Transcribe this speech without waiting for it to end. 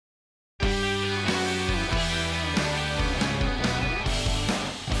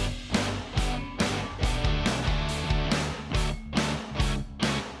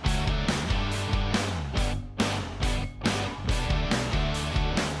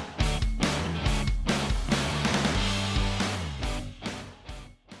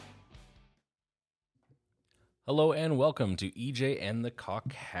Hello and welcome to EJ and the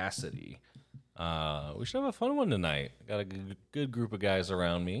Caucasity. We should have a fun one tonight. Got a good group of guys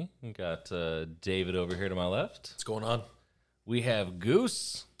around me. We got David over here to my left. What's going on? We have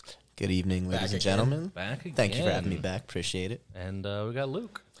Goose. Good evening, ladies and gentlemen. Back again. Thank you for having me back. Appreciate it. And we got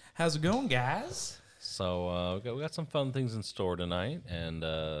Luke. How's it going, guys? So we got some fun things in store tonight.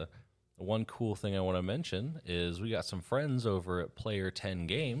 And one cool thing I want to mention is we got some friends over at Player 10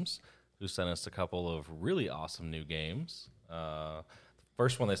 Games who sent us a couple of really awesome new games. The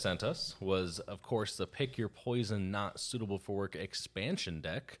first one they sent us was, of course, the Pick Your Poison Not Suitable for Work expansion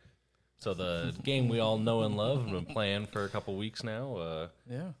deck. So the game we all know and love and been playing for a couple weeks now.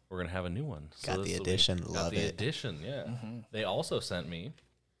 Yeah. We're going to have a new one. Got the edition. Love it. Got the edition, yeah. Mm-hmm. They also sent me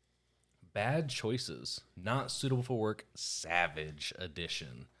Bad Choices Not Suitable for Work Savage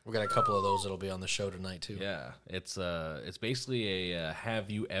Edition. We got a couple of those that'll be on the show tonight too. Yeah, it's basically a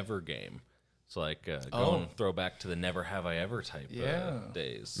have you ever game. It's like going throwback to the never have I ever type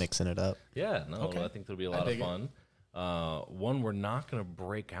days. Mixing it up. Yeah, no, I think that'll be a lot of fun. One we're not going to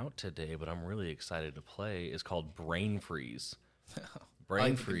break out today, but I'm really excited to play is called Brain Freeze.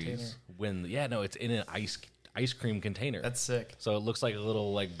 Brain Freeze. It's in an ice cream container. That's sick. So it looks like a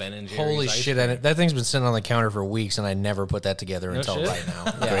little like Ben and Jerry's. Holy shit! That thing's been sitting on the counter for weeks, and I never put that together until right now.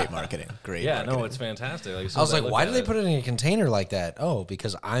 Great marketing. Great. Yeah, marketing. No, it's fantastic. Like, I was like, why do they put it in a container like that? Oh,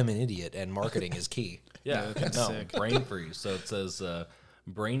 because I'm an idiot, and marketing is key. Yeah, sick. Brain Freeze. So it says,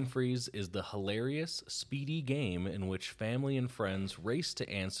 Brain Freeze is the hilarious, speedy game in which family and friends race to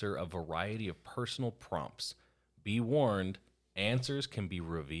answer a variety of personal prompts. Be warned, answers can be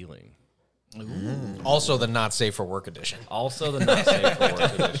revealing. Also, the not safe for work edition. Also, the not safe for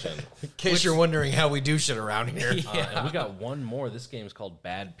work edition. In case you're wondering how we do shit around here. And we got one more. This game is called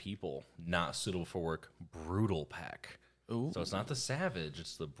Bad People, Not Suitable for Work Brutal Pack. Ooh. So it's not the savage,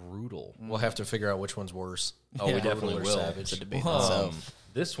 it's the brutal. We'll have to figure out which one's worse. Oh, we definitely will. Savage.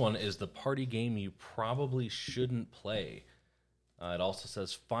 This one is the party game you probably shouldn't play. It also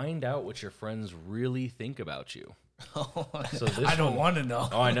says, find out what your friends really think about you. So I don't want to know.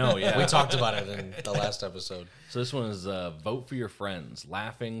 Oh, I know, yeah. We talked about it in the last episode. So this one is vote for your friends.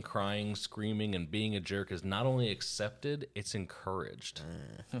 Laughing, crying, screaming, and being a jerk is not only accepted, it's encouraged.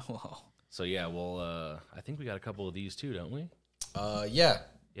 Wow. So yeah, well, I think we got a couple of these too, don't we? Yeah.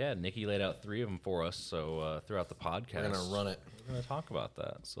 Yeah, Nikki laid out 3 of them for us, so throughout the podcast, we're going to run it. We're going to talk about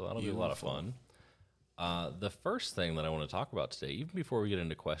that, so that'll be a lot of fun. The first thing that I want to talk about today, even before we get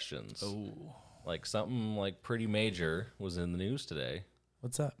into questions, like something like pretty major was in the news today.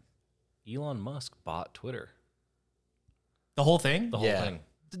 What's up? Elon Musk bought Twitter. The whole thing? The whole thing.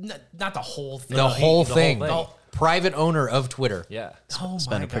 Not the whole thing. The whole thing. The private owner of Twitter. Yeah.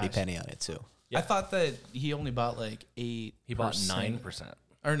 Spent a pretty penny on it, too. Yeah. I thought that he only bought like 8%. He bought 9%.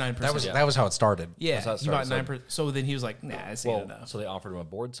 Or 9%. That was how it started. Yeah, he bought 9%. So then he was like, nah, it's not enough. So they offered him a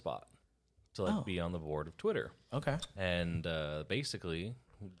board spot to be on the board of Twitter. Okay. And basically,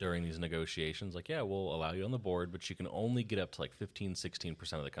 during these negotiations, like, yeah, we'll allow you on the board, but you can only get up to like 15,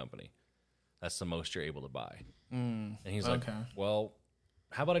 16% of the company. That's the most you're able to buy. And he's like, well,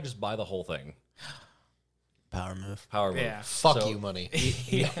 how about I just buy the whole thing? Power move. Yeah. Fuck you, money.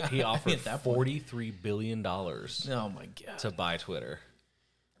 He offered $43 billion oh my God. to buy Twitter.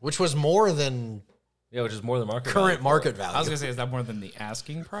 Which was more than... Yeah, which is more than current market value. I was going to say, is that more than the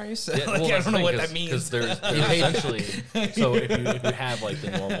asking price? Yeah, I don't know what that means. Because there's essentially... So if you have like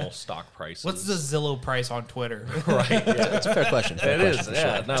the normal stock prices... What's the Zillow price on Twitter? Right. Yeah. That's a fair question. It is,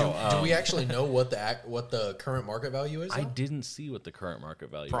 yeah. No, do we actually know what the current market value is? I didn't see what the current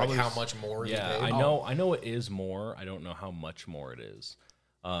market value is. Probably how much more he paid? I know it is more. I don't know how much more it is.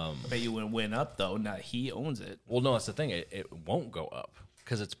 I bet you it went up, though. Now he owns it. Well, no, that's the thing. It won't go up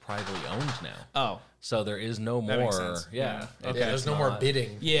because it's privately owned now. Oh. So there is no that more. Makes sense. Yeah. Okay. There's no more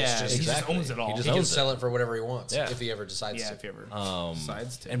bidding. Yeah. He just owns it all. He can sell it for whatever he wants if he ever decides to. If he ever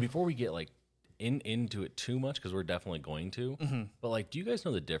decides to. And before we get like into it too much, because we're definitely going to, but like, do you guys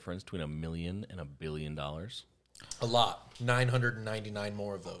know the difference between $1 million and $1 billion? A lot. 999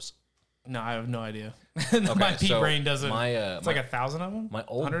 more of those. No, I have no idea. My pea brain doesn't. It's like 1,000 of them. My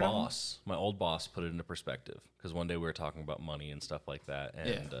old boss put it into perspective because one day we were talking about money and stuff like that,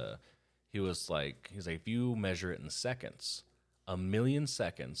 and he was like, if you measure it in seconds, 1 million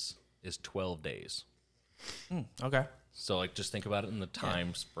seconds is 12 days. Okay. So like, just think about it in the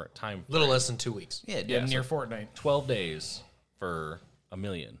time frame. Little less than 2 weeks. Yeah, near Fortnite. 12 days for 1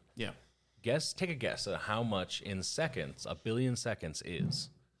 million. Yeah. Take a guess at how much in seconds 1 billion seconds is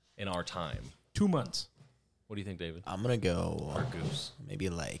in our time. 2 months. What do you think, David? I'm going to go Or Goose? maybe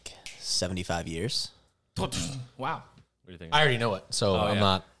like 75 years. Wow. What do you think? I already know it, so I'm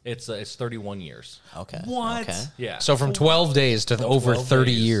not. It's 31 years. Okay. What? Okay. Yeah. So from 12 days to over 12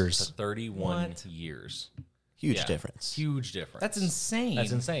 30 days years. to 31 years. Huge difference. Huge difference. That's insane.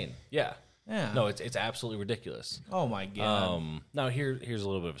 That's insane. Yeah. Yeah. No, it's absolutely ridiculous. Oh my god. Now here's a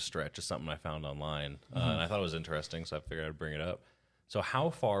little bit of a stretch. Just something I found online, and I thought it was interesting, so I figured I'd bring it up. So how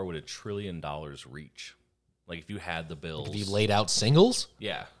far would $1 trillion reach? Like if you had the bills, If you laid out singles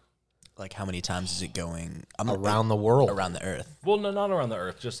yeah. Like how many times is it going around the world. around the Earth? Well, no, not around the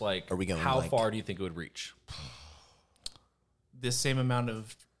Earth. Just like Are we going how like- far do you think it would reach? This same amount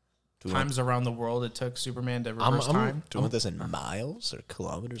of times around the world it took Superman to reverse I'm- time. Do you want this in miles or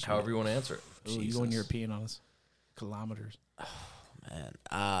kilometers? However you want to answer it. Ooh, you going European on us? Kilometers. Man.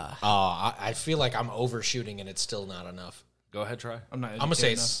 I feel like I'm overshooting and it's still not enough. Go ahead, try. I'm not. I'm gonna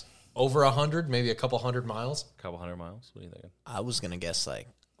say it's over 100, maybe a couple 100 miles. A couple hundred miles. What are you thinking? I was going to guess like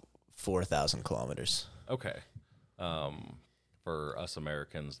 4,000 kilometers. Okay. For us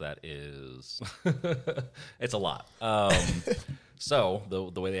Americans, that is it's a lot. So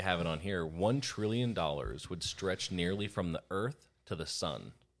the way they have it on here, $1 trillion would stretch nearly from the Earth to the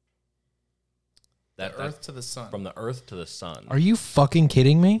sun. The Earth to the sun. From the Earth to the sun. Are you fucking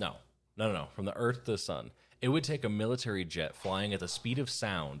kidding me? No. From the Earth to the sun. It would take a military jet flying at the speed of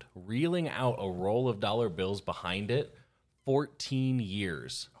sound, reeling out a roll of dollar bills behind it, 14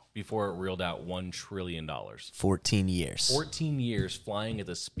 years before it reeled out $1 trillion. 14 years. 14 years flying at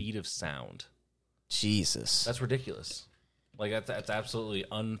the speed of sound. Jesus. That's ridiculous. Like that's absolutely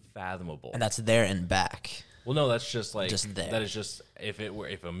unfathomable. And that's there and back. Well, no, that's just like Just there. that is just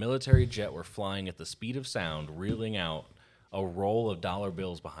if a military jet were flying at the speed of sound, reeling out a roll of dollar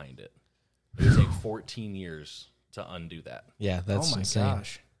bills behind it, it would take 14 years to undo that. Yeah, that's oh my insane.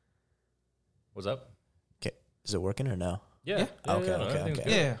 gosh. What's up? Okay. Is it working or no? Yeah. Okay, no, okay, everything's okay.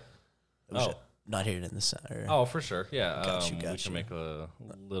 good. Yeah. Oh. Not hearing it in the center. Oh, for sure. Yeah. Got you. We can make a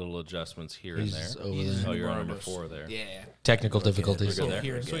little adjustments here and He's there. over there. Oh, you're on One of number us. 4 there. Yeah. Technical difficulties. We're good there.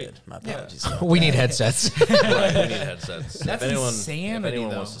 Here, Sweet. Good. My apologies. We need headsets. Right, we need headsets. That's if anyone insanity,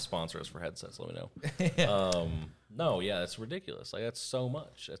 wants though. to sponsor us for headsets, let me know. No, yeah, that's ridiculous. Like that's so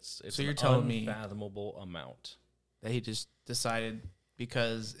much. It's So you're an telling me- unfathomable amount. That he just decided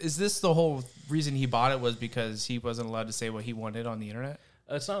because is this the whole reason he bought it was because he wasn't allowed to say what he wanted on the internet?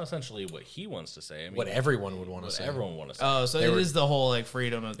 It's not essentially what he wants to say. I mean, What everyone would want to what say. everyone want to say. Oh, so it is the whole like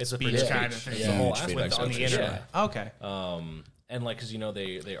freedom of It's a speech freedom of kind speech. of thing. It's the whole Huge aspect on of the it. internet. Okay. And like, cause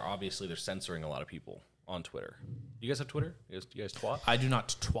they're obviously they're censoring a lot of people on Twitter. You guys have Twitter? You guys twat? I do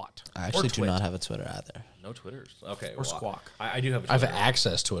not twat. I actually Or do twit. not have a Twitter either. No Twitters. Okay. Or squawk. I do have a I have Twitter.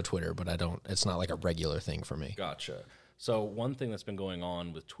 access to a Twitter, but I don't. It's not like a regular thing for me. Gotcha. So one thing that's been going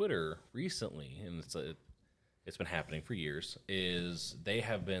on with Twitter recently, and it's been happening for years, is they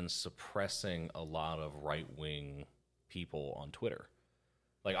have been suppressing a lot of right-wing people on Twitter.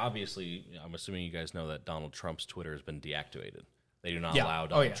 Like, obviously, I'm assuming you guys know that Donald Trump's Twitter has been deactivated. They do not Yeah. allow Oh,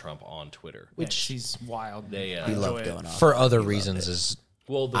 Donald yeah. Trump on Twitter. Which she's wild. They, I We enjoy love it. going off. For other reasons, is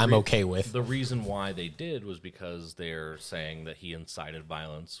Well, I'm okay with. The reason why they did was because they're saying that he incited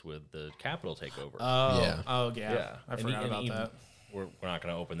violence with the Capitol takeover. Oh, Yeah. oh yeah. yeah. I And forgot e- about and even- that. We're not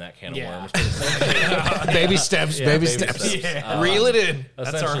going to open that can Yeah. of worms. baby steps, Yeah, baby baby steps. steps. Yeah. Reel it in. That's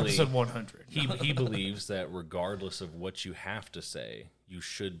our Essentially, episode 100. he believes that regardless of what you have to say, you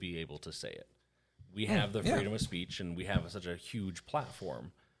should be able to say it. We have the freedom of speech, and we have such a huge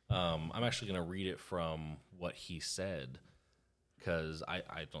platform. I'm actually going to read it from what he said, because I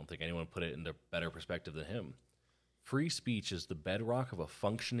don't think anyone put it into better perspective than him. Free speech is the bedrock of a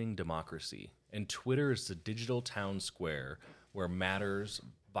functioning democracy, and Twitter is the digital town square where matters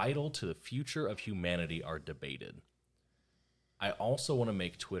vital to the future of humanity are debated. I also want to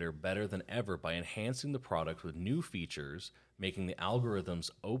make Twitter better than ever by enhancing the product with new features, making the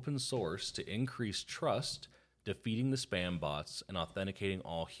algorithms open source to increase trust, defeating the spam bots, and authenticating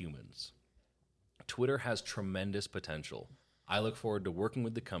all humans. Twitter has tremendous potential. I look forward to working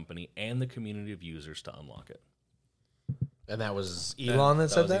with the company and the community of users to unlock it. And that was Elon that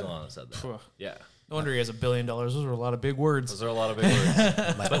said was that? Elon that said that. Phew. Yeah. No wonder he has $1 billion. Those are a lot of big words. Those are a lot of big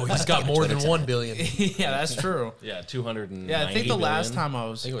words. Oh, he's got more than 1 billion. Yeah, that's true. Yeah, 290 Yeah, I think the last billion. time I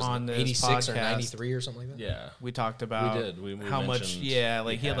was, I think it was on this 86 or podcast, 93 or something like that. Yeah. we talked about We did. We how much. mentioned Yeah,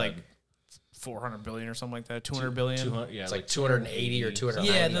 like we he had like had 400 billion or something like that. 200 billion. 200, yeah, It's like 280 or 200.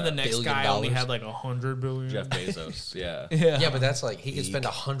 Yeah, and then the next billion guy only dollars. had like 100 billion. Jeff Bezos. Yeah. Yeah. Yeah, but that's like he could spend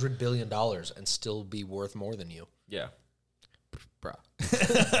 $100 billion and still be worth more than you, Yeah. bro.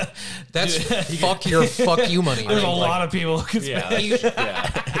 That's fuck you money. There's a Like, lot of people who could Yeah. spend.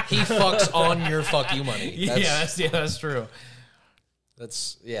 Yeah. he fucks on your fuck you money. Yeah, that's true.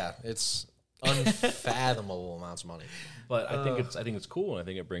 That's yeah. It's unfathomable amounts of money. But I think it's cool, and I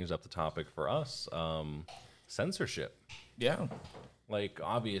think it brings up the topic for us, censorship. Yeah. Like,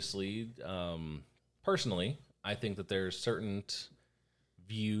 obviously, personally, I think that there's certain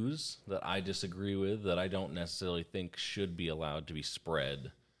views that I disagree with that I don't necessarily think should be allowed to be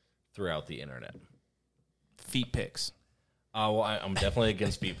spread throughout the internet. Feet pics. Well, I'm definitely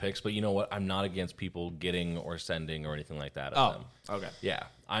against feet pics, but you know what? I'm not against people getting or sending or anything like that of them. Okay. Yeah,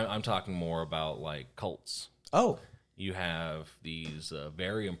 I'm talking more about, like, cults. Oh, You have these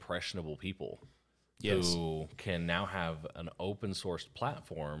very impressionable people Yes. who can now have an open source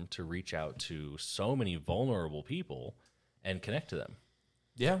platform to reach out to so many vulnerable people and connect to them.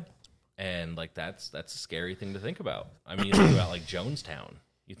 Yeah. And like that's a scary thing to think about. I mean, you think about like Jonestown.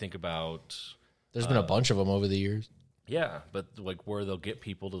 You think about There's been a bunch of them over the years. yeah, but like where they'll get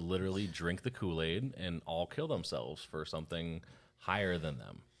people to literally drink the Kool-Aid and all kill themselves for something higher than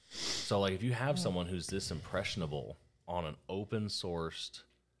them. So like if you have someone who's this impressionable on an open sourced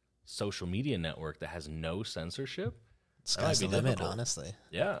social media network that has no censorship, sky's the be limit, difficult. honestly.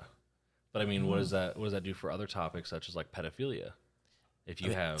 yeah. But I mean, what does that do for other topics such as like pedophilia? If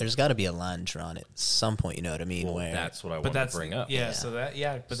you have There's got to be a line drawn at some point, you know what I mean? well, where that's what I But want to that's bring up. Yeah. So that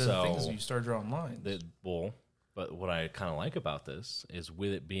But then the thing is, So- you start drawing lines. But what I kind of like about this is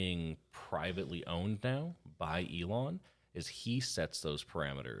with it being privately owned now by Elon, is he sets those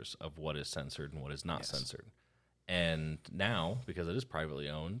parameters of what is censored and what is not censored. And now, because it is privately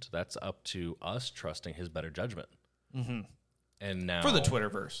owned, that's up to us trusting his better judgment. Mm-hmm. And now For the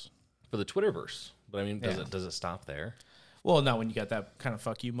Twitterverse. for the Twitterverse. But I mean, Yeah. does it stop there? Well, not when you got that kind of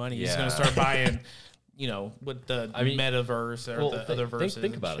fuck you money. He's Yeah. going to start buying, with the I mean, metaverse or the other verses.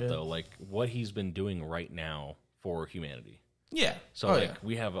 think and about it shit. though, like what he's been doing right now for humanity. Yeah. So yeah.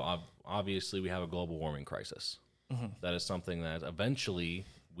 we have obviously we have a global warming crisis. That is something that eventually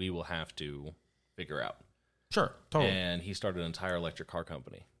we will have to figure out. Sure. Totally. And he started an entire electric car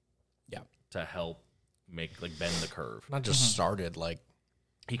company yeah. to help make bend the curve. Not just started like,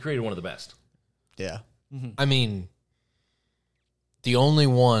 He created one of the best. yeah. I mean, the only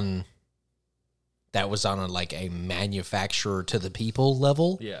one that was on a manufacturer to the people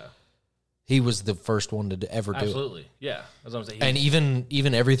level, Yeah, he was the first one to ever do it. absolutely. Yeah, that's what I'm saying. And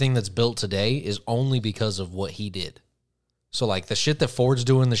even everything that's built today is only because of what he did. So like the shit that Ford's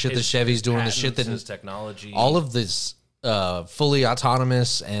doing, the shit that Chevy's doing, the shit that his technology, all of this fully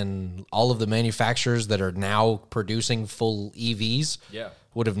autonomous and all of the manufacturers that are now producing full EVs yeah,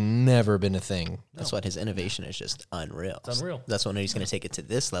 would have never been a thing. That's what his innovation is just unreal. It's unreal. That's when he's going to take it to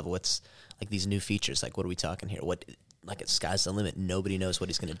this level. It's like these new features. Like, what are we talking here? It's sky's the limit. Nobody knows what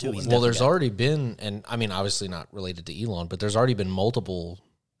he's going to do. He's Well, definitely there's got- already been, and I mean, obviously not related to Elon, but there's already been multiple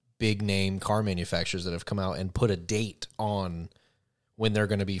big name car manufacturers that have come out and put a date on when they're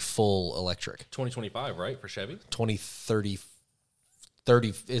going to be full electric. 2025, right, for Chevy? 2030,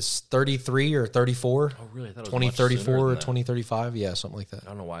 it's 33 or 34? Oh, really? I thought it was 2034 much sooner or than that. 2035? Yeah, something like that. I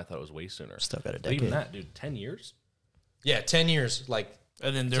don't know why I thought it was way sooner. Still got a But even decade. that, dude, 10 years. Yeah, 10 years.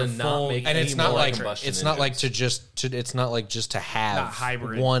 And then To they're not full. make And any it's not more like combustion it's not like engines. it's not like just to have Not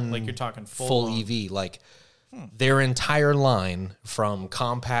hybrid, one like you're talking full full on. EV. Like their entire line from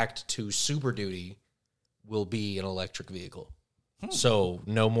compact to Super Duty will be an electric vehicle. So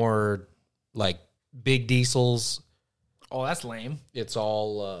no more like big diesels. Oh, that's lame. It's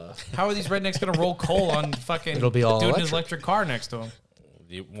all How are these rednecks going to roll coal on fucking It'll be all dude in his electric. electric car next to him?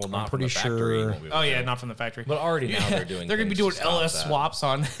 Well, not pretty from the factory. sure- you won't be able Oh, to yeah, do. not from the factory. But already now they're doing. They're going to be things doing LS stop that. swaps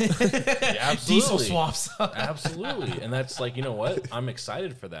on Yeah, absolutely. diesel swaps. Absolutely. And that's like, you know what? I'm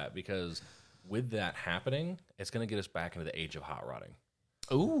excited for that because with that happening, it's going to get us back into the age of hot rodding.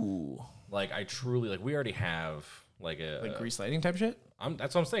 Ooh. Like, I truly, like, we already have, like, a. Like grease lighting type shit?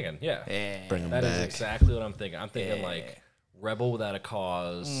 That's what I'm thinking. Yeah. Yeah. Bring him That is back. exactly what I'm thinking. I'm thinking, like, rebel without a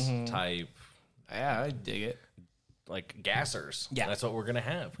cause type, Yeah, I dig it. like, gassers. Yeah. That's what we're going to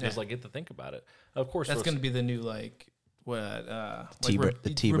have because, like, get to think about it. Of course, That's for- going to be the new, like, what? Like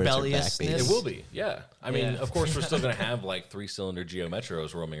The T-Birds are back, baby. It will be, yeah. I mean, Yeah. of course, we're still going to have like 3-cylinder Geo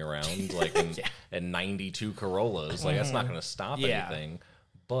Metros roaming around, like and 92 Corollas. Like that's not going to stop Yeah. anything.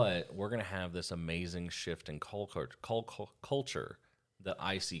 But we're going to have this amazing shift in culture that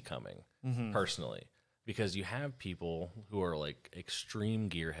I see coming personally, because you have people who are like extreme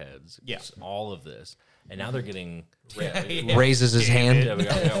gearheads. Yeah. It's all of this, and now they're getting raises his hand. Yeah, we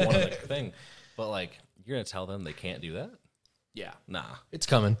got one of the thing, but like you're going to tell them they can't do that? Yeah. Nah. It's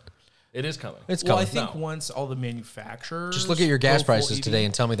coming. It is coming. It's Well, coming. I think once all the manufacturers Just look at your gas go full prices EV today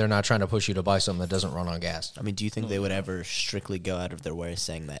and tell me they're not trying to push you to buy something that doesn't run on gas. I mean, do you think they would ever strictly go out of their way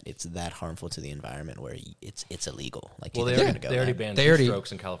saying that it's that harmful to the environment where it's illegal? Like, do Well, you they think they're already, going to go they already that? banned They already-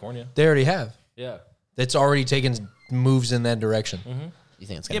 two-strokes in California. They already have. Yeah. It's already taken moves in that direction. You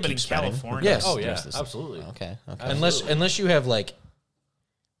think it's Yeah, going to but keep in spreading? California. Yes. Oh, The yeah, rest of this- absolutely. Okay. Unless you have like,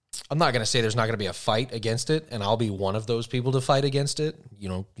 I'm not going to say there's not going to be a fight against it, and I'll be one of those people to fight against it. You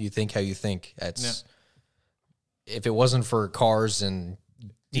know, you think how you think. It's if it wasn't for cars and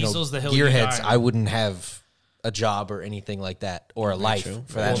Diesel's the hill you gearheads, die on. I wouldn't have a job or anything like that, or a life true.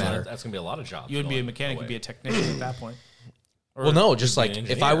 for that Well, matter. that's going to be a lot of jobs. You would be a going mechanic, away. you'd be a technician at that point. Or Well, no, just be like an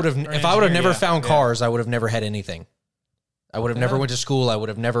if I would have, engineer. if I would have engineer, never yeah, found yeah. cars, I would have never had anything. I would have never went to school. I would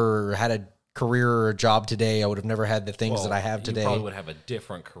have never had a career or a job today. I would have never had the things Well, that I have You today. probably would have a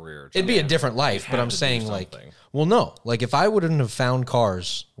different career. It'd be a different life, but have I'm to do saying like, something. well, no, like if I wouldn't have found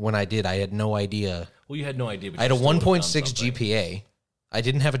cars when I did, I had no idea. Well, you had no idea. But I had a you still would've done 1.6 something. GPA. I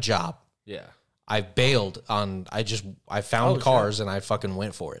didn't have a job. Yeah. I bailed on. I found sure. cars and I fucking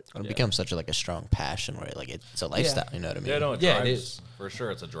went for it. It becomes such a strong passion where like it's a lifestyle. You know what I mean? Yeah, no, it Yeah, it drives. is. For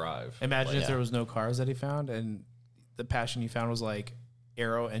sure, it's a drive. Imagine if yeah. there was no cars that he found and the passion he found was like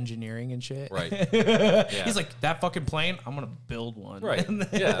aero engineering and shit. Right. He's like, that fucking plane, I'm going to build one. Right.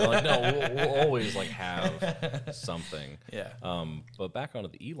 Yeah. Like, no, we'll always like have something. Yeah. But back onto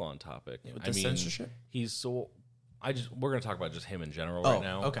the Elon topic. with the censorship? He's so. We're gonna talk about just him in general Oh, right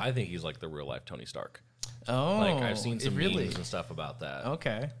now. okay. I think he's like the real life Tony Stark. Oh. Like I've seen it some really? memes and stuff about that.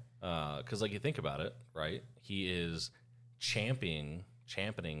 Okay. Because like you think about it, right? He is championing.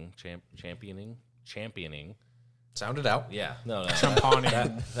 Sound it out. Yeah, no,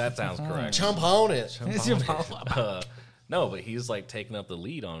 Champagning. that sounds correct. Jump on it. No, but he's like taking up the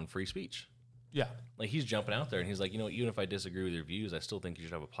lead on free speech. Yeah. Like he's jumping out there and he's like, you know, even if I disagree with your views, I still think you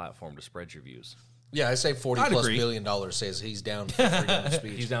should have a platform to spread your views. Yeah, I say $40+ agree. billion says he's down for freedom of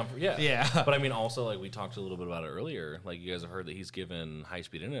speech. He's down for Yeah. But I mean, also like we talked a little bit about it earlier. Like you guys have heard that he's given high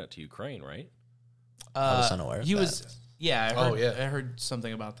speed internet to Ukraine, right? I was unaware of He that. was, yeah. I heard, Oh, yeah. I heard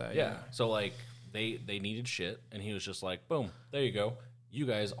something about that. Yeah. So like they needed shit, and he was just like, boom, there you go. You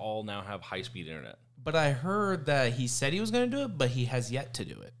guys all now have high speed internet. But I heard that he said he was going to do it, but he has yet to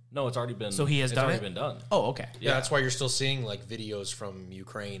do it. No, it's already been. So he has it's done already it? been done. Oh, okay. Yeah, that's why you're still seeing like videos from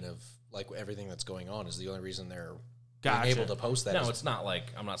Ukraine of like everything that's going on is the only reason they're Gotcha. being able to post that. No, is- it's not like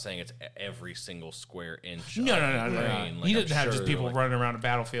I'm not saying it's every single square inch. No, of no. Ukraine. Like, He I'm doesn't have sure just people like- running around a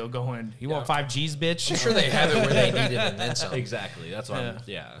battlefield going, "You want 5Gs, bitch?" I'm sure they have it where they need it and then some. Exactly. That's what I'm.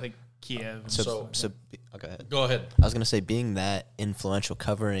 Yeah. like Kiev. So, So- oh, go ahead. Go ahead. I was gonna say, being that influential,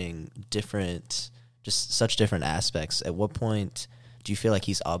 covering just such different aspects. At what point do you feel like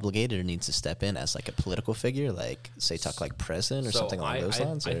he's obligated or needs to step in as like a political figure, like say talk like president or So something along those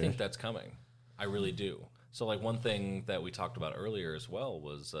lines? I or- think that's coming. I really do. So, like, one thing that we talked about earlier as well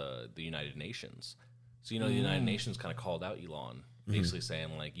was the United Nations. So, you know, the United Nations kind of called out Elon, basically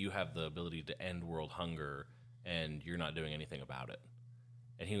saying, like, you have the ability to end world hunger and you're not doing anything about it.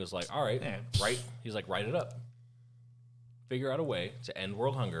 And he was like, all right, Yeah. He's like, write it up. Figure out a way to end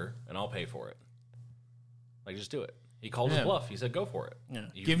world hunger and I'll pay for it. Like, just do it. He called his Yeah. bluff. He said, go for it. Yeah.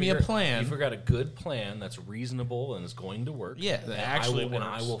 You Give me a plan. You figure out a good plan that's reasonable and is going to work. Yeah, that and actually and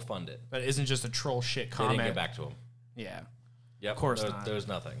I works. will fund it. That isn't just a troll shit They comment. didn't get back to him. Yeah. Yep, Of course there, not. There's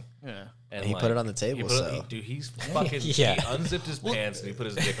nothing. Yeah. And he put it on the table, he put so. dude, he's fucking. Yeah. He unzipped his pants and he put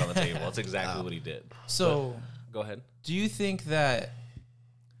his dick on the table. That's exactly what he did. So, Go ahead. do you think that,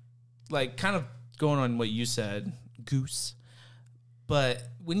 like, kind of going on what you said, Goose, but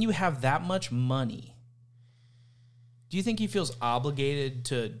when you have that much money, do you think he feels obligated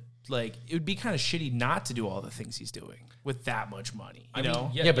to, like, it would be kind of shitty not to do all the things he's doing with that much money, you know?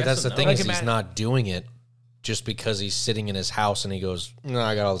 Yeah, but yes that's the and thing no. is Like, he's ima- not doing it just because he's sitting in his house and he goes, no,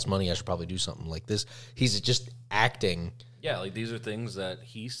 I got all this money. I should probably do something like this. He's just acting Yeah, like these are things that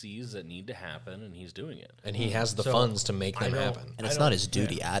he sees that need to happen, and he's doing it. and he has the So, funds to make I them don't- happen. and it's I not don't- his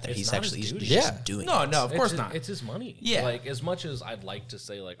duty yeah. either. It's He's not actually his he's duty. just Yeah. doing No, it. no, of course It's not. It's his money. Yeah. Like as much as I'd like to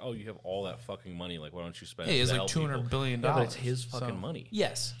say, like, oh, you have all that fucking money. Like, why don't you spend? Yeah, he it has to like help people? $200 billion. Yeah, but it's his So- fucking money.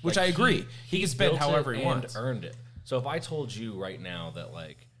 Yes, which Like, I agree. He can spend built however it he and wants. earned it. So if I told you right now that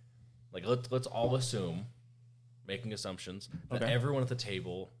like let's all assume, making assumptions, that Okay. everyone at the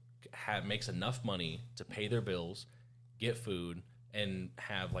table makes enough money to pay their bills, get food, and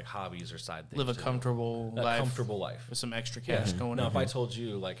have like hobbies or side things. Live a to do. comfortable A life comfortable life. with some extra cash going Now, in. if I told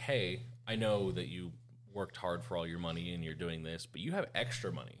you, like, hey, I know that you worked hard for all your money and you're doing this, but you have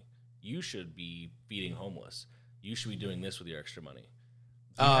extra money. You should be feeding homeless. You should be doing this with your extra money.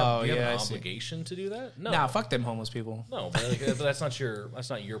 Do you have yeah, an I see. obligation to do that? No. Nah, fuck them homeless people. No, but like, that's not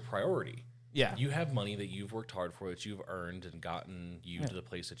your priority. Yeah. You have money that you've worked hard for, that you've earned and gotten you to the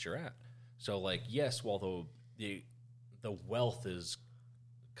place that you're at. So, like, yes, while the wealth is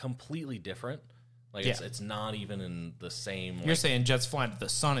completely different, like it's not even in the same. You're saying jets flying to the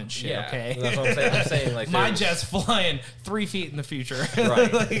sun and shit, okay? That's what I'm saying. I'm saying like my jet's flying 3 feet in the future.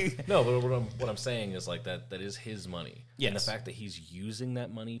 right. Like, No, but what I'm saying is like that is his money. Yes. And the fact that he's using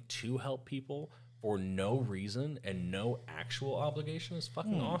that money to help people for no reason and no actual obligation is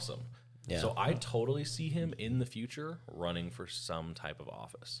fucking awesome. Yeah. So I totally see him in the future running for some type of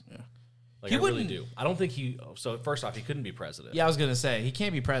office. Yeah. Like He I really wouldn't- do. I don't think he. So first off, he couldn't be president. yeah, I was gonna say he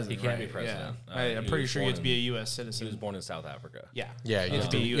can't be president. He can't right? be president. Yeah. He I'm pretty was sure you have to born be a U.S. citizen. He was born in South Africa. Yeah, Yeah, you have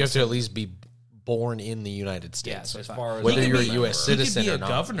to be a you U.S. have to at least be born in the United Yeah, States. so As fine. far as Whether I you're a remember. U.S. He could citizen be or a not.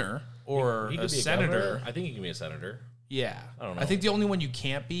 governor or He a could be senator. governor. I think he can be a senator. Yeah, I don't know. I think the only one you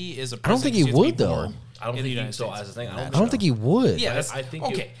can't be is a. I don't think president. he You have to be would, though. born I don't in the think he, United so. States. As a thing, I don't think he would. Yeah, But that's I think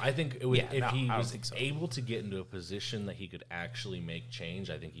okay. I think it would, Yeah, if no, he I don't was think so. able to get into a position that he could actually make change,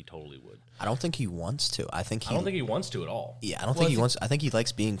 I think he totally would. I don't think he wants to. I think I don't think he wants to at all. Yeah, I don't think he wants. I think he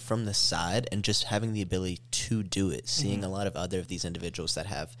likes being from the side and just having the ability to do it. Seeing a lot of other of these individuals that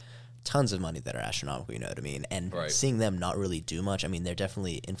have tons of money that are astronomical, you know what I mean, and Right. seeing them not really do much. I mean, they're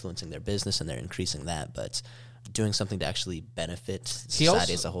definitely influencing their business and they're increasing that, but doing something to actually benefit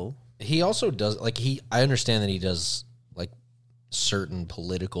society as a whole. He also does I understand that he does like certain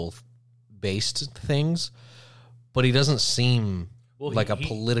political based things, but he doesn't seem like a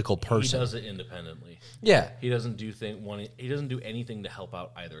political person. He does it independently. Yeah. He doesn't do He doesn't do anything to help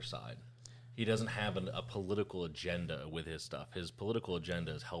out either side. He doesn't have a political agenda with his stuff. His political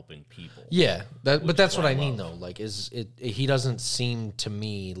agenda is helping people. Yeah, but that's what I mean love. though. Like, he doesn't seem to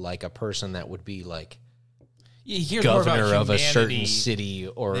me like a person that would be like You hear more about governor of a certain humanity. city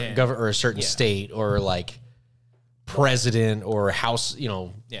or Yeah. or a certain state or like president or house. You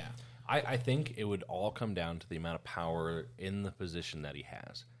know, Yeah, I think it would all come down to the amount of power in the position that he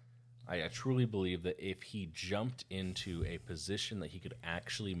has. I truly believe that if he jumped into a position that he could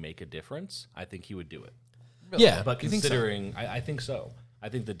actually make a difference, I think he would do it. yeah, But You think so? considering, I think so. I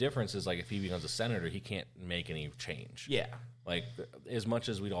think the difference is like if he becomes a senator, he can't make any change. yeah. Like as much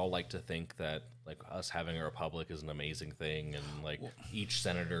as we'd all like to think that like us having a republic is an amazing thing, and like each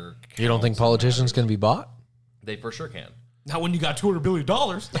senator, you don't think counts and politicians can be bought? They for sure can. Not when you got $200 billion.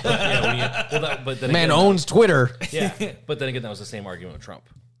 Yeah, when but then Man again, owns Twitter. Yeah, but then again, that was the same argument with Trump.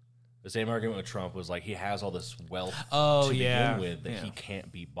 The same argument with Trump was like he has all this wealth to begin with that he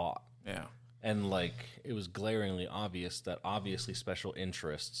can't be bought. Yeah. And like it was glaringly obvious that obviously special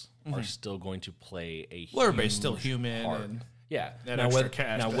interests are still going to play a Well, everybody's huge still human part. and Yeah. that Now, extra whether,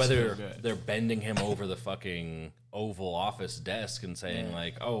 cash, now that's whether still good. they're bending him over the fucking Oval Office desk and saying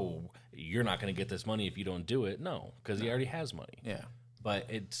like, "Oh, you're not going to get this money if you don't do it," no, because he already has money. Yeah. But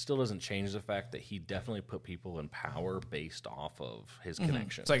it still doesn't change the fact that he definitely put people in power based off of his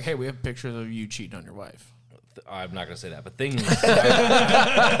connections. It's like, hey, we have pictures of you cheating on your wife. I'm not going to say that, but things.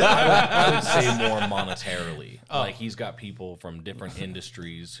 I would say more monetarily. Like he's got people from different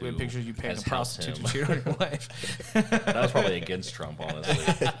industries who We have pictures of you paying a has helped prostitute to him. cheat on your wife. That was probably against Trump, honestly.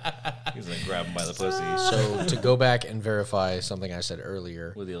 He's going to grab him by the pussy So to go back and verify something I said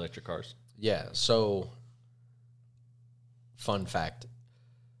earlier. with the electric cars. Yeah. So, fun fact: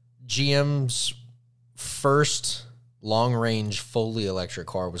 GM's first long-range fully electric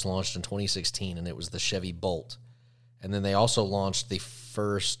car was launched in 2016, and it was the Chevy Bolt. And then they also launched the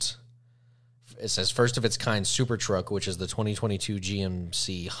first, it says first of its kind super truck, which is the 2022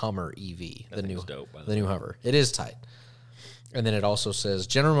 GMC Hummer EV, the new thing's dope, by the the new Hummer. It is tight. And then it also says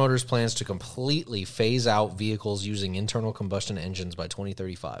General Motors plans to completely phase out vehicles using internal combustion engines by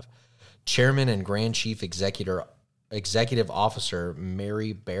 2035. Chairman and Grand Chief Executive Officer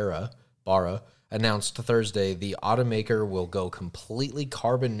Mary Barra announced Thursday the automaker will go completely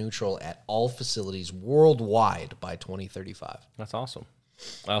carbon neutral at all facilities worldwide by 2035. That's awesome.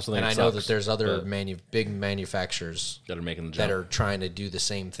 I also think And it I know sucks that there's other that big manufacturers that are making the jump. that are trying to do the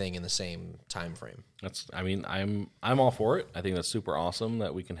same thing in the same time frame. That's. I mean, I'm all for it. I think that's super awesome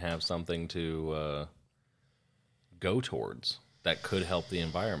that we can have something to go towards that could help the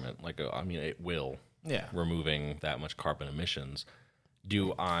environment. Like, I mean, it will. Yeah. Removing that much carbon emissions.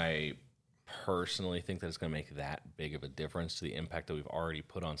 Do I personally think that it's going to make that big of a difference to the impact that we've already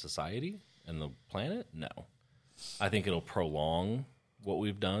put on society and the planet? No. I think it'll prolong what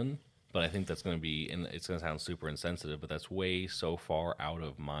we've done, but I think that's going to be, and it's going to sound super insensitive, but that's way so far out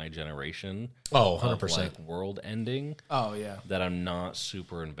of my generation. Oh, of, 100%. like, world ending Oh, yeah. that I'm not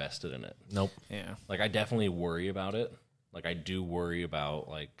super invested in it. Nope. Yeah. Like, I definitely worry about it, Like, I do worry about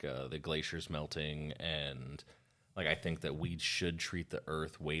like the glaciers melting, and like I think that we should treat the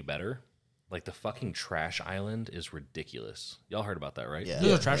Earth way better. Like, the fucking trash island is ridiculous. Y'all heard about that, right? Yeah.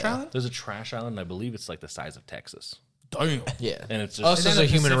 There's a trash island? There's a trash island. I believe it's like the size of Texas, Damn. Yeah. and it's just Us Is that as a in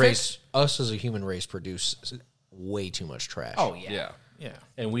the human Pacific? race, produce way too much trash. Oh, yeah. yeah. Yeah.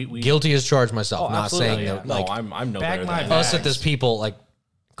 And we Guilty as charged myself. Oh, not absolutely, saying yeah. that No, like I'm no Bag better my than bag. us at this people like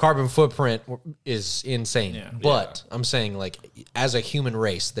carbon footprint is insane. Yeah. But I'm saying like as a human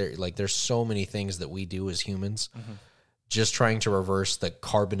race, there's so many things that we do as humans. Just trying to reverse the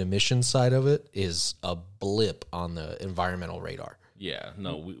carbon emission side of it is a blip on the environmental radar. Yeah,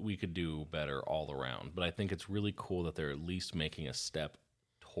 no, we could do better all around. But I think it's really cool that they're at least making a step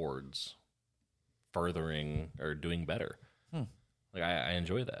towards furthering or doing better. Like, I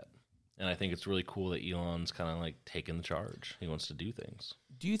enjoy that. And I think it's really cool that Elon's kind of like taking the charge. He wants to do things.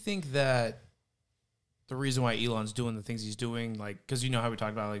 Do you think that the reason why Elon's doing the things he's doing, like, because you know how we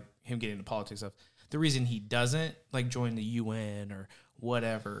talked about like him getting into politics stuff, the reason he doesn't like join the UN or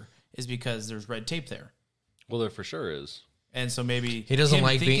whatever is because there's red tape there, Well, there for sure is. and so maybe He doesn't him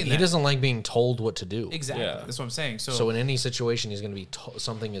like thinking being he that- doesn't like being told what to do. exactly. Yeah. That's what I'm saying. So, So in any situation, he's going to be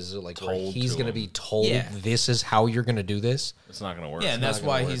something is like where Told he's to going to him. be told Yeah. this is how you're going to do this. It's not going to work. yeah, and that's not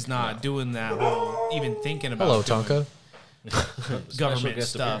why gonna he's work. not doing that whole even thinking about Hello, doing Tonka. government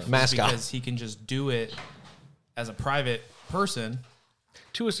guest stuff appearance. is Mascot. because he can just do it as a private person.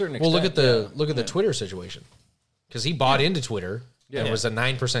 To a certain Well, extent. look at the Twitter situation, because he bought into Twitter and Yeah. was a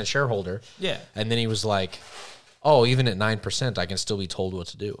 9% shareholder. Yeah. And then he was like, "Oh, even at 9%, I can still be told what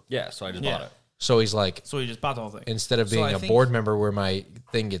to do." Yeah, so I just Yeah. bought it. So he's like, So he just bought the whole thing. instead of So being I a think- board member where my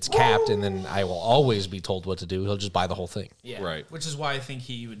thing gets capped and then I will always be told what to do, he'll just buy the whole thing. Yeah. Right. Which is why I think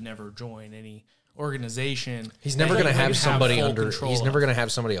he would never join any organization. He's never that going to he have would somebody full under. control He's of. never going to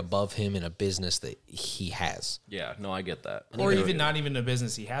have somebody above him in a business that he has. Yeah, no, I get that. Or even not even a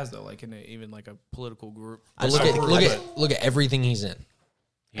business he has though, like in even like a political group. But just don't think look at everything he's in.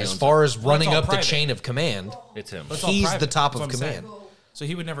 As owns far as Well, running it's all up the private. chain of command, It's him. It's all he's private. the top That's of what I'm saying. command. So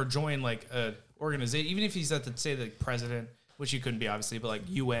he would never join like a organization, even if he's at the say the president, which he couldn't be obviously, but like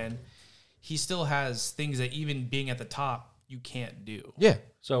UN, he still has things that even being at the top you can't do. Yeah.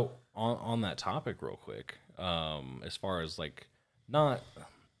 So on that topic, real quick, as far as like not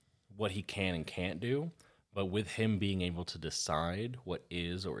what he can and can't do, but with him being able to decide what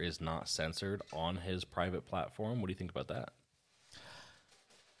is or is not censored on his private platform, what do you think about that?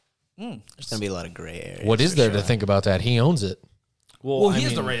 There's going to be a lot of gray areas. What is for there sure. to think about that? He owns it. Well, I he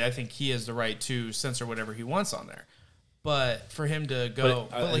has the mean, right. I think he has the right to censor whatever he wants on there. But for him to go,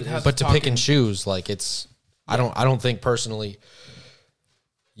 But to pick and choose, like it's, I don't think personally,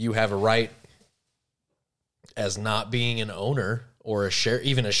 you have a right as not being an owner or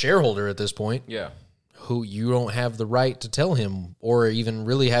even a shareholder at this point, Yeah. who you don't have the right to tell him or even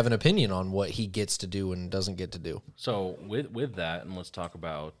really have an opinion on what he gets to do and doesn't get to do. So with that, and let's talk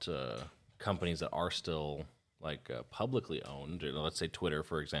about companies that are still like publicly owned. You know, let's say Twitter,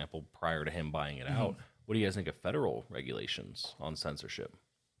 for example, prior to him buying it out. What do you guys think of federal regulations on censorship?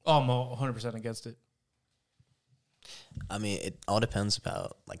 Oh, I'm 100% against it. I mean, it all depends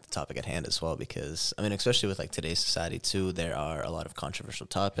about like the topic at hand as well, because I mean, especially with like today's society too, there are a lot of controversial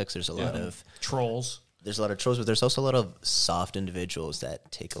topics. There's a lot of Trolls. trolls, but there's also a lot of soft individuals that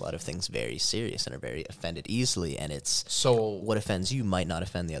take a lot of things very serious and are very offended easily. And it's So what offends you might not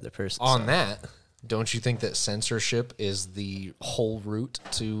offend the other person. on So, that, don't you think that censorship is the whole route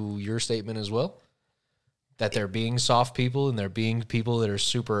to your statement as well? That there being soft people and there being people that are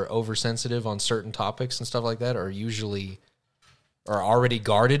super oversensitive on certain topics and stuff like that are usually are already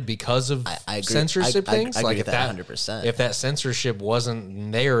guarded because of I agree. censorship I things. agree like with if that that 100%. If that censorship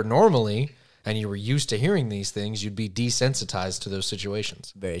wasn't there normally and you were used to hearing these things, you'd be desensitized to those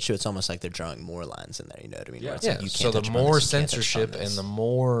situations. very true. It's almost like they're drawing more lines in there. You know what I mean? Where it's Yeah. like, you So can't the touch upon more this, you can't touch upon censorship this. and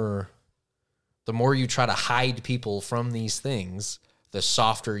the more you try to hide people from these things, the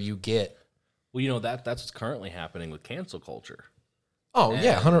softer you get. Well, you know that's what's currently happening with cancel culture. Oh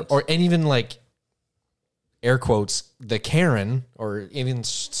yeah, 100 and even like air quotes the Karen or even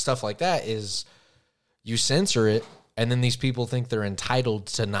stuff like that is you censor it and then these people think they're entitled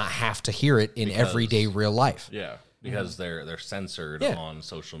to not have to hear it in everyday real life. Yeah, because they're censored Yeah. on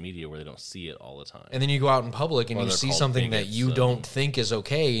social media where they don't see it all the time. And then you go out in public and Or you they're see called something that bigots, you and- don't think is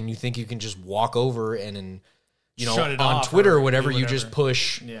okay and you think you can just walk over and you know Shut it on off Twitter or or whatever do you just whatever.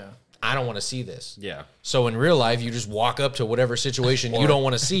 push Yeah. I don't want to see this. yeah, So in real life, you just walk up to whatever situation you don't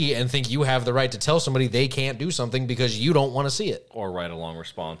want to see and think you have the right to tell somebody they can't do something because you don't want to see it. or write a long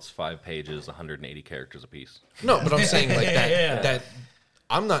response, 5 pages, 180 characters apiece. No, but I'm saying like that. Yeah. That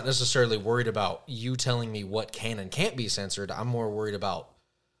I'm not necessarily worried about you telling me what can and can't be censored. I'm more worried about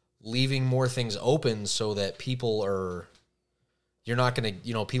leaving more things open so that you're not going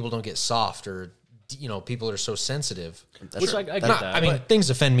to, people don't get soft or, people are so sensitive. Which I get that. I mean, things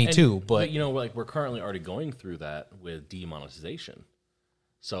offend me too, but like we're currently already going through that with demonetization.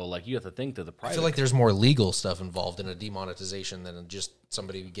 So like you have to think that the private. I feel like there's more legal stuff involved in a demonetization than just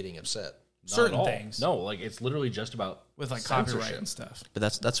somebody getting upset. Certain things. No, like it's literally just about with like censorship. copyright and stuff. But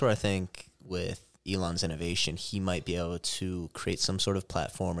that's where I think with Elon's innovation, he might be able to create some sort of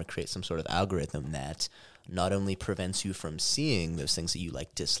platform or create some sort of algorithm that not only prevents you from seeing those things that you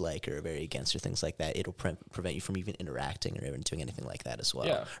like dislike or are very against or things like that, it'll prevent you from even interacting or even doing anything like that as well.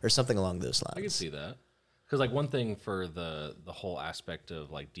 Yeah. Or something along those lines. I can see that. Because like one thing for the whole aspect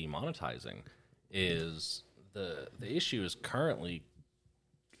of like demonetizing is the issue is currently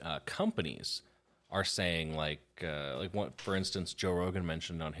companies are saying like what, for instance, Joe Rogan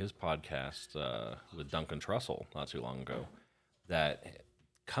mentioned on his podcast with Duncan Trussell not too long ago, that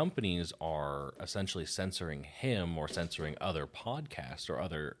companies are essentially censoring him or censoring other podcasts or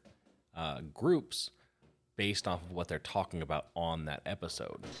other groups based off of what they're talking about on that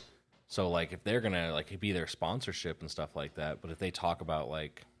episode. So like if they're gonna like be their sponsorship and stuff like that, but if they talk about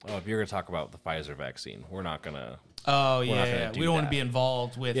like, oh, if you're gonna talk about the Pfizer vaccine, we're not gonna. Oh we're not gonna yeah, do we don't want that. to be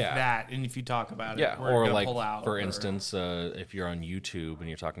involved with that. And if you talk about it, we're or gonna like pull out. for instance, if you're on YouTube and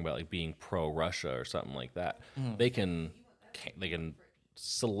you're talking about like being pro Russia or something like that, they can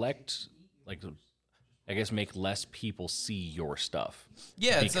select like. I guess make less people see your stuff.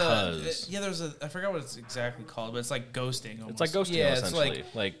 Yeah, because there's I forgot what it's exactly called, but it's like ghosting. Almost. it's like ghosting essentially.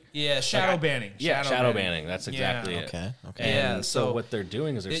 Shadow banning. Shadow banning. That's exactly it. Okay. And so what they're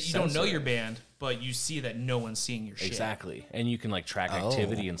doing is you don't know you're banned, but you see that no one's seeing your shit. Exactly, and you can like track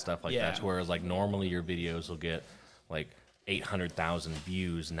activity and stuff like that. Whereas like normally your videos will get like 800,000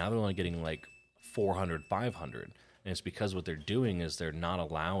 views. Now they're only getting like 400, 500. And it's because what they're doing is they're not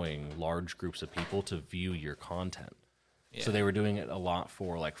allowing large groups of people to view your content. Yeah. So they were doing it a lot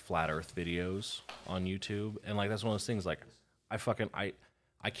for like flat Earth videos on YouTube, and like that's one of those things. Like I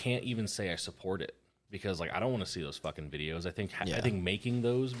can't even say I support it because like I don't want to see those fucking videos. I think making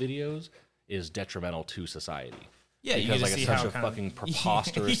those videos is detrimental to society. Yeah, because you like it's such a fucking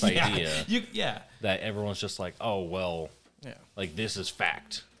preposterous idea. That everyone's just like, oh well. Yeah. Like, this is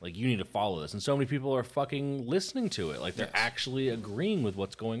fact. Like, you need to follow this. And so many people are fucking listening to it. Like, they're actually agreeing with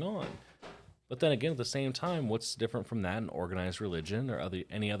what's going on. But then again, at the same time, what's different from that in organized religion or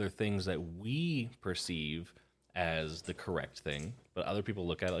any other things that we perceive as the correct thing, but other people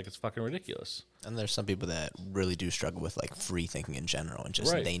look at it like it's fucking ridiculous. And there's some people that really do struggle with, like, free thinking in general and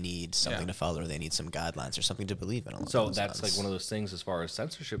just they need something to follow or they need some guidelines or something to believe in. So that's, like, one of those things as far as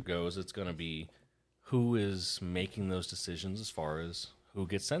censorship goes. It's going to be who is making those decisions as far as who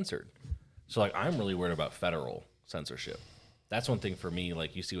gets censored. So, like, I'm really worried about federal censorship. That's one thing for me.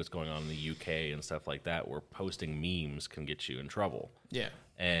 Like, you see what's going on in the UK and stuff like that, where posting memes can get you in trouble. Yeah.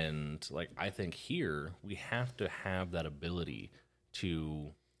 And, like, I think here we have to have that ability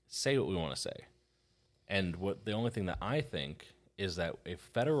to say what we want to say. And the only thing that I think is that if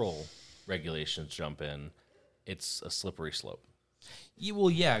federal regulations jump in, it's a slippery slope.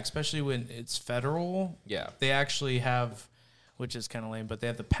 Well, yeah, especially when it's federal. Yeah. They actually have, which is kind of lame, but they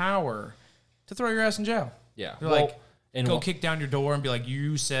have the power to throw your ass in jail. Yeah. They're go kick down your door and be like,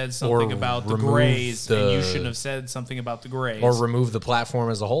 you said something about the Grays, and you shouldn't have said something about the Grays. Or remove the platform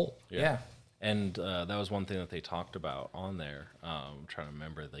as a whole. Yeah. And that was one thing that they talked about on there. I'm trying to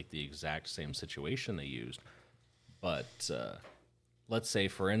remember like the exact same situation they used. But let's say,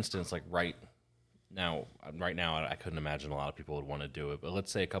 for instance, like right now, I couldn't imagine a lot of people would want to do it. But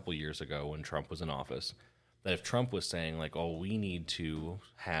let's say a couple years ago when Trump was in office, that if Trump was saying like, oh, we need to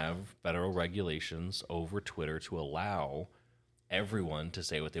have federal regulations over Twitter to allow everyone to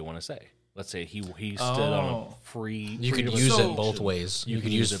say what they want to say. Let's say he stood on a free... You could use it both ways. You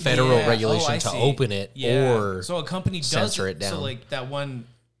could use it federal regulation to open it or so a company does censor it down. So like that one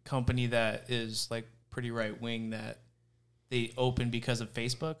company that is like pretty right-wing that they open because of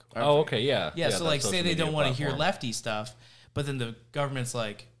Facebook. Oh, okay, yeah. Yeah, so like say they don't want to hear lefty stuff, but then the government's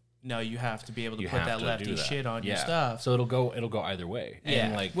like, no, you have to be able to put that lefty shit on your stuff. So it'll go either way. Yeah,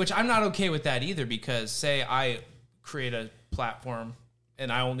 and like, which I'm not okay with that either, because say I create a platform and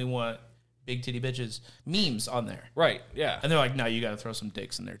I only want big titty bitches memes on there. Right, yeah. And they're like, no, you got to throw some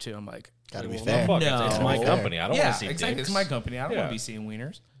dicks in there too. I'm like, gotta be fair. No, it's my company. I don't want to see exactly. dicks. It's my company. I don't want to be seeing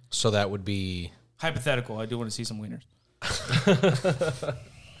wieners. So that would be... Hypothetical. I do want to see some wieners.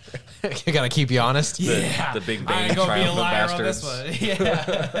 I gotta keep you honest. The Big Bang I ain't gonna be a Triumph of liar on Bastards. this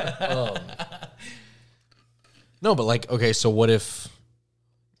one. Yeah. No, but like, okay, so what if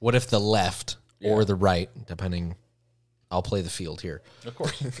What if the left or the right, depending, I'll play the field here. Of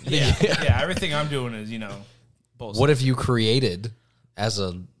course. yeah. Everything I'm doing is both. What if you created as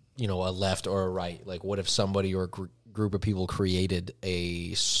a left or a right? Like, what if somebody or a group of people created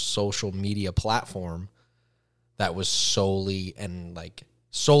a social media platform that was solely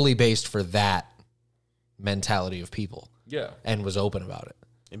based for that mentality of people? Yeah. And was open about it.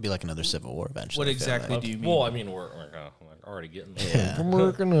 It'd be like another civil war eventually. What I feel exactly like. do you mean? Well, I mean, we're already getting there. Yeah. I'm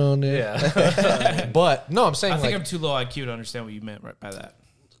working on it. Yeah. But no, I'm saying I think like I'm too low IQ to understand what you meant right by that.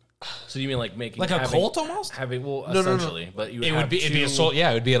 So you mean like making Like a cult almost? Well, no. essentially, but you would it have would be it'd be two-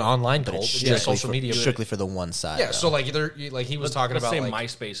 it would be an online cult, just social media. Strictly for the one side. Yeah, though. so like he was talking let's about say like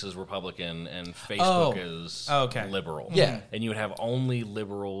MySpace is Republican and Facebook is liberal. Yeah. And you would have only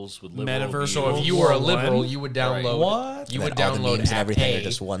liberals with liberal Metaverse, views. so if you were a liberal, One? you would download What? you would all the download memes and app everything A. are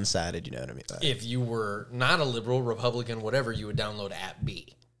just one sided. You know what I mean? If you were not a liberal, Republican, whatever, you would download app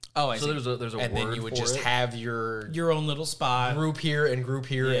B. Oh, I So see. there's a And word then you would for just it. have your Your own little spot. group here, and they your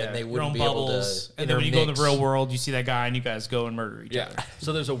wouldn't own be able bubbles. to And then when you go in the intermix. real world, you see that guy and you guys go and murder each other. Yeah.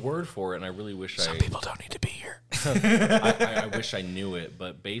 So there's a word for it, and I really wish Some people don't need to be here. I wish I knew it,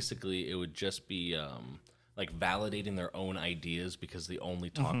 but basically it would just be like validating their own ideas because they only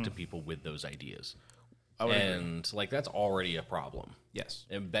talk to people with those ideas. And like that's already a problem. Yes.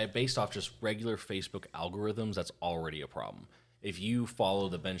 And based off just regular Facebook algorithms, that's already a problem. If you follow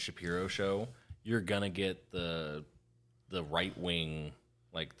the Ben Shapiro show, you're gonna get the right wing,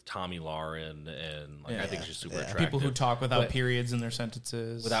 like Tommy Lauren, and like I think she's super attractive. People who talk without periods in their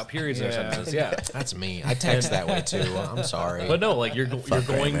sentences. without periods in their sentences, yeah. That's me. I text that way too. I'm sorry. But no, like you're going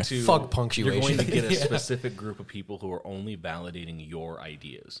to Fuck punctuation. You're going to get a specific group of people who are only validating your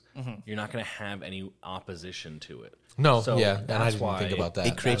ideas. You're not going to have any opposition to it. no, So yeah, and I that's didn't why think about that.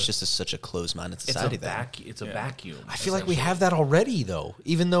 it creates just such a closed-minded It's society. a vacuum. I feel like we have that already, though.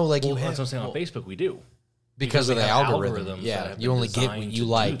 Even though, like, Well, you have that's what I'm saying. On Facebook, we do because of we the have algorithm. algorithms that Yeah, have you been only get what designed you to do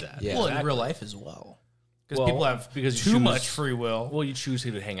like. that. Yeah, Well, in Exactly. real life as well. Because Well, people have because you too choose- much free will. Well, you choose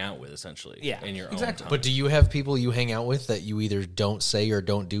who to hang out with, essentially. Yeah, in your exactly. own time. but do you have people you hang out with that you either don't say or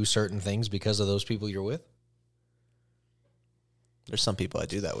don't do certain things because of those people you're with? There's some people I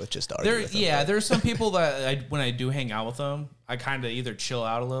do that with, just argue with them, but- There's some people that when I do hang out with them, I kind of either chill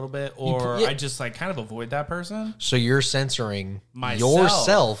out a little bit or yeah. I just like kind of avoid that person. So you're censoring Myself.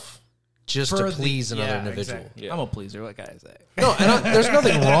 yourself just to For the- please another yeah, individual. exactly. Yeah. I'm a pleaser, like I say. No, and there's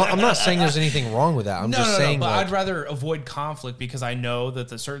nothing wrong. I'm not saying there's anything wrong with that. I'm just saying, but like, I'd rather avoid conflict because I know that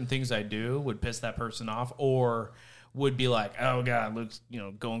the certain things I do would piss that person off or would be like, oh God, Luke's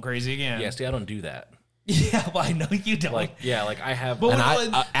going crazy again. yeah, see, I don't do that. Yeah, well, I know you don't. Like I have. But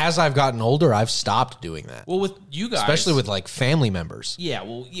and as I've gotten older, I've stopped doing that. well, with you guys, Especially with like family members. yeah,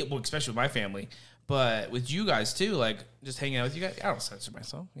 well, especially with my family, but with you guys too, like just hanging out with you guys, I don't censor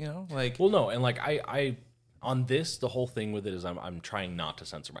myself, like. Well, no, and like I on this, the whole thing with it is I'm trying not to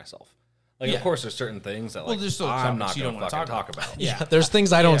censor myself. Like, Yeah. of course, there's certain things that like there's still I'm topics not you going don't to wanna fucking talk talk about. about. Yeah. There's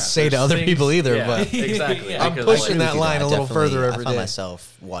things I don't say to other Things- people either, yeah, but exactly. Yeah. I'm because, pushing like, that line a little Definitely, further every I find day.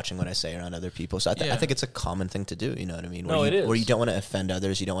 myself watching what I say around other people, so I Yeah. think it's a common thing to do. You know what I mean? No, where it is. Where you don't want to offend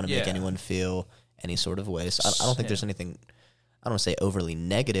others, you don't want to make Yeah. anyone feel any sort of way. So I don't think there's anything. I don't want to say overly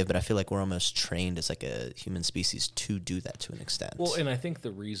negative, but I feel like we're almost trained as like a human species to do that to an extent. Well, and I think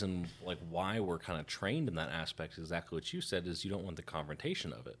the reason like why we're kind of trained in that aspect is exactly what you said is you don't want the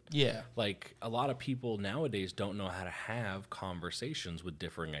confrontation of it. Yeah. Like a lot of people nowadays don't know how to have conversations with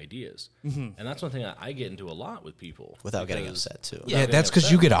differing ideas, and that's one thing that I get into a lot with people without getting because- upset too. Yeah, that's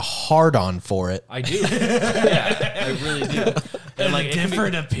because you get a hard on for it. I do. Yeah, I really do. And like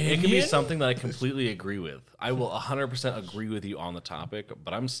different it can be opinion? something that I completely agree with. I will 100% agree with you on the topic,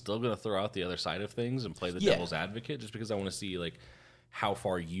 but I'm still going to throw out the other side of things and play the Yeah. devil's advocate just because I want to see like how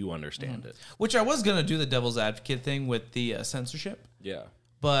far you understand it. Which I was gonna do the devil's advocate thing with the censorship, Yeah.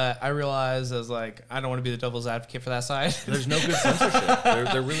 but I realized I was like, I don't want to be the devil's advocate for that side. There's no good censorship.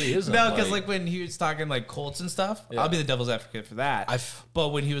 There really isn't. No, because like when he was talking like cults and stuff, I'll be the devil's advocate for that. But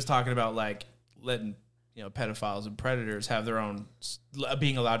when he was talking about like letting pedophiles and predators have their own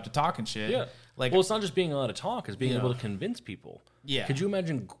being allowed to talk and shit, yeah. like Well, it's not just being allowed to talk; it's being Yeah. able to convince people. Yeah. Could you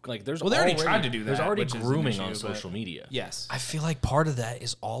imagine? Like, there's Well, they already tried to do There's that, already which is an grooming issue, on but- social media. yes, I feel like part of that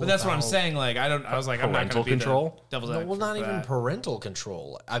is all but that's what I'm about- saying. Like I was like, I'm not Parental going to be control? the devil's No, advocate. well, not for even that. parental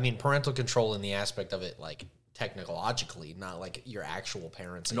control. I mean, parental control in the aspect of it, like technologically, not like your actual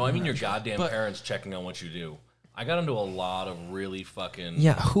parents. No, and I mean your your goddamn But- parents checking on what you do. I got into a lot of really fucking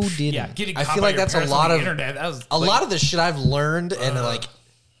yeah. Who did? Yeah, getting I caught feel by like your that's a parents on lot the of internet. That was a lot of the shit I've learned and like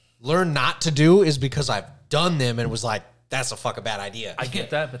learned not to do is because I've done them and was like, that's a fucking bad idea. I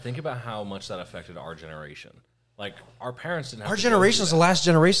get that, but think about how much that affected our generation. Like our parents didn't. Have Our to go generation through is the last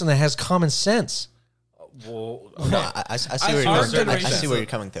generation that has common sense. No, okay. I see Our where you're generation- I see where you're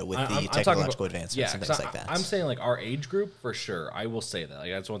coming through with the I'm talking technological about- advancements and 'cause things like that. I'm saying like our age group for sure. I will say that. Like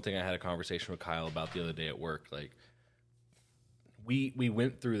that's one thing I had a conversation with Kyle about the other day at work. Like we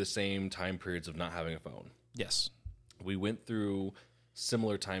went through the same time periods of not having a phone. Yes. We went through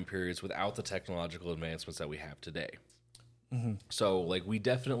similar time periods without the technological advancements that we have today. So like we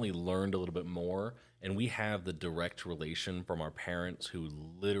definitely learned a little bit more, and we have the direct relation from our parents who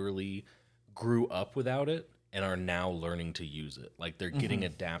literally grew up without it and are now learning to use it. Like they're getting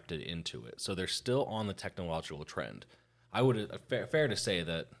adapted into it. So they're still on the technological trend. I would fair to say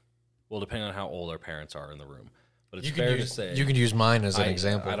that, well, depending on how old our parents are in the room, but it's fair to say You can use mine as an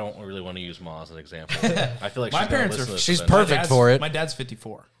example. I don't really want to use Ma as an example. I feel like My she's gonna parents listen are- to this she's eventually. perfect for it. My dad's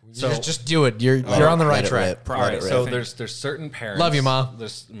 54. So just do it. You're on the right Let it track. rip. all Let right, it so rip. there's certain parents. Love you, Ma.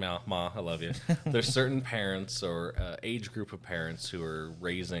 There's Ma, I love you. There's certain parents or age group of parents who are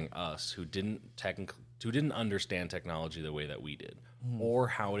raising us who didn't understand technology the way that we did, or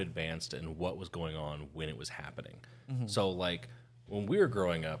how it advanced and what was going on when it was happening. So like when we were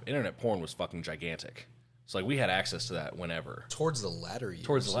growing up, internet porn was fucking gigantic. So like we had access to that whenever. Towards the latter years.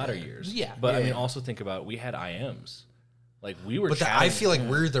 Towards the latter years. Yeah. But I mean, Yeah. also think about we had IMs. Like we were. But I feel like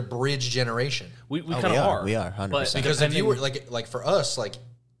we're the bridge generation. we Oh, kind of we are. are. We are, 100%. But Because if you were depending- like for us, like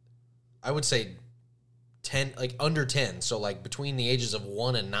I would say 10, like under 10. So like between the ages of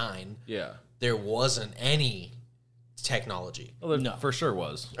 1 and 9, yeah, there wasn't any technology. well, there No. for sure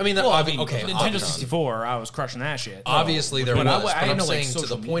was. I mean, Well, I mean, okay, Nintendo obviously, 64, I was crushing that shit. obviously there But was. I But didn't I'm know, like, saying to the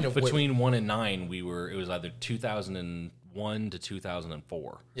social point of Between 1 and 9, it was either 2001 to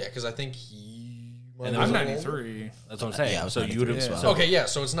 2004. yeah, because I think he. And I'm there was 93. That's what I'm saying. Yeah, I was so you would have. 93 as So, well. Okay, yeah,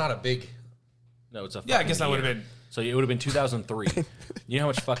 so it's not a big. No, it's a. Yeah, I fucking guess that would have year. been. So it would have been 2003. You know how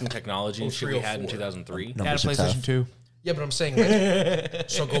much fucking technology and shit we had in 03, 2003? Had a Numbers are PlayStation tough. 2. Yeah, but I'm saying like,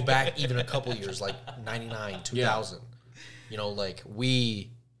 so go back even a couple years, like 99, 2000. You know, like we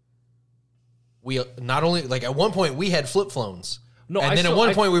not only like at one point we had flip phones. No, and I then still- at one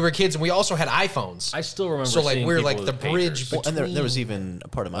I- point we were kids and we also had iPhones. I still remember. So, like, seeing we're, people like, with the bridge pagers. Well, and there was between- even a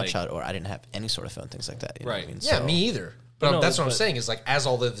part of my like- childhood where I didn't have any sort of phone, things like that. You know what I Right. mean? yeah, So- me either. But But no, that's what I'm but- saying is like as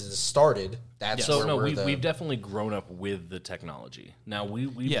all of this started, that's So where no, we're we've definitely grown up with the technology. Now we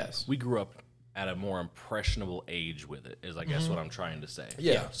Yes. we grew up at a more impressionable age with it. Is I guess what I'm trying to say.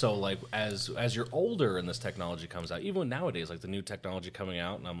 Yeah. So like as you're older and this technology comes out, even nowadays, like the new technology coming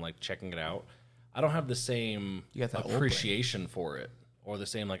out, and I'm like checking it out, I don't have the same You got that old brain. appreciation for it or the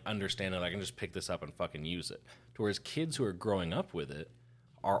same like understanding that I can just pick this up and fucking use it. Whereas kids who are growing up with it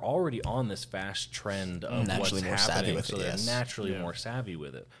are already on this fast trend of Naturally what's more savvy happening, with so it, they're yes. naturally more savvy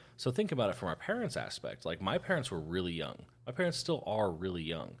with it. So think about it from our parents' aspect. Like my parents were really young. My parents still are really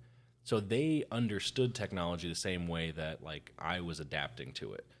young. So they understood technology the same way that like I was adapting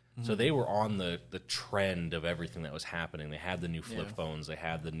to it. So they were on the trend of everything that was happening. They had the new flip phones. They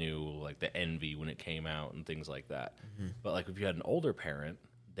had the new like the Envy when it came out and things like that. But like if you had an older parent,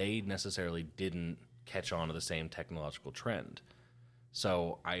 they necessarily didn't catch on to the same technological trend.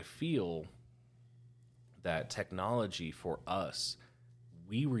 So I feel that technology for us,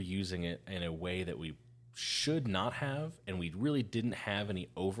 we were using it in a way that we should not have, and we really didn't have any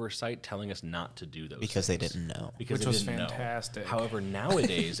oversight telling us not to do those because they things. didn't know. Because Which they was didn't know. fantastic. However,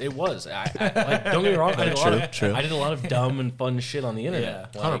 nowadays it was. I like, don't get me wrong. I did a lot of dumb and fun shit on the internet.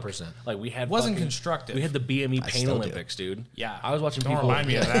 Yeah. Like, 100%. Like we had Wasn't fucking- constructive. We had the BME Pain still do. Olympics, dude. Yeah. I was watching Don't people. remind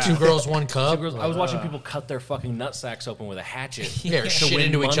me of that. Two girls, one cup. I was watching people cut their fucking nut sacks open with a hatchet. Yeah, or to shit win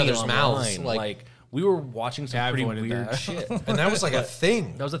into each money other's mouths, online. like- we were watching some Yeah, I pretty avoided weird that. shit. And that was like a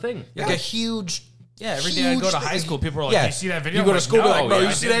thing. That was a thing. Like a huge. Yeah, every day I go to huge high thing. school, people are like, Yeah. you see that video? You go I'm to school, no, be like, bro, yeah, you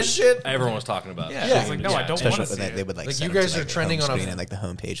I see that didn't." shit? Everyone was talking about it. Yeah, Yeah. it's like, no, I don't Especially want to when see they it. would like Like, send you them guys to, like, are the trending home on a- screen and like the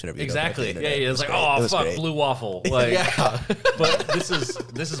homepage whatever. You Exactly. Go to the Yeah, internet. yeah. It It's was like, great. It oh was fuck, great. blue waffle. Like, Yeah. but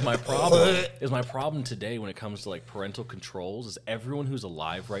this is my problem. Is my problem today when it comes to like parental controls is everyone who's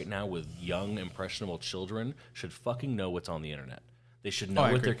alive right now with young impressionable children should fucking know what's on the internet. They should know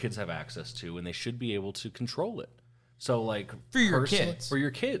I what agree. their kids have access to, and they should be able to control it. So like For your personally- kids. for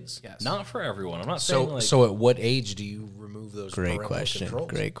your kids, Yes. not for everyone. I'm not saying So, like so at what age do you remove those Great parental question. controls?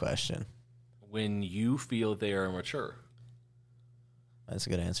 Great question. when you feel they are mature. That's a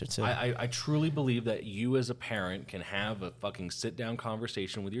good answer too. I truly believe that you as a parent can have a fucking sit down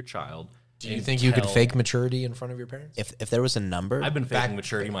conversation with your child. Do you and think you could tell- fake maturity in front of your parents? if there was a number, I've been faking back-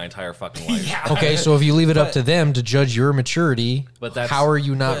 maturity my entire fucking life. Okay, so if you leave it up to them to judge your maturity, But that's- how are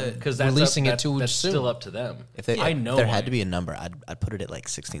you not Because that's releasing up, it too that's soon? still up to them. if they, I know if there mine. had to be a number, I'd put it at like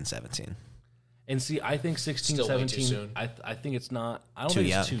 16, 17. And see, I think 16, Still way too 17, soon. I think it's not, I don't Too think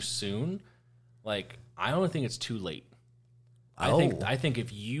young. it's too soon. Like, I don't think it's too late. Oh. I think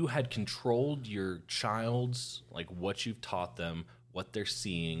if you had controlled your child's, like, what you've taught them, what they're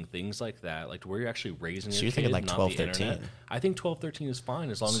seeing, things like that, like to where you're actually raising your you're kid, thinking like not 12, the internet. 13. I think 12, 13 is fine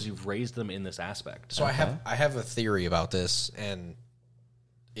as long as you've raised them in this aspect. So I have a theory about this, and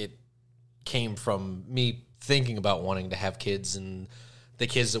it came from me thinking about wanting to have kids and the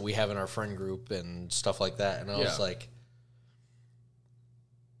kids that we have in our friend group and stuff like that. And I was like,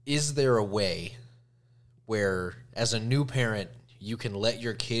 is there a way where, as a new parent, you can let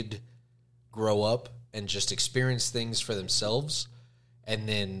your kid grow up and just experience things for themselves, and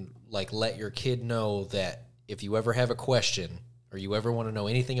then like let your kid know that if you ever have a question or you ever want to know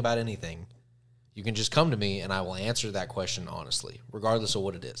anything about anything, you can just come to me and I will answer that question honestly, regardless of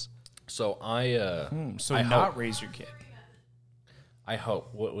what it is. So So I not hope- raise your kid. I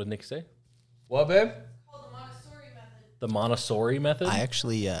hope. What would Nick say? What, babe? The Montessori method? I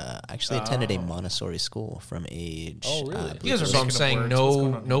actually attended a Montessori school from age. Oh, really? I believe You guys are So I'm making up saying words. What's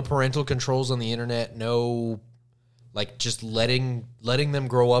going on no here? parental controls on the internet, no, like just letting them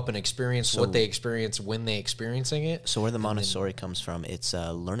grow up and experience what they experience when they experiencing it. So where the Montessori comes from, it's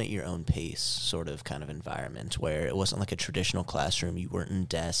a learn at your own pace sort of kind of environment where it wasn't like a traditional classroom. You weren't in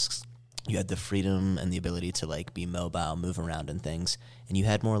desks. You had the freedom and the ability to like be mobile, move around and things. And you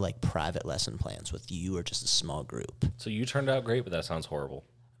had more like private lesson plans with you or just a small group. So you turned out great, but that sounds horrible.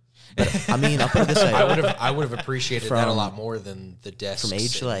 I mean, I'll put it this way. I would have appreciated that a From- lot more than the desks. From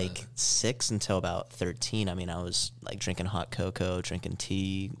age and like 6 until about 13, I mean, I was like drinking hot cocoa, drinking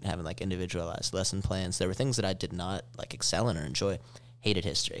tea, having like individualized lesson plans. There were things that I did not like excel in or enjoy. Hated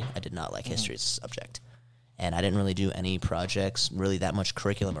history. I did not like history as a subject. And I didn't really do any projects, really that much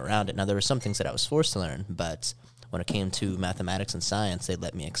curriculum around it. Now, there were some things that I was forced to learn, but when it came to mathematics and science, they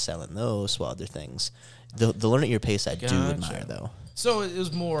let me excel in those, while other things, the learn at your pace, I do admire, though. So it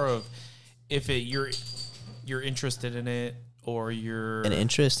was more of if you're interested in it or you're An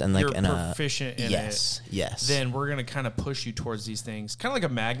interest and like you're an proficient in yes, it. yes. Then we're gonna kind of push you towards these things, kind of like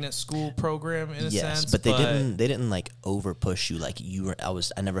a magnet school program in a yes, sense. but they didn't like over push you like you were.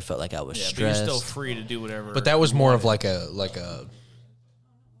 I never felt like I was Yeah, but stressed. you're still free to do whatever. But that was more of like a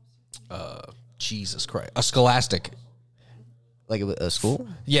Jesus Christ, a scholastic. Like a school?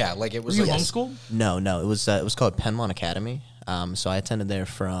 Yeah, like it was Were you like homeschooled? No, it was called Penmont Academy. So I attended there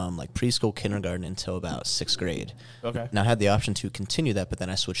from like preschool, kindergarten until about 6th grade. Okay. Now I had the option to continue that, but then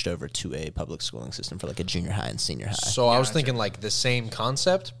I switched over to a public schooling system for like a junior high and senior high. So I was thinking like the same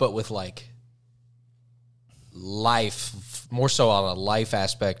concept, but with like life, more so on a life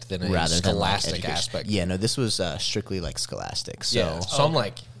aspect than a Rather than like, scholastic education. aspect. Yeah, no, this was strictly like scholastic. So Yeah. So I'm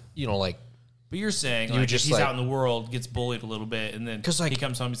like, like But you're saying You like, just, if he's like- out in the world, gets bullied a little bit, and then because like he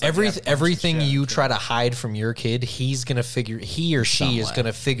comes home, he's like, yeah, everything yeah, you yeah. try to hide from your kid, he or she is Somewhat.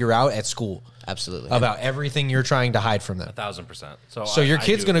 gonna figure out at school absolutely. about everything you're trying to hide from them. 1,000%. So your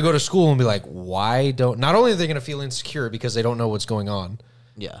kid's going to go to school and be like, why don't... Not only are they going to feel insecure because they don't know what's going on,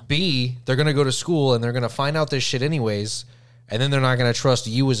 yeah. B, they're going to go to school and they're going to find out this shit anyways, and then they're not going to trust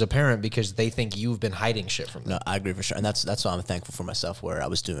you as a parent because they think you've been hiding shit from them. No, I agree for sure, and that's why I'm thankful for myself. Where I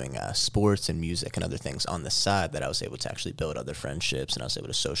was doing sports and music and other things on the side, that I was able to actually build other friendships, and I was able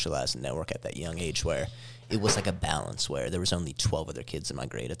to socialize and network at that young age. Where it was like a balance, where there was only 12 other kids in my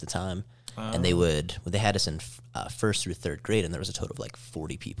grade at the time, and they had us in 1st through 3rd grade, and there was a total of like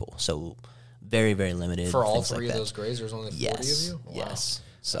 40 people. So very, very limited For all things three like of that. those grades, there's only 40 Yes, of you? Wow. yes.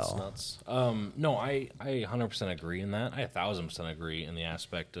 So Nuts. No, I 100% agree in that. I 1,000% agree in the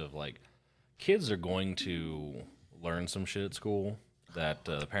aspect of like kids are going to learn some shit at school that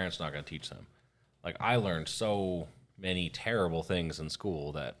the parents not going to teach them. Like I learned so many terrible things in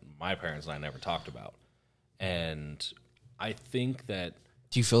school that my parents and I never talked about, and I think that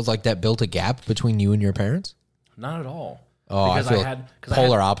Do you feel like that built a gap between you and your parents? not at all. Oh, I feel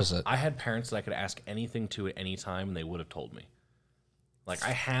polar opposite. I had parents that I could ask anything to at any time, and they would have told me. Like,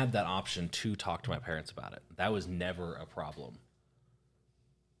 I had that option to talk to my parents about it. That was never a problem.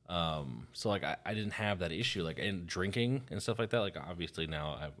 So, like, I didn't have that issue. Like, and drinking and stuff like that, like, obviously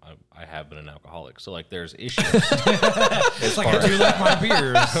now I have been an alcoholic. So, like, there's issues. It's like I do like my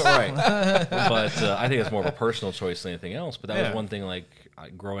beers. Right. But I think it's more of a personal choice than anything else. But that Yeah. was one thing, like,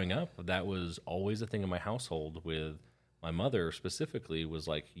 growing up, that was always a thing in my household with my mother specifically was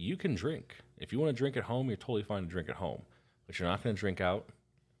like, you can drink. If you want to drink at home, you're totally fine to drink at home. But you're not going to drink out,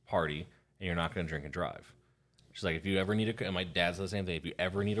 party, and you're not going to drink and drive. She's like, if you ever need and my dad said the same thing, if you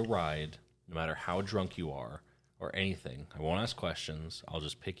ever need a ride, no matter how drunk you are or anything, I won't ask questions. I'll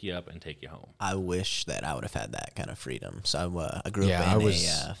just pick you up and take you home. I wish that I would have had that kind of freedom. So I grew Yeah, up in I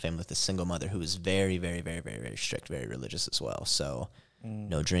was- a family with a single mother who was very, very, very, very, very strict, very religious as well. So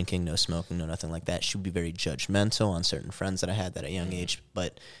no drinking, no smoking, no nothing like that. She would be very judgmental on certain friends that I had at a young age,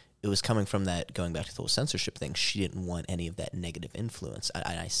 but it was coming from that, going back to the whole censorship thing. She didn't want any of that negative influence.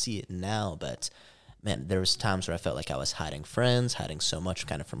 I see it now, but man, there was times where I felt like I was hiding friends, hiding so much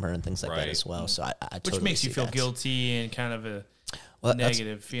kind of from her and things like that as well. So I totally which makes you see feel that. guilty and kind of a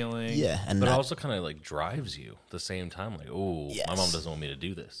negative feeling. Yeah, and But it also kind of like drives you at the same time. Like, oh, Yes. my mom doesn't want me to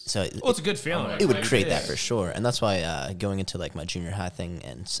do this. so Well, it's a good feeling. it would Like, create yeah. that for sure, and that's why going into like my junior high thing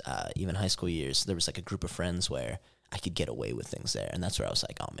and even high school years, there was like a group of friends where I could get away with things there, and that's where I was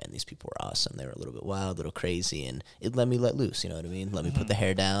like, oh man, these people were awesome. They were a little bit wild, a little crazy, and it let me let loose. You know what I mean? Let me put the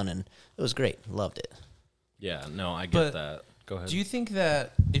hair down, and it was great. Loved it. Yeah, no, I get But that. Go ahead. Do you think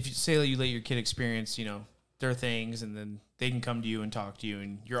that if you say that you let your kid experience, their things, and then they can come to you and talk to you,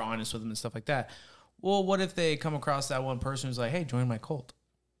 and you're honest with them and stuff like that? Well, what if they come across that one person who's like, "Hey, join my cult"?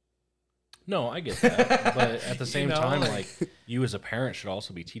 No, I get that. But at the same know, time, like- like, you as a parent should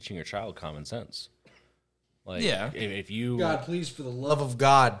also be teaching your child common sense. Like, Yeah. if you... God, please, for the love of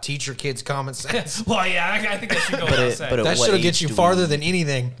God, teach your kids common sense. Well, yeah, I think that should go without saying. but at That what should age get you do farther we- than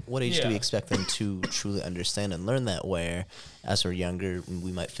anything. What age do Yeah. we expect them to truly understand and learn that? Where, as we're younger,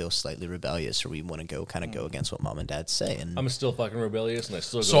 we might feel slightly rebellious, or we want to kind of go against what mom and dad say. And I'm still fucking rebellious, and I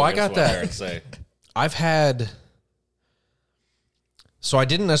still go So I against got what that. parents say. I've had... So I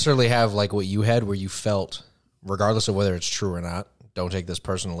didn't necessarily have like what you had, where you felt, regardless of whether it's true or not, don't take this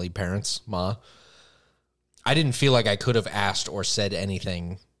personally, parents, ma. I didn't feel like I could have asked or said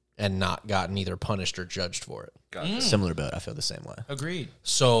anything and not gotten either punished or judged for it. Gotcha. similar boat, I feel the same way. Agreed.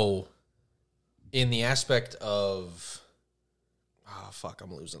 So, in the aspect of... Oh, fuck,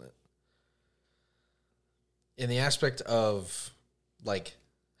 I'm losing it. In the aspect of, like,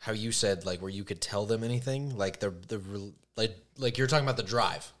 how you said, like, where you could tell them anything, like, like you're talking about the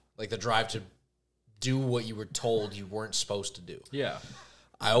drive. Like, the drive to do what you were told you weren't supposed to do. Yeah.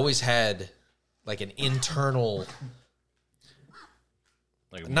 I always had, like, an internal...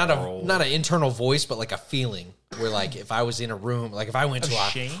 Like Not moral- an internal voice, but like a feeling where, like, if I was in a room, like if I went to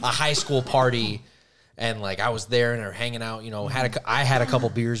shame? a high school party and like I was there and they're hanging out, I had a couple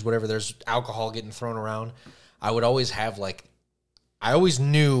beers, whatever. There's alcohol getting thrown around. I would always have like, I always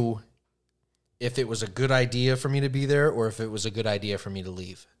knew if it was a good idea for me to be there or if it was a good idea for me to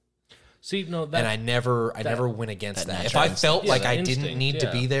leave. See, no, that... And I never went against that that. If natural I felt instinct. like Yeah, I that didn't instinct, need to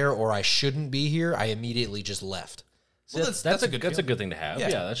yeah. be there or I shouldn't be here, I immediately just left. Well, that's that's a a good that's a feeling. good thing to have. Yeah.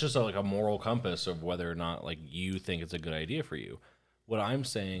 Yeah, that's just like a moral compass of whether or not like you think it's a good idea for you. What I'm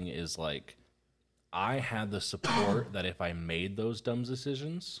saying is like I had the support that if I made those dumb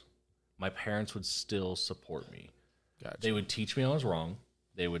decisions, my parents would still support me. Gotcha. They would teach me I was wrong.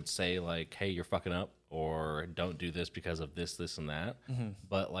 They would say like, "Hey, you're fucking up," or "Don't do this because of this, this, and that."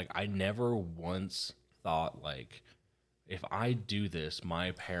 But like I never once thought like, if I do this,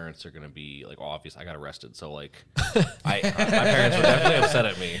 my parents are gonna be like, well, obviously I got arrested, so like, my parents were definitely upset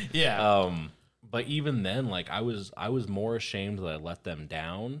at me. Yeah. But even then, like, I was more ashamed that I let them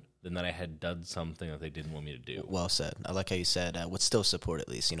down than that I had done something that they didn't want me to do. Well said. I like how you said would still support at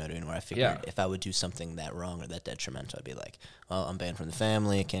least, you know what I mean? Where I figured Yeah. if I would do something that wrong or that detrimental, I'd be like, well, I'm banned from the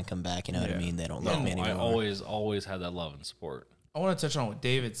family. I can't come back. You know what I mean? They don't love me No, anymore. I always had that love and support. I want to touch on what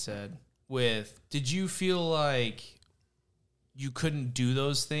David said. Did you feel like you couldn't do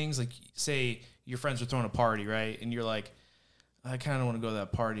those things? Like, say your friends were throwing a party, right? And you're like, I kind of want to go to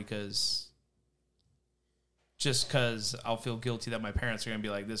that party because I'll feel guilty that my parents are going to be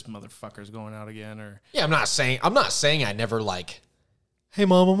like, this motherfucker's going out again. Or Yeah, I'm not saying I never like, hey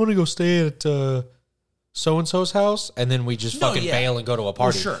mom, I'm gonna go stay at so and so's house, and then we just No, fucking yeah. bail and go to a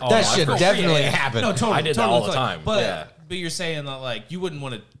party. sure. That Oh, no, shit for sure. definitely Yeah. happened. No, totally. I did that totally all the time. But, Yeah. but you're saying that, like, you wouldn't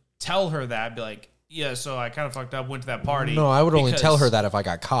want to tell her that. Be like, yeah, so I kind of fucked up, went to that party. No, I would only because- tell her that if I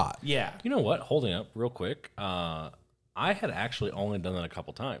got caught. Yeah. You know what? Holding up real quick. I had actually only done that a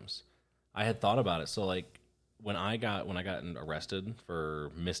couple times. I had thought about it. So like when I got arrested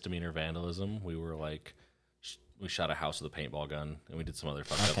for misdemeanor vandalism, we were like we shot a house with a paintball gun and we did some other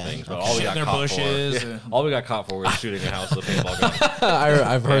fucked up things. But all we Shit got in their caught bushes for, and- all we got caught for was shooting a house with a paintball gun.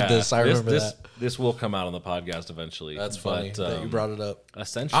 I've heard Yeah, this. I remember that. This will come out on the podcast eventually. That's funny But, that you brought it up.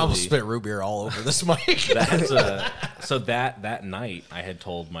 essentially, I almost spit root beer all over this mic. so that night I had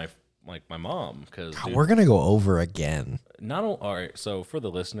told my mom because We're gonna go over again. all right. So for the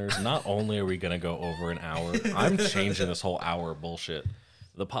listeners, not only are we gonna go over an hour, I'm changing this whole hour bullshit.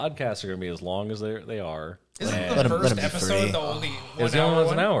 The podcasts are gonna be as long as they are. Isn't and Let the 'em first be episode free. the only It's 1 the only hour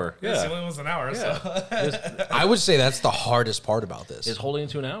one's an hour. It's the Yeah. only one's an hour. So I would say that's the hardest part about this. It's holding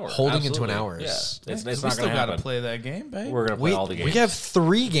into an hour. Holding into an Absolutely. hour Yeah. is- It's we not still gonna got to happen. play that game, babe. We're gonna play we, all the games. we have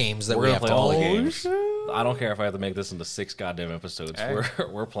 3 games that We're we gonna have play to all the play. games. I don't care if I have to make this into 6 goddamn episodes.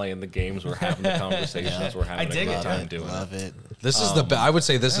 We're playing the games, we're having the conversations, we're having a good time doing Love it. This is I would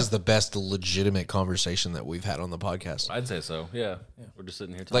say this is the best legitimate conversation that we've had on the podcast. I'd say so. Yeah. We're just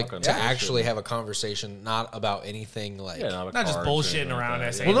sitting here Like talking. to actually have a conversation, not about anything like. Yeah, Not just bullshitting around.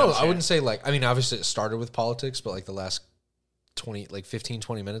 Well, no, I wouldn't say like. I mean, obviously it started with politics, but like the last 15,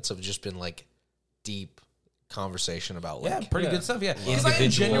 20 minutes have just been like deep conversation about like pretty good stuff. Yeah, because I am individual-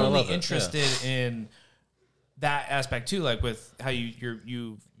 genuinely I love it, interested in that aspect too, like with how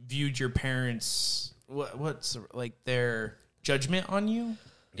you viewed your parents. What's like their judgment on you?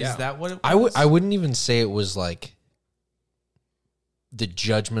 Yeah. Is that what it was? I wouldn't even say it was like the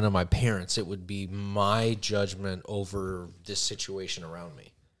judgment of my parents. It would be my judgment over this situation around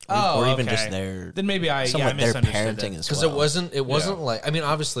me. Or even okay. just their Then maybe I somewhat their misunderstood parenting it. as Because well. it wasn't like, I mean,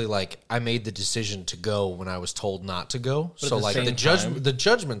 obviously, like I made the decision to go when I was told not to go. But So at the like same the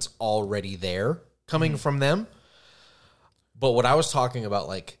judgment's already there coming from them. But what I was talking about,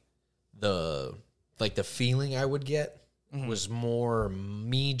 like the feeling I would get was more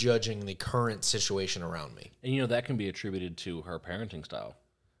me judging the current situation around me. And that can be attributed to her parenting style.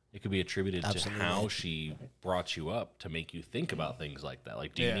 It could be attributed to how she brought you up to make you think about things like that.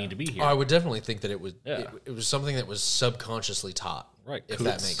 Like, do you need to be here? I would definitely think that it was Yeah. it was something that was subconsciously taught. Right. If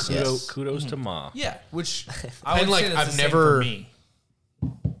that makes sense. Kudos to Ma. Yeah, which I would And, like, say that's I've the same never- for me.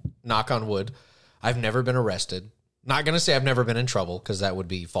 Knock on wood. I've never been arrested. Not gonna say I've never been in trouble because that would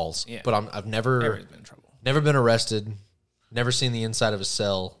be false. Yeah. But I've never Everybody's been in trouble. never been arrested. Never seen the inside of a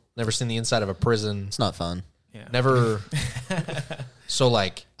cell. Never seen the inside of a prison. It's not fun. Yeah. Never. So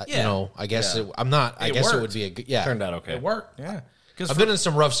like Yeah. I guess Yeah. I'm not. I It guess it worked. would be a good. Yeah. Turned out okay. It worked. Yeah, because I've been in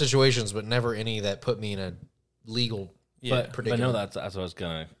some rough situations, but never any that put me in a legal. But predicament. no, that's what I was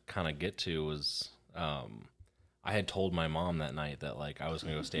gonna kind of get to was I had told my mom that night that like I was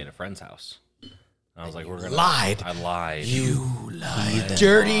gonna go stay at a friend's house. And I was like, we're gonna lied. I lied. You lied,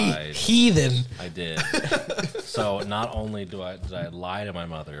 dirty Lied. heathen. I did. So not only did I lie to my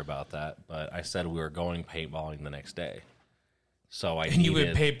mother about that, but I said we were going paintballing the next day. So I and you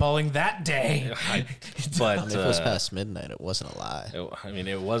went paintballing that day. but I mean, if it was past midnight, it wasn't a lie.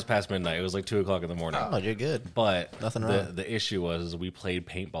 it was past midnight. It was like 2:00 in the morning. Oh, you're good. But Nothing wrong. the issue was we played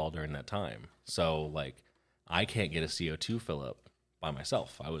paintball during that time. So like I can't get a CO2 fill up by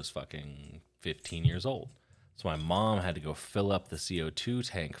myself. I was fucking 15 years old. So my mom had to go fill up the CO2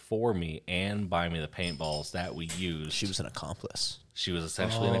 tank for me and buy me the paintballs that we used. She was an accomplice. She was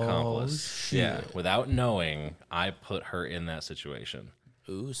essentially an accomplice. Yeah. Without knowing, I put her in that situation.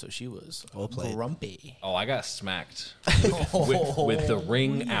 Ooh, so she was Well played. grumpy. Oh, I got smacked with the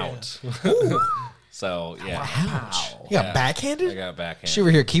ring out. So, yeah. You got backhanded? I got backhanded. She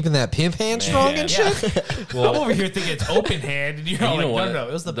were here keeping that pimp hand strong and Yeah. shit. I'm over here thinking it's open hand, and you're all You know like, what? no,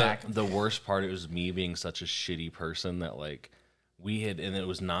 it was the back. The worst part, it was me being such a shitty person that like we had, and it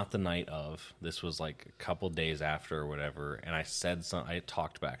was not the night of. This was like a couple days after or whatever, and I said something. I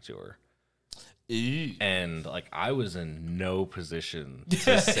talked back to her, and like I was in no position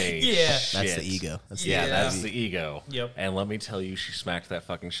to say Yeah. shit. That's the ego. That's Yeah, the that's the ego. Yep. And let me tell you, she smacked that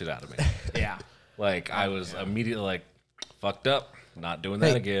fucking shit out of me. Yeah. Like I was immediately like, fucked up. Not doing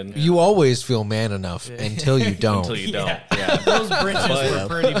that again. You always feel man enough until you don't. Until you don't. Yeah. Those britches were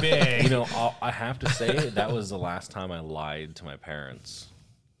pretty big. You know, I have to say that was the last time I lied to my parents,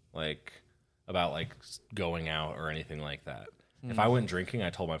 like about like going out or anything like that. If I went drinking, I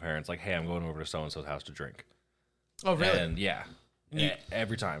told my parents like, "Hey, I'm going over to so and so's house to drink." Oh, really? And yeah,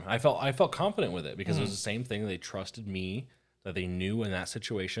 every time I felt confident with it because it was the same thing. They trusted me that they knew in that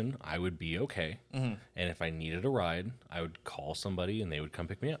situation I would be okay, and if I needed a ride, I would call somebody and they would come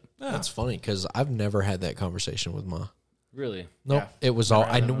pick me up. That's funny because I've never had that conversation with Ma. Really? Nope. Yeah. It was all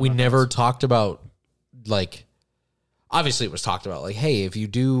we never talked about like obviously it was talked about like, hey, if you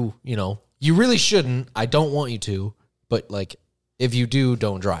do, you really shouldn't. I don't want you to, but like if you do,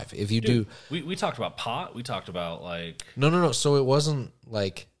 don't drive. If you do We talked about pot. We talked about like No. So it wasn't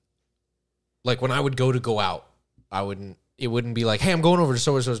like when I would go out, it wouldn't be like, hey, I'm going over to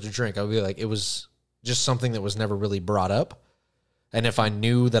so and so's to drink. I would be like, it was just something that was never really brought up. And if I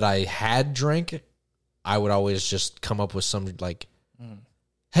knew that I had drank, I would always just come up with some like,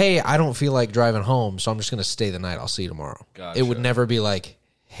 hey, I don't feel like driving home, so I'm just going to stay the night. I'll see you tomorrow. Gotcha. It would never be like,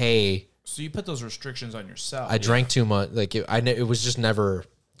 hey, So you put those restrictions on yourself. I drank too much. Like it was just never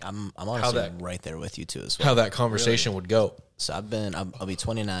I'm honestly right there with you too as well. how that conversation would go. So I'll be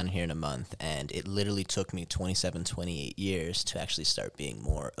 29 here in a month, and it literally took me 27, 28 years to actually start being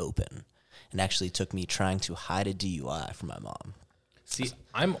more open. And actually took me trying to hide a DUI from my mom. See,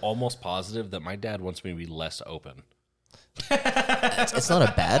 I'm almost positive that my dad wants me to be less open. It's not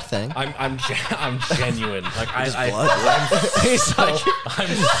a bad thing. I'm genuine. Like Blood. I'm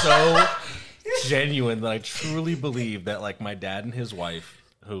so genuine that I truly believe that like my dad and his wife,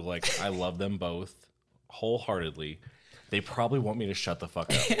 who like I love them both wholeheartedly, they probably want me to shut the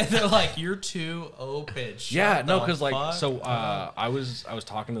fuck up. They're like, you're too open. Yeah, no, because like I was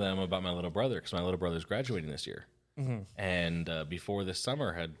talking to them about my little brother because my little brother's graduating this year, and before this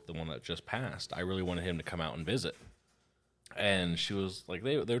summer had the one that just passed, I really wanted him to come out and visit. And she was like,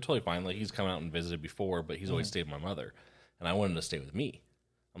 they were totally fine. Like he's come out and visited before, but he's always stayed with my mother, and I wanted him to stay with me.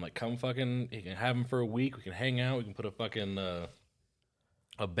 I'm like, come fucking, you can have him for a week. We can hang out. We can put a fucking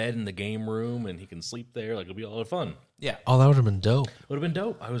a bed in the game room, and he can sleep there. Like it'll be a lot of fun. Yeah. Oh, that would have been dope. Would have been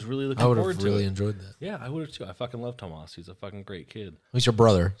dope. I was really looking I would forward have to really it. enjoyed that. Yeah, I would have too. I fucking love Tomas. He's a fucking great kid. He's your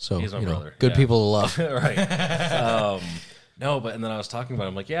brother, so He's my brother, good yeah. people to love. Right. No, but and then I was talking about it.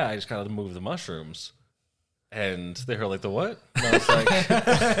 I'm like, yeah, I just got to move the mushrooms. And they were like, the what? And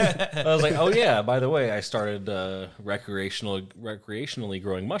I was like, oh yeah, by the way, I started recreationally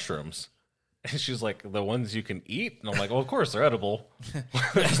growing mushrooms. And she's like, the ones you can eat? And I'm like, well, of course, they're edible.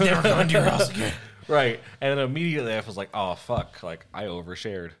 He's never going to your house again. Right. And then immediately I was like, oh, fuck. Like, I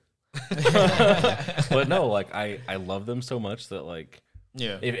overshared. But no, like, I love them so much that, like,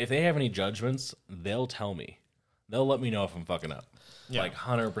 Yeah. if they have any judgments, they'll tell me. They'll let me know if I'm fucking up. Yeah. Like,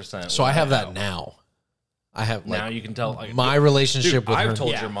 100%. So I have that now. I have Now like you can tell. Like, my relationship dude, with her. I've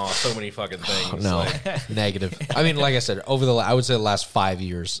told Yeah. your mom so many fucking things. No, Like, negative. I mean, like I said, I would say the last 5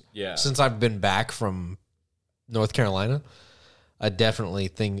 years. Yeah. Since I've been back from North Carolina, I definitely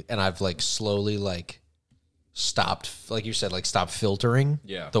think, and I've like slowly like stopped, like you said, like stopped filtering.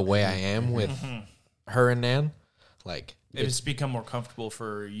 Yeah. The way I am with her and Nan, like It's become more comfortable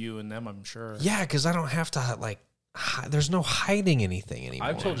for you and them, I'm sure. yeah, because I don't have to like. There's no hiding anything anymore.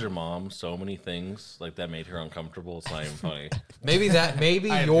 I've told your mom so many things like that made her uncomfortable. It's not even funny. Maybe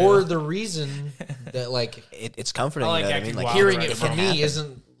I you're know. the reason that like It's comforting. I like you know what I acting mean? Like wild hearing right it now. from me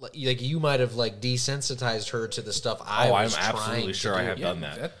isn't like you might have like desensitized her to the stuff I I'm was absolutely trying sure to I do. have done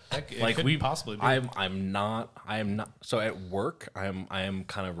that. It Like could we possibly be. I am not. So at work, I am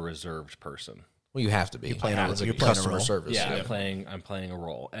kind of a reserved person. Well, you have to be. You're playing It's a- like you're playing a customer role. service. Yeah, I'm playing a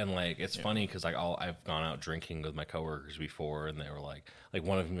role, and like it's funny because like I've gone out drinking with my coworkers before, and they were like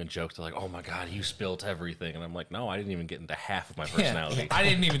one of them even joked like, "Oh my god, you spilt everything," and I'm like, "No, I didn't even get into half of my personality." I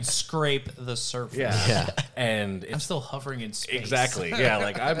didn't even scrape the surface. Yeah, and I'm it's still hovering in space. exactly yeah.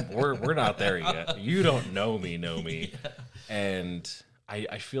 Like we're not there yet. You don't know me, and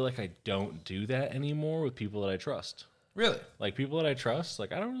I feel like I don't do that anymore with people that I trust. Really? Like people that I trust,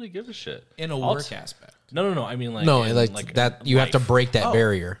 like I don't really give a shit In a I'll work t- aspect. No. I mean like No, in, like that. You have to life. break that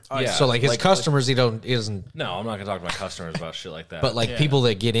barrier. yeah. So like his Like- customers, he doesn't. No, I'm not gonna talk to my customers about shit like that. But like Yeah. people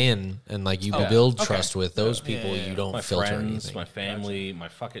that get in and like you build trust with, those people yeah. you don't my filter friends, anything. my family, my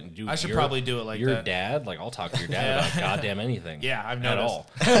fucking dude. I should your- probably do it like your that. dad. Like I'll talk to your dad about goddamn anything. Yeah, I've at noticed. all.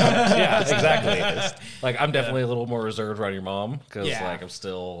 Yeah, exactly. Like I'm definitely a little more reserved around your mom because Yeah. like I'm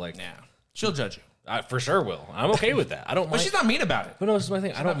still like Yeah. She'll judge you. I for sure will. I'm okay with that. I don't But mind. she's not mean about it. But no, this is my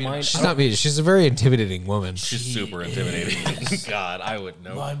thing. I don't mind. She's not me. She's a very intimidating woman. She's super intimidating. God, I would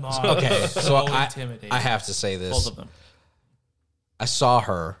know. My mom. Okay, so I intimidating. have to say Both this. of them. I saw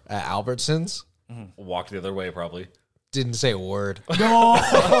her at Albertsons. Walk the other way, probably. Didn't say a word. No.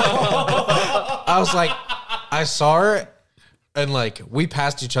 I was like, I saw her, and like we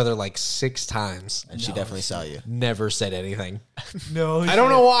passed each other like 6 times. And she definitely saw you. Never said anything. No. I don't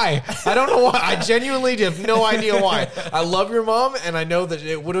know why. I don't know why. I genuinely have no idea why. I love your mom, and I know that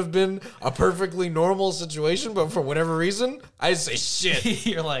it would have been a perfectly normal situation, but for whatever reason, I didn't say shit.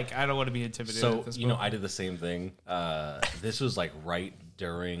 You're like, I don't want to be intimidated So at this you know, point. I did the same thing. This was like right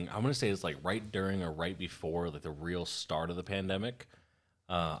during. I'm gonna say it's like right during or right before like the real start of the pandemic.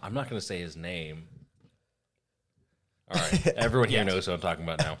 I'm not gonna say his name. All right, everyone here knows what I'm talking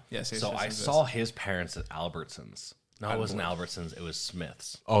about now. Yes, So I saw his parents at Albertsons. No, it wasn't Albertsons. It was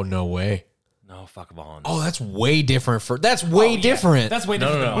Smith's. Oh, no way. No, fuck Vaughn's. Oh, that's way different. That's way different. That's way no,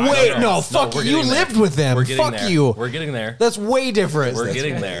 different. no, than no. mine. Wait, no, fuck we're you. You getting there. lived with them. We're getting Fuck there. you. We're getting there. That's way different. We're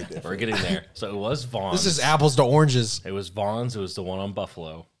getting there. We're getting there. So it was Vaughn's. This is apples to oranges. It was Vaughn's. It was the one on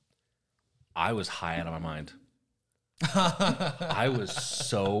Buffalo. I was high out of my mind. I was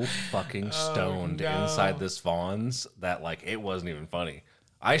so fucking stoned inside this Vaughn's that like it wasn't even funny.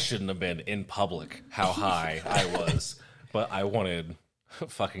 I shouldn't have been in public how high I was, but I wanted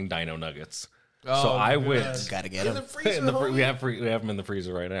fucking dino nuggets. So I went. Gotta get him. We have them in the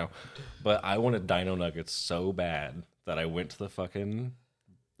freezer right now, but I wanted dino nuggets so bad that I went to the fucking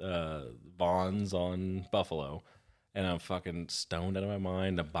Vaughn's on Buffalo, and I'm fucking stoned out of my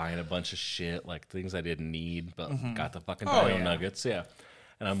mind. I'm buying a bunch of shit, like things I didn't need, but got the fucking dino nuggets. Yeah.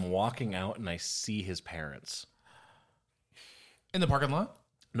 And I'm walking out and I see his parents. In the parking lot?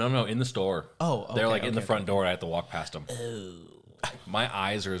 No, in the store. Oh, okay, they're like in the okay, front door. I have to walk past them. My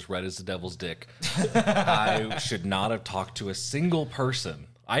eyes are as red as the devil's dick. I should not have talked to a single person.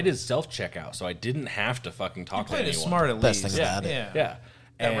 I did self-checkout, so I didn't have to fucking talk to Played anyone. it smart at Best least. thing about it. Yeah.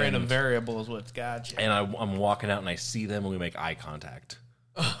 That And- random variable is what's got you. And I'm walking out and I see them and we make eye contact.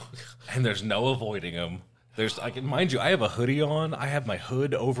 And there's no avoiding them. There's, like, mind you, I have a hoodie on. I have my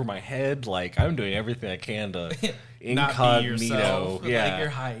hood over my head. Like, I'm doing everything I can to Not be yourself, incognito. like Yeah, you're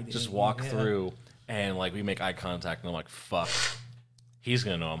hiding. just walk Yeah. through. And like we make eye contact, and I'm like, "Fuck, he's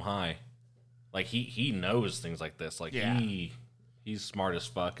gonna know I'm high." Like he knows things like this. Like Yeah. he's smart as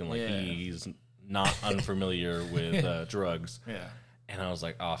fuck, and like Yeah. he's not unfamiliar with drugs. Yeah. And I was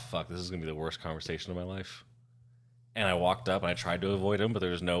like, "Oh fuck, this is gonna be the worst conversation of my life." And I walked up and I tried to avoid him, but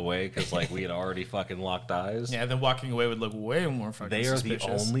there was no way because like we had already fucking locked eyes. Yeah, then walking away would look way more fucking They are suspicious.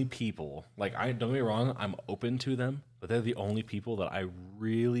 the only people. Like, I don't get me wrong, I'm open to them, but they're the only people that I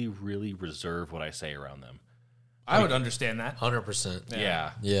really, really reserve what I say around them. I would understand that. 100%.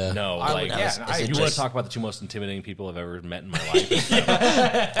 Yeah. Yeah. No, I like, would- yeah, I- you want just- to talk about the two most intimidating people I've ever met in my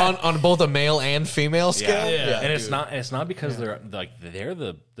life? on both a male and female scale. Yeah. And it's not because they're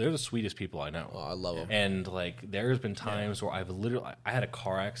the sweetest people I know. Oh, I love them. And like, there's been times where I had a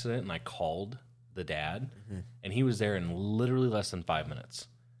car accident and I called the dad, and he was there in literally less than 5 minutes.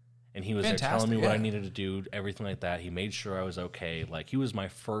 And he was there telling me Fantastic, what I yeah. needed to do, everything like that. He made sure I was okay. Like, he was my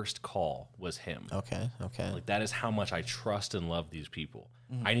first call, was him. Okay. Like, that is how much I trust and love these people.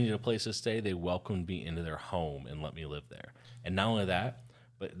 I needed a place to stay. They welcomed me into their home and let me live there. And not only that,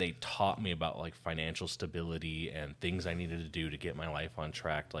 but they taught me about like financial stability and things I needed to do to get my life on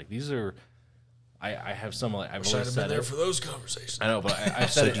track. Like, these are, I have some, like, I've always said it. for those conversations. I know, but I've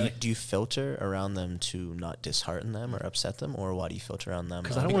So said it do you filter around them to not dishearten them or upset them, or why do you filter around them?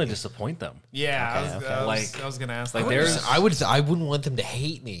 because I don't want to disappoint them. Yeah, Okay, I was gonna ask. Like, that. there's I wouldn't want them to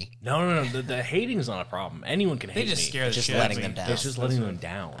hate me. no. The hating is not a problem. Anyone can hate They just me. scare the Just shit out of letting me. them down. It's just letting them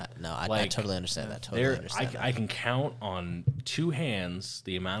down. No, I Like, totally understand that. Totally There, understand. that. I can count on two hands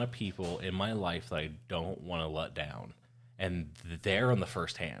the amount of people in my life that I don't want to let down, and they're on the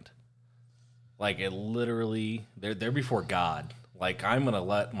first hand. Like, it literally, they're before God. Like, I'm gonna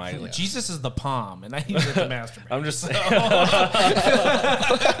let my. Jesus is the palm, and I use it to masturbate. I'm just saying.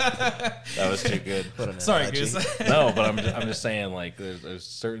 That was too good. Sorry, analogy. Goose. No, but I'm just saying, like, there's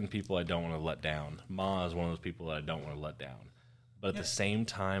certain people I don't want to let down. Ma is one of those people that I don't want to let down. But at the same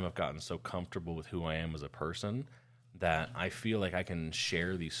time, I've gotten so comfortable with who I am as a person that I feel like I can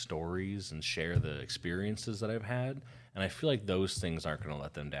share these stories and share the experiences that I've had. And I feel like those things aren't going to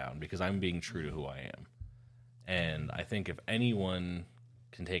let them down because I'm being true to who I am. And I think if anyone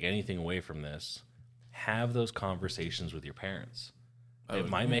can take anything away from this, have those conversations with your parents. It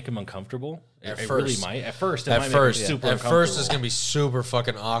might make them uncomfortable. It really might. At first, it might make them super At first, uncomfortable. it's gonna be super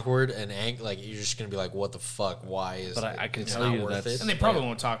fucking awkward and like you're just gonna be like, "What the fuck? Why is?" But I can it's tell not you worth that's- it. And they probably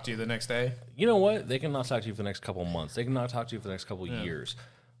won't talk to you the next day. You know what? They can not talk to you for the next couple of months. They can not talk to you for the next couple of years.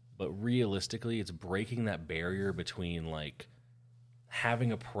 But realistically, it's breaking that barrier between like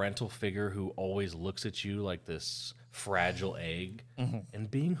having a parental figure who always looks at you like this fragile egg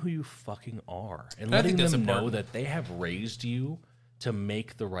and being who you fucking are and I letting think that's them know important. that they have raised you to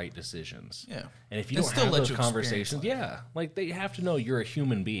make the right decisions. Yeah. And if you And don't still have let those you experience conversations, life. like they have to know you're a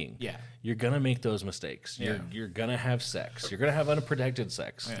human being. Yeah. You're gonna make those mistakes. Yeah. You're gonna have sex. You're gonna have unprotected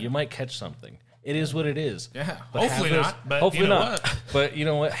sex. You might catch something. It is what it is. Yeah. But Hopefully have those- not, but hopefully you know not. what? But you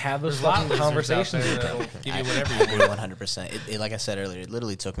know what? Have those There's a lot fucking of conversations with that'll them. give you whatever I you agree want. 100%. Like I said earlier, it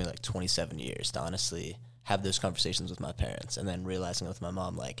literally took me like 27 years to honestly have those conversations with my parents, and then realizing with my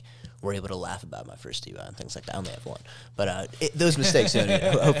mom, like, we're able to laugh about my first DUI and things like that. I only have one, but those mistakes,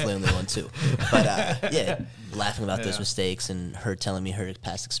 hopefully only one too. But yeah, laughing about those mistakes and her telling me her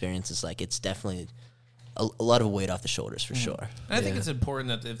past experiences, like, it's definitely a lot of weight off the shoulders for sure. And I think it's important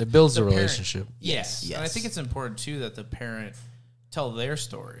that if It builds the a parent- relationship. Yes. And I Yes. think it's important too that the parent tell their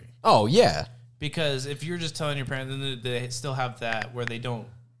story. Oh yeah, Because if you're just telling your parent, then they still have that where they don't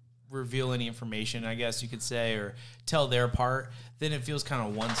reveal any information, I guess you could say, or tell their part, then it feels kind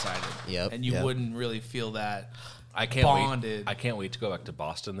of one-sided. Yep, And you yep. wouldn't really feel that I can't bonded. wait. I can't wait to go back to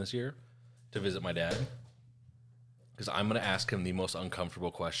Boston this year to visit my dad. Because I'm going to ask him the most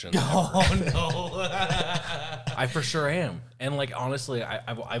uncomfortable question. Oh, no. I for sure am. And like honestly,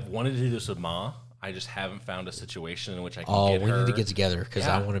 I've wanted to do this with Ma. I just haven't found a situation in which I can Oh, get we her. need to get together because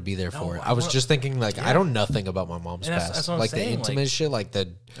I Yeah. want to be there for No, it. I I was wanna- just thinking, like, I don't nothing about my mom's And past. that's what I'm like saying, the intimate like- shit, like the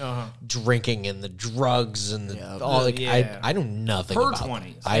drinking and the drugs and the Yeah. all. Like Yeah. I know nothing Her about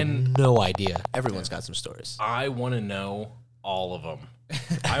 20s. that. I have And- no idea. Everyone's got some stories. I want to know all of them.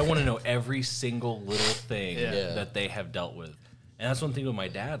 I want to know every single little thing Yeah. that they have dealt with. And that's one thing with my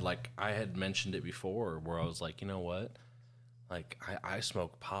dad. Like, I had mentioned it before where I was like, you know what? Like, I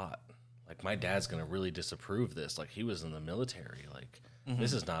smoke pot. Like, my dad's going to really disapprove this. Like, he was in the military. Like,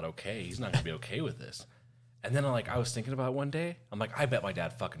 this is not okay. He's not going to be okay with this. And then, like, I was thinking about it one day. I'm like, I bet my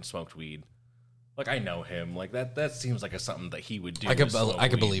dad fucking smoked weed. Like, I know him. Like, that seems like something that he would do. I could is smoke I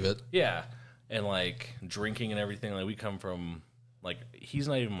could weed. believe it. Yeah. And, like, drinking and everything. Like, we come from, like, he's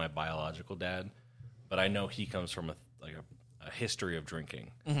not even my biological dad, but I know he comes from a history of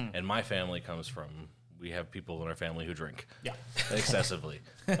drinking. And my family comes from, we have people in our family who drink. Yeah. Excessively.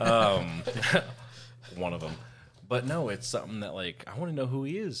 One of them. But no, it's something that, like, I want to know who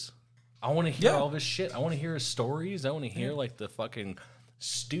he is. I want to hear Yeah. all of his shit. I want to hear his stories. I want to hear, like, the fucking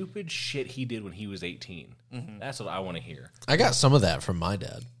stupid shit he did when he was 18. That's what I want to hear. I got some of that from my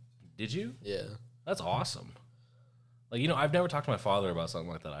dad. Did you? Yeah. That's awesome. Like, you know, I've never talked to my father about something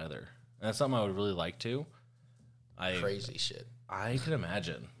like that either. And that's something I would really like to. Crazy shit. I can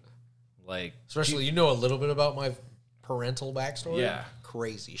imagine. Like, Especially, you know a little bit about my parental backstory. Yeah.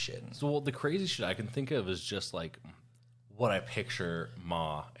 Crazy shit. so well, the crazy shit I can think of is just, like, what I picture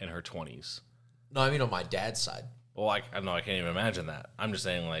Ma in her 20s. No, I mean on my dad's side. Well, I know I can't even imagine that. I'm just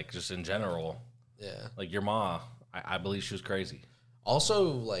saying, like, just in general, Yeah. like, your Ma, I believe she was crazy. Also,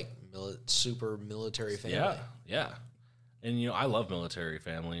 like, super military family. Yeah, yeah. And, you know, I love military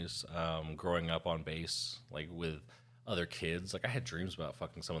families. Growing up on base, like, with other kids. Like, I had dreams about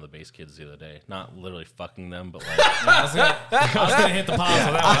fucking some of the base kids the other day. Not literally fucking them, but, like, I was gonna hit the pause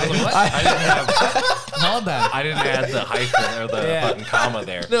on that one. I was like, what? I didn't have... Hold that. I didn't add the hyphen or the Yeah. fucking comma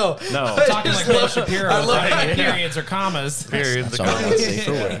there. No. Talking like Bill Shapiro. I love talking it. like periods or commas. Periods, the That's all I commas. would say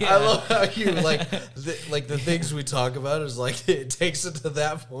for what. I love how you like the things we talk about is like it takes it to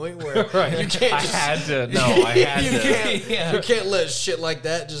that point where Right. you can't. I Just, had to. No, I had you to. can't. Yeah. You can't let shit like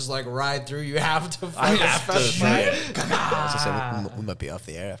that just like ride through. You have to I fucking have to specify. say it. As I said, we might be off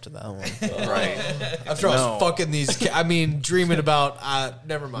the air after that one. Right. After I No. was fucking these, I mean, dreaming about.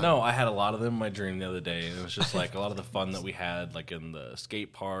 Never mind. No, I had a lot of them in my dream the other day. And it was just like a lot of the fun that we had, like in the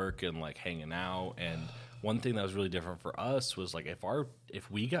skate park and like hanging out. And one thing that was really different for us was like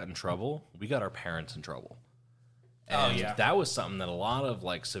if we got in trouble, we got our parents in trouble. And yeah. that was something that a lot of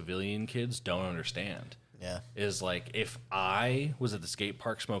like civilian kids don't understand. Yeah. Is like if I was at the skate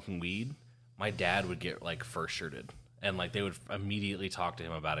park smoking weed, my dad would get like first shirted. And like they would immediately talk to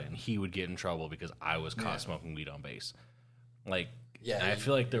him about it, and he would get in trouble because I was caught smoking weed on base. Like, Yeah, and I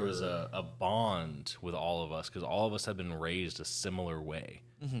feel like there was a bond with all of us because all of us had been raised a similar way.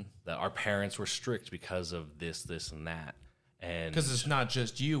 That our parents were strict because of this, and that, and Because it's not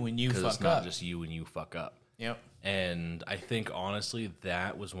just you when you because fuck it's not up. just you when you fuck up. Yep. And I think honestly,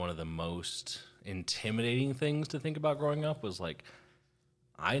 that was one of the most intimidating things to think about growing up. Was like,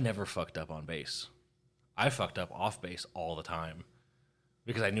 I never fucked up on base. I fucked up off base all the time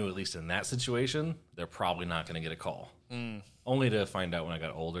because I knew at least in that situation they're probably not going to get a call. Only to find out when I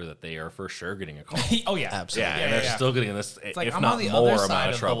got older that they are for sure getting a call. Oh yeah. Absolutely. Yeah, and they're still getting this, It's like if I'm not on the more, other amount side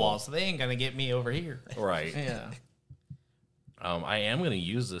of of trouble. the wall, so they ain't gonna get me over here. Right. Yeah. I am going to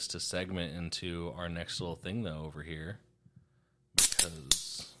use this to segment into our next little thing though over here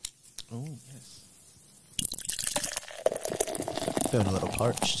because Oh yes. Feeling a little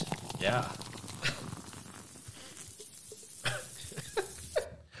parched. yeah.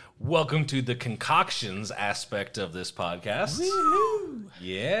 Welcome to the concoctions aspect of this podcast.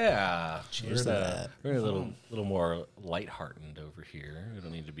 Yeah. Cheers to that. We're a little more lighthearted over here. We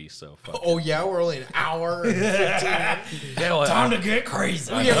don't need to be so fucking. Oh yeah, we're only an hour. And 15. Yeah, well, Time to get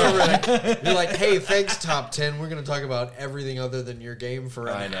crazy. You're like, hey, thanks, top 10. We're gonna talk about everything other than your game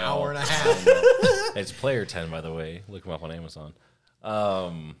for I an know. hour and a half. It's Player 10, by the way. Look them up on Amazon.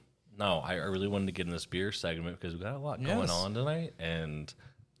 No, I really wanted to get in this beer segment because we got a lot going Yes. on tonight, and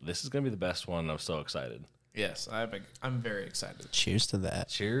this is going to be the best one. I'm so excited. Yes, I'm very excited. Cheers to that.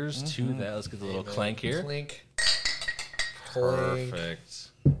 Cheers to that. Let's get the little clank here. Clink. Clink. Perfect.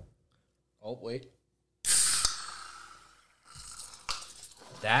 Oh wait.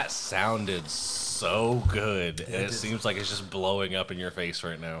 That sounded so good, and it seems like it's just blowing up in your face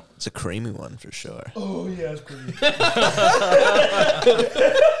right now. It's a creamy one for sure. Oh yeah,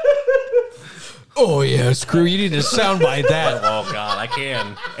 screw you. Need to soundbite that. Oh, God, I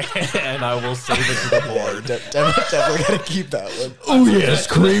can. And I will save it to the board. Definitely gotta keep that one. Oh yeah, it's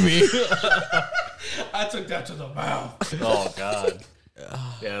creamy. I took that to the mouth. Oh God. Yeah,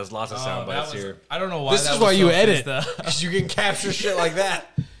 there's lots of sound bites here. I don't know why. This that is was why so you edit, pissed, because you can capture shit like that.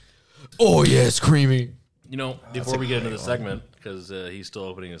 Oh yeah, it's creamy. You know, before we get into the segment, because he's still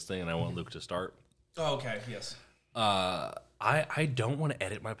opening his thing, and I want Luke to start. Oh, okay. Yes. I don't want to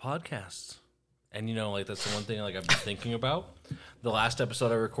edit my podcasts, and you know, like that's the one thing like I've been thinking about. The last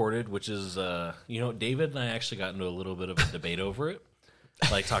episode I recorded, which is David and I actually got into a little bit of a debate over it.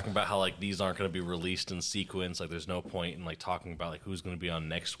 Like talking about how like these aren't going to be released in sequence. Like there's no point in like talking about like who's going to be on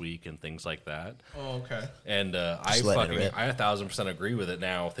next week and things like that. Oh, okay. And I let it rip. 1,000% agree with it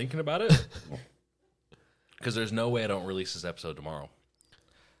now. Thinking about it, because there's no way I don't release this episode tomorrow.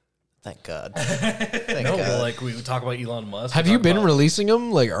 Thank God. Thank No, God. like we talk about Elon Musk. Have we you talk been about- releasing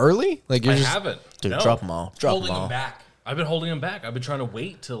them like early? Like you're I just haven't. Dude, No. drop them all. Drop Holding them all. him back. I've been holding him back. I've been trying to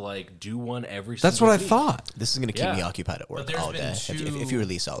wait to like do one every. That's single what I week. thought. This is going to keep Yeah. me occupied at But work there's all been day if you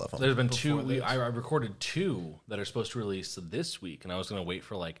release all of them. There's been two. Before I recorded two that are supposed to release this week, and I was going to wait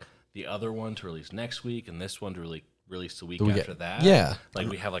for like the other one to release next week, and this one to release the week week- after that. yeah. like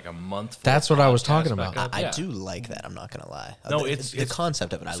we have like a month. for That's what I was podcasts talking back about. up. I Yeah. do like that. I'm not going to lie. No, The- it's the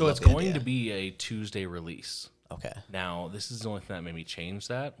concept of it. I So love it's the going idea. to be a Tuesday release. Okay. Now, this is the only thing that made me change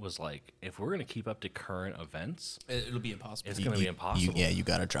that was like if we're going to keep up to current events, It'll be impossible. it's going to be impossible. You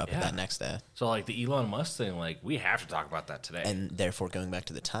got to drop it Yeah. that next day. So like the Elon Musk thing, like we have to talk about that today. And therefore, going back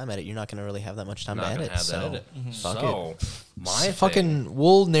to the time edit, you're not going to really have that much time Not to gonna edit. have that So, edit. fuck it. So my Fucking,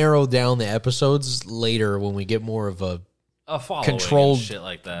 we'll narrow down the episodes later when we get more of a a following controlled and shit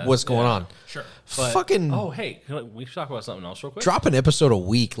like that. what's going on. Sure. But- Fucking Oh, hey, we should talk about something else real quick. drop an episode a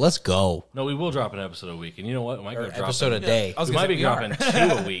week. Let's go. No, we will drop an episode a week, and you know what? We might go drop Episode a day. I was We gonna might be say we are.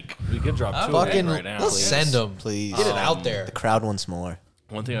 dropping two a week. We could drop two a Fucking week right now. let's send them. Please. Get it out there. The crowd wants more.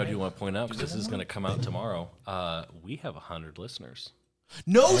 One thing I do want to point out because this is going to come out tomorrow. We have 100 listeners.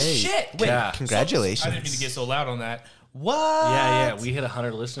 No shit. Wait. Yeah. Congratulations. I didn't mean to get so loud on that. What? Yeah, we hit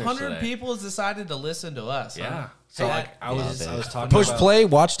 100 listeners 100 today. people has decided to listen to us. Yeah. Huh? So Hey, like I was is- talking Push about play,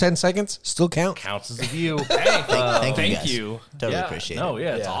 watch 10 seconds, still count. counts as a view. Hey, Thank you. thank guys. you. Totally Yeah, appreciate no, it.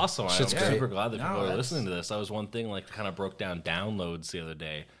 yeah, it's Yeah. awesome. I'm Shit's great. super glad that No, people are that's- listening to this. That was one thing, like, kind of broke down downloads the other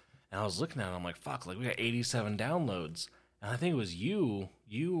day, and I was looking at it. I'm like, fuck, like we got 87 downloads, and I think it was you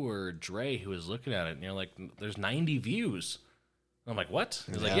or Dre who was looking at it, and you're like, there's 90 views. And I'm like, what?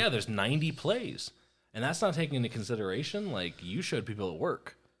 He's like, yeah, there's 90 plays, and that's not taking into consideration like you showed people at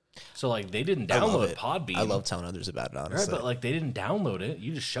work. So like they didn't I love download it. Podbean. I love telling others about it, right, honestly. but like they didn't download it.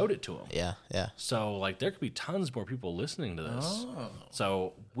 You just showed it to them. yeah, yeah. So like there could be tons more people listening to this. Oh.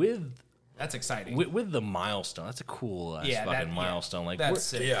 So with That's exciting. with the milestone, that's a cool fucking milestone. Like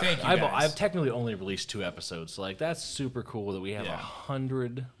that's we're- sick. Thank you, I've guys. technically only released 2 episodes, so like that's super cool that we have Yeah.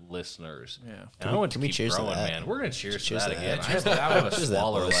 100 listeners. Yeah. and I want to can we keep cheers to growing, that? man. We're gonna cheers Cheers to to that that. again. Yeah, cheers to I that have one. a Cheers to that,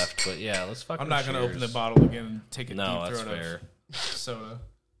 swaller boys. left, but yeah, let's fucking. I'm not going to open the cheers. bottle again and take a No, deep that's throat fair. of soda.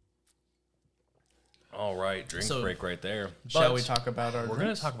 All right, drink So, break right there. Shall But we talk about our We're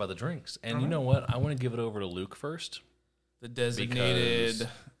going to talk about the drinks, and you know what? I want to give it over to Luke first. the designated because-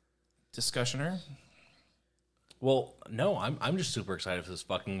 discussioner? Well, no, I'm just super excited for this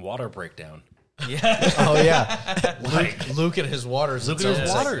fucking water breakdown. Yeah. Oh, yeah. Luke and his waters. Luke its and own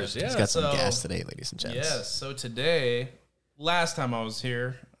his segment. waters, yeah. He's got some So- gas today, ladies and gents. Yes. So today, last time I was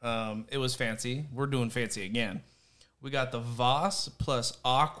here, it was fancy. We're doing fancy again. We got the Voss plus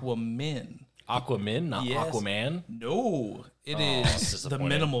Aquamin. Aquaman, not Yes. Aquaman. No, it that's is the disappointing.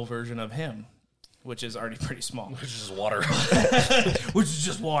 minimal version of him, which is already pretty small, Which is just water. which is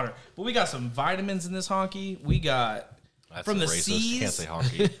just water. But we got some vitamins in this honky. We got That's from the racist. seas. Can't say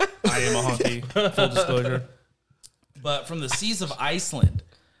honky. I am a honky, full disclosure. But from the seas of Iceland.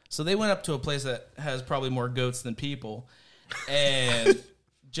 So they went up to a place that has probably more goats than people and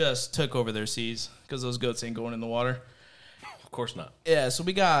just took over their seas because those goats ain't going in the water. Of course not. Yeah, so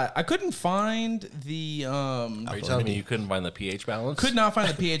we got, I couldn't find the, Are you telling me you couldn't find the pH balance? could not find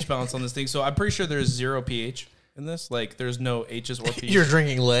the pH balance on this thing. So I'm pretty sure there's 0 pH in this. Like there's no H's or P's. You're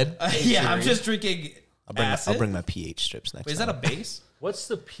drinking lead. Yeah, I'm just drinking acid. I'll bring my pH strips next Wait, is time. that a base? What's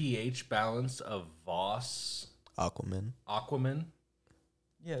the pH balance of Voss Aquaman. Aquaman?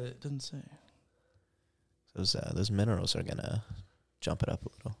 Yeah, it doesn't say. Those minerals are gonna jump it up a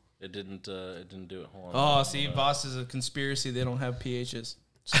little. It didn't do it. Hold on. Oh, see, Voss is a conspiracy. They don't have pHs.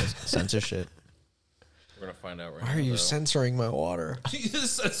 Censorship. We're gonna find out right Why now. are you though. censoring my water?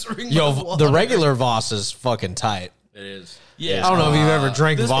 Censoring my Yo, water. the regular Voss is fucking tight. It is. Yeah. I don't know if you've ever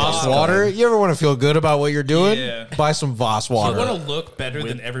drank this Voss Voss water. You ever want to feel good about what you're doing? Yeah. Buy some Voss You water. want to look better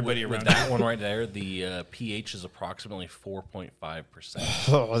than everybody with around that you. one right there, the pH is approximately 4.5%.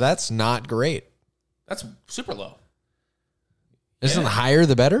 Oh, that's not great. That's super low. Isn't higher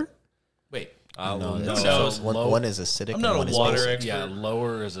the better? Wait. No, no. so low- one is acidic. I'm not and a one is water basic. expert. Yeah,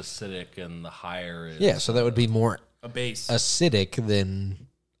 lower is acidic and the higher is. Yeah, so that would be more A base. acidic than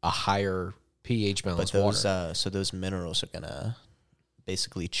a higher pH But balance those water. so those minerals are gonna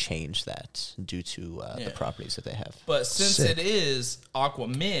basically change that due to Yeah. the properties that they have. But since Sick. it is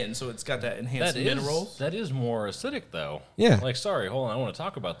Aquamin, so it's got that enhanced minerals. That is more acidic though. Yeah. Like, sorry, hold on. I want to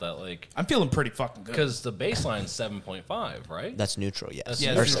talk about that. Like, I'm feeling pretty fucking good. because the baseline's 7.5, right? That's neutral, yes. That's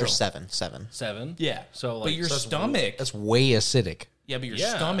Yeah, or, neutral. or seven. 7. Yeah. So like, but your stomach, That's way acidic. but your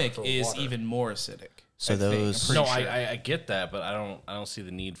Yeah, stomach for is water. even more acidic. So I think. those- I'm No, pretty sure. I get that, but I don't see the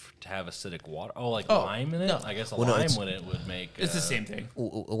need to have acidic water. Oh, like Oh, lime in it. no. I guess a Well, no, lime it's- would make. It's the same thing.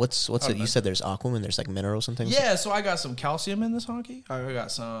 What's it? You said there's aquaman, there's like minerals and things? Yeah, so I got some calcium in this honky. I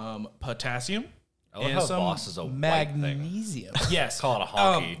got some potassium. I love and how some Voss is a white thing. magnesium. Yes. Call it a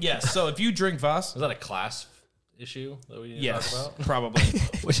honky. Yes. So if you drink Voss, Is that a class issue that we need to yes, talk about? probably.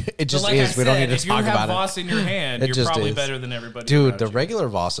 It just But like is. I We don't said, need if to you talk have about Voss in your hand, It you're just probably is. better than everybody. it. Dude, around the you. regular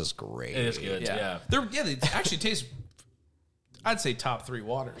Voss is great. It is good. Yeah. They actually taste. I'd say top 3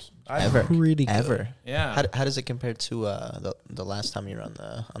 waters. Ever. Pretty good. Ever. Yeah. How does it compare to the last time you were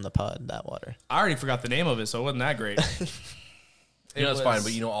on the pod, that water? I already forgot the name of it, so it wasn't that great. You know, it's fine,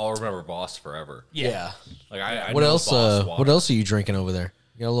 but I'll remember Voss forever. Yeah. Like I What know else? Voss water. What else are you drinking over there?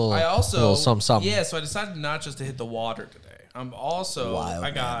 You got a little. I also little something. Yeah, so I decided not just to hit the water today. I'm also Wild, I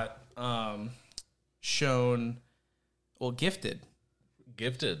got gifted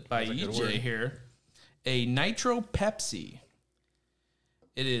Gifted by That's a good EJ word. here a Nitro Pepsi.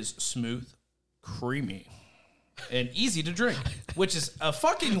 It is smooth, creamy, and easy to drink, which is a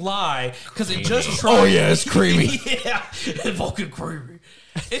fucking lie because it just tried. Oh, yeah, it's creamy. Yeah, it's fucking creamy.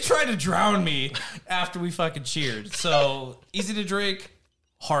 It tried to drown me after we fucking cheered. So easy to drink,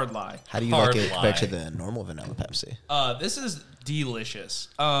 hard lie. How do you Hard like it compared to lie. the normal vanilla Pepsi? This is delicious.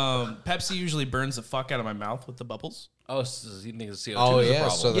 Pepsi usually burns the fuck out of my mouth with the bubbles. Oh, so you think the CO2 Oh, is a yeah,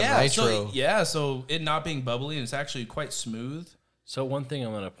 problem? so the- nitro. So it not being bubbly and it's actually quite smooth. So one thing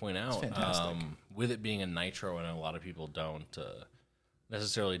I'm going to point out, fantastic. with it being a nitro, and a lot of people don't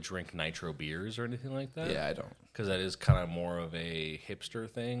necessarily drink nitro beers or anything like that. Yeah, I don't. Because that is kind of more of a hipster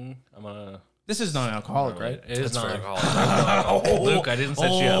thing. I'm gonna. This is non-alcoholic, right? It is non-alcoholic. Luke, I didn't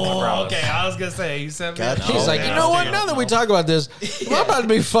set you up. I promise. Okay, I was gonna say you said God, me. He's like, you know what? Now that we talk about this, I'm about to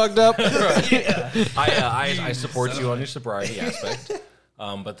be fucked up. I support you on your sobriety aspect.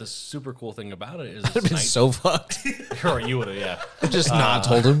 But the super cool thing about it is I've been so fucked. Or you would have, yeah. I just not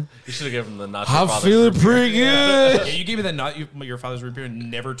told him. You should have given him the not. I'm feeling pretty good. Yeah, you gave me that not your father's root beer and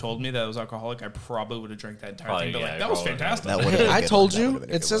never told me that it was alcoholic. I probably would have drank that entire Probably, thing. But yeah, like, that was probably. fantastic. That would've been a I good told one. That you. would've been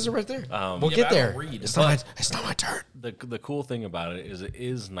a It good says it one. right there. Yeah, We'll get but I there. don't read. It's not my turn. The cool thing about it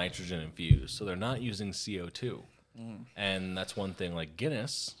is nitrogen infused, so they're not using CO2. And that's one thing. Like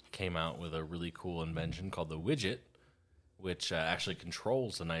Guinness came out with a really cool invention called the widget, which actually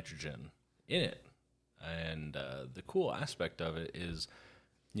controls the nitrogen in it. And the cool aspect of it is,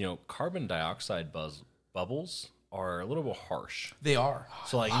 carbon dioxide bubbles are a little bit harsh. They are.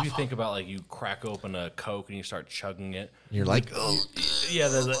 So like if you think about like you crack open a Coke and you start chugging it, You're like, oh, yeah,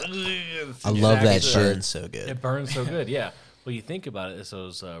 there's I love that It shit. burns so good. It burns so good, yeah. But you think about it, it's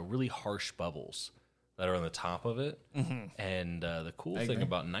those really harsh bubbles that are on the top of it. And the cool thing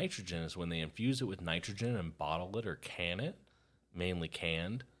about nitrogen is when they infuse it with nitrogen and bottle it or can it, mainly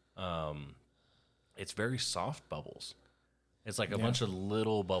canned, it's very soft bubbles. It's like a bunch of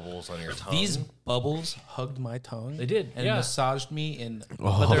little bubbles on your tongue. These bubbles hugged my tongue. They did, and yeah. massaged me in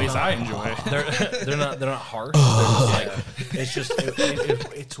but they're ways not, I enjoy. they're not harsh. They're just like,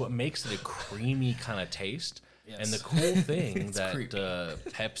 it's what makes it a creamy kind of taste. And the cool thing that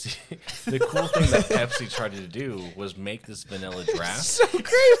Pepsi tried to do was make this vanilla draft. so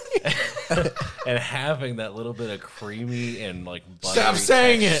crazy. And having that little bit of creamy and like buttery Stop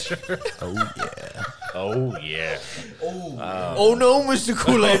saying texture. Oh yeah. Oh yeah. Oh no, Mr.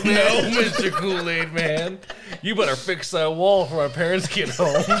 Kool-Aid No, man. Mr. Kool-Aid man. You better fix that wall before my parents get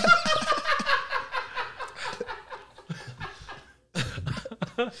home.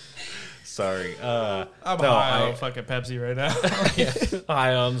 Sorry. I'm No, high on fucking Pepsi right now.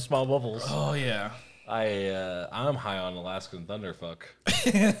 high on small bubbles. Oh yeah. I'm high on Alaskan Thunderfuck.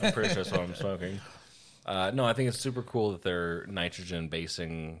 I'm pretty sure that's what I'm smoking. No, I think it's super cool that they're nitrogen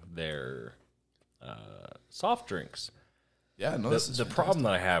basing their soft drinks. Yeah, no, The problem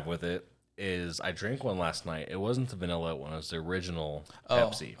that I have with it is I drank one last night. It wasn't the vanilla one. It was the original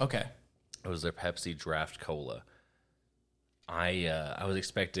Pepsi. Okay. It was their Pepsi Draft Cola. I was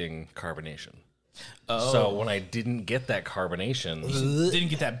expecting carbonation. So when I didn't get that carbonation, Didn't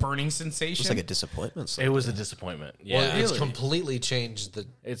get that burning sensation. It's like a disappointment. it was a disappointment. Yeah, Well, it's completely changed the.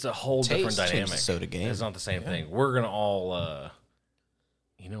 it's a whole different Taste dynamic. the soda game. It's not the same thing. We're gonna all.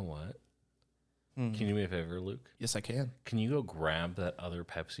 You know what? Can you do me a favor, Luke? Yes, I can. Can you go grab that other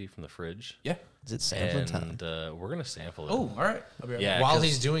Pepsi from the fridge? Yeah. Is it sampling time? And we're gonna sample it. Oh, all right. I'll be right yeah. While 'cause-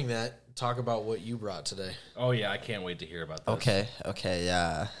 he's doing that, talk about what you brought today. Oh yeah, I can't wait to hear about this. Okay,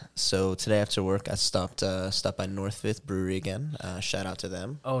 yeah. So today after work, I stopped by North Fifth Brewery again. Shout out to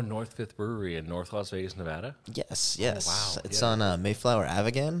them. Oh, North Fifth Brewery in North Las Vegas, Nevada. Yes. wow, It's yeah. on Mayflower Ave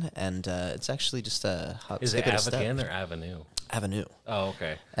again, and it's actually just a hot Is it skip of a step. Avagan or Avenue? Avenue. Oh,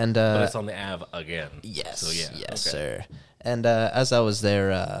 okay. And But it's on the Ave again. yes, So yeah. yes, okay. sir. And as I was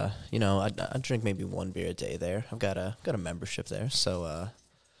there, I drink maybe one beer a day there. I've got a membership there, so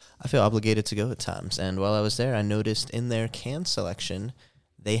I feel obligated to go at times. And while I was there, I noticed in their can selection,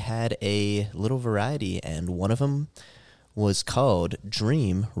 they had a little variety, and one of them was called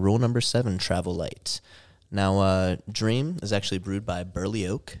Dream Rule Number 7 Travel Light. Now, Dream is actually brewed by Burley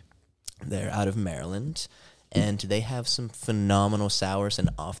Oak. They're out of Maryland, and they have some phenomenal sours and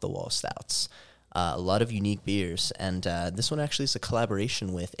off-the-wall stouts. A lot of unique beers, and this one actually is a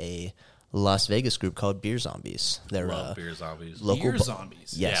collaboration with a Las Vegas group called Beer Zombies. They're Love Beer Zombies. Beer ba-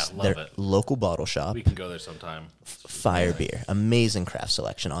 zombies. Yes, Yeah, love they're it. local bottle shop. We can go there sometime. Fire beer, amazing craft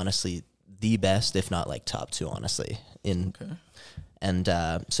selection. Honestly, the best, if not like top 2. Honestly, and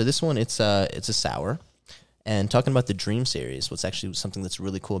so this one it's a sour. And talking about the Dream series, what's actually something that's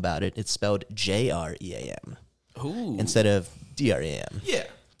really cool about it? It's spelled JREAM Ooh. instead of DREAM. Yeah.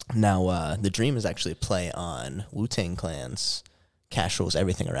 Now, the Dream is actually a play on Wu-Tang Clan's Cash Rules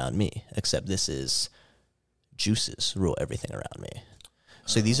Everything Around Me, except this is Juices Rule Everything Around Me.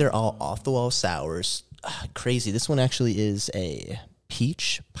 So these are all off-the-wall sours. Crazy. This one actually is a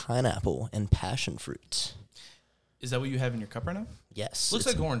peach, pineapple, and passion fruit. Is that what you have in your cup right now? Yes. Looks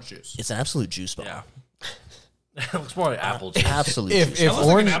it's, like orange juice. it's an absolute juice bomb. Yeah. It looks more like apple juice. Absolute If juice That if looks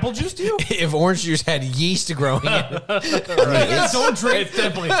like orange an apple juice to you? if orange juice had yeast growing in it, Don't drink. It's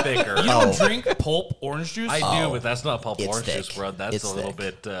definitely thicker. You don't drink pulp orange juice? I do, but that's not pulp It's orange thick. juice, bro. That's It's a little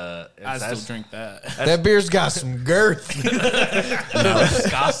thick. bit. I still drink that. that beer's got some girth. The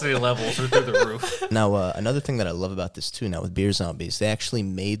viscosity levels are through the roof. Now, another thing that I love about this too, now with Beer Zombies, they actually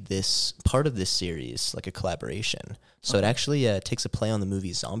made this part of this series like a collaboration. So it actually takes a play on the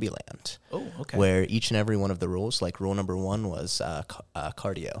movie Zombieland. Oh, okay. Where each and every one of the rules, like rule number 1 was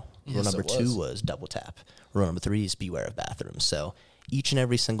cardio. Rule number it 2 was double tap. Rule number 3 is beware of bathrooms. So each and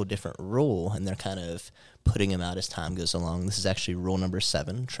every single different rule, and they're kind of putting them out as time goes along. This is actually rule number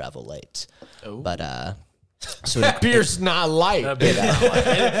 7, travel light. Oh. But so That beer's not light. I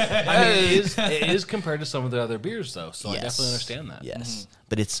mean, it is compared to some of the other beers, though. So I definitely understand that. Yes,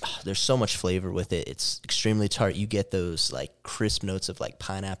 but it's there's so much flavor with it. It's extremely tart. You get those like crisp notes of like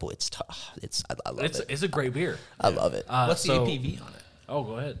pineapple. I love it. It's a great beer. I love it. What's so- the APV on it? Oh,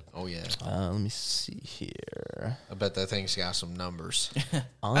 go ahead. Oh yeah, Let me see here. I bet that thing's got some numbers. I'd say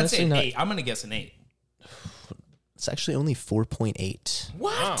Honestly, an not. 8. I'm going to guess an 8. It's actually only 4.8.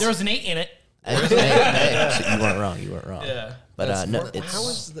 What? There was an 8 in it. So you weren't wrong. You weren't wrong. Yeah. But no, it's How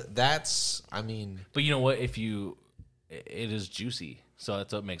is that's? I mean, But you know what? It is juicy, so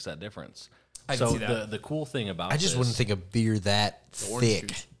that's what makes that difference. I can so see that. the cool thing about I just this wouldn't think a beer that Orange thick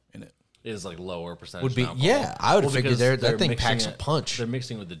juice in it. is like lower percentage would be. alcohol. Yeah, I would figure because that they're thing mixing packs a it- punch. They're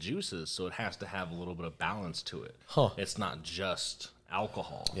mixing with the juices, so it has to have a little bit of balance to it. Huh. It's not just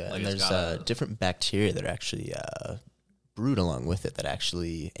alcohol. Yeah, Like, and it's there's gotta- different bacteria that are actually brewed along with it that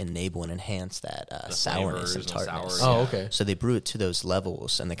actually enable and enhance that sourness flavors and and tartness. sour, Oh, yeah. okay. So they brew it to those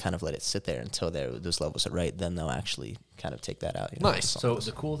levels, and they kind of let it sit there until those levels are right. Then they'll actually kind of take that out. Nice. So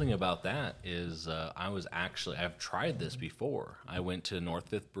the cool thing about that is I've tried this before. I went to North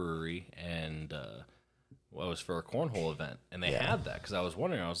Fifth Brewery and it was for a cornhole event, and they had that because I was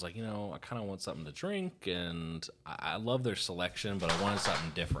wondering. I was like, I kind of want something to drink, and I love their selection, but I wanted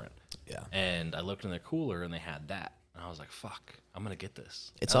something different. Yeah. And I looked in their cooler, and they had that, and I was like, "Fuck, I'm gonna get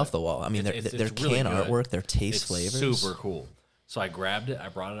this." It's off the wall. I mean, their It's can really good. artwork, their taste It's flavors. super cool. So I grabbed it, I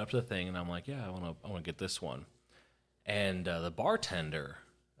brought it up to the thing, and I'm like, "Yeah, I want to get this one." And the bartender,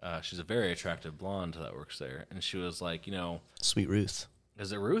 she's a very attractive blonde that works there, and she was like, Sweet Ruth.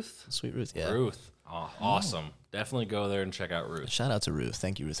 "Is it Ruth?" Sweet Ruth, yeah. Ruth, awesome. Definitely go there and check out Ruth. Shout out to Ruth.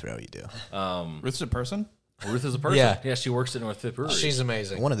 Thank you, Ruth, for all you do. Ruth's a person? Ruth is a person. Yeah. She works at North Fifth Brewery. She's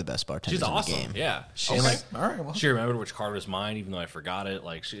amazing. One of the best bartenders She's awesome. in the game. Yeah, Okay. like All right. Well, she remembered which card was mine, even though I forgot it.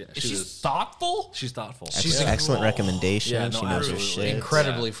 Like she she's was thoughtful? she's thoughtful. She's excellent recommendation. Yeah, no, she knows her absolutely. shit.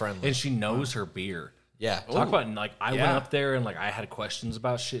 Incredibly friendly. And she knows her beer. Yeah. Talk about like I went Yeah. up there and like I had questions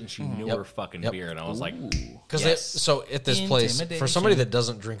about shit and she knew her fucking beer and I was like, Because so at this place, for somebody that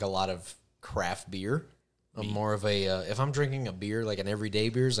doesn't drink a lot of craft beer, I'm more of a if I'm drinking a beer like an everyday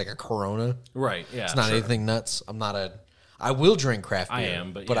beer is like a Corona. right, yeah, It's not anything nuts. I'm not a. I will drink craft beer. I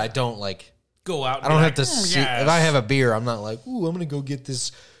am, but I yeah. don't like. Go out. And I don't be have like, to see. If I have a beer, I'm not like, ooh, I'm gonna go get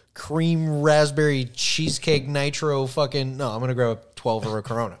this cream raspberry cheesecake nitro fucking. No, I'm gonna grab a 12 or a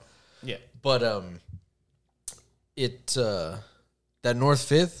Corona. Yeah. But that North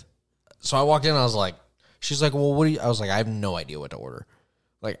Fifth. So I walked in, I was like, she's like, well, what do you? I was like, I have no idea what to order.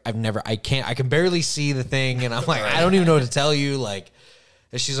 Like I can barely see the thing, and I'm like, I don't even know what to tell you. Like,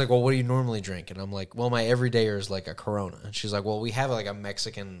 and she's like, well, what do you normally drink? And I'm like, well, my everydayer is like a Corona. And she's like, well, we have like a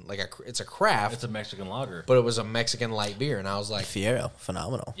Mexican, it's a craft, it's a Mexican lager. but it was a Mexican light beer, and I was like, Fiero,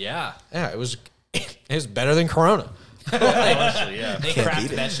 phenomenal. Yeah, yeah, it was better than Corona. honestly, yeah. They Can't crafted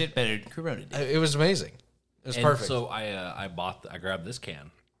beat it. that shit better than Corona did. It was amazing. It was And perfect. so I grabbed this can.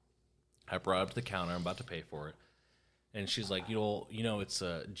 I brought it up to the counter. I'm about to pay for it, and she's like, you know, it's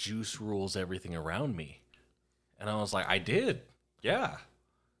juice rules everything around me, and I was like, I did, yeah.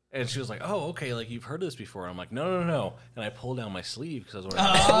 And she was like, oh, okay, like you've heard of this before. And I'm like, no. And I pulled down my sleeve because I was wearing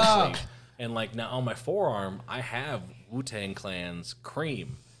a long sleeve, and like now on my forearm, I have Wu-Tang Clan's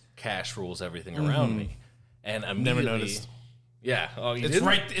cream. Cash rules everything around me, and immediately, Never noticed. Yeah, oh, you It's didn't?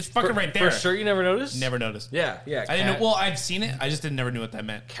 right. It's fucking right there. For sure, you never noticed. Never noticed. Yeah. I didn't know. Well, I've seen it. I just never knew what that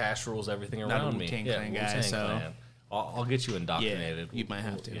meant. Cash rules everything Not a around me. Wu-Tang Yeah, Clan guy, Wu-Tang so- Clan. I'll get you indoctrinated. Yeah, you might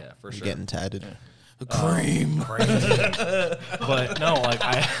have to. Yeah, for You're sure. getting tatted. Cream. But no, like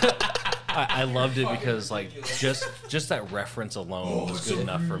I loved it because like just that reference alone was good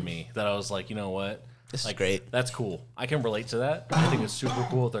enough for me that I was like, you know what? This is Like, great. That's cool. I can relate to that. I think it's super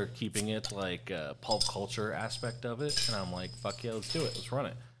cool. They're keeping it like pulp culture aspect of it, and I'm like, fuck yeah, let's do it. Let's run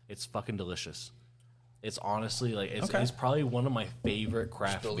it. It's fucking delicious. It's honestly like it's probably one of my favorite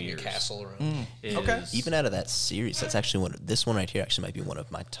craft building beers. a castle around. Okay. Even out of that series, that's actually this one right here actually might be one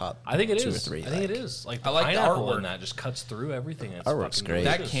of my top. I think it is. 2 or 3. I think it is. Like the I like the pineapple artwork. in that just cuts through everything. It's Artwork's fucking great.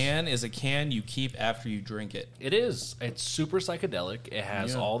 That delicious. can is a can you keep after you drink it. It is. It's super psychedelic. It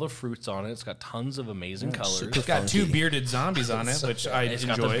has all the fruits on it. It's got tons of amazing colors. super It's got funky. 2 bearded zombies on it, which I It's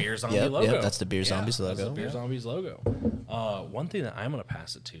enjoy. got the Beer Zombie Yep, logo. yep, that's the Beer Zombies That's logo. the Beer Zombies logo. One thing that I'm going to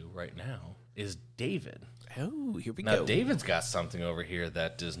pass it to right now is David. Oh, here we Now, go. David's got something over here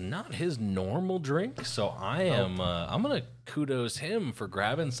that is not his normal drink, so I am. I'm going to kudos him for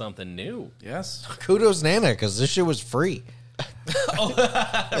grabbing something new. Yes. Kudos Nana, because this shit was free.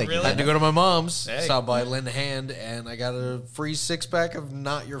 I had to go to my mom's, Hey. stop by Lend a Hand, and I got a free 6-pack of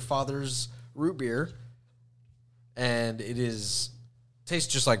Not Your Father's root beer. And it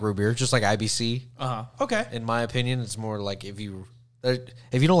tastes just like root beer, just like IBC. Okay. In my opinion, it's more like if you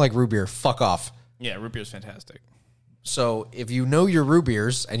don't like root beer, fuck off. Yeah, root beer's fantastic. So if you know your root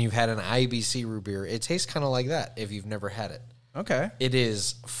beers and you've had an IBC root beer, it tastes kind of like that if you've never had it. Okay. It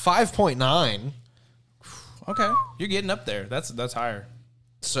is 5.9, Okay. You're getting up there. That's higher.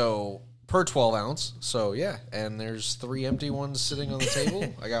 so per 12 ounce. So yeah, and there's 3 empty ones sitting on the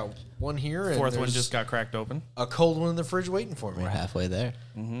table. I got one here, and Fourth one there's just got cracked open. a cold one in the fridge waiting for me. We're halfway there.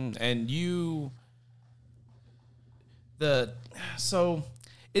 And so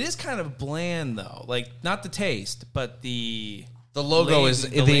it is kind of bland though. Like not the taste, but the logo is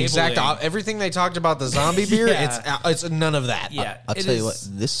the the exact labeling. everything they talked about the zombie beer. Yeah. It's none of that. Yeah. I'll it tell you is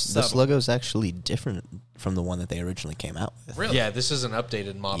what, this subtle. logo is actually different from the one that they originally came out with. Really? Yeah, this is an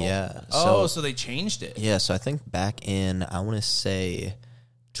updated model. Yeah. So they changed it. Yeah, so I think back in, I want to say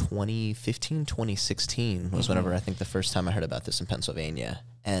 2015, 2016 was whenever I think the first time I heard about this in Pennsylvania.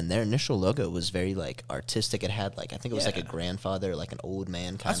 And their initial logo was very like artistic. It had like, I think it was like a grandfather, like an old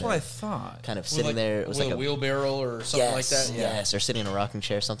man kind That's of. what I thought. Kind of sitting there. It was with like a wheelbarrow or something like that. Yeah. Yes, or sitting in a rocking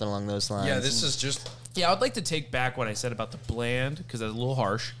chair, something along those lines. Yeah, this is just Yeah, I would like to take back what I said about the bland because that's a little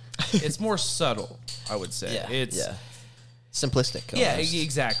harsh. It's more subtle, I would say. Yeah, It's yeah. Simplistic. Yeah, almost.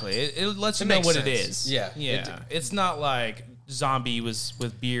 exactly. It lets you It know makes what sense. it is. Yeah, yeah. It's not like zombie was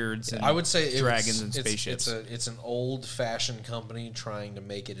with beards. And I would say dragons and it's spaceships. It's an old fashioned company trying to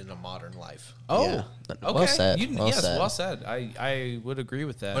make it in a modern life. oh, Yeah. okay. Well said. Yes, Well said. I would agree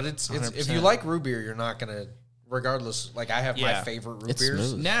with that. But it's if 100%. you like root beer, you're not gonna. Regardless, like I have my Yeah. favorite root It's beers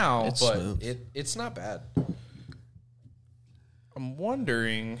smooth. now, It's but smooth. it's not bad. I'm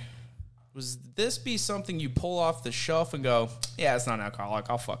wondering, was this be something you pull off the shelf and go, yeah, it's not alcoholic.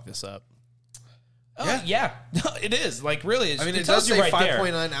 I'll fuck this up. Yeah, it is. Like really, I mean, it tells does you say right there.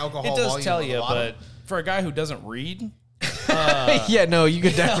 5.9 alcohol. It does volume tell on the you, bottom. but for a guy who doesn't read, Yeah, no, you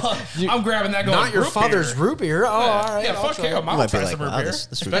could definitely. I'm grabbing that. Going, Not your root father's beer. root beer. Oh, all right. Yeah, I'll fuck try yeah. it. Mom You might be try like, some root wow, beer. this root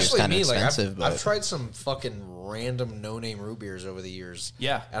beer's Especially kind of me, like expensive. I've but tried some fucking random no-name root beers over the years.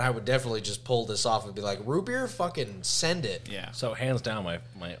 Yeah. And I would definitely just pull this off and be like, root beer, fucking send it. Yeah. So hands down, my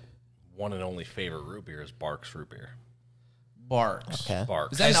one and only favorite root beer is Barks root beer. Barks. Okay.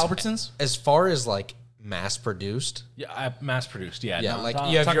 Barks. Is that in Albertsons? As far as like mass produced, Yeah, mass produced. Yeah, yeah, no, like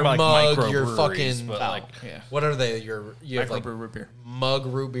I'm you have talking your about, mug, your microbreweries, fucking. but like Yeah. What are they? You have like Microbrew root beer. mug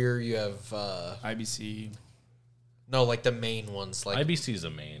root beer. You have IBC. no, like the main ones. Like IBC's a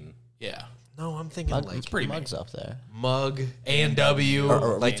main. Yeah. no, I'm thinking Mug, like pretty mugs up there. mug A&W.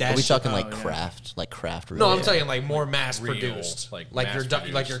 Or like are that. we shit. talking like Oh, yeah. craft? No, I'm root talking like more mass Real, produced, like like your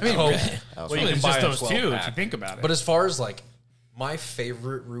mass-produced. like your I mean, Coke. beer? Well, Really, you can it's buy just a those 12 two if pack. you think about it. But as far as like my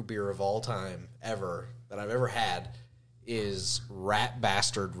favorite root beer of all time ever that I've ever had is Rat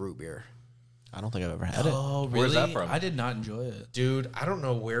Bastard root beer. I don't think I've ever had it. oh, really? Where's that from? I did not enjoy it. Dude, I don't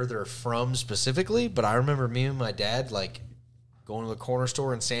know where they're from specifically, but I remember me and my dad like going to the corner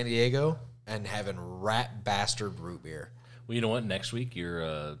store in San Diego and having Rat Bastard root beer. Well, you know what? Next week,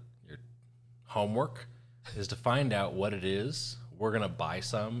 your homework is to find out what it is. We're gonna buy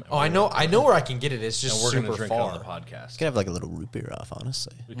some. Oh, I know where I can get it. It's just And we're super gonna drink far. it on the podcast. Could have like a little root beer off,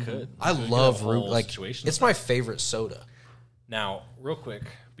 honestly. We could. I We could love have a root whole like situation it's of my that. favorite soda. Now, real quick,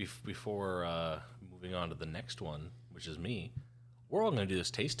 before moving on to the next one, which is me, we're all going to do this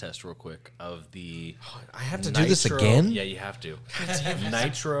taste test real quick of the. I have to do this again? Yeah, you have to.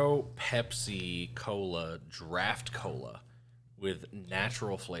 Nitro Pepsi Cola Draft Cola with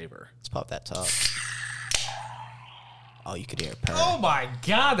natural flavor. Let's pop that top. Oh, you could hear her purr. Oh my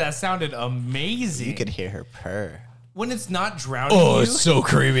god, that sounded amazing. You could hear her purr. when it's not drowning you. so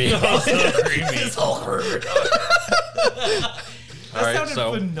creamy. It's all creamy. All right, sounded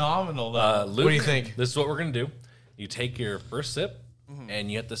so phenomenal, though. Luke, What do you think? This is what we're going to do. You take your first sip,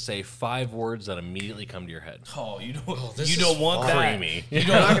 and you have to say 5 words that immediately come to your head. Oh, you don't. this You is don't want that. Creamy. You're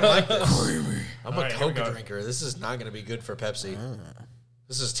not gonna like this. I'm a All right, here we Coke go. drinker. This is not gonna be good for Pepsi.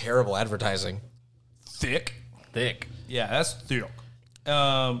 This is terrible advertising. Thick. Thick. Yeah, that's thick.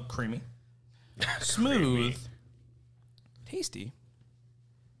 Creamy. Smooth. Tasty.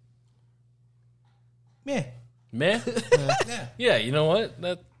 Meh. Meh? Yeah. Yeah, you know what?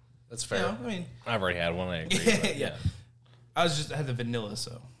 That's You fair. know, I mean, I've already had one. I agree. but yeah. I had the vanilla,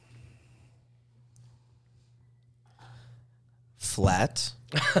 so. Flat.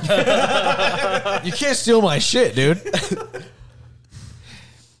 You can't steal my shit, dude.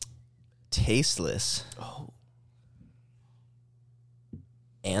 Tasteless. Oh.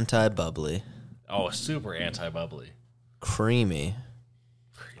 Anti-bubbly. Oh, super anti-bubbly. Creamy.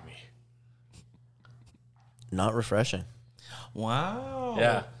 Creamy. Not refreshing. Wow.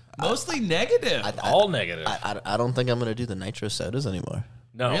 Yeah. Mostly negative. All negative. I don't think I'm going to do the nitro sodas anymore.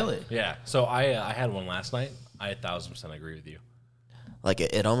 No. Really? Yeah. So I had one last night. I 1,000% agree with you. Like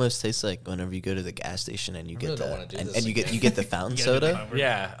it almost tastes like whenever you go to the gas station and you really get don't the wanna do and, this and you get the fountain soda.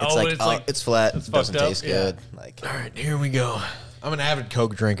 Yeah. It's like it's flat. it's It doesn't fucked up, taste yeah. good. Like All right, here we go. I'm an avid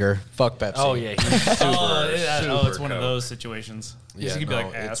Coke drinker. Fuck Pepsi. Oh, yeah. He's super, it's one of Coke. those situations. You Yeah, could be no,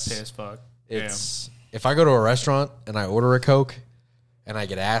 like ass it's- taste fuck. It's if I go to a restaurant and I order a Coke and I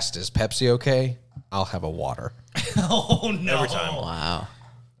get asked, "Is Pepsi okay?" I'll have a water. Oh no! Every time. wow.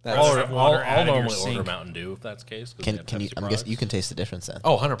 I'll, have water out I'll of your normally order sink. Mountain Dew if that's the case. 'cause Can they have can you? Pepsi I'm products. guessing you can taste the difference then.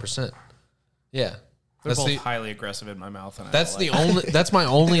 Oh, 100%. Yeah. They're That's both the highly aggressive in my mouth. And that's I the don't like only that's my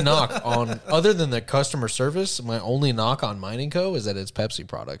only knock on other than the customer service, my only knock on Mining Co is that it's Pepsi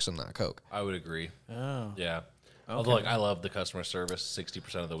products and not Coke. I would agree. Oh. Yeah. Although, like, I love the customer service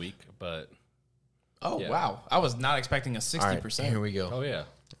 60% of the week, but Oh Yeah. wow! I was not expecting a All right, 60%. here we go. oh, yeah.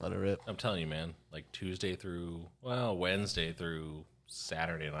 Let it rip. I'm telling you, man. Like, Tuesday through, Wednesday through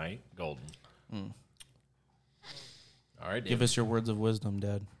Saturday night, golden. All right. Give us your words of wisdom,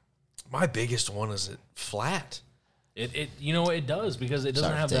 Dad. My biggest one is it flat. It you know it does because it doesn't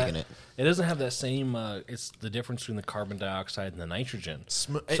Sorry for have that taking it. it doesn't have that same it's the difference between the carbon dioxide and the nitrogen.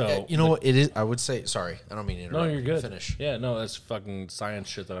 So You know what it is? I would say. Sorry, I don't mean to interrupt. No, you're good. Finish. Yeah, no, that's fucking science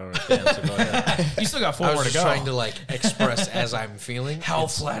shit that I don't understand. So go ahead. You still got 4 I more was to just go. trying to like express as I'm feeling. How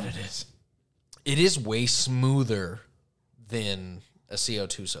flat it is. It is way smoother than a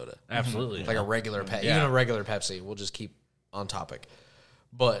CO2 soda. Absolutely. Like a regular Pepsi. Yeah. Even a regular Pepsi. We'll just keep on topic.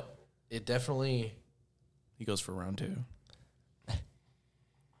 But it definitely, He goes for round 2.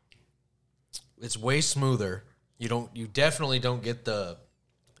 it's way smoother. You definitely don't get the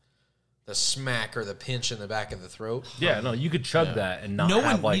smack or the pinch in the back of the throat. yeah, no, you could chug that and not No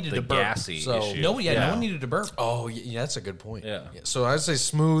have one like needed the to burp. gassy So- issue. No one needed to burp. Oh, yeah, that's a good point. Yeah. So I'd say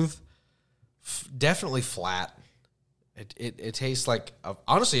smooth, definitely flat, It tastes like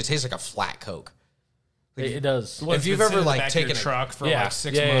honestly, it tastes like a flat Coke. It does. If you've ever like taken a truck for Yeah. like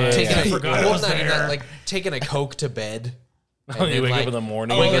 6 Yeah, yeah, months, yeah, yeah. forgot it well, was not even there. that, like taking a Coke to bed. And You then, wake like, up in the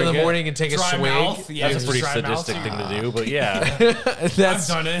morning. Wake and up in the drink it? morning and take a Dry swig. mouth. Yeah, That's a pretty dry mouth. sadistic thing to do, but yeah. I've That's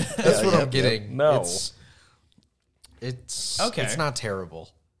done it. that's what I'm getting. No. It's Okay. It's not terrible.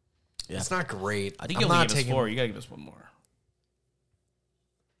 Yeah. It's not great. I think I'm you only not gave us taking 4. You gotta give us one more.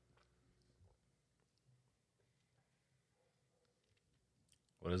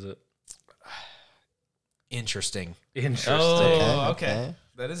 What is it? interesting Interesting. Oh, Okay, okay. okay.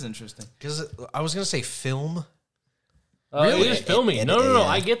 That is interesting. because I was gonna say film. Really? It is filming. It- no, yeah.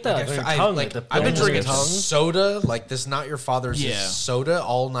 I get that. Like, Like, I- tongue, like, the I've been film on your drinking tongue. soda, like this Not Your Father's Yeah. soda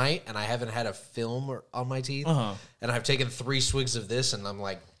all night, and I haven't had a film on my teeth. Uh-huh. And I've taken 3 swigs of this, and I'm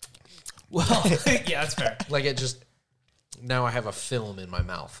like, Well, yeah, that's fair. like it just now I have a film in my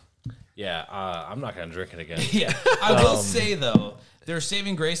mouth. Yeah, I'm not gonna drink it again. Yeah, I will say though, their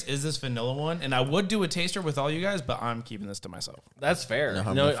saving grace is this vanilla one, and I would do a taster with all you guys, but I'm keeping this to myself. That's fair. No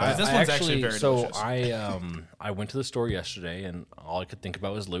harm, No, no foul. This one's actually very so delicious. I went to the store yesterday, and all I could think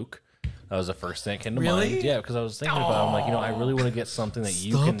about was Luke. That was the first thing that came to Really? mind. Yeah, because I was thinking about it. I'm like, I really want to get something that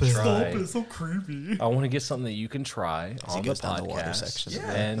you can try. so creepy. I want to get something that you can try on the goes down the podcast. water section. Yeah,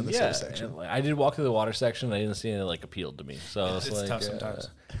 and and the yeah, soda section. and, like, I did walk through the water section. I didn't see anything that like appealed to me. So it's like, tough sometimes.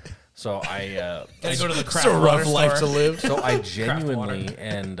 So I Gotta go to the It's craft a rough water life to store. live. So I genuinely,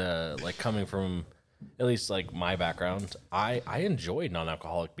 and like coming from at least like my background, I enjoy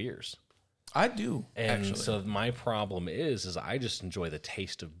non-alcoholic beers. I do And actually. so my problem is I just enjoy the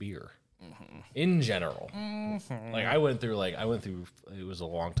taste of beer in general. Like I went through, it was a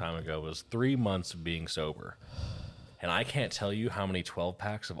long time ago. It was 3 months of being sober. And I can't tell you how many 12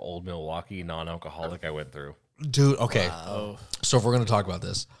 packs of Old Milwaukee non-alcoholic I went through. Dude, okay. So if we're gonna talk about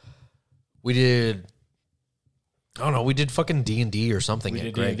this, we did. I don't know. We did fucking D&D or something We at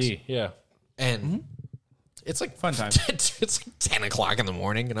did Greg's, D&D, yeah. and it's like Fun time. it's like 10 o'clock in the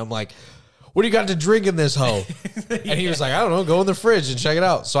morning, and I'm like, "What do you got to drink in this hoe?" And he was like, "I don't know. Go in the fridge and check it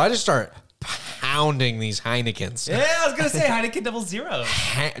out." So I just start pounding these Heinekens, Yeah, I was gonna say Heineken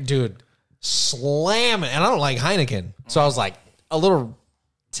 00. dude, slamming. And I don't like Heineken, so I was like a little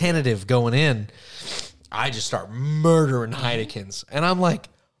tentative going in. I just start murdering Heinekens, and I'm like,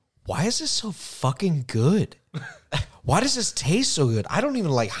 why is this so fucking good? Why does this taste so good? I don't even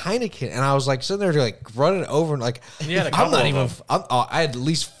like Heineken. And I was like sitting there like running over and like, you had a I'm couple not of even, them. I had at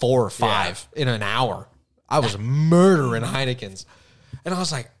least 4 or 5 in an hour. I was murdering Heinekens. And I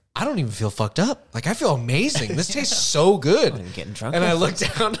was like, I don't even feel fucked up. Like, I feel amazing. This tastes so good. I'm getting drunk. And I looked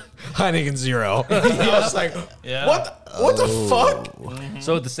down, Heineken 0. And I was like, Yeah. what the fuck?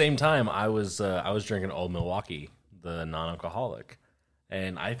 So at the same time, I was drinking Old Milwaukee, the non-alcoholic.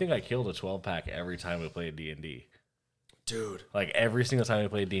 And I think I killed a 12-pack every time we played D&D. Dude. Like every single time we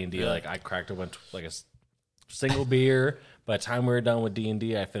played D&D, like I cracked like a single beer. By the time we were done with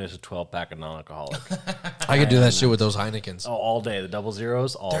D&D, I finished a 12-pack of non-alcoholic. I could do that shit with those Heinekens. Oh, all day. The double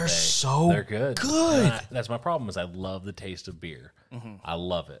zeros, all They're day. so They're good. good. And that's my problem is I love the taste of beer. I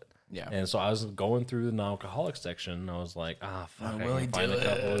love it. Yeah. And so I was going through the non-alcoholic section, and I was like, fuck, I will he can find do a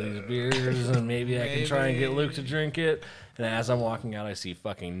couple of these beers, and maybe I can try and get Luke to drink it. And as I'm walking out, I see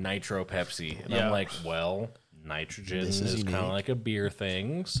fucking Nitro Pepsi. And Yeah. I'm like, well, nitrogen This is is kind of unique. like a beer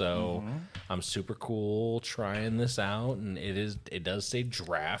thing, so I'm super cool trying this out, and it does say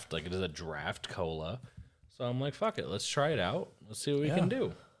draft, like it is a draft cola. So I'm like, fuck it, let's try it out. Let's see what we can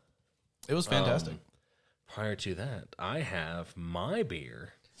do. It was fantastic. Prior to that, I have my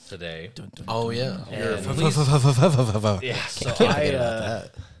beer today. Oh, yeah. And yeah, so Forget about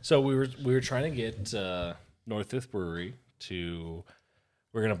that. so we were trying to get North Fifth Brewery to.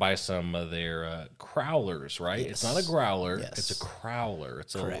 We're gonna buy some of their crowlers, right? It's not a growler; Yes. it's a crowler.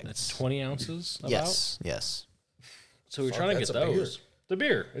 Correct. It's 20 ounces. About. Yes. So we're trying to that's get a beer. those. The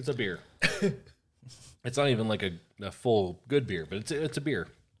beer. It's a beer. It's not even like a full good beer, but it's a beer.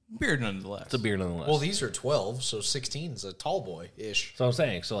 Beer nonetheless. It's a beer nonetheless. Well, these are 12, so 16 is a tall boy-ish. so I'm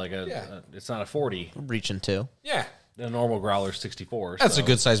saying, so like Yeah. it's not a 40. Reaching 2. Yeah. A normal growler is 64. That's so a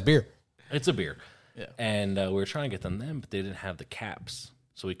good-sized beer. It's a beer. Yeah. And we were trying to get them then, but they didn't have the caps.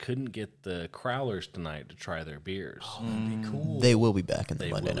 So we couldn't get the crowlers tonight to try their beers. That'd be cool. They will be back in the They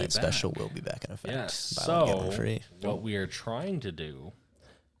Monday will be night back. special. Will be back in effect. Yes. Buy one, get So one free. what we are trying to do,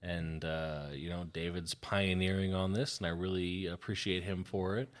 and David's pioneering on this, and I really appreciate him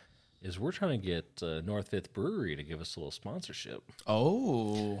for it, is we're trying to get North Fifth Brewery to give us a little sponsorship.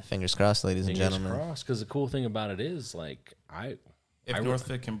 Oh. Fingers crossed, ladies and Fingers gentlemen. crossed. Because the cool thing about it is, like, If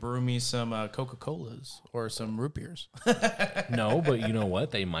Northfit can brew me some Coca-Colas or some root beers. No, but you know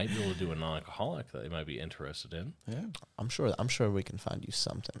what? They might be able to do a non-alcoholic that they might be interested in. Yeah. I'm sure we can find you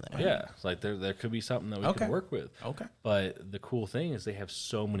something there. Yeah, it's like there could be something that we could work with. Okay. But the cool thing is they have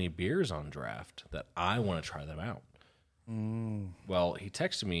so many beers on draft that I want to try them out. Well, he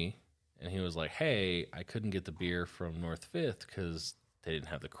texted me and he was like, "Hey, I couldn't get the beer from North Fifth because they didn't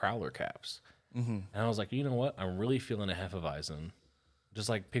have the crowler caps." And I was like, "You know what? I'm really feeling a Hefeweizen. Just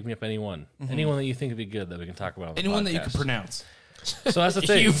like pick me up anyone that you think would be good that we can talk about. On the Anyone that you podcast." can pronounce. So that's the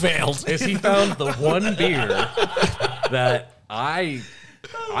thing. You failed. Is he found the one beer that I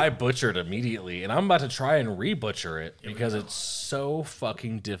butchered immediately, and I'm about to try and re-butcher it because it's so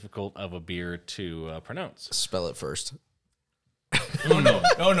fucking difficult of a beer to pronounce. Spell it first. Oh,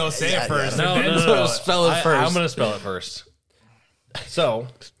 no, say it first. No, and then no, no, no. Spell it first. I'm going to spell it first. So,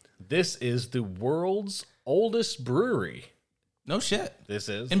 this is the world's oldest brewery. No shit. This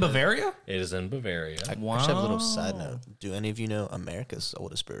is In Bavaria? It is in Bavaria. I actually have a little side note. Do any of you know America's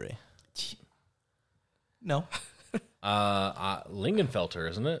oldest brewery? No. Lingenfelter,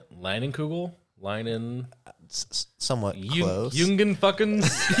 isn't it? Leinenkugel? Leinen... Somewhat close. Jungen fucking...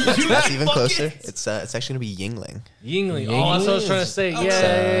 That's even closer. It's actually gonna be Yingling. Yingling. Oh, that's what I was trying to say.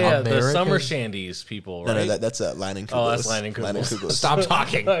 Yeah. The America's- summer shandies people, right? No, that's Leinenkugel. Oh, that's Leinenkugel. Stop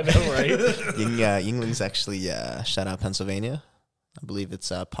talking. I know, right? Yingling's actually shout out Pennsylvania. I believe it's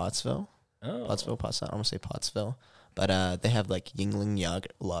Pottsville. Oh. Pottsville. I don't want to say Pottsville, but they have like Yingling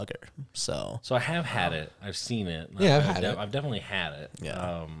lager. So So I have had it. I've seen it. Yeah, I've had it. I've definitely had it.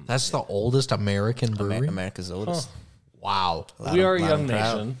 Yeah. That's the oldest American brewery. America's oldest. Wow. We are a Loud young and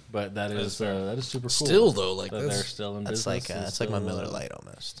proud. nation, but that is super cool. Still though, like that they're that's, still in That's business. like and it's like my still, Miller Lite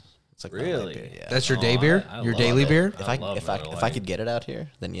almost. It's like my Really? light beer, yeah. that's your Oh, day beer, I your love daily it. beer. if I I love if Miller I Lite. could get it out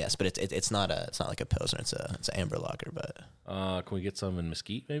here, then yes. But it's not like a pilsner. It's an amber lager. But Can we get some in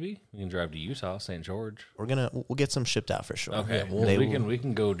Mesquite? Maybe we can drive to Utah, St. George. we'll get some shipped out for sure. Okay, we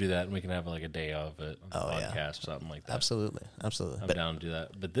can go do that, and we can have like a day of it on the podcast, something like that. Absolutely. I'm But down to do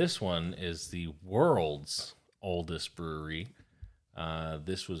that. But this one is the world's oldest brewery.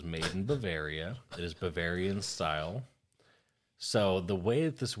 This was made in Bavaria. It is Bavarian style. So the way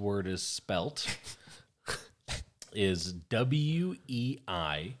that this word is spelt is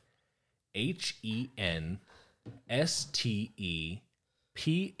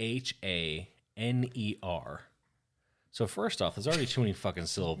WEIHENSTEPHANER. So first off, there's already too many fucking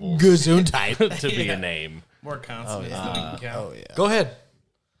syllables Gesundheit. to be a name. More consonants than we can count. oh yeah. Go ahead.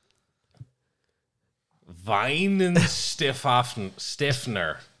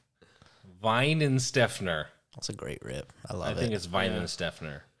 Weinensteffner. Weinensteffner. That's a great rip. I I love think it. it's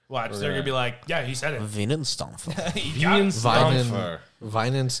Weinensteffner. Watch, they're going to be like, yeah, he said it. Weinenstampfer. Weinenstampfer.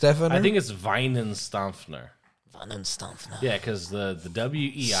 Vine and Stefan. I think it's Weinenstampfner. Weinenstampfer. Yeah, because the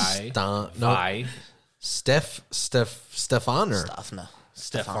WEI, No. Vi, Stefaner. Staffner.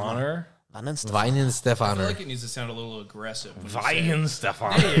 Stefaner, Weinenstampfer. Vine and I feel Stefaner. like it needs to sound a little aggressive. when you say it.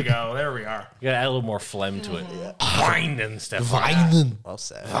 Weinenstefner. There you go. There we are. You gotta add a little more phlegm to it. Weinenstefner. Vine. Well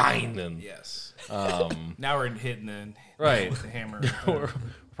said. Weinen. Yes. Now we're hitting the Right. with the hammer. We're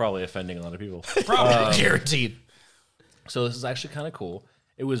probably offending a lot of people. Guaranteed. So this is actually kind of cool.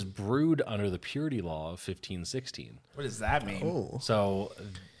 It was brewed under the purity law of 1516. What does that mean? Oh. So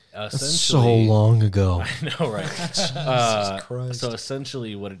So essentially, long ago. I know, right? Christ. So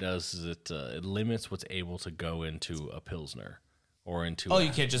essentially, what it does is it limits what's able to go into a pilsner or into. Oh,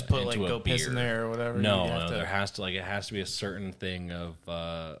 you can't just put like into a go piss in beer. there or whatever. No, You have no, to- there has to it has to be a certain thing of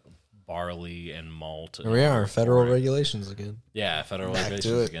barley and malt. Here we are, federal regulations again. Yeah, federal Back to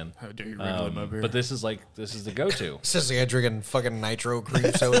regulations it. again. How dare you regulate my beer? But this is the go-to. Says the guy drinking fucking nitro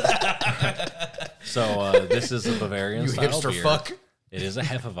cream soda. So this is a Bavarian You style hipster beer. fuck. It is a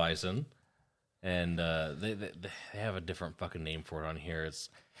Hefeweizen, and they have a different fucking name for it on here. It's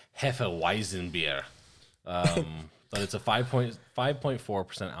Hefeweizenbier, but it's a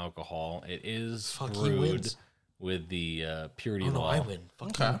 5.4% alcohol. It is Fuck, he brewed wins. with the purity Oh no, law. I win.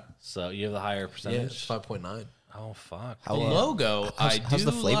 Fuck Okay. So you have the higher yeah, percentage. it's 5.9. Oh fuck! How, The logo, how's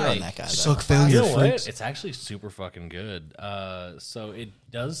the flavor like. on that guy? though? Suck failure, You know what? freaks. It's actually super fucking good. So it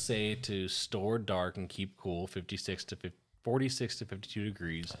does say to store dark and keep cool, 46 to 52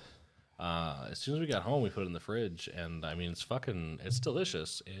 degrees. As soon as we got home, we put it in the fridge, and I mean, it's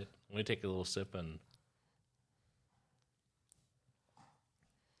delicious. Let me take a little sip and.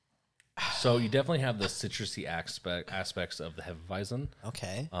 So you definitely have the citrusy aspects of the Hefeweizen.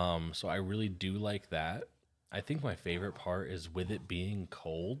 Okay. So I really do like that. I think my favorite part is with it being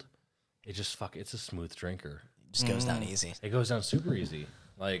cold. It just it's a smooth drinker. Just goes down easy. It goes down super easy.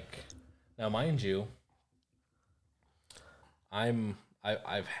 Like now, mind you,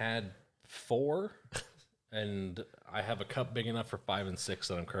 I've had 4, and I have a cup big enough for 5 and 6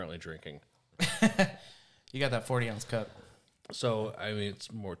 that I'm currently drinking. You got that 40-ounce cup. So I mean, it's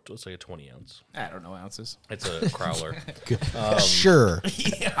like a 20 ounce. I don't know ounces. It's a crowler. Sure.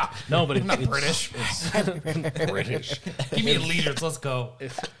 Yeah. No, but I'm not British. It's British. Give me liters. Let's go.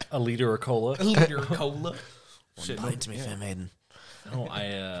 A liter of cola. A liter of cola. Shit. Bite to me, Fan Maiden. No,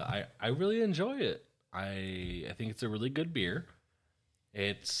 I really enjoy it. I think it's a really good beer.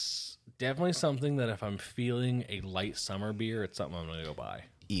 It's definitely something that if I'm feeling a light summer beer, it's something I'm gonna go buy.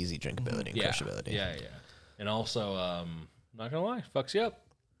 Easy drinkability and crushability. Yeah. And also, not gonna lie, fucks you up.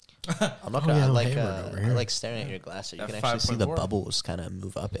 I'm not gonna. hammered over I here. like staring at your glass, so you That can actually see the 5.4. bubbles kind of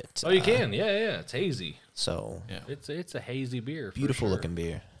move up it. Oh, you can. Yeah. It's hazy. So Yeah. It's a hazy beer. For beautiful sure. looking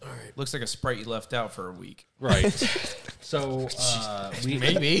beer. Looks like a Sprite you left out for a week. Right. So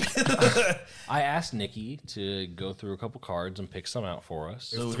Maybe. I asked Nikki to go through a couple cards and pick some out for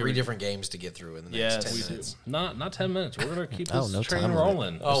us. There's 3 different games to get through in the next Yes, 10 we do. minutes. Not 10 minutes. We're gonna keep Oh, this no train time limit.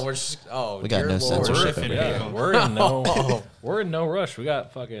 rolling. Oh, We got dear no Lord. censorship. We're- Yeah, we're in no rush. We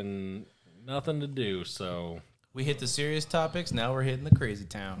got fucking nothing to do. So We hit the serious topics. Now we're hitting the crazy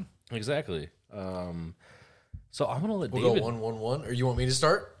town. exactly. So I'm gonna let We'll David. go 1-1-1, or you want me to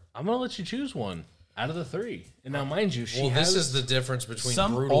start? I'm gonna let you choose one out of the 3. And now, mind you, she Well, has. this is the difference between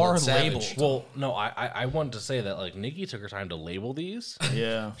Some brutal are and savage. labeled. Well, no, I want to say that like Nikki took her time to label these.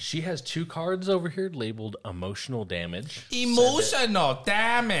 Yeah. She has 2 cards over here labeled emotional damage. Emotional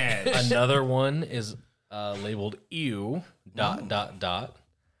damage. Another one is labeled ew ... And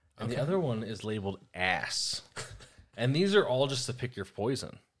the other one is labeled ass. And these are all just to pick your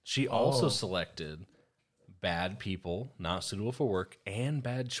poison. She also selected bad people, not suitable for work, and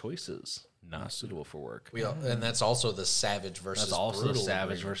bad choices, not suitable for work. And that's also the savage versus That's also brutal.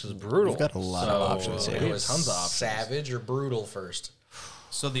 savage versus brutal. We've got a lot of options here. We have tons of options. Savage or brutal first?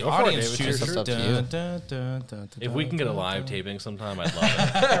 So the Go for it, audience David. chooses. It's up to you. Dun, dun, dun, If we can get a live taping sometime, I'd love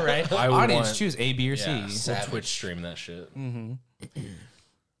it. right? I would Audience want- choose A, B, or C. Yeah, we'll Savage. Twitch stream that shit.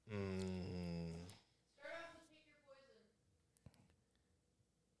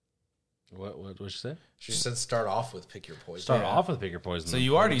 What did she say? She said start off with pick your poison. Start off with pick your poison. So then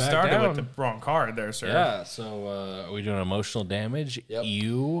you put it already back started down. with the wrong card there, sir. Yeah. So are we doing emotional damage? Yep.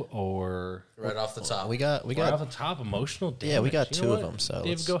 You or Right off the top. We got right off the top emotional damage? Yeah, we got You know 2 of what? them. So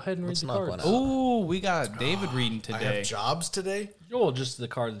Dave, go ahead and read let's the knock cards. one out. Ooh, we got David reading I today. have jobs today. Well, just the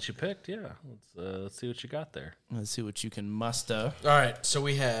card that you picked. Yeah. Let's see what you got there. Let's see what you can muster. All right, so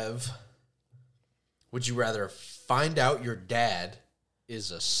we have. Would you rather find out your dad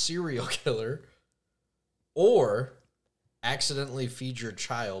is a serial killer, or accidentally feed your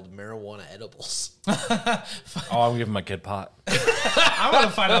child marijuana edibles? Oh, I'm giving my kid pot. I want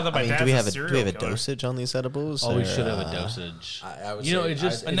to find out that my I mean, dad's do we have a a serial killer. dosage on these edibles? Oh, we or, should have a dosage. I would You know, say it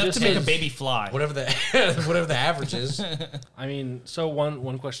just I- it Enough just to make a says- baby fly. whatever the whatever the average is. I mean, so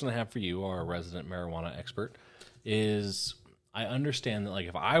one question I have for you, our resident marijuana expert, is I understand that like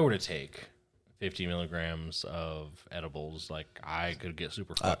if I were to take 50 milligrams of edibles, like I could get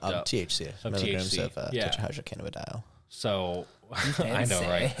super fucked of up. THC, Of milligrams THC, of yeah. tetrahydrocannabidiol. So I know,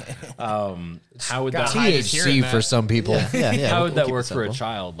 right? How would that hearing that. for some people. Yeah. how we'll would that keep it work for a simple.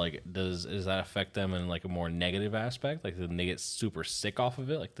 child? Like, does that affect them in like a more negative aspect? Like, do they get super sick off of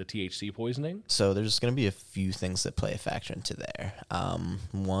it, like the THC poisoning? So there's going to be a few things that play a factor into there.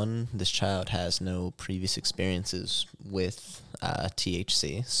 One, this child has no previous experiences with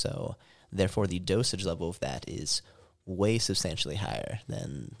THC, so therefore the dosage level of that is way substantially higher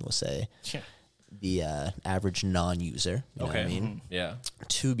than, we'll say, the average non-user. You know what I mean? Yeah.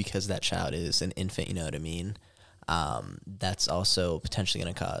 2, because that child is an infant, you know what I mean? That's also potentially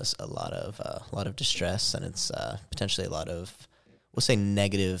going to cause a lot of distress, and it's potentially a lot of, we'll say,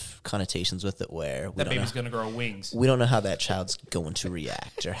 negative connotations with it, where we That don't know. baby's gonna grow wings. We don't know how that child's going to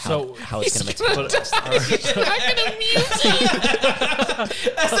react or So- how it's going to But,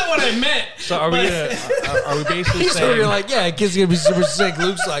 That's not what I meant. so are we basically So saying you're like, yeah, kid's gonna be super sick.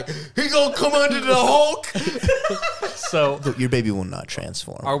 Luke's like, he gonna come under the Hulk. so? Your baby will not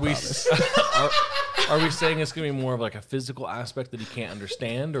transform. Are we promise. are we saying it's going to be more of like a physical aspect that he can't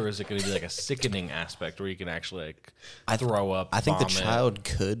understand, or is it going to be like a sickening aspect where you can actually like throw up? I think the vomit? child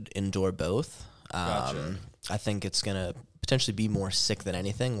could endure both. Gotcha. I think it's going to potentially be more sick than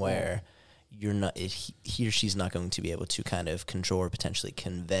anything, where you're not he or she's not going to be able to kind of control or potentially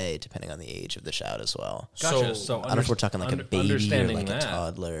convey, depending on the age of the child as well. Gotcha. So, So I don't know if we're talking like a baby or understanding like a that,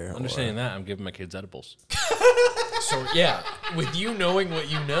 toddler. Understanding that, I'm giving my kids edibles. So yeah, with you knowing what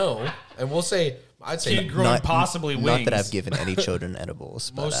you know, and we'll say, I'd say Kid growing possibly wings. Not that I've given any children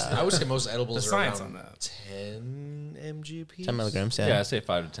edibles, but most. I would say most edibles The are science around on that. 10 mgp. 10 milligrams. Yeah, Yeah. I say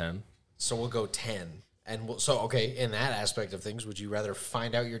 5 to 10. So we'll go 10. And okay, in that aspect of things, would you rather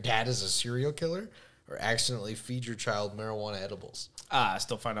find out your dad is a serial killer or accidentally feed your child marijuana edibles? I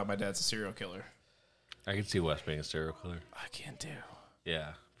still find out my dad's a serial killer. I can see Wes being a serial killer. I can't do.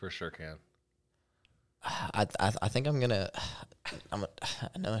 Yeah, for sure can. I think I'm gonna.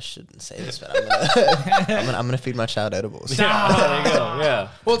 I know I shouldn't say this, but I'm gonna feed my child edibles. There you go. Yeah.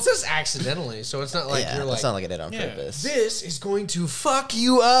 Well, it says accidentally, so it's not like Yeah, you're like, it's not like I did on Yeah. purpose. this is going to fuck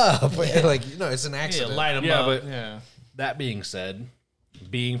you up. Like, it's an Yeah, accident. light them Yeah, up. but- yeah. That being said,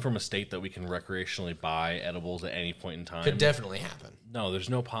 being from a state that we can recreationally buy edibles at any point in time, Could definitely happen. no, there's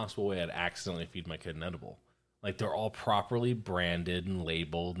no possible way I'd accidentally feed my kid an edible. Like, they're all properly branded and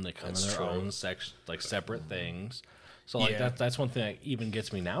labeled, and they come That's in their true. own separate things. So, like, Yeah. that's one thing that even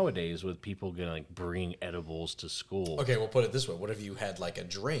gets me nowadays with people getting, like, bringing edibles to school. Okay, we'll put it this way. What if you had like a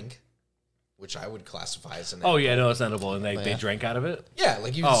drink, which I would classify as an Oh, yeah, no, it's edible, and they drank out of it? Yeah,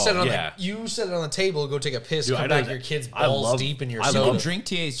 like you Oh, set it on yeah. you set it on the table, go take a piss, Dude, come I know back, that- your kid's I balls love- deep in your I love soda. People drink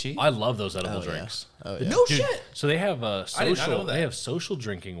THC. I love those edible Oh, yeah. drinks. Oh yeah. No Dude, shit. So they have I did not social. know that. They have social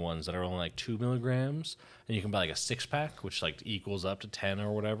drinking ones that are only like 2 milligrams, and you can buy like a 6-pack, which like equals up to 10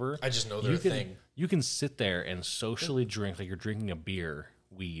 or whatever. I just know they're you a can, thing. You can sit there and socially drink like you're drinking a beer,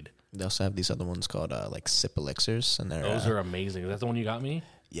 weed. They also have these other ones called like sip elixirs, and they're Those are amazing. Is that the one you got me?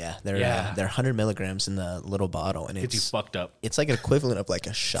 they're Yeah. they're 100 milligrams in the little bottle, and Gets you it's fucked up. it's like an equivalent of like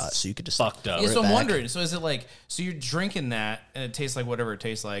a shot, so you could just Fucked up. Yeah, so I'm back. wondering. So is it like, so you're drinking that and it tastes like whatever it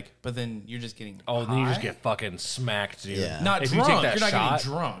tastes like, but then you're just getting Oh, then you just high? get fucking smacked, dude. Yeah. Not If drunk. you take that You're not shot,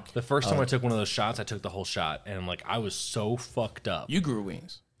 getting drunk. The first time I took one of those shots, I took the whole shot, and like I was so fucked up. You grew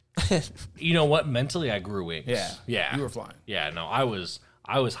wings. You know what? Mentally, I grew wings. Yeah. Yeah. You were flying. Yeah, no, I was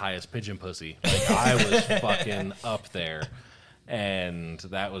high as pigeon pussy. Like I was fucking up there. And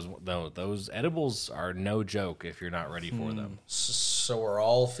that was those edibles are no joke if you're not ready for them. So we're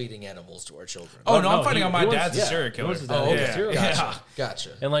all feeding edibles to our children. Oh, no, no, I'm finding he- out my he was- dad's yeah, a serial he killer. was his dad. Oh, Yeah, okay. serial Gotcha. Yeah. Gotcha.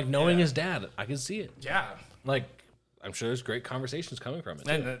 And like knowing his dad, I can see it. Yeah. Like I'm sure there's great conversations coming from it.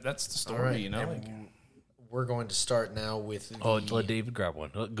 And that's the story, All right, you know? and Like, we're going to start now with the, Oh, let David grab one.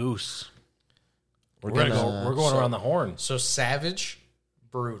 Goose. We're gonna- going around the horn. so savage,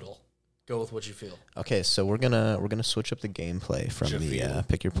 brutal. Go with what you feel. Okay, so we're gonna switch up the gameplay from the Jafeel.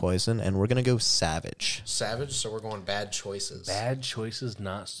 pick your poison, and we're gonna go savage. Savage, so we're going bad choices. Bad choices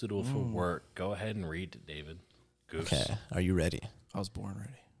not suitable for work. Go ahead and read it, David. Goose. Okay, are you ready? I was born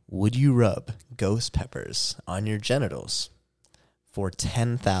ready. Would you rub ghost peppers on your genitals for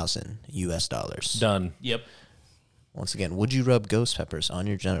 $10,000? Done. Yep. Once again, would you rub ghost peppers on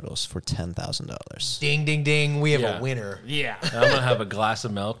your genitals for $10,000? Ding, ding, ding. We have Yeah. a winner. Yeah. I'm gonna have a glass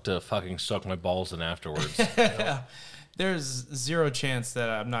of milk to fucking soak my balls in afterwards. There's zero chance that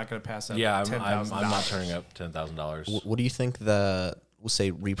I'm not going to pass up Yeah, $10,000. I'm not turning up $10,000. What do you think we'll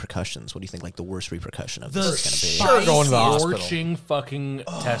say repercussions? What do you think like the worst repercussion of this is going to be? Sure, going to the hospital. Scorching fucking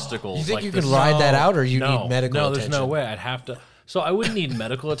testicles. You think like you this. can ride that out, or you No, need medical no, attention? there's no way. I'd have to. So I wouldn't need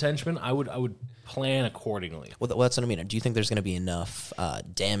medical attention. I would plan accordingly. Well, that's what I mean. Do you think there's going to be enough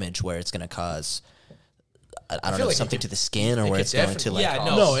damage where it's going to cause, I don't feel know, like it something could- to the skin, or it where could it's going to like definitely-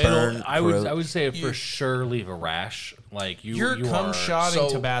 cause No, burn? I corrode? would say for sure leave a rash. Like You're you cum are, shotting so-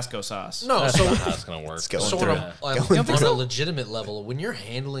 Tabasco sauce. No, That's so not how it's gonna work. going sort through of it. on, Going on through a it. legitimate level, when you're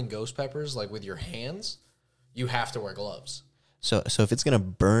handling ghost peppers like with your hands, you have to wear gloves. So if it's going to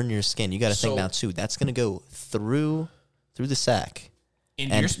burn your skin, you got to think So- now too. That's going to go through the sac,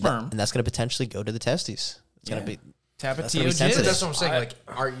 Into your sperm. and that's going to potentially go to the testes. It's going to be Tapatio that's gonna be jizz. sensitive. That's what I'm saying. Like,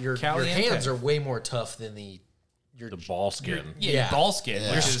 your Caliente. hands are way more tough than your The ball skin. Yeah, Yeah. ball skin.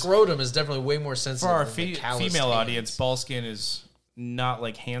 your Which is, scrotum is definitely way more for sensitive. our than the calloused female hands. audience, ball skin is not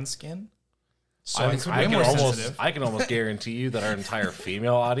like hand skin. So I, it could I be can more almost, sensitive. I can almost guarantee you that our entire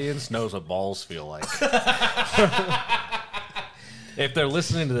female audience knows what balls feel like. If they're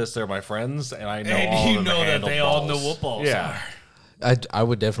listening to this, they're my friends, and I know all of them handle balls. balls Yeah. I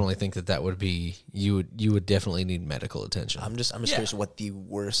would definitely think that would be you would definitely need medical attention. I'm just curious what the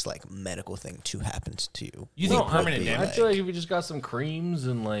worst like medical thing to happen to you. You would think permanent be, damage? I feel like if you just got some creams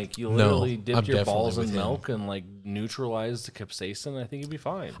and like you No, literally I'm dipped your definitely balls in with him. milk and like neutralized the capsaicin, I think you'd be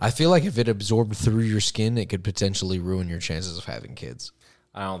fine. I feel like if it absorbed through your skin, it could potentially ruin your chances of having kids.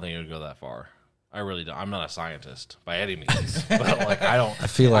 I don't think it would go that far. I really don't. I'm not a scientist by any means, but like I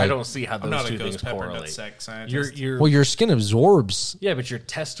feel like- don't see how I'm those not two a things ghost pepper nut correlate. sex scientist. You're Well, your skin absorbs. yeah, but your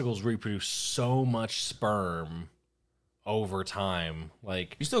testicles reproduce so much sperm over time.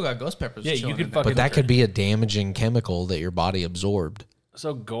 Like, You still got ghost peppers. yeah, you chilling could in there. fucking. But that could be a damaging chemical that your body absorbed.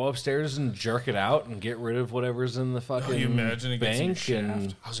 So go upstairs and jerk it out and get rid of whatever's in the fucking you imagine it gets in your bank. And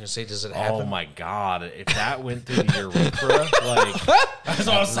shaft? I was gonna say, does it oh happen? my god, if that went through the urethra, like That's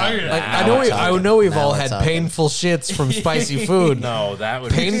what I was talking about. I know we've Now all we're had talking. painful shits from spicy food. no, that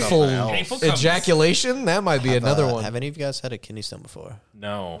would Painful be something else. Painful comes. ejaculation. That might be another one. Have any of you guys had a kidney stone before?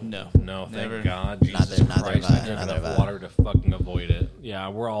 No, No. thank Never. God, Jesus Neither Christ, have I, I drink neither enough have I. water to fucking avoid it. Yeah,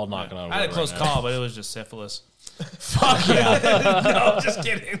 we're all knocking on wood. I had a close right now. call, but it was just syphilis. Fuck yeah, No, just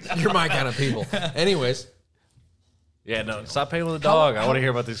kidding. you're my kind of people. Anyways, Yeah, no, stop paying with a dog. I want to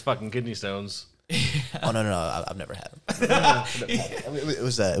hear about these fucking kidney stones. Oh no, I've never had them.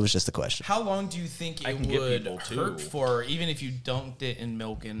 it was just a question. How long do you think I it can get would people, too. hurt for, even if you dunked it in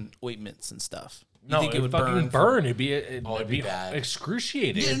milk and ointments and stuff? You No, think it would fucking burn. It'd be bad.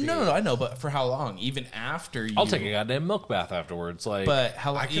 excruciating. Yeah, no, I know, but for how long? Even after you. I'll take a goddamn milk bath afterwards. Like, But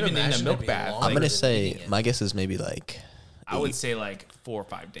how I long? could Even in the imagine milk it'd be bath, long. I'm gonna than say eating it. my guess is maybe like. I would say like 4 or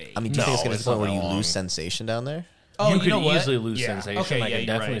 5 days. I mean, do you think it's No, gonna it's to the point not where you that long. lose sensation down there? oh, you could know what? easily lose Yeah. sensation. Okay, I yeah, can you're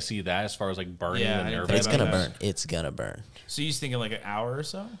definitely right. see that as far as like burning Yeah, I the didn't nerve. think It's about gonna that. burn. It's gonna burn. So you're thinking like an hour or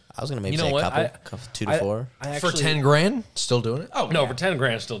so? I was gonna maybe You know say what? a couple 2 to 4. I for actually, 10 grand, still doing it? Oh no, yeah. for 10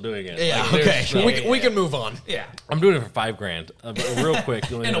 grand, still doing it. Yeah, Like, okay. there's no- We can move on. Yeah, I'm doing it for 5 grand. But real quick,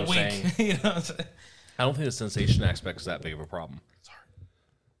 the only and thing a I'm saying, wink. You know what I'm saying? I don't think the sensation aspect is that big of a problem.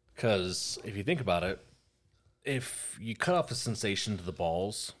 Because if you think about it, if you cut off the sensation to the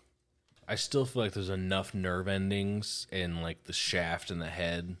balls, I still feel like there's enough nerve endings in like the shaft and the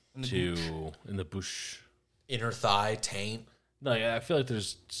head in the bush. Inner thigh, taint. No, yeah, I feel like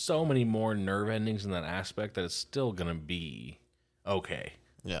there's so many more nerve endings in that aspect that it's still gonna be okay.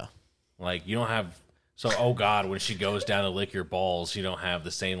 Yeah. Like you don't have oh god, when she goes down to lick your balls, you don't have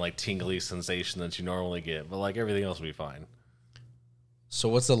the same like tingly sensation that you normally get. But like everything else will be fine. So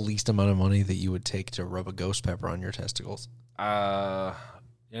what's the least amount of money that you would take to rub a ghost pepper on your testicles? Yeah,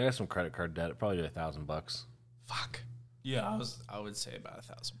 I got some credit card debt. Probably $1,000. Fuck. Yeah, I would say about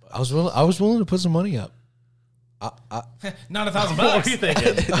 $1,000. I was willing to put some money up. Not $1,000. What were you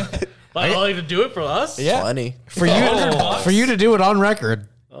thinking? Like, I'll even do it for us? Yeah. Plenty. For you to do it on record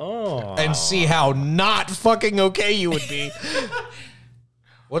Oh. and see how not fucking okay you would be.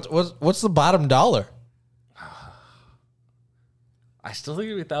 What's the bottom dollar? I still think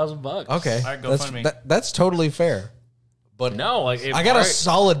it'd be $1,000. Okay. All right, go fund me. That's totally fair. But No, like if I got a alright,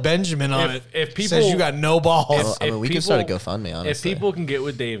 solid Benjamin on it. if people Says you got no balls. Well, I mean, we can start a people- GoFundMe, honestly. If people can get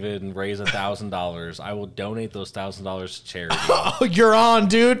with David and raise $1,000, I will donate those $1,000 to charity. Oh, you're on,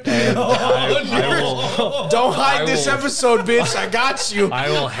 dude. I will Don't hide I this will- episode, bitch. I got you. I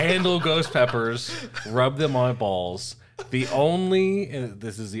will handle ghost peppers, rub them on my balls.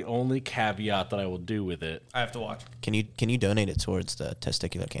 This is the only caveat that I will do with it. I have to watch. Can you donate it towards the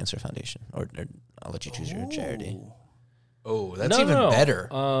Testicular Cancer Foundation, or I'll let you choose your charity. Oh, that's even better.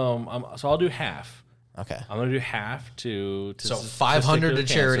 So I'll do half. Okay. I'm gonna do half to So 500 to testicular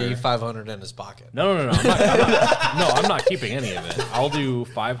charity, cancer. 500 in his pocket. No. I'm not keeping any of it. I'll do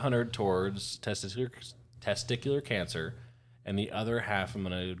 500 towards testicular cancer, and the other half I'm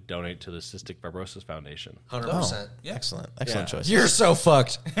going to donate to the Cystic Fibrosis Foundation. 100%. Yeah. Excellent Yeah. choice. You're so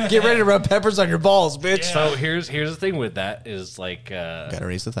fucked. Get ready to rub peppers on your balls, bitch. So here's the thing with that is like Gotta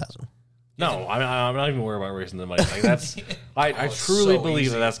raise the 1,000. no, I'm not even worried about raising the money. Like that's I truly so believe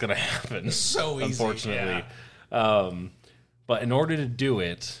easy. that's going to happen. So easy, unfortunately. But in order to do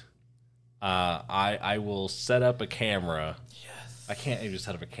it, I will set up a camera. Yes. I can't even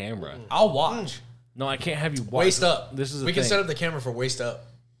set up a camera. I'll watch. No, I can't have you watch. Waist up. This is the we can thing. set up the camera for waist up.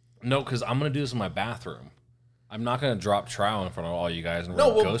 No, because I'm going to do this in my bathroom. I'm not going to drop trowel in front of all you guys and No,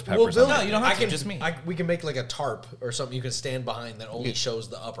 rub we'll, ghost we'll peppers. build. on my you don't dick. have to, just me. We can make like a tarp or something you can stand behind that only shows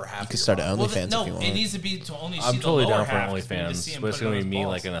the upper half. You could start an Well, OnlyFans no, if you want. it needs to be to only see I'm the totally lower down for half. We need to see OnlyFans, him but it's put it going on to be his me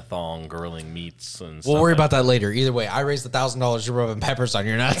balls. like in a thong grilling meats and stuff. We'll worry like about that later. Either way, I raised $1,000. You're rubbing peppers on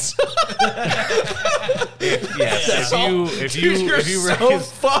your nuts. Yes, if you You're so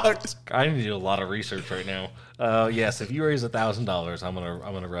raise, fucked. I need to do a lot of research right now. Yes, if you raise $1,000, I'm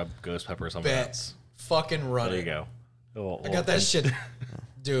gonna rub ghost peppers on my Bet. nuts. Fucking run There it. you go. I got that shit,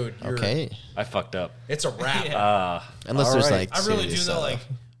 dude. Okay. I fucked up. It's a wrap. Unless All there's right. like I really do serious, though. Like,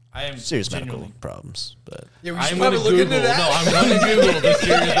 I am serious medical genuinely. problems, but Yeah, we I'm should gonna probably look Google. into that. No, I'm gonna Google the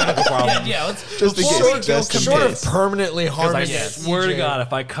serious medical problem. Yeah, let's just in case. Just in Short of case. permanently Because I harming swear to CJ. God,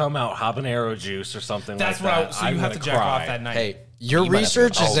 if I come out habanero juice or something That's like what that, so I'm you have to gonna jack cry. off that night. Hey, your You might have to-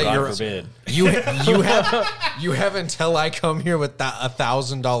 research is Oh, that God you're forbid. you have until I come here with that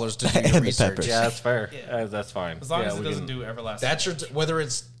 $1,000 to do And your the research. peppers. Yeah, that's fair. That's fine. As long Yeah, as it we doesn't can- do everlasting. That's your whether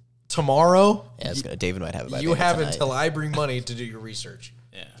it's tomorrow, Yeah, David might have it by you the end of have tonight. until I bring money to do your research.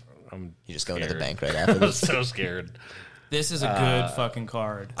 Yeah. You just go into the scared. bank right after I'm this. so scared. This is a good fucking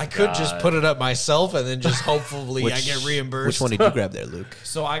card. I could just put it up myself and then just hopefully I get reimbursed. Which one did you grab there, Luke?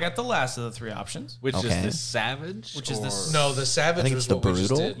 So I got the last of the 3 options. Which is Okay. the savage? Which is this- No, the savage I think was it's the what we just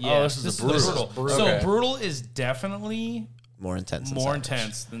brutal. did. Yeah, this is the brutal. Brutal. So Okay. brutal is definitely More intense. Than more savage.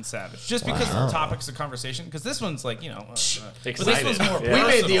 intense than savage, just because of the topics of conversation. Because this one's like but this Excited. one's more. Yeah. We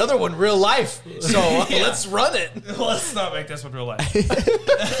made the personal. other one real life, so let's run it. Let's not make this one real life.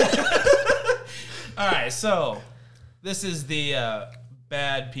 All right, so this is the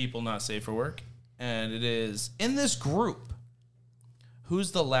bad people not safe for work, and it is in this group.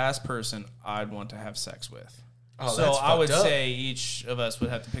 Who's the last person I'd want to have sex with? Oh, so that's I would fucked up. say each of us would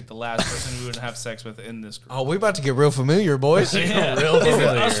have to pick the last person we would have sex with in this group. Oh, we about to get real familiar, boys. Yeah. real Is it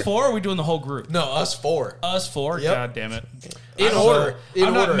familiar. us 4? Or are we doing the whole group? No, us 4. Us 4? Yep. God damn it. In order. In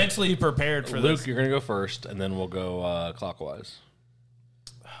I'm order. not mentally prepared for Luke, this. you're gonna go first, and then we'll go clockwise.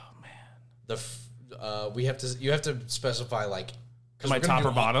 We have to. You have to specify like. 'cause My we're gonna top do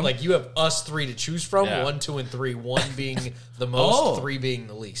or bottom? Like you have us 3 to choose from. Yeah. 1, 2, and 3. 1 being the most, Oh. 3 being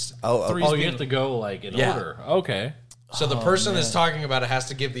the least. Oh, Three- Oh, being- you have to go like in Yeah. order. Okay. So the person that's talking about it has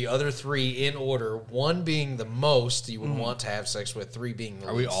to give the other 3 in order. 1 being the most you would want to have sex with. 3 being the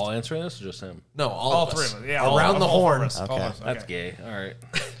Are least. we all answering this or just him? No, all all of 3 us. of us. Yeah, all- Around the all 4 of horn. us. All Okay. of us. That's gay. All right.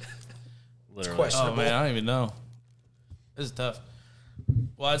 Literally. questionable. Oh, man, I don't even know. This is tough.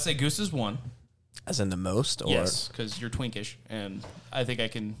 Well, I'd say Goose is 1. as in the most, or Yes, because you're twinkish, and I think I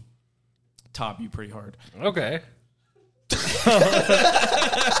can top you pretty hard. Okay.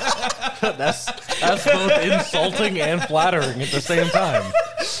 that's both insulting and flattering at the same time.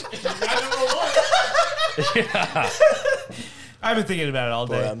 I've been thinking about it all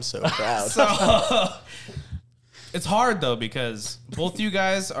boy, day. I'm so proud. It's hard though because both you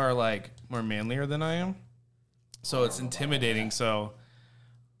guys are like more manlier than I am, so it's intimidating. So,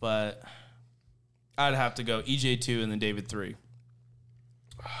 but I'd have to go EJ 2 and then David 3.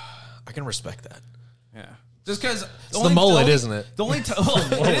 I can respect that. Yeah, just because It's the mullet, isn't it? The only it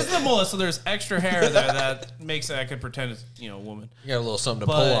is the mullet, so there's extra hair there that makes it I could pretend it's a woman. You got a little something to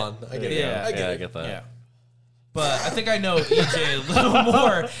But- pull on. I get it. Yeah. I get I it. get that. Yeah. But I think I know EJ a little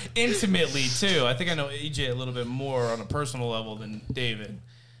more intimately too. I think I know EJ a little bit more on a personal level than David.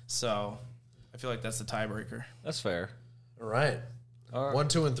 So I feel like that's the tiebreaker. That's fair. All right. All right. 1,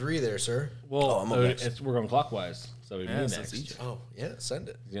 2, and 3 there, sir. Well, I'm up next. we're going clockwise, so we Yeah, me so it's next. each. Oh, yeah, send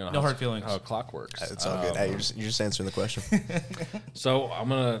it. You know No how- hard feelings. How clock works. It's all good. Hey, you're just answering the question. So I'm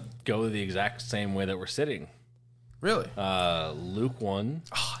gonna go the exact same way that we're sitting. Really? Luke 1,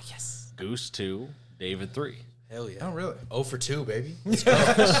 Oh yes. Goose 2, David 3. Hell yeah. Oh really? 0 for 2, baby. Just not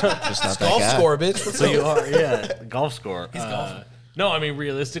that Golf guy. score, bitch. What's So up? you are, yeah, golf score. He's golfing. No, I mean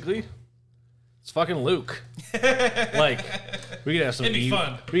realistically, it's fucking Luke. Like we could have some It'd be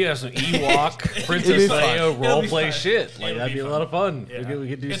fun. we could have some Ewok, It'd be Princess fun. Leia It'll role be play fun. shit. Like It'll that'd be be a fun. lot of fun. Yeah. We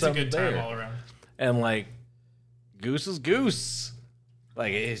could do it's something a good time there. all around. And like Goose is Goose.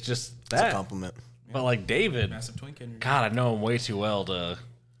 Like it's just It's a that. compliment. But like David, Massive twink energy. God, I know him way too well to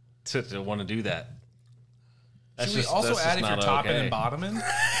want to do that. That's Should we also that's add if not you're topping okay. and bottoming?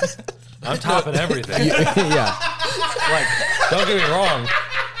 I'm topping everything. Yeah. Like, don't get me wrong.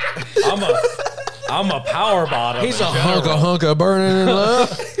 I'm a power bottom. He's in a general. hunka bunny in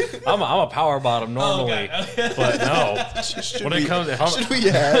love. I'm a power bottom normally, Okay. but no. When it comes, if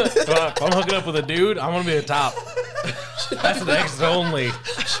I'm hooking up with a dude, I'm gonna be the top. That's an exit only.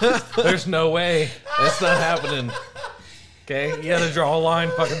 There's no way. It's not happening. Okay, you gotta draw a line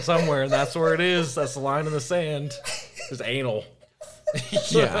fucking somewhere, and that's where it is. That's the line in the sand. It's anal.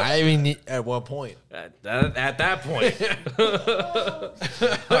 Yeah, I mean, at what point? At that point.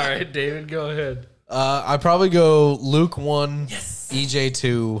 All right, David, go ahead. I probably go Luke 1, EJ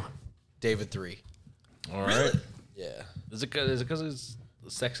 2, David 3. All right. Yeah. Is it because it's a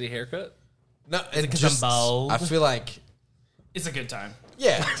sexy haircut? No, it 'cause just, I'm bald? I feel like, It's a good time.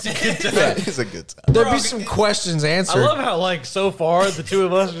 yeah. It's a good time. There'd be some questions I answered. love how, like, so far the two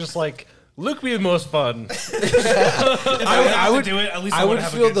of us are just like, Luke be the most fun. I would do it. At least I I would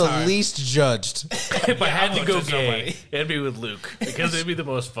have a feel good the time. least judged. If I had to I'll go look to gay, somebody. it'd be with Luke because it'd be the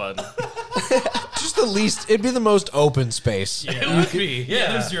most fun. Just the least. It'd be the most open space. It would be. Yeah,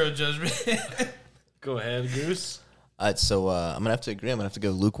 Yeah. there's zero judgment. Go ahead, Goose. All right, so I'm gonna have to agree. I'm gonna have to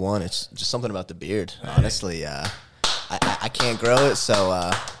go Luke 1. It's just something about the beard. Honestly, I can't grow it,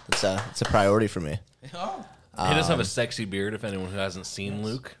 so it's a priority for me. Oh. He does have a sexy beard. If anyone who hasn't seen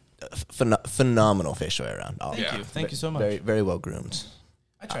Luke, Phenomenal facial hair around. Oh, Thank you. Thank you so much. Very very well groomed.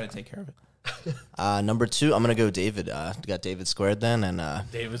 I try to take care of it. Number 2, I'm gonna go David. Got David squared then, and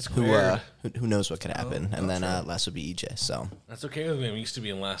David squared. who knows what could happen. And then last would be EJ. So That's okay with me. I'm used to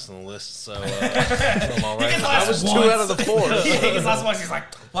being last on the list, so I'm all right. I was 2 out of the 4. He's last one. He's like,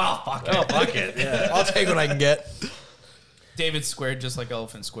 wow, fuck it. Oh, fuck it. Yeah. I'll take what I can get. David squared just like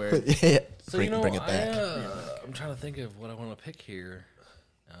elephant squared. yeah, So, bring it back. I'm trying to think of what I want to pick here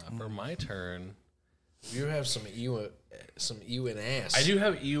for my turn. You have some ew and ass. I do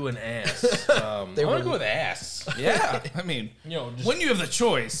have ew and ass. I want to go with ass. Yeah, I mean, Just, when you have the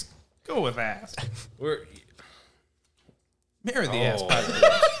choice, go with ass. we're, Marry the ass.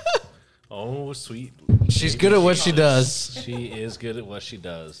 oh, sweet. She's good at what she does. She is good at what she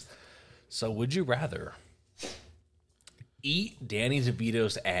does. So, would you rather eat Danny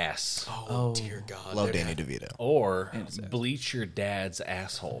DeVito's ass Oh, dear God. Love Danny DeVito. or bleach your dad's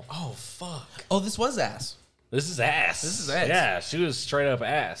asshole? Oh, fuck. Oh, this was ass. This is ass. This is ass. Yeah, she was straight up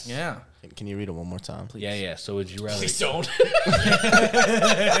ass. Yeah. Can you read it one more time, please? Yeah. So, would you rather Please don't.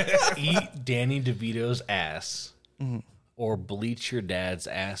 eat Danny DeVito's ass or bleach your dad's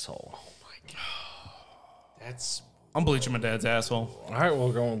asshole? That's... I'm bleaching my dad's asshole. All right,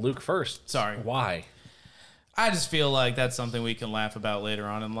 we're going with Luke first. Sorry. Why? I just feel like that's something we can laugh about later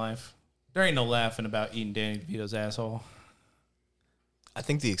on in life. There ain't no laughing about eating Danny DeVito's asshole. I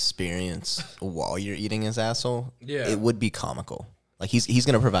think the experience while you're eating his asshole, Yeah. it would be comical. Like he's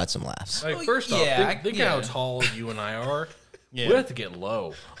gonna provide some laughs. Like, Well, first yeah, off, think how tall you and I are. Yeah. We have to get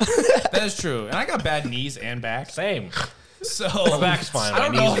low. That is true. And I got bad knees and back. Same. So My back's fine. I My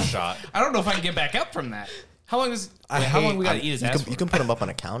don't knees know. are shot. I don't know if I can get back up from that. How long is how hate- long we got to eat his ass? You can put him up on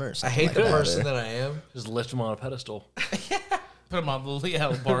a counter or I something. hate like the that. person that I am. Just lift him on a pedestal. Put him on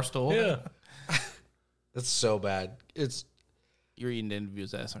the bar stool. Yeah. That's so bad. It's You're eating Danny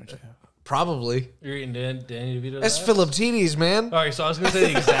DeVito's ass, aren't you? probably... You're eating Danny DeVito's That's ass? Philippides, man. All right, so I was going to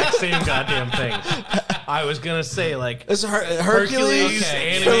say the exact same goddamn thing. I was going to say, like, It's Hercules. Hercules,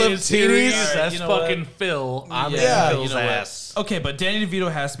 Okay. animated series, Philippides. that's You know fucking Phil. I'm Yeah. in Phil's You know what? ass. Okay, but Danny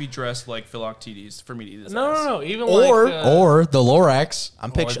DeVito has to be dressed like Philoctetes for me to eat his No, ass. no, no. Even Or like... the Lorax.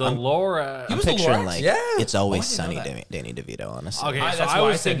 I'm or the picturing. Laura... was the Picturing Lorax? like Yeah. it's always Oh, I didn't know sunny, Danny DeVito. Honestly, Okay, I- so that's I why I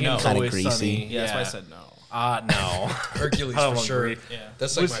was said thinking no. it's Kinda always greasy. sunny. Yeah, that's why I said no. No. Hercules I don't for sure. agree. Yeah.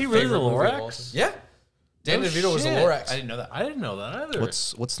 That's like Was my he really favorite the movie of all Lorax? time. Yeah. Danny No DeVito was the shit. Lorax. I didn't know that. I didn't know that either.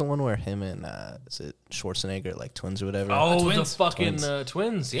 what's the one where him and is it Schwarzenegger like twins or whatever? Oh, the Twins. fucking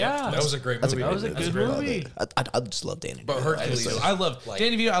twins. Yeah. That was a great That's a movie. That was a That's good great. movie. I just love Danny. But DeVito. Hercules. So- I love Like-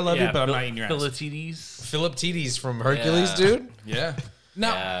 Danny DeVito. I love you, but I'm not eating your ass. Philippides. Philippides from Hercules, Yeah. dude. Yeah. No.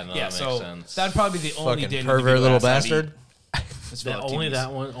 Yeah, no, that makes so sense. that'd probably be the only Fucking Danny pervert DeVito little ass I'd bastard. eat. Is Only Philoctetes.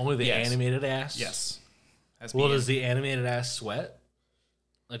 that one. Only the Yes. animated ass. Yes. Has to Well, be does it. the animated ass sweat?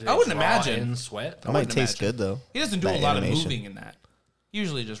 Like, do I they wouldn't draw imagine. in sweat. It might wouldn't taste imagine. good though. He doesn't do that a lot animation. of moving in that.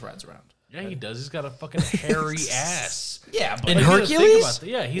 Usually just rides around. Yeah, he does. He's got a fucking hairy ass. Yeah, but In Like, you gotta Hercules? think about that.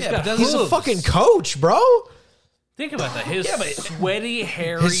 Yeah, he's Yeah, got. but He's a hooves. fucking coach, bro. Think about that. His Yeah, but- sweaty,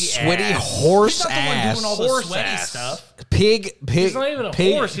 hairy, His sweaty ass. horse he's not the one ass. doing all the Horse sweaty ass. stuff. Pig. He's not even a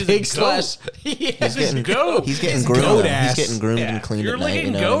pig, horse, he's a pig goat. slash. He's getting goat. He's getting He's groomed. goat He's ass. getting groomed Yeah. and cleaned You're at night. licking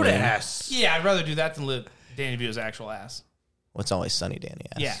You know goat what I mean? ass. Yeah, I'd rather do that than live Danny DeVito's actual ass. What's always sunny, Danny?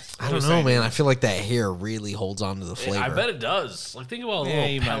 Ass. Yeah. I don't know, man. I feel like that hair really holds on to the flavor. I bet it does. Like, think about all the Yeah,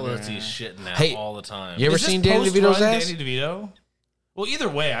 you little might be pellets right. he's shitting out Hey, all the time. you ever Is this seen Danny post-run DeVito's ass? Danny DeVito? Well, either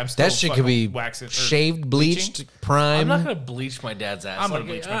way, I'm still That shit could be waxing, shaved, bleached, I'm prime. not gonna bleach my dad's ass. I'm gonna Like,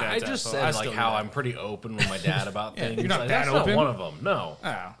 bleach my dad's I just ass, said I like still how do that. I'm pretty open with my dad about Yeah, things. you're not Like, that that's open? Not one of them. No.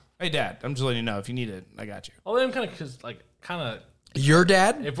 Oh. Hey, Dad, I'm just letting you know if you need it, I got you. Although I'm kind of. Your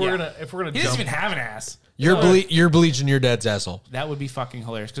dad? If we're Yeah. gonna He doesn't jump, even have an ass. You're bleaching your dad's asshole. That would be fucking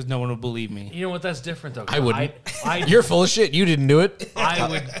hilarious because no one would believe me. you know what? That's different though. I wouldn't. I You're full of shit. You didn't do it. I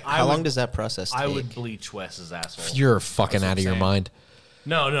would. How long does that process take? I would bleach Wes's asshole. You're fucking out of your saying. mind.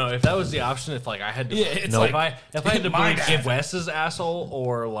 No. If that was the option, if like I had to, Yeah, it's if like, I had to my bleach dad. Wes's asshole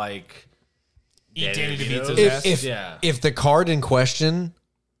or like Eat Danny DeVito's DeVito's ass. If Yeah. if the card in question,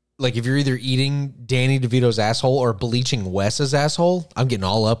 like if you're either eating Danny DeVito's asshole or bleaching Wes's asshole, I'm getting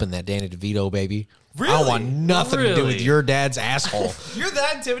all up in that Danny DeVito, baby. I Really? want nothing to do with Really? your dad's asshole. You're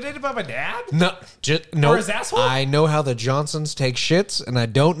that intimidated by my dad? No, just no. Or his asshole? I know how the Johnsons take shits, and I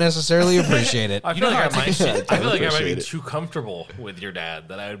don't necessarily appreciate it. I You feel know like how I I might. take I feel like I might be appreciate it. too comfortable with your dad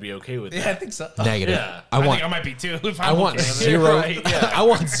that I would be okay with Yeah, I that. think so. Negative. Yeah. I want. think I might be too. If I I'm want okay with it. zero. Right, yeah. I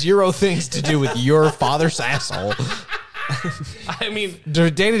want zero things to do with your father's asshole. I mean,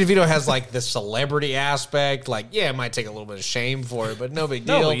 Danny DeVito has like the celebrity aspect. Like, yeah, it might take a little bit of shame for it, but no big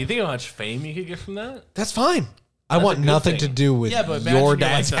deal. no, but you think how much fame you could get from that? That's fine. I want a good nothing thing. to do with Yeah, but your imagine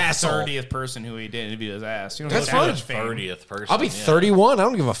dad's you're like asshole. the 30th person who he did interview his ass. You don't That's have that fine. much fame. 30th person. I'll be 31. I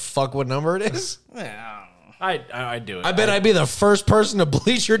don't give a fuck what number it is. Yeah, I'd do it. I bet I'd be the first person to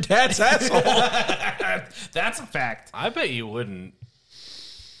bleach your dad's asshole. that's a fact. I bet you wouldn't.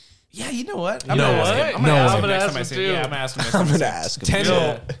 Yeah, you know what? You know what? I'm gonna ask him No. next I'm time I gonna see ask him him. Yeah, too. I'm gonna ask him next I'm time I gonna see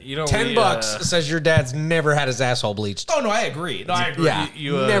him. ask him. $10 $10 says your dad's never had his asshole bleached. Oh no, I agree. No, I agree. Yeah,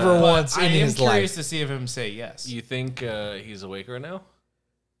 You, never but once I in am his curious life. to see if him say yes. You think he's awake right now?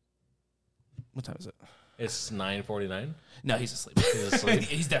 What time is it? It's 9:49. No, he's asleep. He's asleep.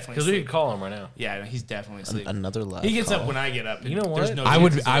 He's definitely Because we asleep. could call him right now. Yeah, he's definitely asleep. Another live. He gets call. up when I get up. You know There's what? no I chance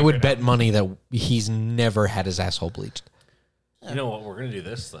would he's I awake would right bet now. money that he's never had his asshole bleached. You know what? We're gonna do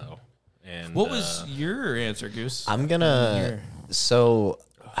this though. And What was your answer, Goose? I'm gonna. So,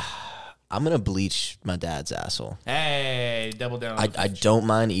 I'm gonna bleach my dad's asshole. Hey, double down. I don't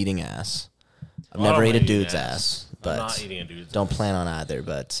mind eating ass. I've Well, I never don't ate a mind eating dude's ass, I'm but not eating a dude's. don't plan on either.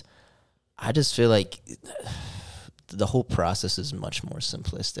 But I just feel like the whole process is much more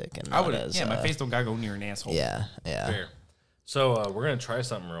simplistic and I would. not as, Yeah, my face don't gotta go near an asshole. Yeah, yeah. Fair. So we're gonna try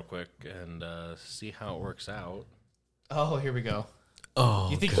something real quick and see how it works out. Oh, here we go.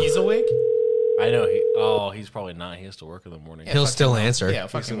 Oh, You think he's awake? I know he's probably not. He has to work in the morning. he'll fuck still him up. answer. Yeah,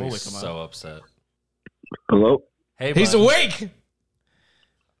 He's fucking gonna we'll be wake him up. so upset. Hello? Hey, He's bud, awake.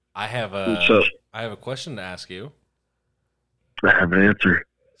 I have What's up? a question to ask you. I have an answer.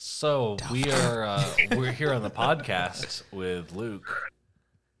 So we're here on the podcast with Luke,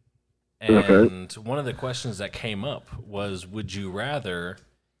 and one of the questions that came up was: would you rather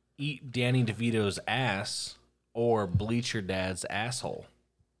eat Danny DeVito's ass or bleach your dad's asshole?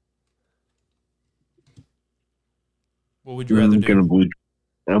 What would you rather do?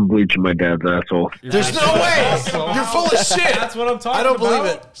 I'm bleaching my dad's asshole. There's no way. You're full of shit. That's what I'm talking about. I don't believe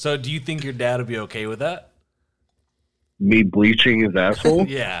it. So, do you think your dad would be okay with that? Me bleaching his asshole?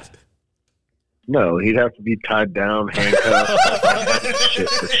 Yeah. No, he'd have to be tied down, handcuffed, shit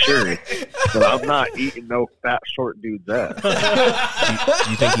for sure. But I'm not eating no fat short dude's ass. Do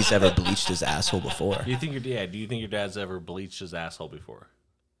you think he's ever bleached his asshole before? Do you think your dad's ever bleached his asshole before?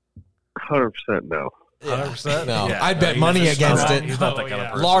 100% no. 100%. No, I'd bet money against it. He's not that kind of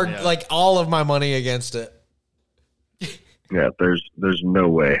person. Large, yeah. like all of my money against it. Yeah, there's no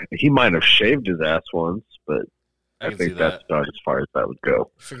way. He might have shaved his ass once, but I can see think that's that. about as far as that would go.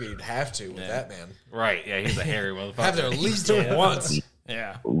 Figure you'd have to with that man. Right? Yeah, he's a hairy motherfucker. Have to at least do it once.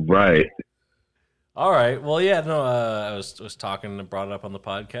 Yeah. Right. All right. Well, yeah. No, I was talking and brought it up on the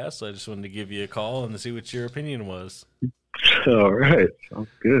podcast, so I just wanted to give you a call and to see what your opinion was. All right. Sounds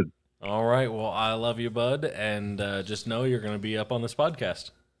good. All right. Well, I love you, bud, and just know you're going to be up on this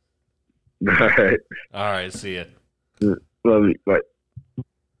podcast. All right. All right. See ya. Love you. Bye.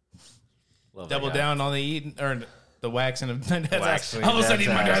 Love that Double guy. down on the eating or the waxing of my dad's ass. Waxing I almost said dad's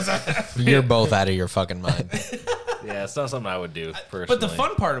eating my ass. dad's ass. You're both out of your fucking mind. Yeah, it's not something I would do personally. But the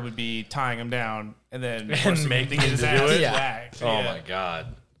fun part would be tying him down and then And making him him his do ass it? waxed. Oh Yeah. my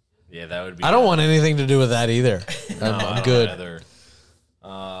god. Yeah, that would be. I don't want anything to do with that either. No, I I'm don't good. either.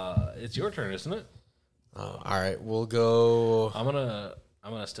 It's your turn, isn't it? All right, we'll go. I'm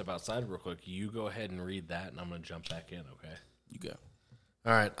gonna step outside real quick. You go ahead and read that, and I'm gonna jump back in. Okay. You go.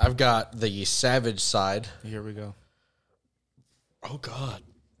 All right, I've got the savage side. Here we go. Oh God.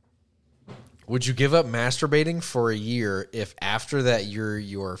 Would you give up masturbating for a year if after that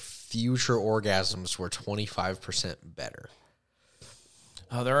your future orgasms were 25% better?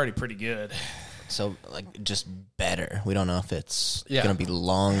 Oh, they're already pretty good. So, like, just better. We don't know if it's Yeah. going to be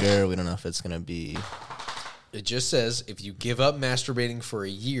longer. We don't know if it's going to be... It just says if you give up masturbating for a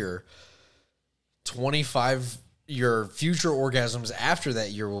year, your future orgasms after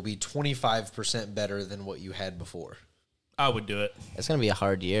that year will be 25% better than what you had before. I would do it. It's going to be a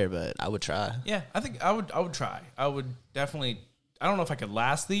hard year, but I would try. Yeah, I think I would try. I would definitely. I don't know if I could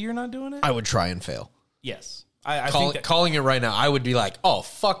last the year not doing it. I would try and fail. Yes, I think that, Calling it right now, I would be like, oh,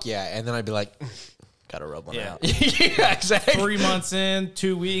 fuck yeah. And then I'd be like, Got to rub one Yeah. out. yeah, exactly. 3 months in,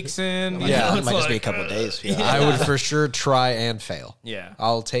 2 weeks in. Yeah. It might just be a couple of days. Yeah. I would for sure try and fail. Yeah.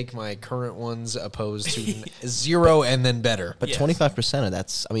 I'll take my current ones opposed to 0 and then better. But Yes. 25% of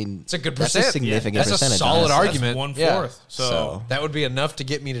that's, I mean, It's a good that's percent. a significant That's a percentage. solid honestly. argument. That's 1/4. Yeah. So, That would be enough to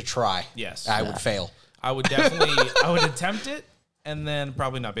get me to try. Yes. I would fail. I would definitely. I would attempt it and then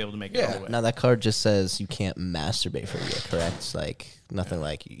probably not be able to make it all the way. Now that card just says you can't masturbate for a year, correct? It's like nothing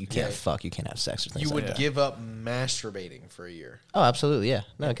like you can't Yeah. fuck, you can't have sex or things You like would that. give up masturbating for a year. Oh, absolutely, yeah.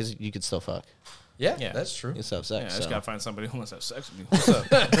 No, because you could still fuck. Yeah, Yeah. that's true. You can still have Yeah, I sex. just so. gotta find somebody who wants to have sex with me. What's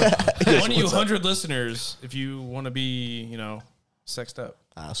up? One of you 100 listeners, if you want to be, sexed up.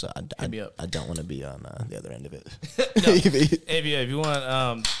 So me up. I don't want to be on the other end of it. If you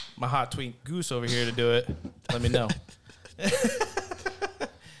want my hot twink Goose over here to do it, let me know.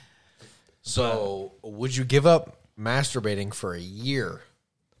 So, would you give up masturbating for a year,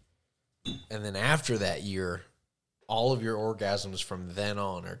 and then after that year, all of your orgasms from then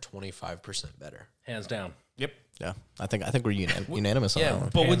on are 25% better? Hands down. Yep. Yeah, I think we're unanimous on that one.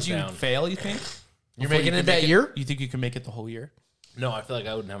 But would Hands you down. fail, you think? You're Before making you it could that make year? You think you can make it the whole year? No, I feel like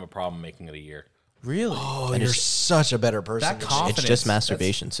I wouldn't have a problem making it a year. Really? Oh, you're such a better person. That than confidence. It's just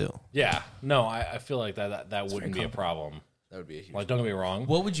masturbation too. Yeah. No, I feel like that wouldn't be a problem. that would be a huge Like, don't get me wrong.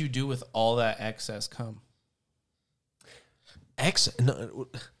 What would you do with all that excess cum?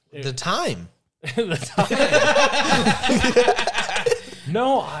 the time.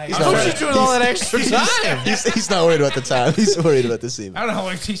 No, I. What you do with all that extra time? He's not worried about the time. He's worried about the semen. I don't know how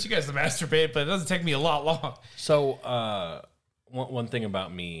long it takes you guys to masturbate, but it doesn't take me a lot long. So, one thing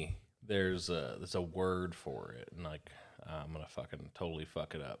about me, there's a word for it, and like I'm gonna fucking totally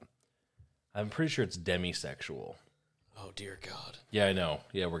fuck it up. I'm pretty sure it's demisexual. Oh dear God. Yeah, I know.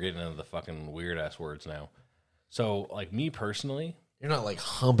 Yeah, we're getting into the fucking weird ass words now. So, like me personally, You're not like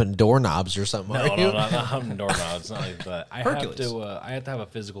humping doorknobs or something, are no, you? not humping doorknobs, not like that. I Hercules. have to have a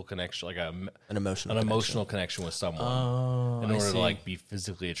physical connection, like An emotional. an emotional connection with someone Oh, in order to like be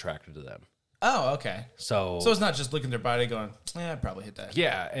physically attracted to them. Oh, okay. So So it's not just looking at their body going, I'd probably hit that.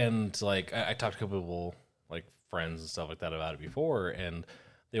 yeah, and like I talked to a couple people, like friends and stuff like that about it before, and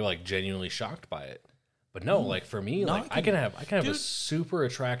they were like genuinely shocked by it. But no, like for me, No, like I can have a super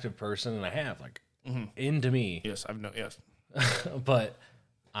attractive person, and I have like into me, Yes, I've no. Yes. but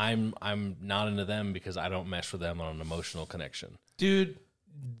I'm not into them because I don't mesh with them on an emotional connection. Dude,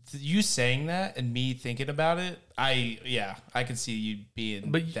 you saying that and me thinking about it, I can see you being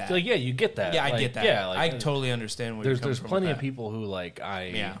But that. like, yeah, you get that. Yeah, I Like, get that. Yeah, I like, totally understand where you're coming there's from plenty with of that. people who like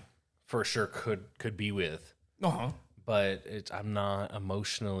I for sure could be with. Uh-huh. But I'm not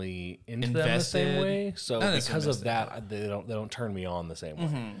emotionally into them the Invested. same way. So Not because of necessarily that, they don't turn me on the same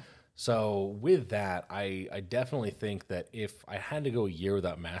way. So with that, I definitely think that if I had to go a year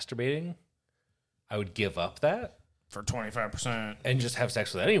without masturbating, I would give up that For 25%. and just have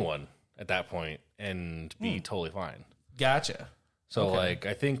sex with anyone at that point and be totally fine. Gotcha. So like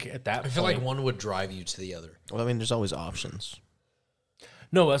I think at that I feel point, like one would drive you to the other. Well, I mean, there's always options.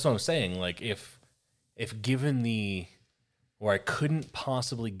 no, that's what I'm saying. Like if given the where I couldn't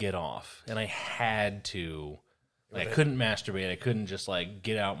possibly get off and I had to, like, I couldn't masturbate, I couldn't just like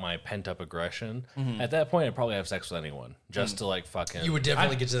get out my pent up aggression. At that point, I'd probably have sex with anyone just to like fucking. You would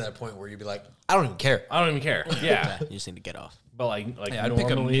definitely get to that point where you'd be like, I don't even care. I don't even care. Yeah, You just need to get off. but like Yeah, I'd pick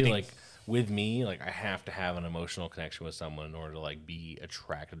up normally, knitting. like with me, like I have to have an emotional connection with someone in order to like be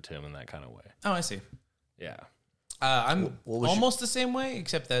attracted to him in that kind of way. Oh, I see. Yeah. I'm what was almost the same way,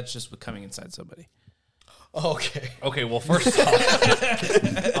 except that's just with coming inside somebody. Okay. Okay. Well, first off,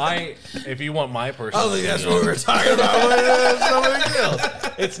 if you want my personal, I don't think that's what we were talking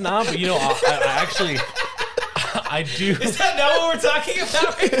about. it's not. But you know, I actually, I do. Is that not what we're talking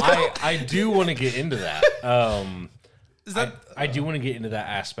about right now? I do want to get into that. Is that I do want to get into that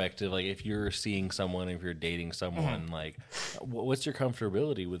aspect of like if you're seeing someone, if you're dating someone, like what's your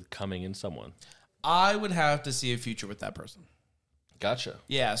comfortability with coming in someone? I would have to see a future with that person. Gotcha.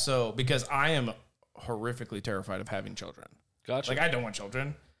 Yeah, so because I am horrifically terrified of having children. Gotcha. Like I don't want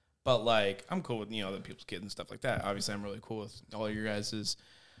children, but like I'm cool with other people's kids and stuff like that. Obviously, I'm really cool with all your guys'.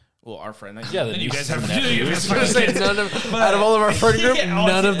 Well, our friend. Yeah, the and you guys nieces have and you nephews. guys have None of, out of all of our friend group, Yeah,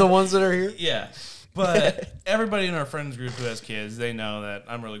 none of the ones that are here. Yeah, but everybody in our friends group who has kids, they know that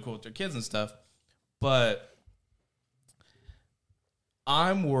I'm really cool with their kids and stuff. But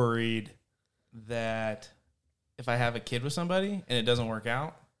I'm worried that if I have a kid with somebody and it doesn't work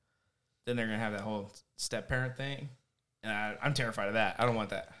out, then they're gonna have that whole step parent thing, and I'm terrified of that. I don't want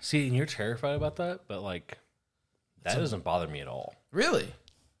that. See, and you're terrified about that, but like that doesn't bother me at all. Really?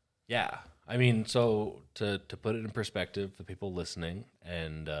 Yeah. I mean, so to put it in perspective for people listening,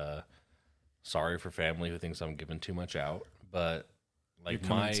 and sorry for family who thinks I'm giving too much out, but like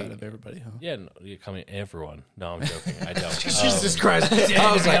Coming inside of everybody, huh? yeah, no, you're coming everyone. No, I'm joking. I don't. Jesus Christ.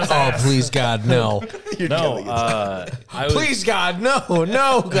 I was like, oh, please, God, no. No, I was, Please, God, no,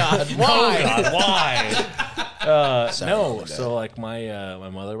 no, God. Why? God, why? No, so like my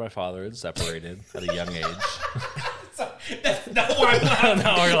mother and my father had separated at a young age. That's not why I'm laughing.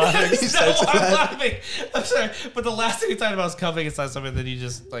 No, we're laughing. That's not why I'm laughing. I'm sorry, but the last thing you talked about was coming inside something that you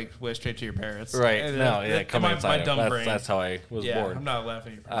just like went straight to your parents. Right. And, No, yeah, coming my inside. dumb brain. That's how I was Yeah, born. I'm not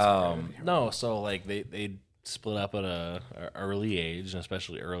laughing at your parents. No, so like they split up at a early age, and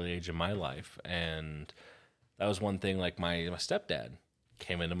especially early age in my life, and that was one thing. Like my stepdad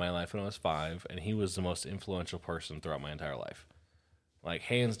came into my life when I was 5, and he was the most influential person throughout my entire life. Like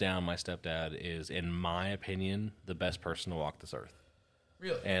hands down, my stepdad is, in my opinion, the best person to walk this earth.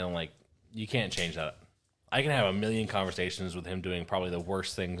 Really? And like you can't change that. I can have a million conversations with him doing probably the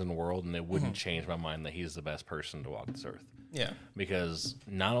worst things in the world, and it wouldn't change my mind that he's the best person to walk this earth. Yeah. Because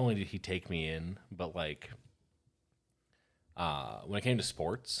not only did he take me in, but like when it came to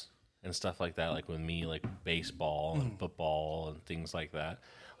sports and stuff like that, like with me, like baseball and football and things like that,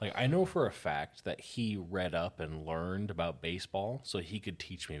 like I know for a fact that he read up and learned about baseball so he could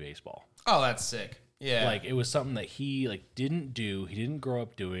teach me baseball. Oh, that's sick. Yeah. Like it was something that he like didn't do. He didn't grow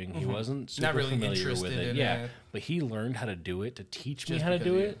up doing. He wasn't super Not really familiar interested with it. in Yeah, it. but he learned how to do it to teach me Just how to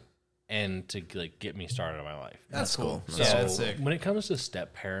because do of you. it and to like get me started in my life. That's cool. So Yeah, that's sick. when it comes to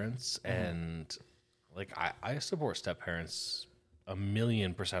step parents and like I support step parents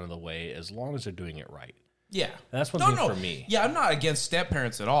 1,000,000% of the way as long as they're doing it right. Yeah. That's one thing for me. Yeah, I'm not against step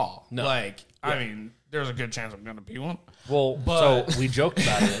parents at all. No. Like, I mean, there's a good chance I'm going to be one. Well, But- so we joked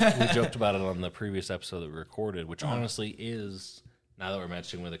about it. We joked about it on the previous episode that we recorded, which honestly is, now that we're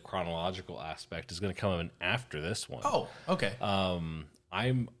mentioning with a chronological aspect, is going to come in after this one. Oh, okay.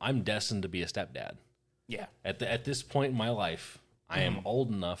 I'm destined to be a stepdad. yeah. At this point in my life, I am old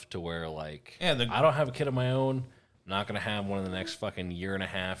enough to where like Yeah, I don't have a kid of my own. I'm not going to have one in the next fucking year and a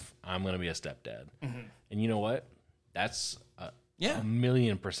half. I'm going to be a stepdad. And you know what? That's Yeah.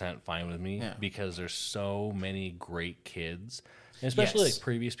 1,000,000% fine with me Yeah. because there's so many great kids, and especially Yes. like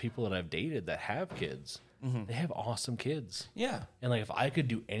previous people that I've dated that have kids. They have awesome kids. Yeah. And like if I could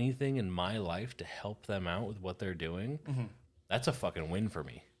do anything in my life to help them out with what they're doing, that's a fucking win for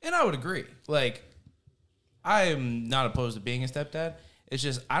me. And I would agree. Like, I am not opposed to being a stepdad. It's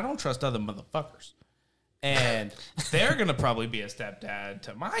just I don't trust other motherfuckers. And they're going to probably be a stepdad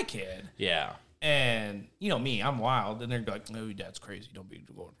to my kid. Yeah. And, you know me, I'm wild. And they're like, no, your dad's crazy. Don't be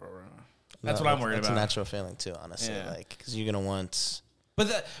going for it. That's what I'm worried That's about. a natural feeling too, honestly. Yeah. Like, because you're gonna want.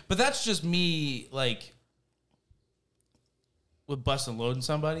 But that's just me, like, with busting loading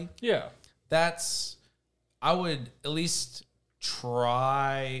somebody. Yeah. I would at least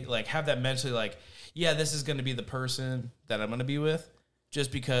try, like, have that mentally, like, yeah, this is going to be the person that I'm going to be with,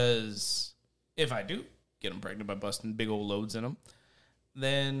 just because if I do get them pregnant by busting big old loads in them,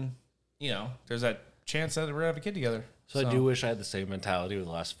 then, you know, there's that chance that we're going to have a kid together. So I do wish I had the same mentality with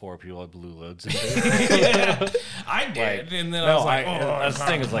the last 4 people I blew loads into. I did, Like, and then I no, was like, oh, that's the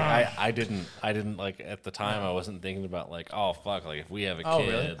thing is like I didn't like at the time I wasn't thinking about like, oh fuck, like if we have a Oh, kid,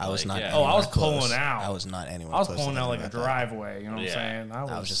 really? I was like, not. yeah. Oh, I was anywhere close. pulling out. I was not anywhere. I was close to pulling out like thinking a about that. driveway, you know what Yeah. I'm saying?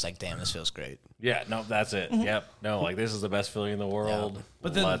 I was just like, damn, this feels great. Yeah, no, that's it. Yep. No, like this is the best feeling in the world.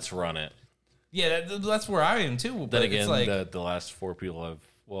 But then- let's run it. yeah, that's where I am too. But Then again, it's like, the last 4 people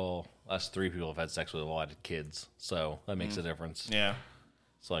last 3 people have had sex with a lot of kids, so that makes a difference. yeah.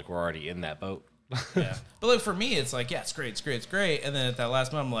 So like we're already in that boat. Yeah. But like for me, it's like, yeah, it's great. And then at that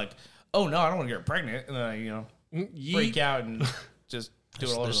last moment, I'm like, oh no, I don't want to get pregnant. And then I, you know, freak out and just do it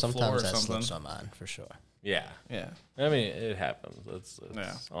all over There's the floor or sometimes that something. slips my mind for sure. Yeah. Yeah. I mean, it happens. That's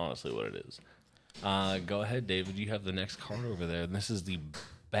Yeah. honestly what it is. Go ahead, David. You have the next card over there, and this is the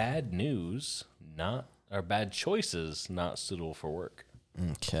bad news, bad choices not suitable for work.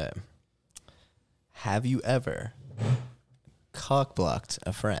 Okay. Have you ever cock blocked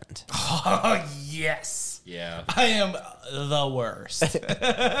a friend? Oh, yes. Yeah. I am the worst.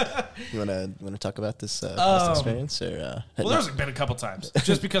 You wanna talk about this past experience or? Well, there's been a couple times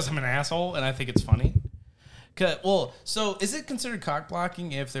just because I'm an asshole and I think it's funny. So is it considered cock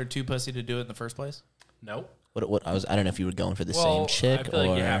blocking if they're too pussy to do it in the first place? Nope. What I don't know if you were going for the same chick I feel or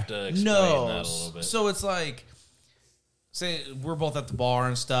like you have to explain that No. a little bit. So it's like, say we're both at the bar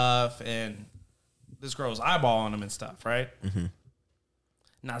and stuff, and this girl's eyeballing him and stuff, right? Mm-hmm.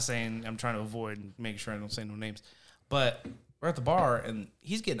 Not saying I'm trying to avoid making sure I don't say no names, but we're at the bar and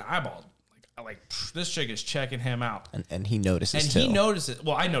he's getting eyeballed. This chick is checking him out, and he notices and too. he notices.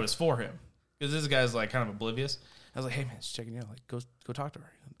 Well, I noticed for him because this guy's like kind of oblivious. I was like, "Hey man, she's checking you out. Like, go talk to her."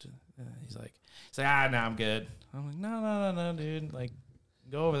 He's like, "No, I'm good." I'm like, "No, dude. Like,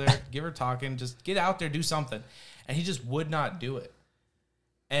 go over there, give her talking, just get out there, do something." And he just would not do it.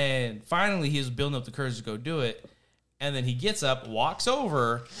 And finally, he was building up the courage to go do it. And then he gets up, walks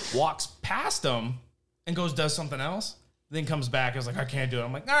over, walks past him, and does something else. Then comes back. I was like, I can't do it.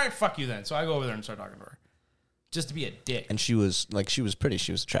 I'm like, all right, fuck you then. So I go over there and start talking to her, just to be a dick. And she was pretty.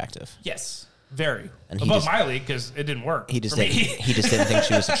 She was attractive. Yes, very. And he above just- my league because it didn't work. He just for me. didn't. He just didn't think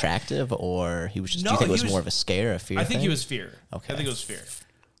she was attractive, or he was just. do No, you think it was he was- more of a scare, a fear? I think he thing? was fear. Okay. I think it was fear.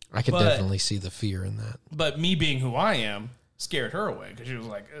 I could But- definitely see the fear in that. But me being who I am, scared her away because she was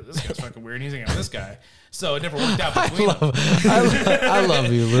like, this guy's fucking weird. He's hanging out with this guy. So it never worked out between them. I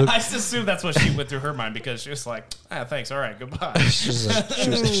love you, Luke. I just assume that's what she went through her mind because she was like, thanks. All right. Goodbye. She was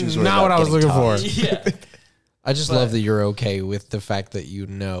worried Not about what I was getting looking for. tossed. Yeah. I just love that you're okay with the fact that you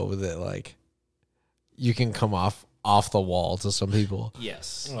know that like you can come off the wall to some people.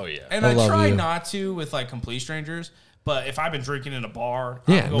 Yes. Oh, yeah. And I I love try you. not to with like complete strangers, but if I've been drinking in a bar,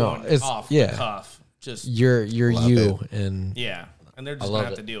 Yeah, I'm no, going it's- off yeah. the cuff. Just You're Love you, and yeah. And they're just love gonna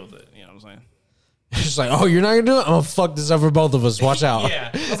have it. to deal with it. You know what I'm saying? it's just like, oh, you're not gonna do it. I'm gonna fuck this up for both of us. Watch out. Yeah.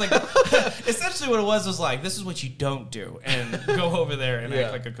 I was like, essentially what it was like, this is what you don't do, and go over there and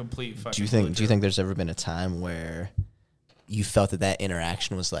act like a complete fucking. Do you think there's ever been a time where you felt that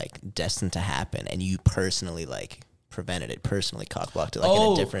interaction was like destined to happen, and you personally like prevented it, personally cockblocked it, like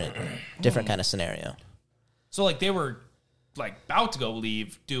in a different kind of scenario? So like they were like about to go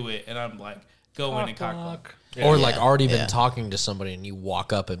leave, do it, and I'm like, go in and cock block. Or like Yeah, already been yeah. talking to somebody and you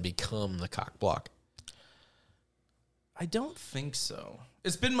walk up and become the cock block. I don't think so.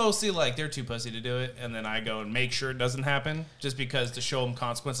 It's been mostly like they're too pussy to do it, and then I go and make sure it doesn't happen, just because to show them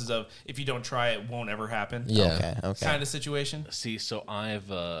consequences of if you don't try, it won't ever happen. Yeah. Okay. Kind of situation. See, so I've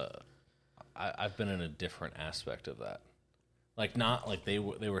been in a different aspect of that. Like, not like they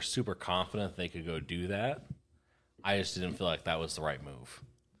were super confident they could go do that. I just didn't feel like that was the right move.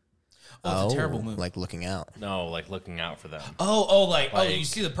 Oh, it's a terrible move. Like looking out. No, like looking out for them. Like Like, you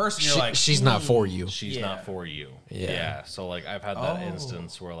see the person, you're like, She's not for you. She's Yeah. not for you. Yeah. So like I've had that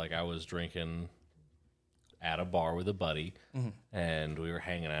instance where like I was drinking at a bar with a buddy and we were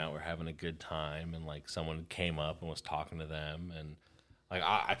hanging out, we are having a good time, and like someone came up and was talking to them, and like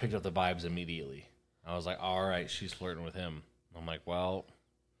I picked up the vibes immediately. I was like, all right, she's flirting with him. I'm like, well,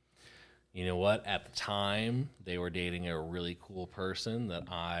 you know what? At the time, they were dating a really cool person that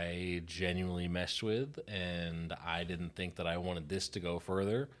I genuinely meshed with, and I didn't think that I wanted this to go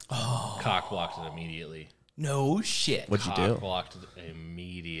further. Cock blocked it immediately. no shit. What'd you Cock do? blocked it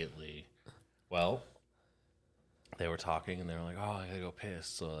immediately. Well, they were talking, and they were like, "Oh, I gotta go piss."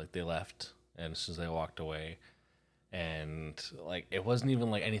 So like they left, and as soon as they walked away, and like it wasn't even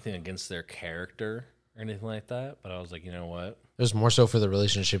like anything against their character or anything like that, but I was like, you know what? It was more so for the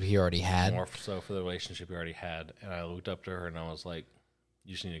relationship he already had. More so for the relationship we already had. And I looked up to her and I was like,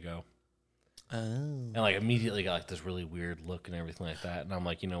 you just need to go. And like immediately got like this really weird look and everything like that. And I'm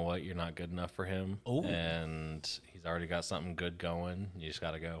like, you know what? You're not good enough for him. And he's already got something good going. You just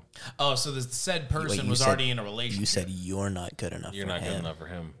got to go. Oh, so the said person you was said- already in a relationship. You said you're not good enough. You're for not him. good enough for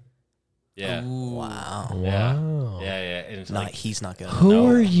him. Yeah. Wow. Yeah. Wow. Yeah. And it's Not like, he's not good enough. Who No,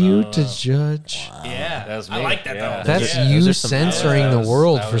 are you no, to no. judge? Yeah, That was I me. like that Yeah. though. That's Yeah. you those are some- censoring that the was-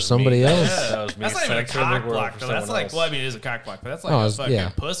 world that for was somebody me. else. Yeah, that was me That's not even a censoring the cock world block for though. That's someone like, else. well, I mean, it is a cock block, but that's like Oh, a it's- fucking yeah.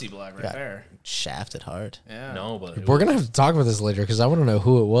 pussy block right Got there. shafted hard. Yeah. No, but We're gonna have to talk about this later because I want to know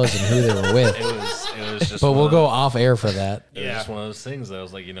who it was and who they were with. it was just But one we'll of go those- off air for that. It was Yeah. just one of those things that I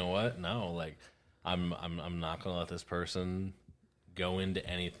was like, you know what? No, like I'm not gonna let this person go into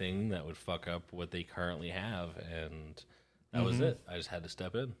anything that would fuck up what they currently have, and that was it. I just had to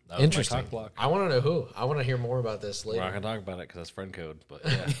step in. That was Interesting. my cock block. I want to know who. I want to hear more about this We're not later. gonna talk about it because that's friend code. But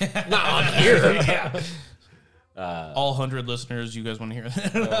yeah, Not on here. All 100 listeners, you guys want to hear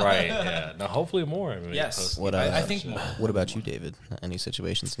that? right. Yeah. Now, hopefully more. I mean, Yes. post- What I think more. What about you, David? Any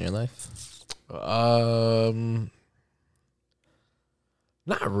situations in your life?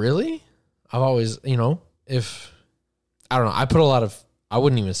 Not really. I've always, if I don't know, I put a lot of. I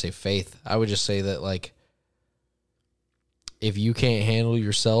wouldn't even say faith. I would just say that like, if you can't handle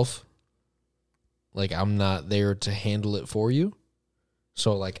yourself, like I'm not there to handle it for you.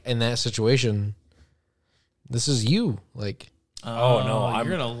 So like in that situation, this is you. Like Oh no! I'm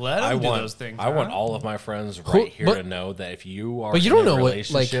you're gonna let I them do want, those things. I want huh? all of my friends right here but- to know that if you are but you in don't a know what, like-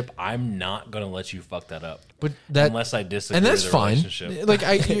 relationship, I'm not gonna let you fuck that up. but that Unless I disagree and that's with the fine. relationship.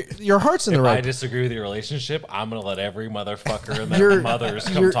 Like your heart's in the If I right. disagree with your relationship, I'm gonna let every motherfucker and their Your- mothers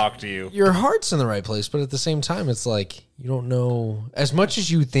come your- talk to you. Your heart's in the right place, but at the same time, it's like you don't know as much as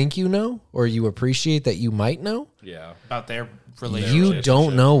you think you know, or you appreciate that you might know. Yeah, about their You relationship.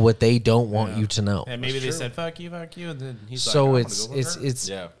 don't know what they don't want you to know. And maybe they true. said fuck you, and then he's So like, it's I'm gonna go it's with her. it's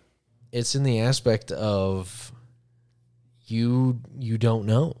yeah. it's in the aspect of you don't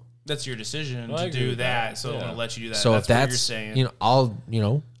know. That's your decision No, I to agree do with that. that. So I'm Yeah. gonna let you do that. So that's if that's what you're saying. I'll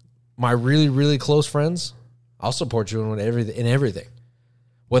my really really close friends, I'll support you in everything,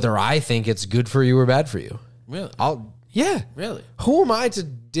 whether I think it's good for you or bad for you. Really? I'll Yeah. Really? Who am I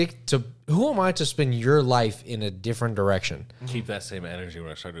who am I to spin your life in a different direction? Keep that same energy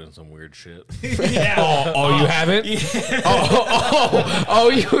when I start doing some weird shit. Oh, you haven't?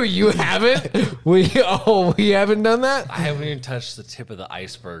 You haven't? We haven't done that? I haven't even touched the tip of the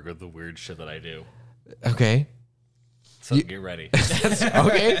iceberg of the weird shit that I do. Okay. So get ready.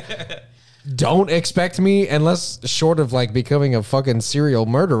 Okay. Don't expect me, unless short of like becoming a fucking serial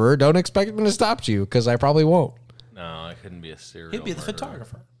murderer, don't expect me to stop you, because I probably won't. No, I couldn't be a serial He'd be the murderer.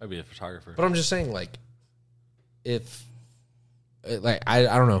 photographer. I'd be a photographer. But I'm just saying, like, if, like, I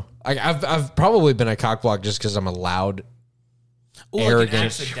don't know. I've probably been a cockblock just because I'm a loud, arrogant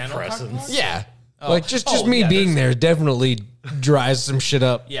accidental presence. cockblock? Yeah. Like, just me being there definitely dries some shit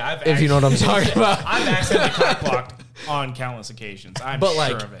up. Yeah, if you know what I'm talking about. I've accidentally cockblocked on countless occasions. I'm But, sure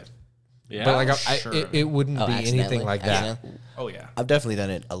like, of it. Yeah. But, like, sure. it wouldn't be anything Accidentally? like that. Accidentally? Oh yeah. I've definitely done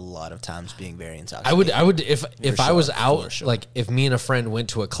it a lot of times, being very intoxicated. I would if I was sure, out, for sure. like if me and a friend went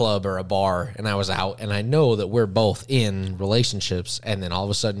to a club or a bar and I was out and I know that we're both in relationships and then all of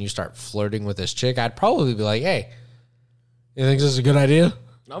a sudden you start flirting with this chick, I'd probably be like, hey, you think this is a good idea?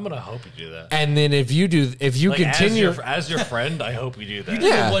 I'm gonna hope you do that. And then if you Like, continue, as your friend, I hope you do that.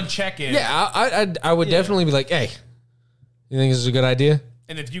 yeah, One check-in. yeah, I would definitely be like, hey, you think this is a good idea?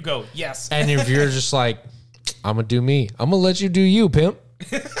 And if you go, yes. And if you're just like, I'm gonna do me, I'm gonna let you do you, pimp.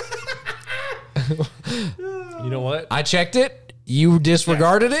 You know what? I checked it. You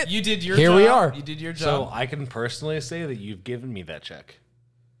disregarded it. You did your Here job. we are. You did your So job. I can personally say that you've given me that check.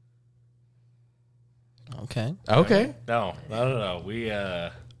 Okay. Okay. No. We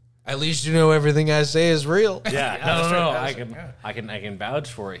At least you know everything I say is real. yeah, that's no. right. I can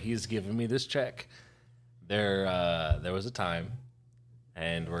vouch for it. He's given me this check. There was a time,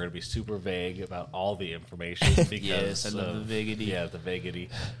 and we're gonna be super vague about all the information because Yes, I love the vaguity. Yeah, the vaguity.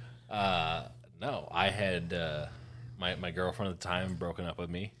 No, I had my girlfriend at the time broken up with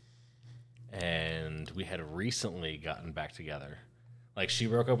me, and we had recently gotten back together. Like, she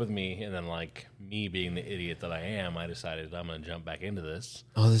broke up with me, and then, like, me being the idiot that I am, I decided I'm going to jump back into this.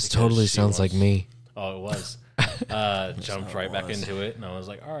 Oh, this Because totally she sounds like wants- me. Oh, it was. Jumped right back into it, and I was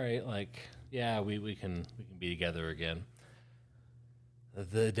like, all right, like, yeah, we can be together again.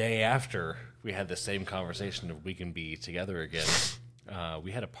 The day after we had the same conversation of we can be together again,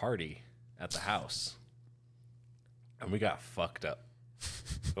 we had a party at the house, and we got fucked up.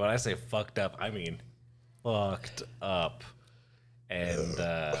 When I say fucked up, I mean fucked up. And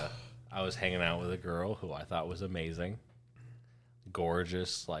I was hanging out with a girl who I thought was amazing,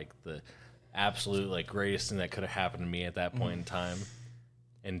 gorgeous, like the absolute like greatest thing that could have happened to me at that point in time.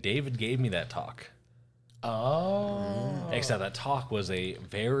 And David gave me that talk. Oh. Except that talk was a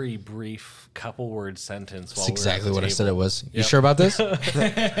very brief couple word sentence. That's exactly what I said it was. You sure about this?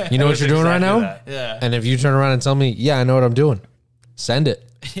 You know what you're doing right exactly now? that. Yeah. And if you turn around and tell me, yeah, I know what I'm doing, send it.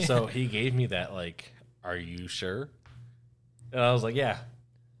 So he gave me that, like, are you sure? And I was like, yeah.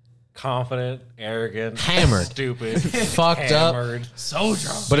 Confident, arrogant, Hammered. stupid, Fucked up. hammered. So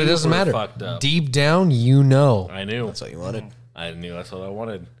drunk. But it doesn't Super matter. fucked up. Deep down, you know. I knew. That's what you wanted. I knew that's what I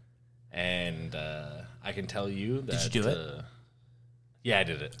wanted. And I can tell you that. Did you do it? Yeah, I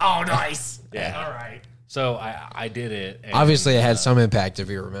did it. Oh, nice. Yeah. All right. So I did it. And, Obviously, it had some impact if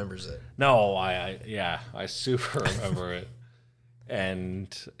he remembers it. No, I super remember it.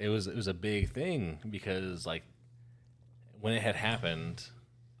 And it was a big thing because, like, when it had happened,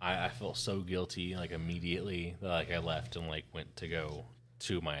 I felt so guilty, like, immediately that, like, I left and, like, went to go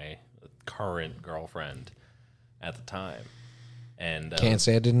to my current girlfriend at the time. And Can't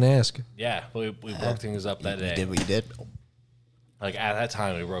say I didn't ask. yeah, we broke things up that You day. did what you did. Like, at that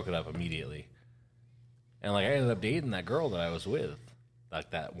time, we broke it up immediately. And, like, I ended up dating that girl that I was with, like,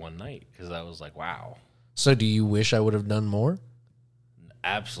 that one night because I was like, wow, So do you wish I would have done more?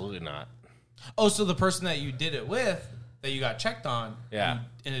 absolutely not. Oh, so the person that you did it with, that you got checked on, Yeah. you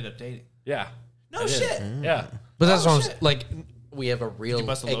ended up dating. Yeah. No I did. shit. Yeah. But that's what I'm shit. like. We have a real you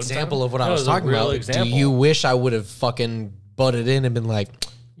bust a load example time? of what I No, was it was a talking real about. example. Do you wish I would have fucking butted in and been like,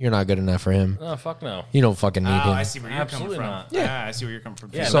 "You're not good enough for him. Oh, fuck no. You don't fucking need Oh, him." I see where you're Absolutely coming from. not. Yeah, I see where you're coming from.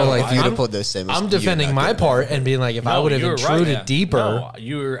 Yeah, So, no, like, If you'd I'm- have put those same, I'm you're defending not my good part enough. and being like, if I No, would have you were intruded right. deeper, No,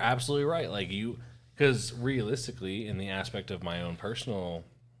 you were absolutely right. Like, because realistically, in the aspect of my own personal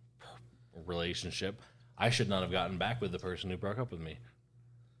relationship, I should not have gotten back with the person who broke up with me.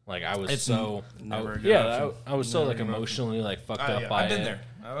 Like, I was never a good yeah, option. I was so like emotionally like fucked up yeah, by I've been it. there.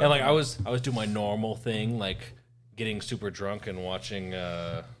 And like I was doing my normal thing, like getting super drunk and watching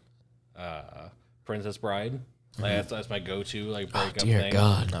Princess Bride Like that's my go-to like breakup Dear thing.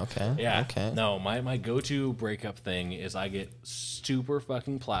 God. Okay. Yeah. Okay. No, my go-to breakup thing is I get super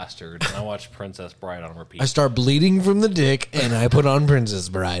fucking plastered and I watch Princess Bride on repeat. I start bleeding from the dick and I put on Princess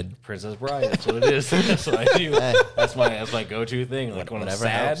Bride. Princess Bride. That's what it is. That's what I do. Hey. That's my go-to thing. Like when I'm Whatever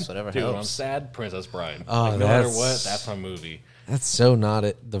sad, helps, whatever dude, when I'm helps. sad, Princess Bride. Oh, like, no matter that's- what, that's my movie. That's so not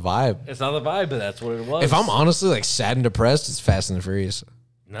the vibe. It's not the vibe, but that's what it was. If I'm honestly like sad and depressed, it's Fast and the Furious.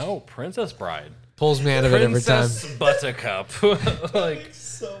 no Princess Bride, Pulls me out of it every time. Princess Buttercup. Like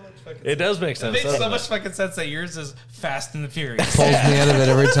So much fucking it does make It sense. makes doesn't so it? much fucking sense that yours is Fast and the Furious. Pulls me out of it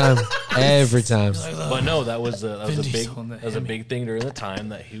every time. Every time. But no, that was a big Diesel and the that was a big thing during the time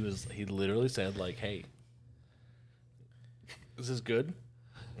that he literally said like, "Hey, is this good?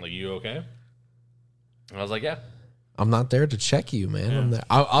 Like, you okay?" And I was like, "Yeah, I'm not there to check you, man. I'm there.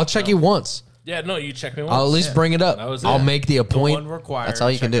 I'll check you once. yeah." No, you check me once. I'll at least bring it up. That was I'll it. make the One point. required. That's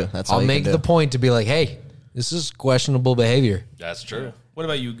all you can do. That's all I'll you make can the do. point to be like, hey, this is questionable behavior. That's true. What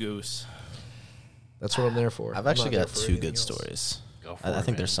about you, Goose? That's what I'm there for. I've actually got two good stories. Go for I it,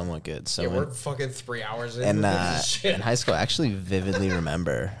 think they're man. somewhat good. So Yeah, in- we're fucking 3 hours in. And in high school, I actually vividly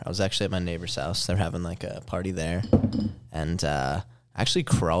remember I was actually at my neighbor's house. They're having like a party there, and I actually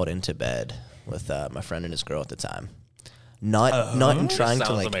crawled into bed with my friend and his girl at the time. Not in trying to Sounds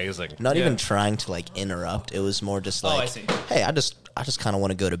like, amazing. not Yeah. even trying to like interrupt. It was more just like, I see. hey, I just kind of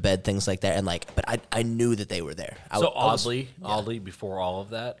want to go to bed, things like that. And like, but I knew that they were there. So I was- oddly, before all of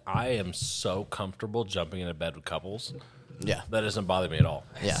that, I am so comfortable jumping into bed with couples. yeah, That doesn't bother me at all.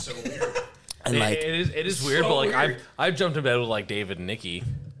 yeah. And like, it is weird, but like I've jumped in bed with like David and Nikki,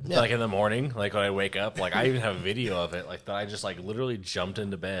 like in the morning, like when I wake up, like I even have a video of it, like that I just like literally jumped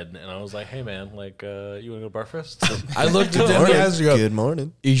into bed and I was like, hey man, like you want to go to breakfast? I looked at them and asked you, good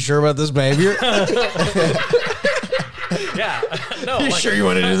morning. you sure about this behavior? Yeah, no, You like, sure you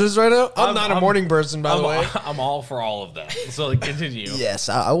want to do this right now? I'm not a I'm- morning person, by the way. I'm all for all of that. So like, continue. Yes,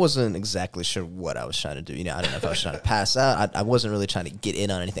 I wasn't exactly sure what I was trying to do. You know, I don't know if I was trying to pass out. I wasn't really trying to get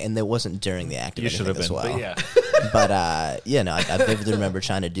in on anything, and it wasn't during the act of You should anything have as been, well. but yeah. But yeah, no, I vividly remember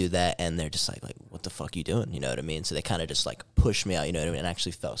trying to do that, and they're just like, what the fuck you doing? You know what I mean? So they kind of just like pushed me out. You know what I mean? And I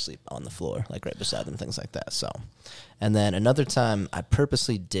actually fell asleep on the floor, like right beside them, things like that. So, and then another time, I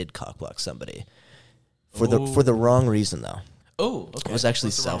purposely did cockblock somebody for the wrong reason though. Oh, okay. It was actually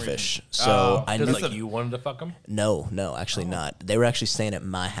What's the wrong selfish. reason? So I knew. Because like you wanted to fuck him. No, actually not. They were actually staying at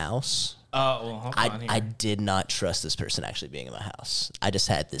my house. Well, hold on here. I did not trust this person actually being in my house. I just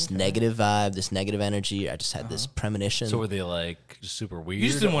had this negative vibe, this negative energy. I just had this premonition. So were they like just super weird? you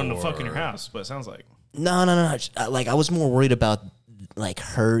just didn't want them to fuck in or- your house, but it sounds like. No. Like I was more worried about like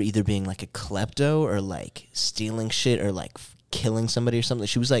her either being like a klepto or like stealing shit or like killing somebody or something.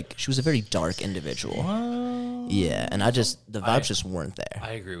 She was a very dark individual. Yeah, and the vibes just weren't there.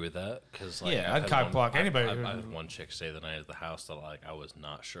 I agree with that because like, Yeah, I've I'd had cock block anybody. I had one chick stay the night at the house that like I was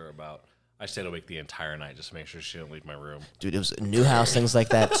not sure about. I stayed awake the entire night just to make sure she didn't leave my room. Dude, it was a new house, things like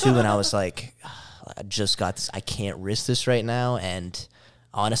that too. And I was like, I just got this. I can't risk this right now. And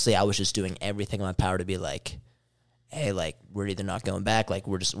honestly, I was just doing everything in my power to be like, hey, like we're either not going back, like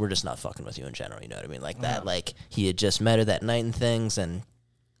we're just not fucking with you in general. You know what I mean? Like that. Like he had just met her that night and things, and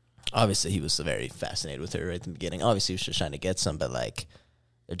obviously he was very fascinated with her right at the beginning. Obviously he was just trying to get some, but like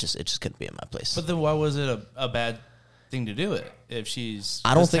it just couldn't be in my place. But then why was it a bad thing to do it if she's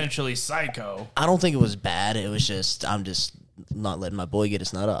I don't think- potentially psycho? I don't think it was bad. It was just I'm just not letting my boy get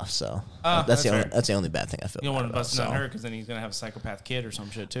his nut off. So that's fair. that's the only bad thing I feel. You don't want to bad about, bust it on so. her because then he's gonna have a psychopath kid or some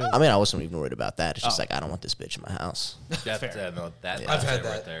shit too. I mean, I wasn't even worried about that. It's just Oh. like I don't want this bitch in my house. That's Fair. no, that I've had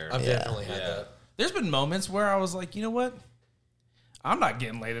right that. there. I've Yeah. definitely had Yeah. that. There's been moments where I was like, you know what? I'm not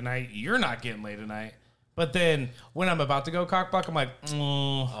getting laid tonight. You're not getting laid tonight. But then when I'm about to go cockblock, I'm like, that's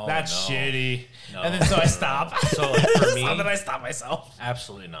no. shitty. No. And then so I stop. So like, for me, So then I stop myself.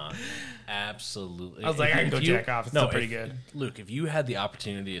 absolutely not. Absolutely. I was like, I can go If you- jack off. It's still pretty good. Luke, if you had the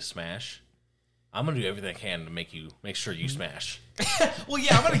opportunity to smash, I'm gonna do everything I can to make sure you smash. Well,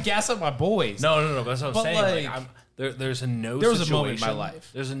 yeah, I'm gonna gas up my boys. No. That's what I'm But, saying. like, Like, there's a no. there was a situation, moment in my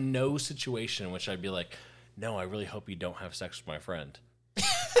life. There's a no situation in which I'd be like, no, I really hope you don't have sex with my friend.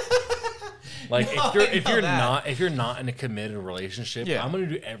 Like No, if I know you're that. not in a committed relationship, Yeah. I'm gonna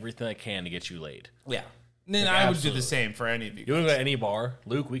do everything I can to get you laid. Yeah. Then Like, I would do absolutely. the same for any of you. You want to go to any bar,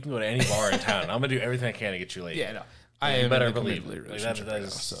 Luke? We can go to any bar in town. I'm gonna do everything I can to get you laid. Yeah, no. I You am better in a believe committed it. Like, that- relationship that right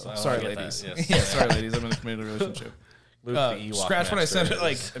is- now, so I sorry, get that, ladies. yes. Yeah, sorry, ladies. I'm in a committed relationship. Luke, the Ewok Scratch when I master said it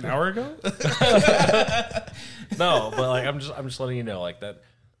like is- an hour ago. No, but like I'm just letting you know, like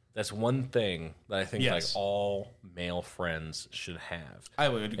that's one thing that I think Yes. like all male friends should have. I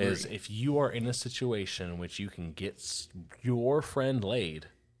would agree. Is if you are in a situation in which you can get your friend laid,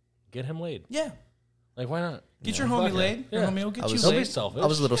 get him laid. Yeah. Like why not? Get your homie laid. Your homie will get you Don't be laid. selfish. I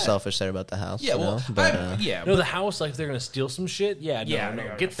was a little selfish there about the house. Yeah, you well, know? But No, the house, like, if they're going to steal some shit, no,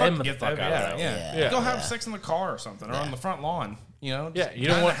 get them the fuck out of there. Yeah. Go have sex in the car or something, or on the front lawn. You know, Yeah, you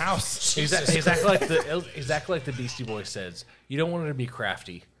not don't in want the house. exactly like the Beastie Boys says. You don't want her to be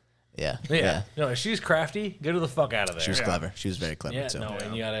crafty. yeah. No, if she's crafty, get her the fuck out of there. She was clever. She was very clever Yeah, too. no,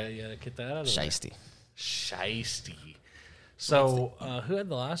 and you gotta get that out of there. Shiesty. Shiesty. So, who had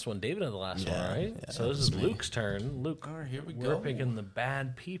the last one? David had the last one, right? yeah, So this is Luke's turn. Luke, here we we're go. picking the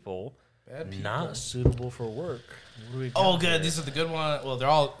bad people, not suitable for work. What do we got Oh, good. here? These are the good ones. Well, they're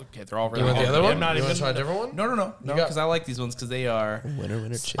all really You want the good. other one? I'm not You even want to try a different one? No, because I like these ones because they are. Winner,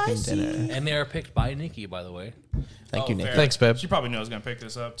 chicken dinner. And they are picked by Nikki, by the way. Thank you, Nick. fair. Thanks, babe. She probably knows going to pick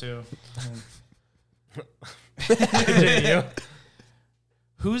this up too. Continue.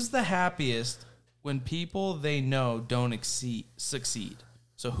 Who's the happiest when people they know don't succeed?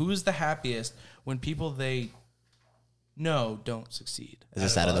 So who's the happiest when people they know don't succeed? Is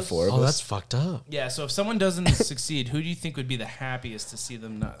this out of the four of Oh, us? that's fucked up. Yeah, so if someone doesn't succeed, who do you think would be the happiest to see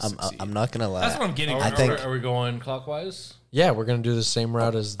them not succeed? I'm not gonna lie. That's what I'm getting I at. think- Are we going clockwise? Yeah, we're gonna do the same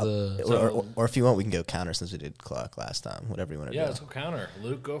route as the. or if you want, we can go counter since we did clock last time. Whatever you want to Yeah, do. let's go counter.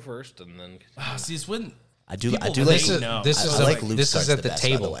 Luke, go first, and then. Ah, see, this wouldn't. I do people like. This is know. this is I like Luke this starts is at the the best, by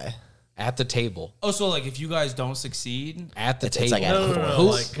the table. way. At the table. Oh, so like if you guys don't succeed, At the It's table. like at No, the no, no, four. no,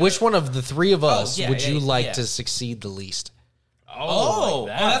 of us. like- Which one of the three of us yeah, would yeah, you like yeah. to succeed the least? oh, like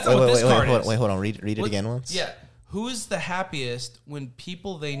that. that's not what this card is. Wait, hold on. Read it What- again once. Yeah. Who is the happiest when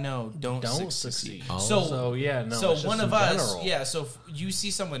people they know don't succeed? Oh. So, So, yeah, no, So it's just one in of us, general. yeah. So if you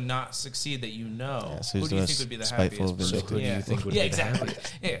see someone not succeed that you know, Yeah, so who who's do the you think most would be the spiteful, happiest? vindictive? Who do you think would yeah, be the exactly.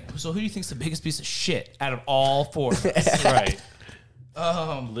 Yeah. So who do you think's the biggest piece of shit out of all four of us? Right.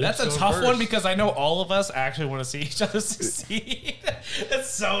 That's a going tough first. one because I know all of us actually want to see each other succeed. That's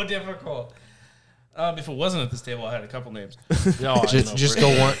so difficult. If it wasn't at this table, I had a couple names. No, Just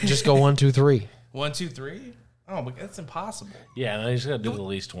go one. Just go 1, 2, 3. 1, 2, 3. Oh, but that's impossible. Yeah, no, you just gotta do the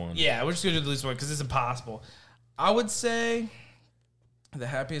least one. Yeah, we're just gonna do the least one because it's impossible. I would say the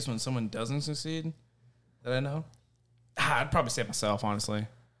happiest when someone doesn't succeed that I know. I'd probably say myself, honestly,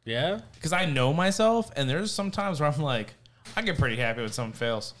 Yeah? because I know myself, and there's some times where I'm like, I get pretty happy when someone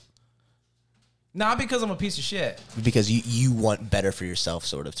fails. Not because I'm a piece of shit. Because you want better for yourself,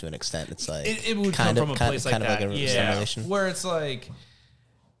 sort of to an extent. It's like It would come from a place like that. like a simulation. Where it's like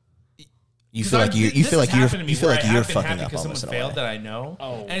You feel like you feel like you're fucking up because almost someone in a failed way. that I know.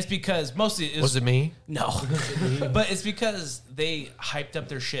 Oh. And it's because mostly Was it me? No, but it's because they hyped up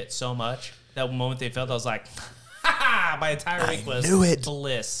their shit so much that moment they failed, I was like, ha! My entire week was knew it.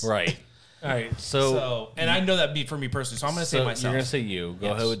 bliss. Right. All right, so. So, and I know that be for me personally, so I'm going to say so myself. You're gonna say you. Go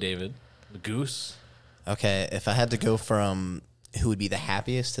Yes. ahead with David. The goose. Okay, if I had to go from who would be the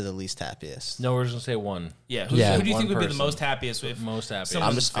happiest to the least happiest, No, we're just gonna say one. Yeah, Yeah. who do you One think would be the person. most happiest with Most happiest. someone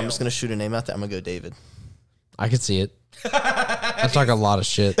I'm just failed? gonna shoot a name out there. I'm gonna go David. I could see it. I talk a lot of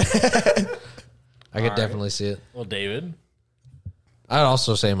shit. I could right. definitely see it. Well, David. I'd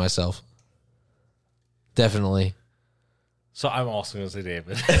also say myself. Definitely. So I'm also gonna say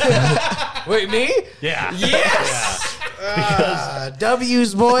David. Wait, me? Yeah.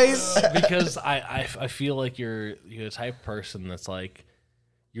 W's, boys. Because I feel like you're the type of person that's like,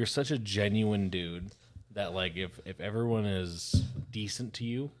 you're such a genuine dude that like if everyone is decent to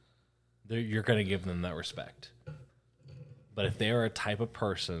you, you're gonna give them that respect. But if they are a type of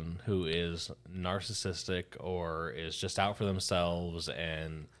person who is narcissistic or is just out for themselves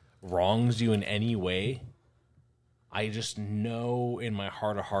and wrongs you in any way, I just know in my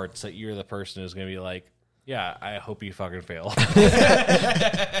heart of hearts that you're the person who's gonna be like, yeah, I hope you fucking fail.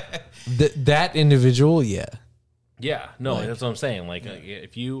 That individual, yeah. Yeah, no, that's what I'm saying. Like,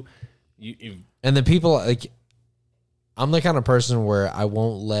 if you And the people, like, I'm the kind of person where I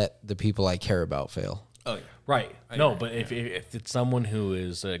won't let the people I care about fail. Oh, yeah. right, no, but if it's someone who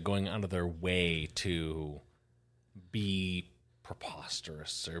is going out of their way to be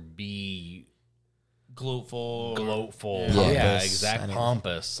preposterous or be Gloatful. gloatful, Yeah. yeah, Pompous, exact I know.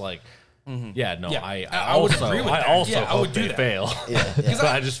 pompous, like. Yeah, no, Yeah, I would also, agree with I that. also Yeah, I hope would do they that. fail. Yeah, But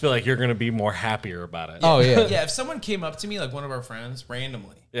I just feel like you're going to be more happier about it. Oh, yeah. Yeah, if someone came up to me, like one of our friends,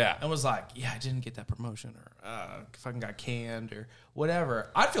 randomly, Yeah. and was like, "Yeah, I didn't get that promotion," or "Fucking got canned," or whatever,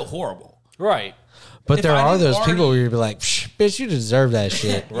 I'd feel horrible. Right, But If there I are didn't those people already- where you'd be like, Psh, bitch, you deserve that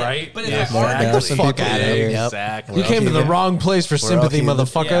shit. right. But if Yeah, I already- There are some Fuck people outta out here. there. Yep. Exactly. You came to the wrong place for sympathy, human.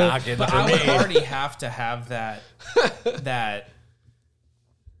 motherfucker. Yeah, get it but for I would me. already have to have that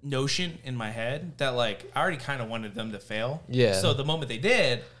notion in my head that like I already kind of wanted them to fail. Yeah. So the moment they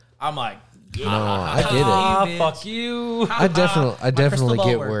did, I'm like, No, I get it. Ah, bitch. fuck you. I definitely crystal ball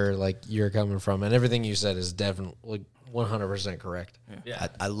get worked. where like you're coming from, and everything you said is definitely 100% correct. Yeah.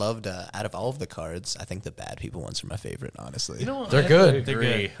 I loved out of all of the cards, I think the bad people ones are my favorite, honestly. You know what? They're I good. Agree. They're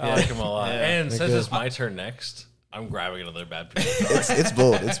good. I like them a lot. And They're since good. it's my turn next, I'm grabbing another bad people. It's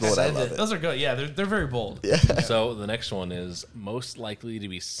bold. It's bold. I love it. Those are good. Yeah, they're very bold. So the next one is most likely to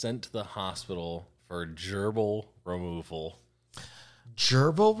be sent to the hospital for gerbil removal.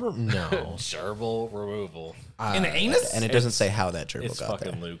 Gerbil? No. Gerbil removal. In the anus? And it doesn't say how that gerbil It's got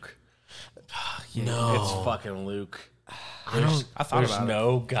fucking there. Luke. No. It's fucking Luke. I thought There's about it.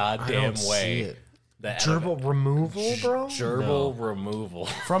 no goddamn see way. it. That Gerbil removal, bro? Gerbil removal.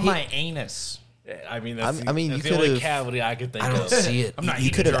 From my anus. I mean, that's, I mean, that's you the only could've- cavity I could think I don't of. see it. I'm not You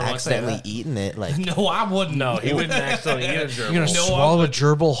eating could have a gerbil, I'll say accidentally that. eaten it. Like, No, I wouldn't. No, he wouldn't accidentally eat a gerbil. You're gonna No, swallow I a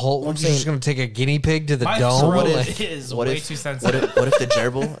gerbil whole? You're just gonna take a guinea pig to the My dome? throat Like, is what way if- too sensitive. what if the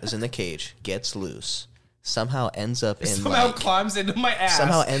gerbil is in the cage, gets loose, somehow ends up in Somehow like climbs into my ass.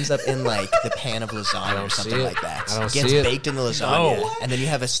 somehow ends up in like the pan of lasagna or don't see something it. like that. I don't Gets see it. baked in the lasagna, No. and then you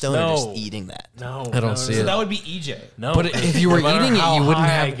have a stoner No. just eating that. No, I don't see So it. that would be EJ. No, But if you were no matter eating it, how you wouldn't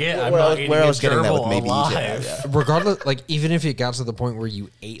high have- I get, I'm Where I not was- eating where I a was getting that with gerbil maybe alive. EJ. Yeah. regardless, like even if it got to the point where you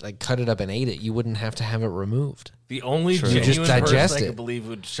ate, like cut it up and ate it, you wouldn't have to have it removed. The only You genuine just digest person I it. could believe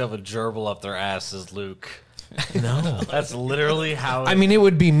would shove a gerbil up their ass is Luke. No. That's literally how. I mean, it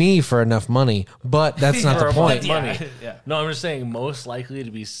would be me for enough money, but that's not For the a point. bunch of money. Yeah. No, I'm just saying most likely to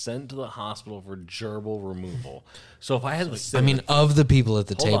be sent to the hospital for gerbil removal. So if I had to sit, I mean, of the people at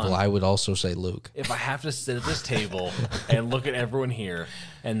the Hold table, on. I would also say Luke. if I have to sit at this table and look at everyone here,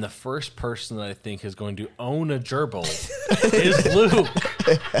 and the first person that I think is going to own a gerbil is Luke.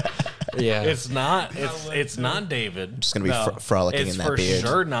 Yeah. It's not. It's not David. Just gonna be No. frolicking It's in that for beard.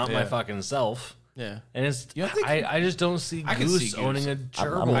 sure not my Yeah. fucking self. Yeah. And it's. You don't think- I just don't see I can see Goose Goose. owning a I'm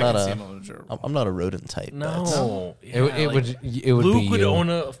gerbil. I not can a- see him on a gerbil. I'm not a rodent type. but- No, It, Yeah, it like, would Luke be would you. own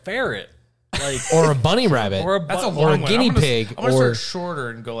a ferret, like or a bunny rabbit, or a That's a bu- long or a one. guinea I'm gonna- pig, I'm gonna or start shorter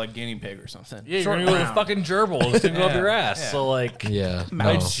and go like guinea pig or something. Yeah, you're Short gonna go with a round. fucking gerbil. It's gonna go up Yeah, your ass. yeah. So like, yeah.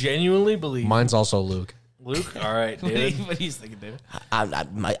 I No. genuinely believe Mine's also Luke. Luke. All right, What dude. are you thinking, David?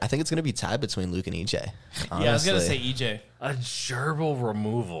 I think it's gonna be tied between Luke and EJ. Yeah, I was gonna honestly. say EJ. A gerbil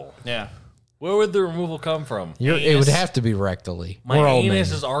removal. Yeah. Where would the removal come from? It would Anus. have to be rectally. My We're all anus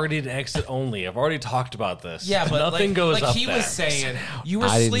men. is already an exit only. I've already talked about this. Yeah, but nothing like, goes like up he there. was saying, you were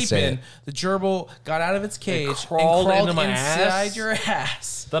I didn't say sleeping. it. The gerbil got out of its cage and crawled crawled into my inside ass? your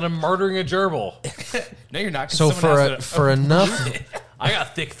ass. Then I'm murdering a gerbil. No, you're not. 'cause So someone has to- for enough, I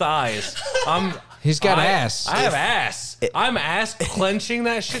got thick thighs. he's got I- ass. I have ass. I'm ass clenching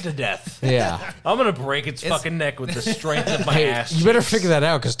that shit to death. Yeah. I'm gonna break its fucking neck with the strength of my ass. You better cheeks. figure that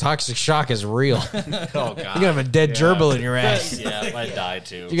out because toxic shock is real. You're Oh god. gonna have a dead gerbil in your ass. Yeah, I died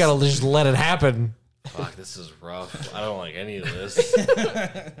too. You gotta just let it happen. Fuck, this is rough. I don't like any of this.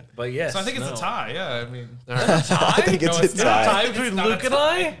 But yes, So I think it's no. a tie. Yeah, I mean, I think it's a tie. Tie between Luke and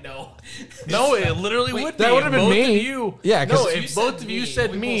I? No. No, it literally would be. that would've been Both me. Of you, Yeah, 'cause no, you if both of you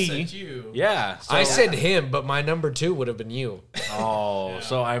said we both me, said you. yeah. So, I said him, but my number 2 would have been you. oh,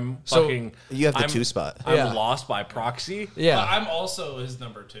 so I'm So- fucking. You have the I'm- 2 spot. I'm Yeah. lost by proxy. Yeah. I'm also his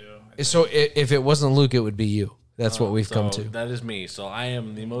number 2. So if it wasn't Luke, it would be you. That's what we've So come to. That is me. So I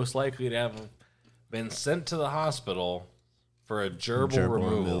am the most likely to have been sent to the hospital for a gerbil,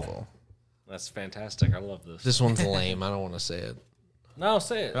 removal. That's fantastic. I love this. This one's lame. I don't want to say it. No,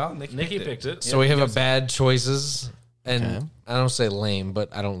 say it. Well, Nikki picked it. So we have a bad choices, and I don't say lame, but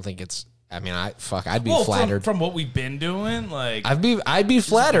I don't think it's. I mean, I'd be Well, flattered. from what we've been doing, like I'd be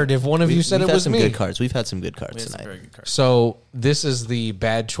flattered if one of you said We've it had was some me. good cards. We've had some good cards it's a tonight. very good card. So this is the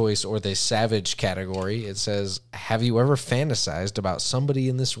bad choice or the savage category. It says, "Have you ever fantasized about somebody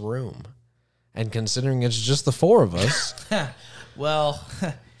in this room?" And considering it's just the 4 of us, Well,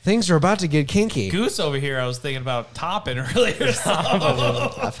 things are about to get kinky. Goose over here, I was thinking about topping earlier. So.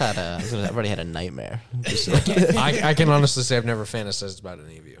 I've already had a nightmare. Just like- I can honestly say I've never fantasized about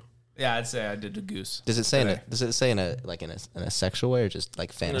any of you. Yeah, I'd say I did a Goose. does it say in a sexual way or just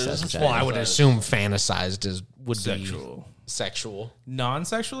like fantasize? just in Well, I general? would assume fantasized would Sexual. be sexual.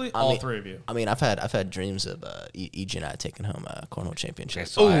 Non-sexually, I all mean- 3 of you. I mean, I've had dreams of EJ and I taking home a cornhole championship.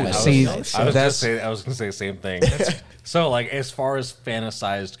 So I was see, gonna that's say the same thing. So, like, as far as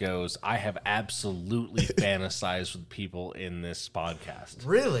fantasized goes, I have absolutely fantasized with people in this podcast.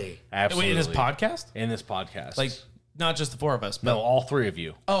 really. Absolutely, Wait, in this podcast? In this podcast, Like, not just the 4 of us, but... no, all 3 of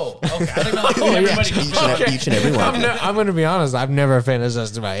you. Oh, okay. I think not everybody. Each and every one. of you. I'm going to be honest. I've never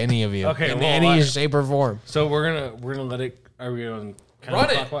fantasized about any of you Okay, in well, any shape or form. So we're gonna let it. Are we going? Run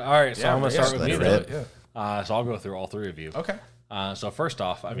it. All right, so I'm gonna start with let me it then. rip. So I'll go through all 3 of you. Okay. So first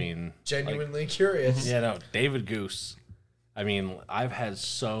off, I mean, Genuinely curious. yeah, no, David Goose. I mean, I've had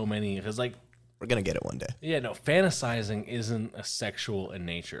so many because like. We're gonna get it one day. Yeah, no, fantasizing isn't a sexual in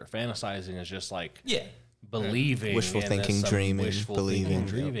nature. Fantasizing is just like believing, Wishful in thinking, some dreaming, wishful believing. thinking,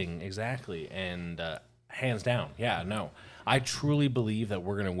 dreaming, exactly. And hands down, yeah, no, I truly believe that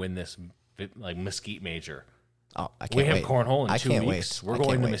we're gonna win this like Mesquite Major. Oh, I can't We have wait. cornhole in I 2 can't weeks. wait. We're I going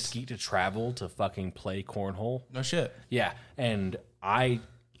can't to wait. Mesquite to travel to fucking play cornhole. No shit. Yeah, and I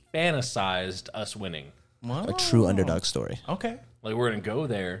fantasized us winning. Well, A true underdog story. okay. Like, we're going to go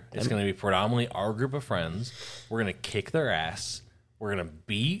there. It's going to be predominantly our group of friends. We're going to kick their ass. We're going to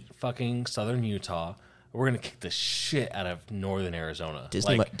beat fucking Southern Utah. We're going to kick the shit out of Northern Arizona.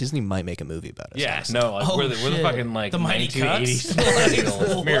 Disney might make a movie about us. Yeah, honestly. no, like we're the shit. fucking like The Mighty 1980s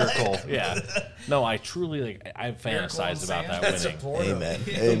millennial miracle. Yeah, no, I truly like I've fantasized about that winning. Amen.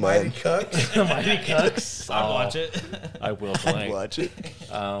 The Mighty Amen. Cucks. The Mighty Cucks. I'll watch it. I will I'd play. watch it.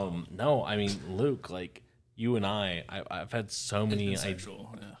 No, I mean Luke, like you and I've had so many.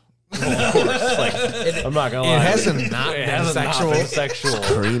 Sexual. Yeah. Of course, like I'm not gonna lie. It hasn't not It been hasn't sexual. not been sexual.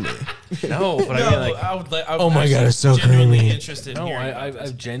 Creamy. No, but I mean like. Oh my God, it's so genuinely creamy. interested in No, hearing about this.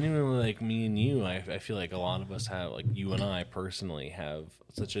 I've genuinely, like, me and you, I feel like a lot of us have, like, you and I personally have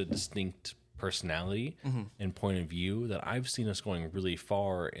such a distinct personality and point of view that I've seen us going really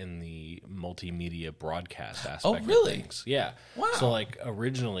far in the multimedia broadcast aspect really? of things. Yeah. Wow. So, like,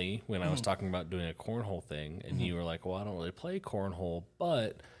 originally, when I was talking about doing a cornhole thing, and you were like, well, I don't really play cornhole,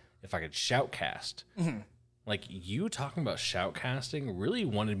 but if I could shoutcast. Like, you talking about shoutcasting really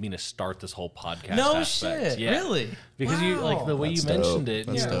wanted me to start this whole podcast No aspect. shit, Yeah. really? Because you, like, the way That's you mentioned dope. it,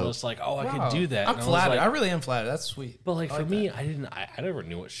 That's you know, dope. it's like, oh, I Wow. could do that. I'm And I was flattered. like- I really am flattered. That's sweet. but like I for like me, that. I never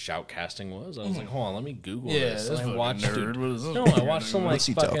knew what shoutcasting was. I was like, hold on, let me Google Yeah, this. this And I fucking watched nerd. What is this? no, I watched some like What's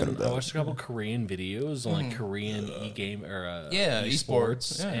he talking fucking. I about? watched a couple Korean videos on like Korean e-game or Yeah,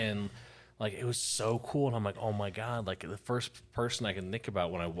 esports, yeah. and like it was so cool. And I'm like, oh my god, like the first person I can think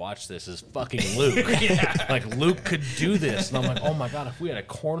about when I watch this is fucking Luke. Like Luke could do this, and I'm like, oh my god, if we had a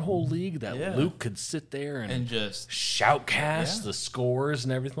cornhole league that Yeah. Luke could sit there And just shoutcast the scores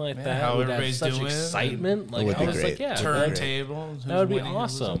and everything like that. how We'd have everybody's such doing it. excitement. Like would I be was great. like, yeah, turntable. that would be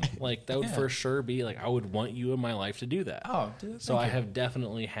awesome. Like that would for sure be like I would want you in my life to do that. Oh, dude. So I have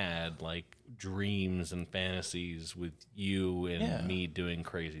definitely had like dreams and fantasies with you and me doing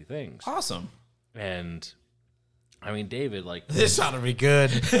crazy things. Awesome. And I mean, David, like This ought to be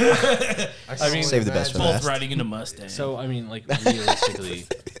good. I mean, Save the best for Both last. riding in a Mustang. so I mean, like realistically,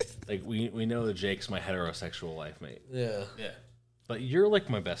 like we know that Jake's my heterosexual life mate, Yeah. yeah. but you're like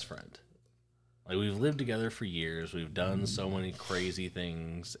my best friend. Like we've lived together for years. We've done so many crazy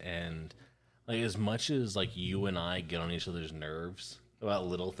things, and like as much as like you and I get on each other's nerves about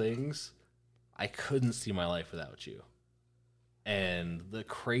little things, I couldn't see my life without you. And the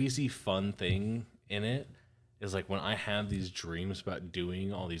crazy fun thing in it is like when I have these dreams about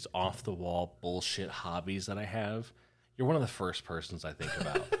doing all these off the wall bullshit hobbies that I have, you're one of the first persons I think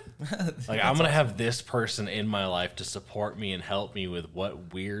about. Like I'm gonna have this person in my life to support me and help me with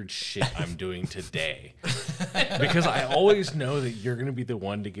what weird shit I'm doing today. Because I always know that you're gonna be the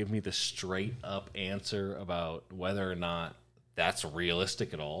one to give me the straight up answer about whether or not that's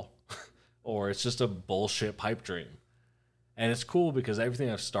realistic at all or it's just a bullshit pipe dream. And it's cool because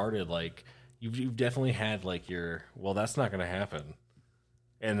everything I've started, like you've definitely had like your, well, that's not gonna happen,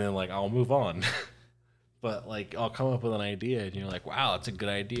 and then like I'll move on. But like I'll come up with an idea, and you're like, "Wow, that's a good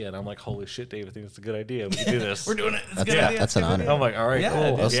idea," and I'm like, "Holy shit, Dave, I think it's a good idea. We can do this. We're doing it. It's a That's, good idea. that's an honor. I'm like, "All right, Yeah,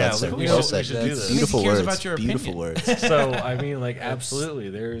 cool, well yeah, said, we, well we said. should do That's this." beautiful He cares words. about your Beautiful opinion. words. So I mean, like,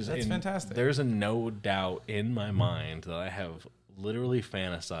 absolutely, That's fantastic. There's a no doubt in my mind that I have literally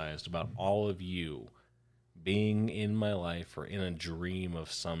fantasized about all of you being in my life or in a dream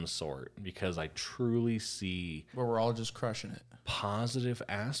of some sort because I truly see Where we're all just crushing it. positive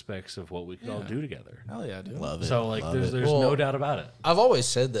aspects of what we could all do together. Hell yeah, dude. Love it. So like, Love there's it. there's Well, no doubt about it. I've always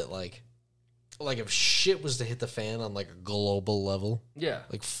said that like if shit was to hit the fan on like a global level, Yeah.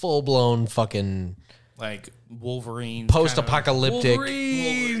 like full blown fucking Like Wolverine. post apocalyptic,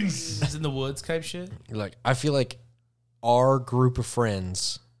 Wolverines in the woods type shit. like I feel like our group of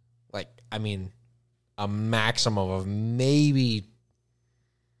friends, like I mean, a maximum of maybe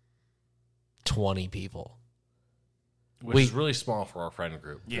 20 people. Which is really small for our friend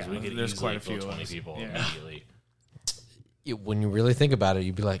group. 'cause Yeah, we could there's easily quite a few fill of 20 us. people Yeah. immediately. When you really think about it,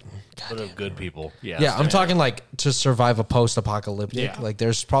 you'd be like, God But damn. of good people. Yeah, I'm talking like to survive a post-apocalyptic. Yeah. Like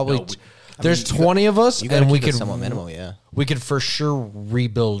there's probably No, there's 20 of us, You gotta and we keep it could somewhat minimal, yeah. we could for sure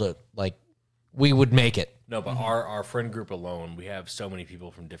rebuild it. Like we would make it. No, but our friend group alone, we have so many people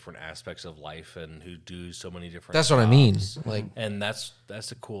from different aspects of life and who do so many different That's what I mean. jobs. Like, And that's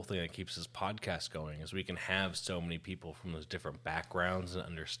the cool thing that keeps this podcast going is we can have so many people from those different backgrounds and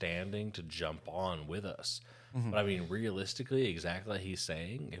understanding to jump on with us. But I mean, realistically, exactly like he's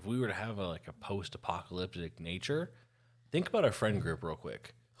saying, if we were to have a post-apocalyptic nature, think about our friend group real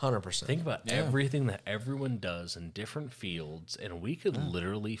quick. 100%. Think about everything that everyone does in different fields, and we could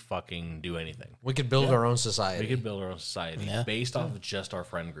literally fucking do anything. We could build our own society. We could build our own society based off of just our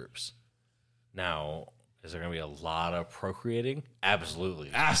friend groups. Now, is there going to be a lot of procreating?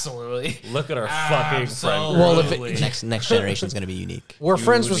 Absolutely. Absolutely. Look at our fucking friend group. Well, if it, Next generation is going to be unique. we're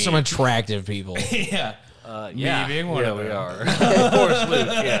friends with some attractive people. Yeah. Yeah, being one of we them. are. Of course, Luke.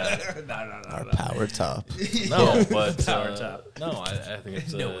 Yeah. Our power top. No, but Power top. no, I think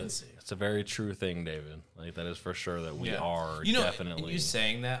it's No one's safe. it's a very true thing, David. Like that is for sure that we are You know, definitely. you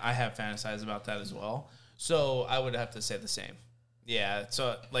saying that, I have fantasized about that as well. So I would have to say the same. Yeah.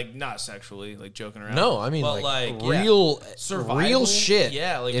 So like not sexually, like joking around. No, I mean but like yeah. real Survival? real shit.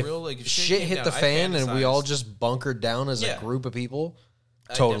 Yeah, like if real, like, if shit came hit down, the I fan and we all fantasized. just bunkered down as Yeah. a group of people.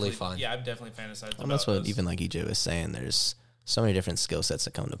 I Totally definitely- fine. Yeah, I've definitely fantasized Well, about that's what those. even like EJ was saying. There's so many different skill sets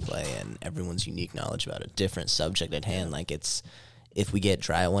that come to play, and everyone's unique knowledge about a different subject at hand. Like it's if we get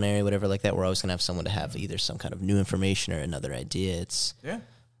dry at one area, whatever like that, we're always gonna have someone to have either some kind of new information or another idea. It's Yeah.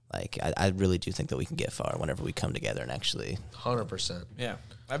 like I really do think that we can get far whenever we come together and actually. 100%. Yeah,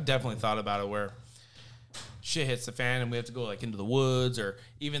 I've definitely thought about it where shit hits the fan and we have to go like into the woods or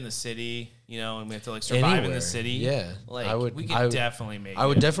even the city, you know, and we have to like survive in Anywhere. the city. Yeah. like I would- we could I would- definitely make. I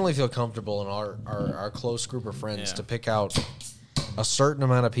would it. definitely feel comfortable in our close group of friends Yeah. to pick out a certain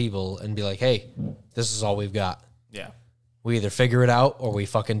amount of people and be like, hey, this is all we've got. Yeah, We either figure it out or we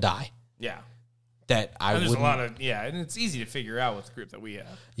fucking die. yeah. That I And there's wouldn't. a lot of and it's easy to figure out with the group that we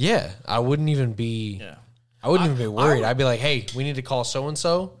have. Yeah, I wouldn't even be. Yeah, I wouldn't even be worried. I'd be like, hey, we need to call so and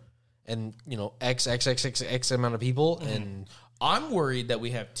so, and X amount of people, and I'm worried that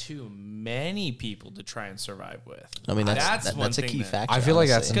we have too many people to try and survive with. I mean, That's one that's a thing key that- factor. I feel like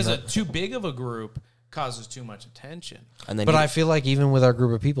that's honestly. because too big of a group causes too much attention. And then But you- I feel like even with our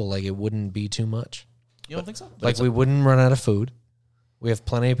group of people, like it wouldn't be too much. You don't think so? Like we wouldn't run out of food. We have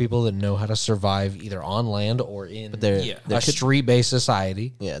plenty of people that know how to survive either on land or in there, Yeah. there a could, street-based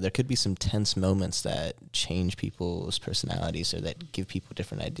society. yeah, there could be some tense moments that change people's personalities or that give people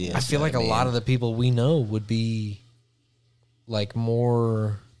different ideas. I feel like a lot of the people we know would be like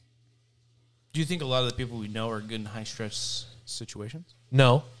more. Do you think a lot of the people we know are good in high stress situations?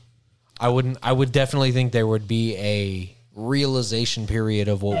 No, I wouldn't. I would definitely think there would be a realization period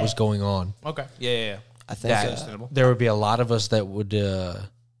of what was going on. Okay. Yeah. I think That there would be a lot of us that would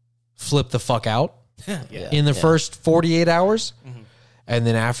flip the fuck out yeah, in the yeah. first 48 hours. And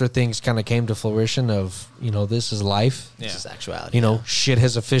then after things kind of came to fruition of, this is life, This is actuality. shit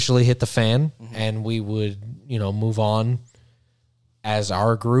has officially hit the fan and we would, move on as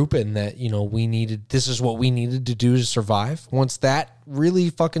our group and that, this is what we needed to do to survive. Once that really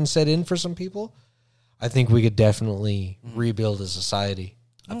fucking set in for some people, I think we could definitely rebuild a society.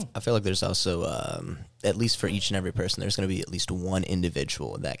 I feel like there's also, at least for each and every person, there's going to be at least one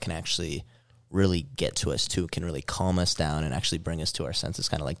individual that can actually really get to us too, can really calm us down and actually bring us to our senses,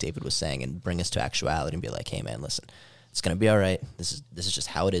 kind of like David was saying, and bring us to actuality and be like, hey man, listen, it's going to be all right. This is just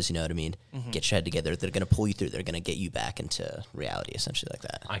how it is, you know what I mean? Get your head together. They're going to pull you through. They're going to get you back into reality, essentially like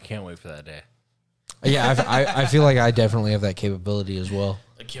that. I can't wait for that day. Yeah, I feel like I definitely have that capability as well.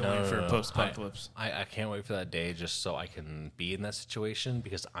 I can't wait for No. post-apocalypse. I can't wait for that day just so I can be in that situation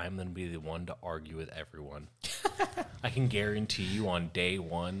because I'm going to be the one to argue with everyone. I can guarantee you on day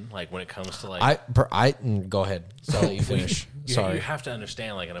one, like when it comes to like Go ahead. So I'll let you finish. you Sorry. have to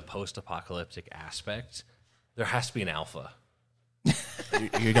understand like in a post-apocalyptic aspect, there has to be an alpha.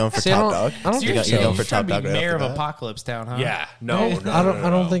 You're going for See, I top don't- dog? I don't You're think go- you're so. going for You're trying top to be dog right mayor off of the bat? Apocalypse Town, huh? Yeah, I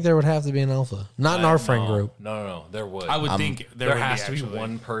don't think there would have to be an alpha. Not in our friend group. No, there would. I would think there would has to be actually.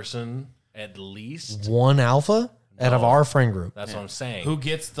 one person at least. One alpha out of our friend group. That's what I'm saying. Who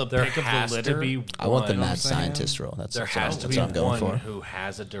gets the there pick of the has litter? to be one, I want the you know what I'm mad saying? scientist role. That's There what has I'm- to that's be what I'm going one for. who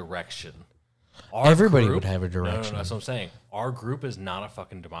has a direction. Everybody group- would have a No, direction. that's what I'm saying. Our group is not a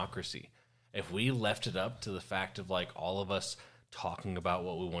fucking democracy. If we left it up to the fact of like all of us talking about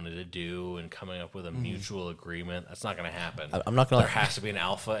what we wanted to do and coming up with a mutual agreement, that's not going to happen. I'm not gonna There lie. has to be an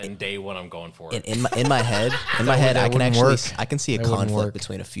alpha, and day one, I'm going for it. In my head, I that can wouldn't actually work. I can see a That wouldn't conflict work.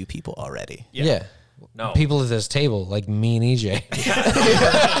 between a few people already. Yeah. No. People at this table, like me and EJ.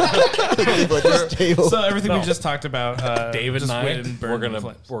 People at this table. So everything we just talked about, David just and I, went and burned we're in the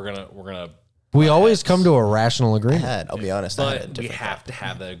gonna flames. We always come to a rational agreement. I'll be honest. I had a But we different have to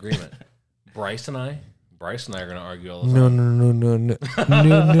have that agreement. Bryce and I, Bryce and I are going to argue all the time.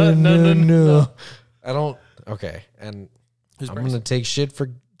 No. I don't. Okay, and I'm going to take shit for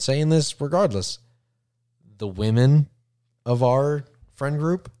saying this regardless. The women of our friend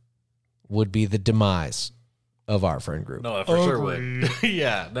group would be the demise of our friend group. No, I for sure would.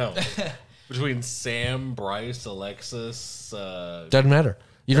 Yeah, no. Between Sam, Bryce, Alexis, Doesn't matter.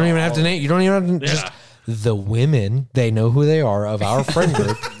 You don't even have to name. You don't even have to just the women. They know who they are of our friend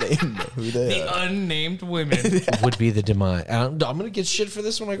group. They know who they are. Unnamed women. Would be the demise. I'm going to get shit for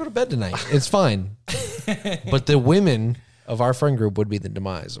this when I go to bed tonight. It's fine. But the women of our friend group would be the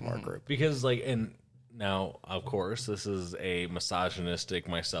demise of our group. because like, and now of course this is a misogynistic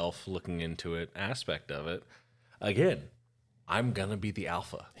myself looking into it aspect of it. Again, I'm gonna be the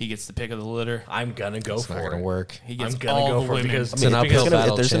alpha. He gets the pick of the litter. I'm gonna go It's for not it. going to work. He gets I'm gonna all go the for it women. because It's an There's uphill gonna,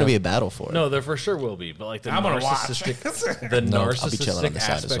 battle, there's going to champ. be a battle for it. no, there for sure will be, but like the I'm gonna watch. narcissistic, I'll be chilling on the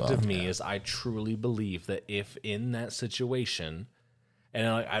side as aspect well. of me is I truly believe that if in that situation,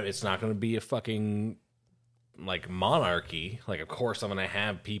 and it's not going to be a fucking like monarchy. Like, of course, I'm going to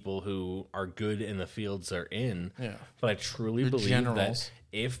have people who are good in the fields they're in. Yeah. But I truly believe generals. that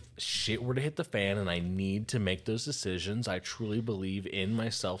if shit were to hit the fan and I need to make those decisions, I truly believe in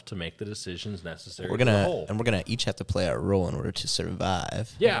myself to make the decisions necessary. We're for the gonna whole. and we're gonna each have to play our role in order to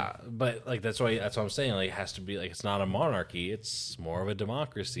survive. Yeah, but like that's what I'm saying. Like, it has to be like it's not a monarchy; it's more of a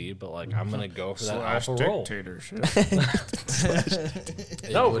democracy. But like I'm gonna go for that alpha role. dictatorship.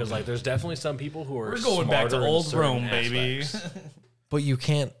 No, because like there's definitely some people who are We're going back to smarter in old certain Rome, baby. aspects. But you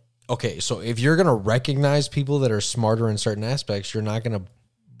can't. Okay, so if you're going to recognize people that are smarter in certain aspects, you're not going to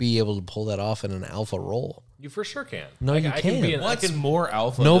be able to pull that off in an alpha role. You for sure can. No, Like, you I can be can't. an, I What's can, more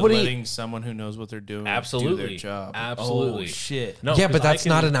alpha Nobody- than letting someone who knows what they're doing do Absolutely. their job? Absolutely. Oh, shit. No, yeah, 'cause but that's I can-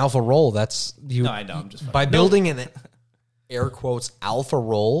 not an alpha role. That's you. No, I know. I'm just fucking. By building an air quotes alpha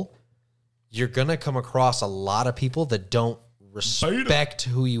role, you're going to come across a lot of people that don't respect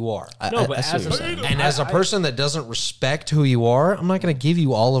who you are. No, but I see as what a you're saying. And as a person that doesn't respect who you are, I'm not going to give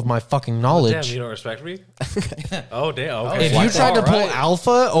you all of my fucking Damn, knowledge. you don't respect me? Oh, damn. Okay. If you tried to pull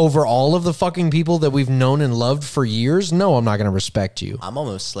alpha over all of the fucking people that we've known and loved for years, no, I'm not going to respect you. I'm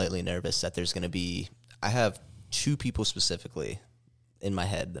almost slightly nervous that there's going to be. I have two people specifically in my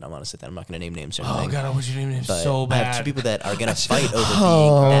head that I'm honestly that I'm not going to name names or anything. Oh god, I want you to name him but so I have two bad. people that are going to fight over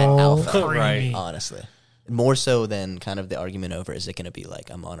being that alpha. Right. Honestly, more so than kind of the argument over is it going to be like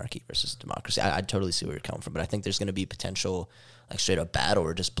a monarchy versus democracy. I totally see where you're coming from, but I think there's going to be potential like straight up battle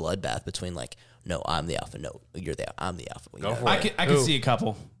or just bloodbath between like, no, I'm the alpha, no, you're the I'm the alpha. Go for I it. can see a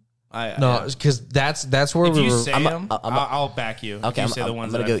couple. No, because that's where If we you were say them, I'll back you. Okay, if you I'm say the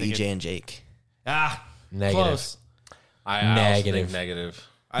ones going that to I'm go thinking. EJ and Jake. negative. Close. I also Negative. think negative.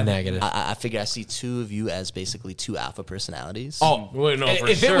 Negative. I figure I see two of you as basically two alpha personalities. Oh, Wait, no, for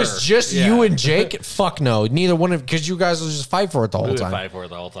if sure. it was just Yeah. you and Jake, fuck no. Neither one of because you guys will just fight for it the We whole would time, fight for it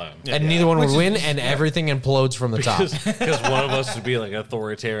the whole time. and neither one would win, and everything implodes from the top. Because one of us would be like an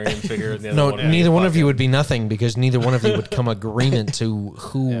authoritarian figure, and the other No, one would be neither one of you fucking- would be nothing because neither one of you would come agreement to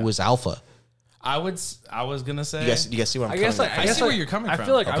who was alpha. I was gonna say. You guys see where I'm I coming guess from? I guess see where you're coming I from.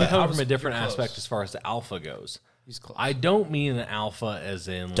 feel like I'm Okay. coming I from was- a different you're close. aspect as far as the alpha goes. He's close. I don't mean an alpha as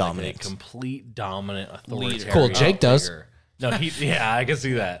in like Dominant. a complete dominant authoritarian. Cool, Jake does. figure. No, yeah, I can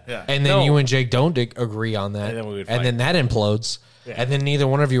see that. Yeah. And then No. you and Jake don't agree on that, And then we would and fight. then that implodes, and then neither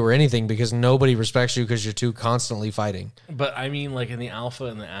one of you are anything because nobody respects you because you're two constantly fighting. But I mean, like in the alpha,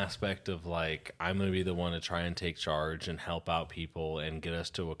 in the aspect of like, I'm going to be the one to try and take charge and help out people and get us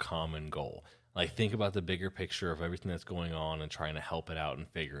to a common goal. Like, think about the bigger picture of everything that's going on and trying to help it out and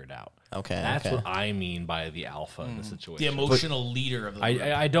figure it out. Okay, That's okay. what I mean by the alpha in the The situation. emotional leader of the group.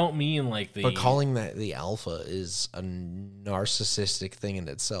 I don't mean like the. But calling that the alpha is a narcissistic thing in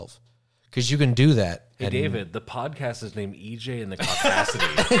itself because you can do that. Hey, and David, the podcast is named EJ and the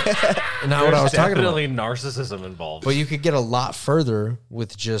Caucasity. not what I was talking about. Definitely narcissism involved. But you could get a lot further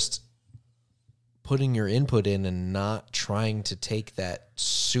with just putting your input in and not trying to take that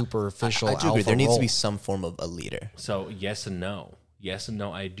superficial I do agree. alpha There needs role. to be some form of a leader. So yes and no. Yes and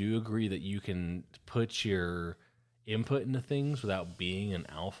no. I do agree that you can put your input into things without being an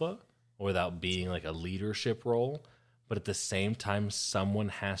alpha or without being like a leadership role. But at the same time, someone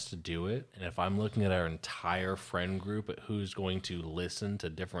has to do it. And if I'm looking at our entire friend group at who's going to listen to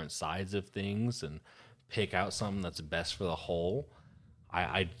different sides of things and pick out something that's best for the whole,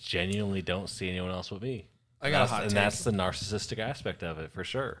 I genuinely don't see anyone else but me. I got a hot and take. that's the narcissistic aspect of it for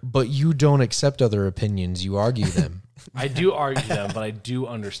sure. But you don't accept other opinions. You argue them. I do argue them, but I do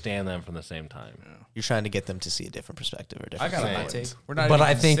understand them from the same time. You're trying to get them to see a different perspective or I different. got a hot viewpoint. take. We're not But even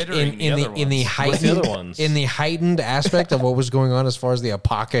I think considering in the other ones. heightened other ones? in the heightened aspect of what was going on as far as the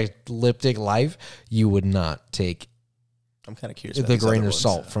apocalyptic life, you would not take I'm kind of curious. the about these grain other of ones.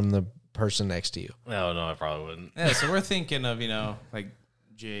 salt from the person next to you. No, I probably wouldn't. Yeah, so we're thinking of, like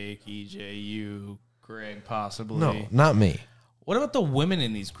Jake, EJ, you, Greg, possibly. No, not me. What about the women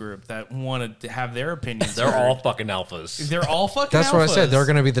in these group that wanted to have their opinions? They're heard? all fucking alphas. They're all fucking. That's what I said. alphas. They're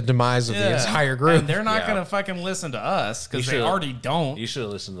going to be the demise of the Yeah. entire group. And they're not Yeah. going to fucking listen to us because You they should- already don't. You should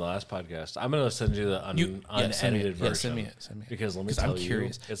have listened to the last podcast. I'm going to send you the yeah, send me unedited it. Yeah, version. send me it. Because let me 'Cause tell I'm you,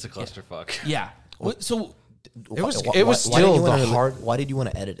 curious. it's a clusterfuck. Yeah. So It was Why- it was why did still you the wanna- hard. Why did you want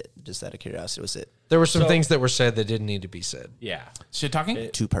to edit it? Just out of curiosity, was it There were some things that were said that didn't need to be said. Yeah. shit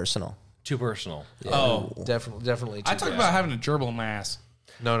talking. too personal? Too personal. Oh, Definitely. I talked about having a gerbil in my ass.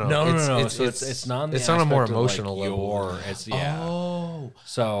 No. No. So it's not. It's on a more aspect of, like, emotional level. It's yeah. Oh,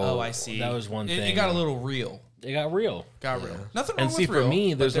 So I see. That was one thing. It got a little real. It got real. Got real. Nothing wrong And see, with real. for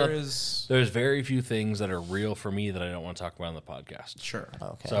me, but there's very few things that are real for me that I don't want to talk about on the podcast. sure.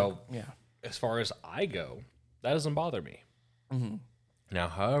 Okay. So Yeah. as far as I go, that doesn't bother me. Mm-hmm. Now,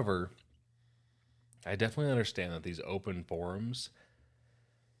 however, I definitely understand that these open forums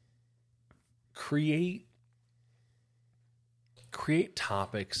create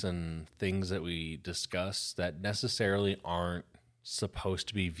topics and things that we discuss that necessarily aren't supposed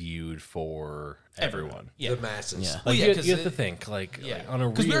to be viewed for everyone. Yeah. The masses. Yeah. Like Well, yeah, you, 'cause you have it- to think like Yeah. on a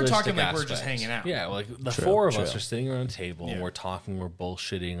Because we were talking realistic like we're just aspect. hanging out. Yeah, like the True, four of true. us are sitting around a table and Yeah. we're talking, we're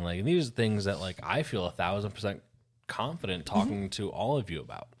bullshitting. Like these are things that like I feel 1,000% confident talking to all of you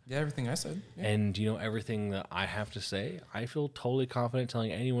about. Yeah, everything I said. Yeah. And everything that I have to say, I feel totally confident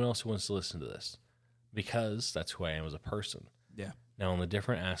telling anyone else who wants to listen to this because that's who I am as a person. Yeah. Now, on the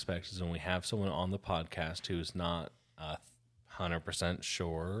different aspects is when we have someone on the podcast who's not 100%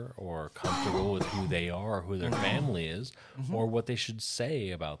 sure or comfortable with who they are or who their family is or what they should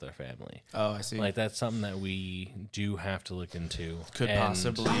say about their family. Oh, I see. Like that's something that we do have to look into. Could and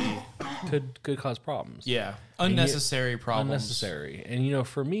possibly. could cause problems. Yeah. Unnecessary problems. Unnecessary. And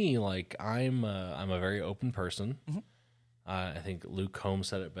for me, like I'm a very open person. I think Luke Combs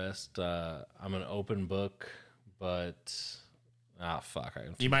said it best. I'm an open book, but fuck.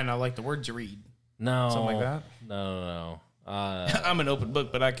 You might not like the words you read. No, Something like that? No. I'm an open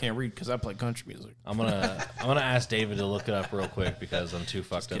book, but I can't read because I play country music. I'm gonna ask David to look it up real quick because I'm too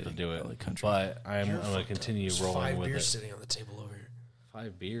fucked up to kidding. do I it. like country. But I'm gonna continue rolling with it. sitting on the table over here.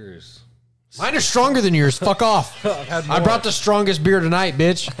 5 beers. Mine are stronger than yours. Fuck off. I brought the strongest beer tonight,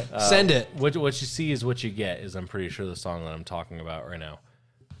 bitch. Send it. What you see is what you get. Is I'm pretty sure the song that I'm talking about right now.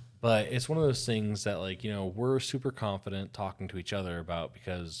 But it's one of those things that we're super confident talking to each other about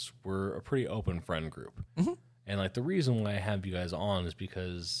because we're a pretty open friend group. And the reason why I have you guys on is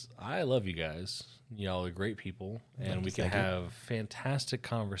because I love you guys. Y'all are great people, and we can have fantastic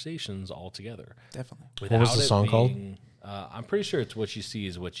conversations all together. Definitely. What was the song called? I'm pretty sure it's "What You See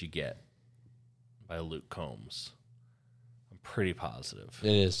Is What You Get" by Luke Combs. I'm pretty positive.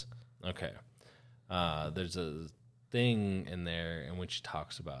 It is. Okay. There's a thing in there in which he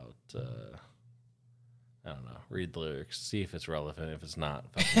talks about I don't know. Read the lyrics, see if it's relevant. If it's not,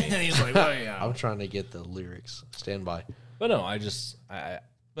 fuck me. And he's like, oh, yeah. I'm trying to get the lyrics. Stand by. But no, I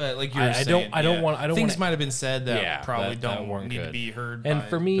But like you were I saying, don't yeah. want- I don't Things wanna- might have been said that Yeah, probably that don't weren't need to good. be heard. and by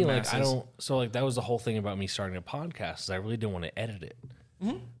for me, the I masses. don't. So that was the whole thing about me starting a podcast. Is I really didn't want to edit it.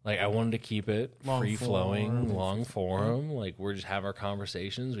 I wanted to keep it Long free flowing, form. long form. We're just have our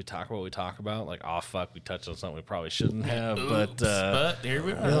conversations. We talk about what we talk about. Fuck, we touched on something we probably shouldn't have. Oops, but here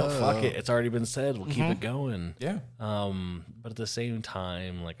we are. Fuck it. It's already been said. We'll keep it going. Yeah. But at the same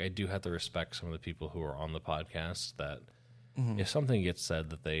time, I do have to respect some of the people who are on the podcast that if something gets said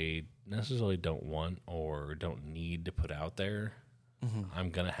that they necessarily don't want or don't need to put out there,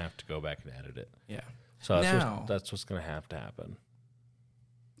 I'm gonna have to go back and edit it. Yeah. So Now- that's what's gonna have to happen.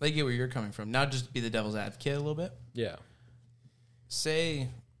 I get where you're coming from. Now, just to be the devil's advocate a little bit. Yeah. Say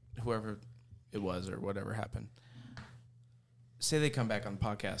whoever it was or whatever happened. Say they come back on the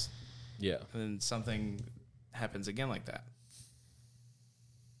podcast Yeah. and then something happens again like that.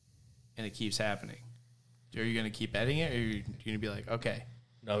 And it keeps happening. Are you going to keep editing it or are you going to be like, okay,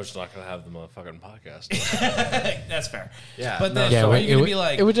 No, we're just not going to have the motherfucking podcast. That's fair. Yeah. But then Yeah, are it you gonna would be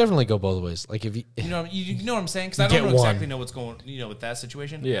like, it would definitely go both ways. Like if you know what I'm saying? Because I Get don't know exactly one. know what's going, with that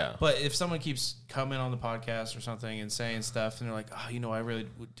situation. Yeah. But if someone keeps coming on the podcast or something and saying stuff, and they're like, I really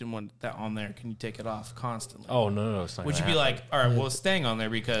didn't want that on there. Can you take it off constantly? Oh, no, it's not Would you gonna be happen. like, all right, well, it's staying on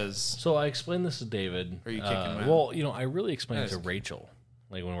there because So I explained this to David. Or you kicking him out? Well, I really explained it to Yes. Rachel.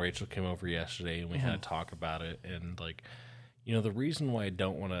 Like when Rachel came over yesterday and we had a talk about it. And like, the reason why I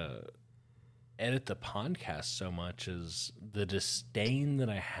don't want to edit the podcast so much is the disdain that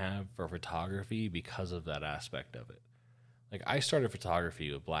I have for photography because of that aspect of it. Like I started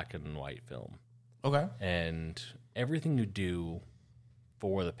photography with black and white film. okay, And everything you do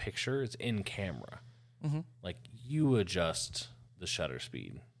for the picture is in camera. Like you adjust the shutter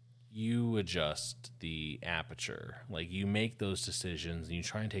speed, you adjust the aperture, like you make those decisions and you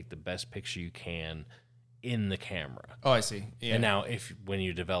try and take the best picture you can in the camera. oh, I see. Yeah. And now when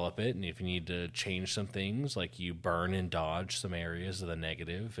you develop it and if you need to change some things, like you burn and dodge some areas of the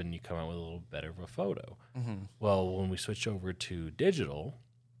negative and you come out with a little better of a photo. Well, when we switch over to digital,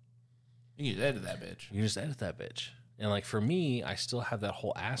 you can edit that bitch. you can just edit that bitch. And like for me, I still have that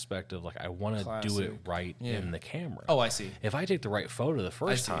whole aspect of like I want to do it Classic. right Yeah. in the camera. Oh, I see. If I take the right photo the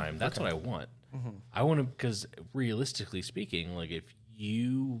first see. time, that's what I want. I want to, because realistically speaking, like if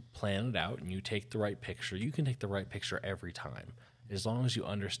you plan it out and you take the right picture, you can take the right picture every time, as long as you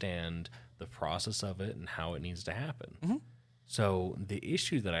understand the process of it and how it needs to happen. So the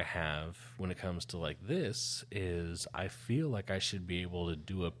issue that I have when it comes to like this is I feel like I should be able to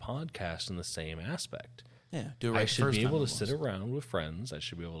do a podcast in the same aspect. Yeah, do it right I the should first be able time to sit almost. around with friends. I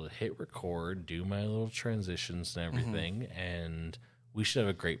should be able to hit record, do my little transitions and everything, and we should have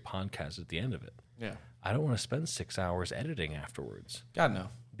a great podcast at the end of it. Yeah. I don't want to spend 6 hours editing afterwards God, no.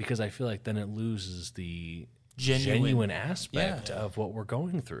 because I feel like then it loses the Genuine. genuine aspect Yeah. of what we're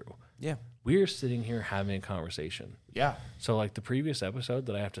going through. Yeah. We're sitting here having a conversation. Yeah. So like the previous episode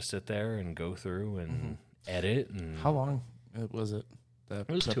that I have to sit there and go through and edit and How long was it? it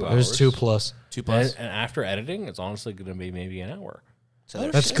was 2 it hours. was 2+. 2 plus. And after editing, it's honestly going to be maybe an hour. So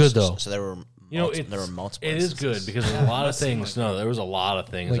there- That's good, though. So there were there were multiple. It is good instances. because there's a lot of things. No, there was a lot of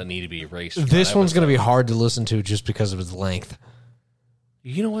things that need to be erased. from This that one's going to be episode. hard to listen to just because of its length.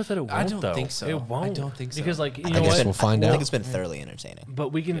 You know what? That it won't. I don't though. think so. It I won't. don't think so. Because like you I know think it's what? been, We'll find I out. think it's been thoroughly entertaining. But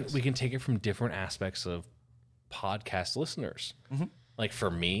we can take it from different aspects of podcast listeners. Like for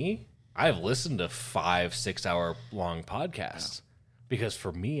me, I've listened to 5-6 hour long podcasts because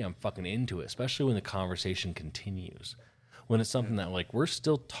for me, I'm fucking into it, especially when the conversation continues. When it's something that like we're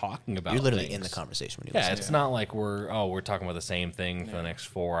still talking about. You're literally things. in the conversation when you Yeah, listen. it's not like we're talking about the same thing for the next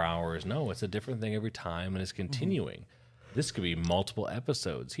 4 hours. No, it's a different thing every time, and it's continuing. This could be multiple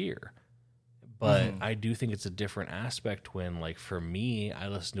episodes here, but I do think it's a different aspect when, like, for me, I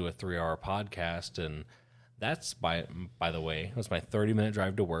listen to a 3-hour podcast, and that's by the way, that's my 30-minute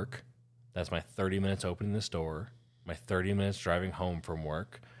drive to work. That's my 30 minutes opening the store, my 30 minutes driving home from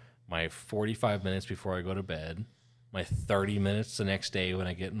work, my 45 minutes before I go to bed, my 30 minutes the next day when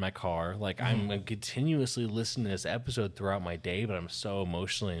I get in my car. Like I'm continuously listening to this episode throughout my day, but I'm so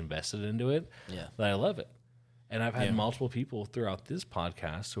emotionally invested into it that I love it. And I've had multiple people throughout this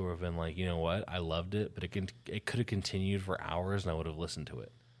podcast who have been like, you know what, I loved it, but it could have continued for hours and I would have listened to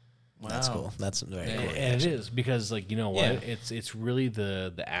it. That's cool. That's very cool. And it is because, like, you know what, Yeah. it's really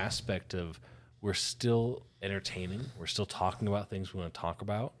the aspect of we're still entertaining, we're still talking about things we want to talk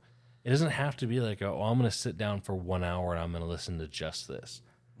about. It doesn't have to be like, oh, I'm going to sit down for 1 hour and I'm going to listen to just this.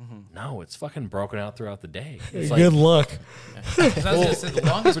 No, it's fucking broken out throughout the day. It's Good luck. I was gonna say, the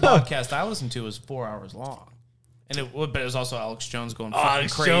longest podcast I listened to was 4 hours long. And but it was also Alex Jones going fucking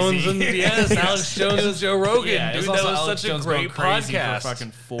Alex crazy. Jones and yes, Alex Jones and Joe Rogan. Yeah, it dude, was that also was Alex such Jones a great going crazy podcast. for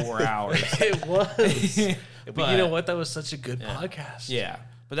fucking 4 hours. It was. But But- you know what? That was such a good podcast. Yeah,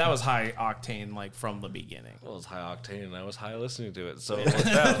 but that was high octane, like from the beginning. Well, it was high octane, and I was high listening to it, so it worked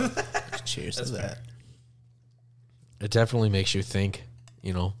out. Cheers to that. It definitely makes you think,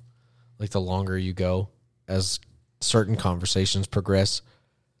 like the longer you go, as certain conversations progress,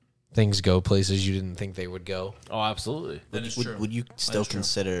 things go places you didn't think they would go. Oh, absolutely. That is true. Would you still is true.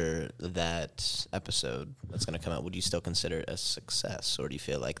 consider that episode that's going to come out, would you still consider it a success? Or do you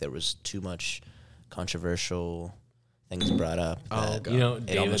feel like there was too much controversial things brought up that You know,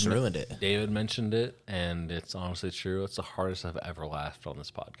 it almost ruined it? David mentioned it, and it's honestly true. It's the hardest I've ever laughed on this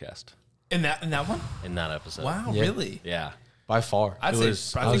podcast In that one? in that episode. Wow, Yeah. really? Yeah. by far. I I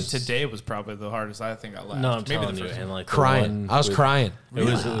think today was probably the hardest. I think I laughed. No, I'm Maybe telling the you, first and one. like the crying. one I was with- crying. It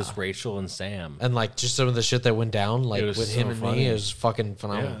was Rachel and Sam. And like just some of the shit that went down, like It was with so him and funny. me, is fucking Yeah,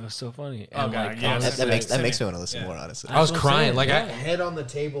 phenomenal. it was so funny. Oh, And God, like, yeah, honestly, That makes me want to listen more, honestly. I was That's what I'm crying, saying, like yeah. I head on the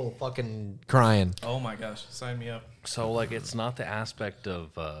table, fucking crying. Oh my gosh, sign me up. so like it's not the aspect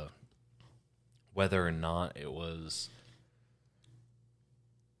of whether or not it was.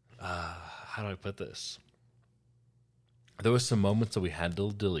 How do I put this? There was some moments that we had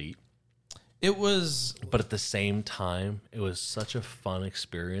to delete. It was But at the same time, it was such a fun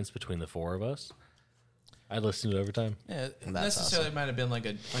experience between the four of us. I listened to it every time. necessarily might have been like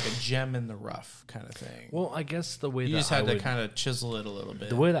a gem in the rough kind of thing. Well, I guess the way You that just had I to would, kind of chisel it a little bit.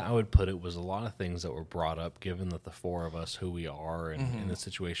 the way that I would put it was a lot of things that were brought up, given that the four of us, who we are, and in the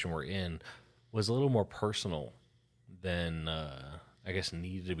situation we're in, was a little more personal than I guess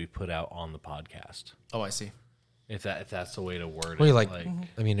needed to be put out on the podcast. Oh, I see. If that's the way to word Well, it. like,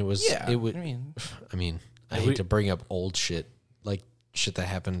 I mean, it was. Yeah, It would. I mean, I hate to bring up old shit, like shit that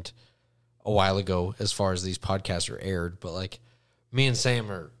happened a while ago, as far as these podcasts are aired. But like, me and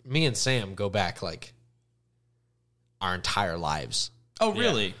Sam go back like our entire lives. oh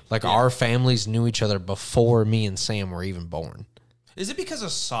really? Like our families knew each other before me and Sam were even born. Is it because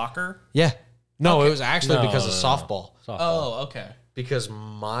of soccer? Yeah. No, Okay. it was actually No, because of no, no. softball. Softball. Oh, okay. Because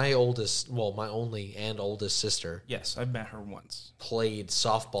my only and oldest sister Yes, I've met her once. played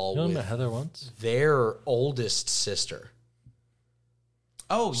softball You know, I with met Heather once. their oldest sister.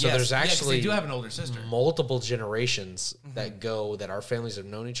 Oh, So yes. there's Yeah, 'cause actually they do have an older sister. multiple generations that our families have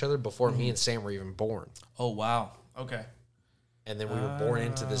known each other before me and Sam were even born. Oh, wow. Okay. And then we were born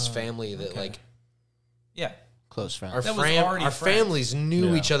into this family that like Yeah. Close friend. our That was already our friends. families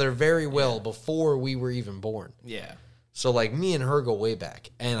knew Yeah. each other very well before we were even born. Yeah. So like me and her go way back.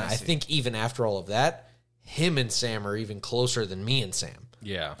 And I see. think even after all of that, him and Sam are even closer than me and Sam.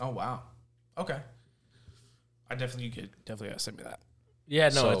 Yeah. Oh, wow. Okay. I definitely gotta send me that. Yeah,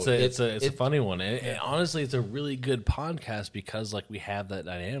 no, So it's a it- funny one. And honestly, it's a really good podcast because like we have that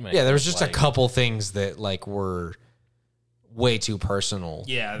dynamic. Yeah, there was of, just like, a couple things that like were way too personal.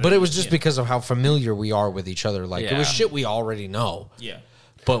 Yeah, But it was just yeah. because of how familiar we are with each other. Like it was Yeah. shit we already know. Yeah.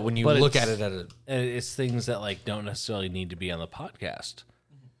 But when you But look at it's- it at a And it's things that like don't necessarily need to be on the podcast.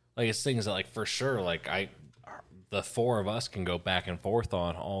 Like it's things that like for sure like the four of us can go back and forth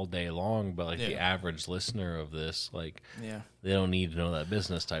on all day long, but like the Yeah. average listener of this, like Yeah. they don't need to know that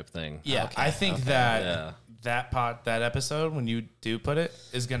business type thing. Yeah. I think that Yeah. that episode, when you do put it,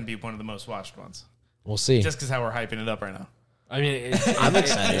 is going to be one of the most watched ones. we'll see. Just because how we're hyping it up right now. I mean, I'm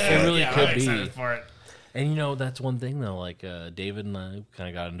excited for it really yeah, could I'm be. excited for it. And you know, that's one thing though, like David and I kind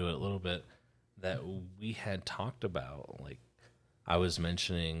of got into it a little bit that we had talked about. Like I was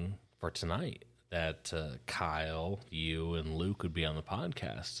mentioning for tonight that Kyle, you, and Luke would be on the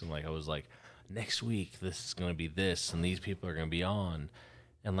podcast. And like I was like, next week this is going to be this and these people are going to be on.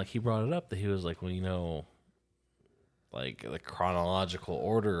 And like he brought it up that he was like, well, you know, like the chronological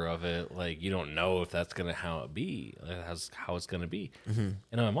order of it, like you don't know if that's gonna how it be, like, how it's gonna be. And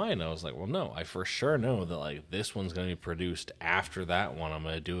in my mind, I was like, well, no, I for sure know that like this one's gonna be produced after that one. I'm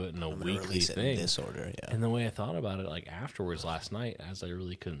gonna do it in a weekly Release it thing. in this order. Yeah. And the way I thought about it, like afterwards last night, as I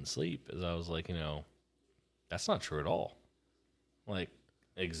really couldn't sleep, is I was like, you know, that's not true at all. Like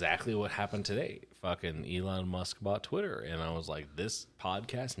exactly what happened today. Fucking Elon Musk bought Twitter, and I was like, this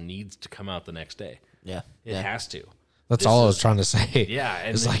podcast needs to come out the next day. Yeah. It has to. That's This all I was is- trying to say. Yeah,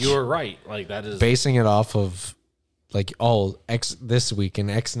 and It's like you were right. Like that is basing it off of like X this week and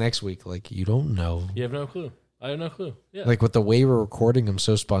X next week. Like you don't know. you have no clue. I have no clue. Yeah, Like with the way we're recording them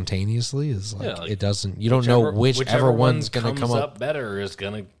so spontaneously is like, Yeah, like, it doesn't. You don't know whichever one's one going to come comes up. better is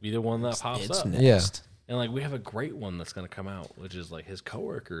gonna be the one that pops It's up. next. Yeah. And like we have a great one that's gonna come out, which is like his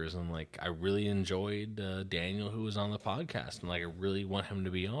coworkers, and like I really enjoyed Daniel, who was on the podcast, and like I really want him to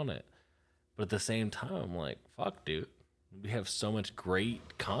be on it. But at the same time, I'm like, fuck, dude, we have so much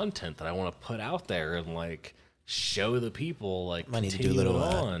great content that I want to put out there and like show the people. Like Might need to do a continue little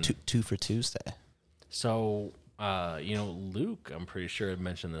on. two for Tuesday. So, you know, Luke, I'm pretty sure I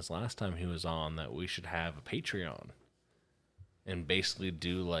mentioned this last time he was on, that we should have a Patreon and basically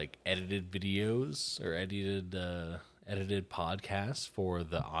do like edited videos or edited podcasts for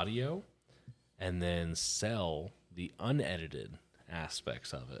the audio and then sell the unedited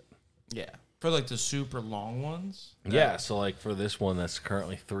aspects of it. Yeah. For like the super long ones. Yeah. So like for this one that's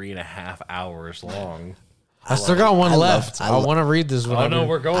currently 3.5 hours long. I still got one I love- left. I I lo- want to read this one. Oh no,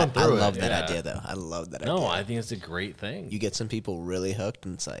 we're going I through it. love that Yeah. idea though. I love that No, idea. I think it's a great thing. You get some people really hooked,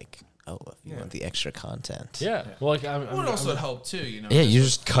 and it's like, oh, if you want the extra content. Yeah. Well, like It would also help too, you know. Yeah, you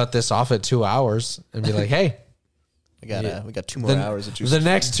just cut this off at 2 hours and be like, hey, We got 2 more hours of juice. The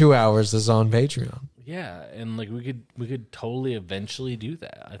next 2 hours is on Patreon. Yeah, and like we could totally eventually do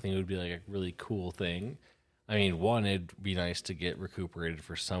that. I think it would be like a really cool thing. I mean, one, it'd be nice to get recuperated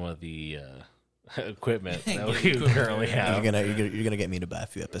for some of the equipment that we currently have. You're gonna get me to buy a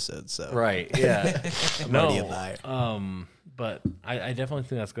few episodes. So Right? Yeah. I'm already a buyer. But I definitely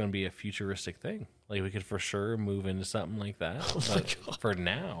think that's going to be a futuristic thing. Like we could for sure move into something like that. But for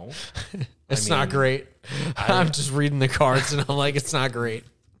now, It's not great. I'm just reading the cards and I'm like, it's not great.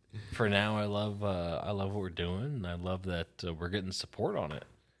 For now, I love what we're doing. And I love that we're getting support on it.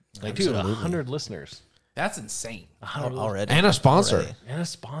 Like, dude, 100 listeners. That's insane. Already. And a sponsor. Already. And a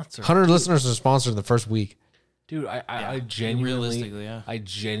sponsor. 100 listeners are sponsored in the first week. Dude, I genuinely, realistically, yeah. I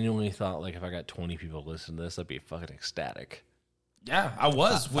genuinely thought like if I got 20 people listen to this, I'd be fucking ecstatic. Yeah, I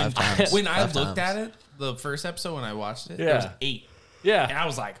was. Five times. When I Five looked times. at it, the first episode when I watched it, Yeah. there was 8. Yeah, And I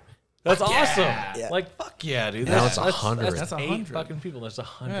was like, that's fuck awesome. yeah. Like, fuck yeah, dude. Now That's it's 100. That's 8 100. fucking people. There's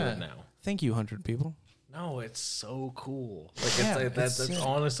 100 Yeah. now. thank you, 100 people. No, it's so cool. Like, Yeah, it's that's it's sick.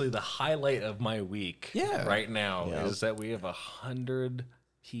 honestly the highlight of my week. Yeah. right now Yeah. is that we have 100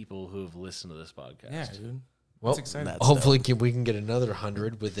 people who have listened to this podcast. Yeah, dude. Well, That's exciting. That's hopefully we can get another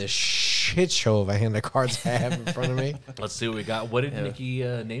 100 with this shit show of a hand of cards I have in front of me. Let's see what we got. What did Nikki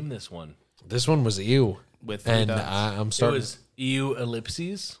name this one? This one was EU. With 3 And dots. I'm It starting. was EU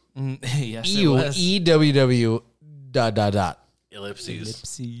ellipses. Yes, it EU, was. EWW, ...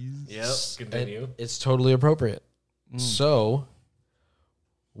 Ellipses. Yep. And Continue. it's totally appropriate. So,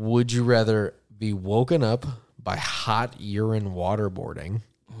 would you rather be woken up by hot urine waterboarding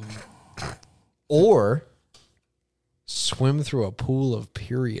or swim through a pool of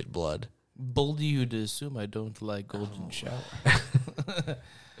period blood? Bold of you to assume I don't like golden shower.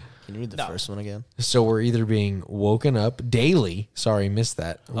 Can you read the first one again? So we're either being woken up daily. Sorry, missed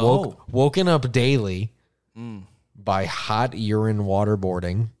that. Woken up daily by hot urine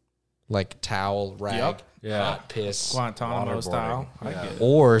waterboarding, like towel, rag, Yep. Yeah. hot piss, Guantanamo Waterboarding. style. I get it.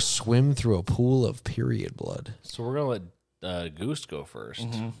 or swim through a pool of period blood. So we're gonna let Goose go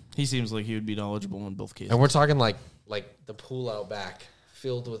 1st. He seems like he would be knowledgeable in both cases. And we're talking like the pool out back,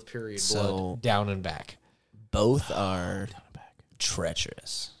 filled with period So- blood, down and back. Both are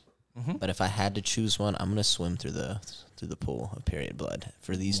treacherous. But if I had to choose one, I'm gonna swim through the pool of period blood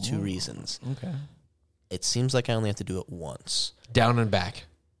for these 2 reasons. Okay. It seems like I only have to do it once. Down and back.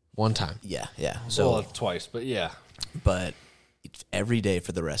 One time. Yeah. So, Well, twice, but yeah. but every day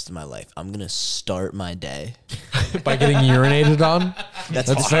for the rest of my life, I'm gonna start my day. By getting urinated on? That's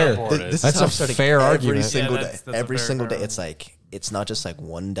fair. Waterboarded. This That's is how a I'm starting fair every argument. single Yeah, day. that's a Every fair single day, argument. it's like it's not just like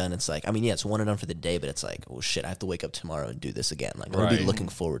one done. It's like it's one and done for the day, but it's like, oh shit, I have to wake up tomorrow and do this again. Like I'm gonna be Right. looking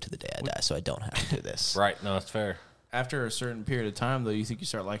forward to the day I die, so I don't have to do this. Right. No, it's fair. After a certain period of time, though, you think you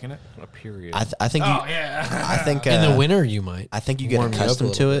start liking it? A period. I think you. yeah. I think In the winter, you might. I think you get warm you up a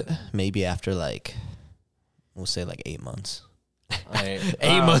accustomed to little it. Maybe after like, we'll say like 8 months.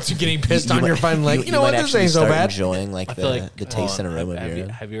 8 months of getting pissed You on, might- you're finally like, you know what, might this actually ain't so start bad. Enjoying like I feel like the taste and aroma of have you, urine.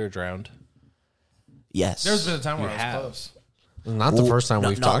 have you ever drowned? Yes. There's been a time where You I was have. close. Not the first time Not-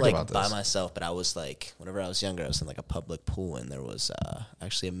 we've not talked like about by this. myself, but I was like, whenever I was younger, I was in like a public pool, and there was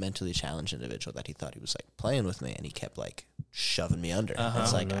actually a mentally challenged individual that he thought he was like playing with me, and he kept like shoving me under.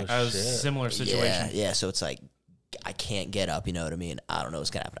 It's like, no I was shit. similar situation. yeah. So it's like I can't get up. You know what I mean? I don't know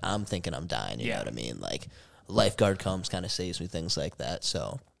what's gonna happen. I'm thinking I'm dying. You Yeah. know what I mean? Like lifeguard comes, kind of saves me, things like that.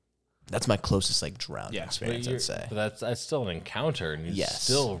 So that's my closest like drowning Yeah. experience, I'd say. But that's still an encounter, and you'd Yes.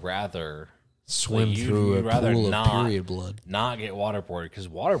 still rather Swim like, through you'd a rather pool of not- period blood. not get waterboarded because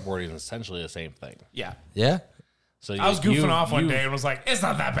waterboarding is essentially the same thing. Yeah. Yeah? So I was goofing off one you- day and was like, it's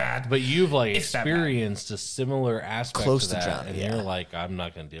not that bad. but you've like It's that bad. experienced a similar aspect Close to to that, drowning, and yeah. you're like, I'm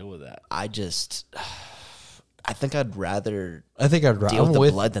not going to deal with that. I think I'd rather I think I'd deal with I'm the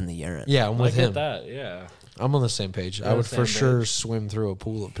with blood than the urine. Yeah, I'm I with get him. that, yeah. I'm on the same page. I on would the for same sure page. swim through a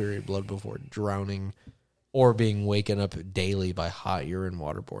pool of period blood before drowning or being waken up daily by hot urine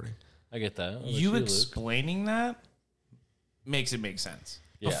waterboarding. I get that. What about You Luke? explaining that makes it make sense.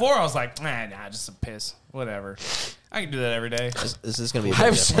 Yeah. Before I was like, nah, just a piss. Whatever. I can do that every day. This is gonna be. A I bit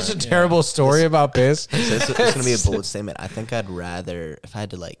have different. such a terrible story about piss. So it's gonna be a bold statement. I think I'd rather, if I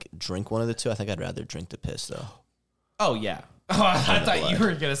had to like drink one of the two, I think I'd rather drink the piss though. Oh, yeah. Oh, I thought you were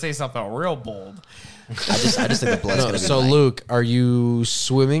going to say something real bold. I just think the blood's gonna be So, like, Luke, are you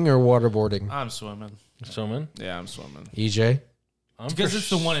swimming or waterboarding? I'm swimming. Swimming? Yeah, I'm swimming. EJ? Because it's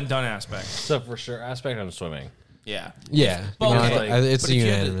the one and done aspect. So for sure, aspect I'm swimming. Yeah. Yeah. But You know, okay, it's but if you had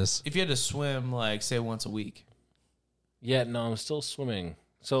to- unanimous. If you had to swim, like, say, once a week. Yeah, no, I'm still swimming.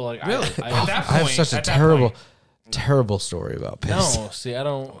 So like, Really? I At that I have point- such a at that terrible, point- terrible story about piss. no, see, I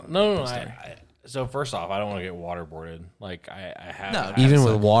don't. No. So first off, I don't want to get waterboarded. Like I have No, Even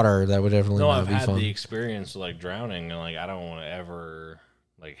with water, that would definitely no, not I've be had fun. the experience of like drowning, and like I don't want to ever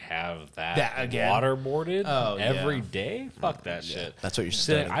like have that again? waterboarded Oh, every yeah. day. Fuck that shit. That's what you're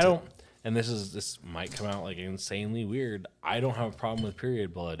See, starting I to- don't. And this might come out like insanely weird. I don't have a problem with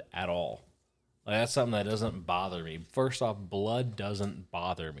period blood at all. Like that's something that doesn't bother me. First off, blood doesn't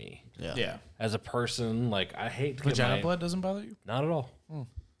bother me. Yeah. As a person, like I hate to Vagina get my, blood doesn't bother you? Not at all.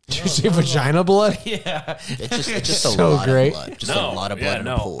 Did you say vagina blood? Yeah. It's just a So lot great. of blood. Just a lot of blood in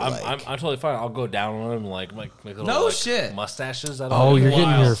no, a pool. I'm like, totally fine. I'll go down on them like make little No like, shit. mustaches. Out Oh, of you're them.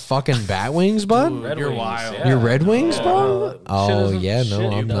 getting your fucking bat wings, bud? Red You're Wings, wild. yeah. Your Red Wings, Yeah, bro? no, shit Oh, doesn't- yeah, no,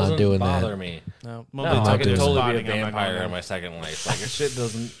 shit I'm not doesn't doing bother that. me. No. No, not I doing could that. totally Spotting, be a I'm not going vampire there. in my second life. Like, this shit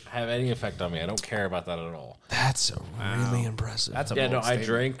doesn't have any effect on me. I don't care about that at all. That's really impressive. That's a Yeah, no, bold I statement.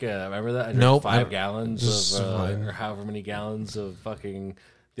 drank, remember that? I drank Nope, 5 I- gallons just of, fine. or however many gallons of fucking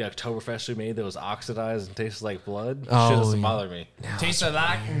the Oktoberfest we made that was oxidized and tasted like blood. Oh, Shit doesn't yeah. bother me. Tasted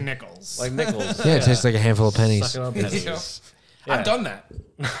like nickels. Like nickels. Yeah, it tastes like a handful of pennies. Sucking on pennies. I've done that.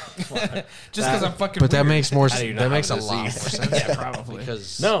 Just because I'm fucking But that weird. makes more. How do you not That have makes a this lot more disease? sense. Yeah, probably.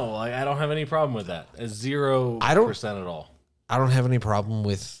 Because No, like I don't have any problem with that. It's 0% I don't- at all. I don't have any problem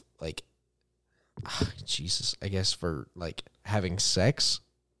with like, Jesus. I guess for like having sex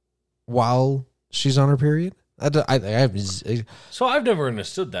while she's on her period. I have. So I've never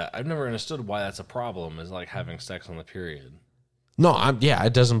understood that. I've never understood why that's a problem. Is like having sex on the period. No,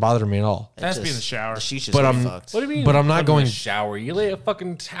 it doesn't bother me at all. It has to be in the shower. The sheets just But get I'm- fucked. What do you mean? But I'm not put in going- the shower. You lay a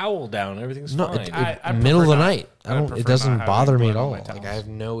fucking towel down. Everything's No, fine. I middle of the prefer not- night. I I don't. prefer It not doesn't having bother me at blood on all. my Like towels. I have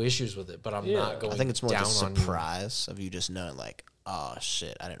no issues with it. But I'm Yeah. not going. I think it's more the down on you. surprise of you just knowing, like, oh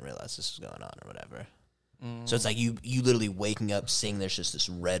shit, I didn't realize this was going on or whatever. So it's like you literally waking up, seeing there's just this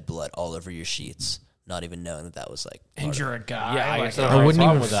red blood all over your sheets, not even knowing that was like. And you're a guy. yeah, I, like, guess I, don't I have a wouldn't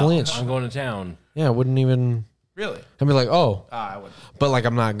problem even with that. flinch. I'm going to town. Yeah, I wouldn't even. really? I'd be like, oh, I would. but like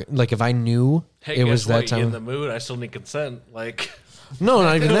I'm not like if I knew Hey, it guess was what? that You time. in the mood? I still need consent. Like, No,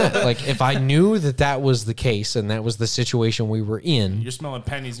 not even that. Like if I knew that was the case and that was the situation we were in, You're smelling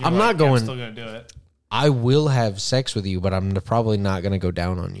pennies. And I'm you're not like, yeah, going- I'm still going to do it. I will have sex with you, but I'm probably not going to go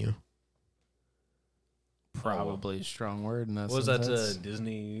down on you. Probably a strong word. In that what was that sense.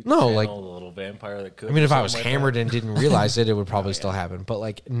 Disney? No, channel, like- the little vampire that could. I mean, if or I was something like hammered that? and didn't realize it, it would probably still happen. But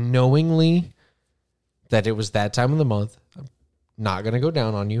like knowingly that it was that time of the month, I'm not going to go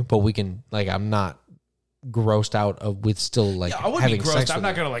down on you, but we can like I'm not grossed out of with still like Yeah, I would having be sex grossed. I'm with not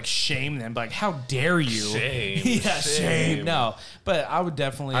you. going to like shame them. Like, how dare you? Shame, yeah, shame. No, but I would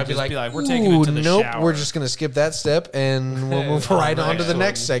definitely I'd just be like, we're taking it to the nope, shower. we're just going to skip that step and we'll move right on to the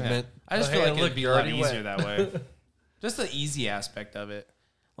next segment. I just Oh, feel hey, like look, it'd be a you're lot already easier wet. that way. Just the easy aspect of it.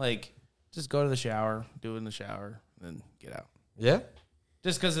 Like, just go to the shower, do it in the shower, then get out. Yeah.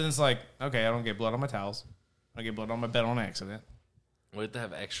 Just because it's like, okay, I don't get blood on my towels. I get blood on my bed on accident. We have to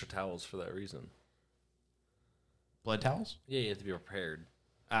have extra towels for that reason. Blood towels? Yeah, you have to be prepared,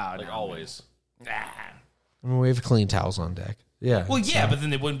 Ah, like no, always. Nah. I mean, we have clean towels on deck. Yeah. Well, yeah, but then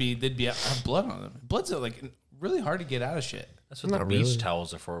they wouldn't be. They'd be have blood on them. Blood's like really hard to get out of shit. That's what Not the beach really.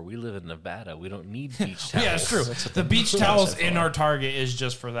 towels are for. We live in Nevada. We don't need beach towels. Yeah, it's true. The beach towels in our Target is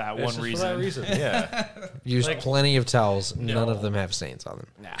just for that It's one just reason. For that reason, yeah. Use like- plenty of towels. None No. of them have stains on them.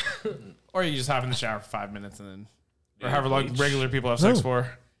 Nah. Or you just hop in the shower for 5 minutes and then, or Yeah, however long bleach. regular people have sex No.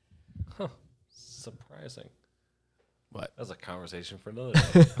 for. Surprising. What? That's a conversation for another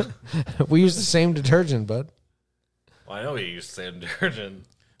day. We use the same detergent, bud. Well, I know you use the same detergent.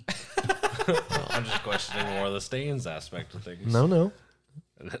 I'm just questioning more of the stains aspect of things. No.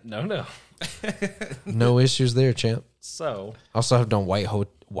 No. No issues there, champ. So, Also have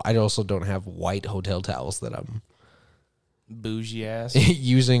I also don't have white hotel towels that I'm Bougie ass.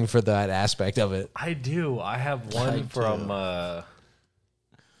 using for that aspect of it. I do. I have one I from do.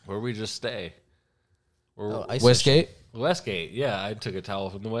 where we just stay. Oh, ice Westgate? Westgate. Yeah, I took a towel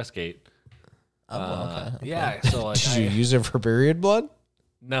from the Westgate. okay. Yeah, so like Did you use it for period blood?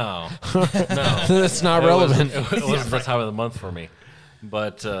 no. That's not It relevant. wasn't, it wasn't the time of the month for me.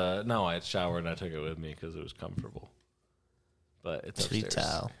 But no, I had showered and I took it with me because it was comfortable. But it's Free upstairs.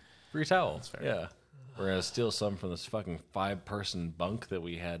 towel. Free towel. Yeah. We're going to steal some from this fucking 5-person bunk that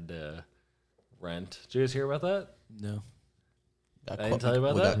we had to rent. Did you guys hear about that? No. Got I didn't tell you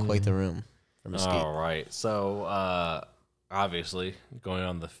about we that? got quite the room for Mesquite. All right. So, obviously, going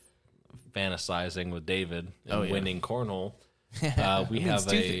on the fantasizing with David and winning cornhole, we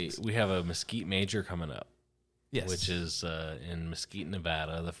have a Mesquite Major coming up. Yes. Which is in Mesquite,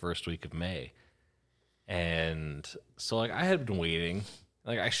 Nevada, the first week of May. And so, like, I had been waiting.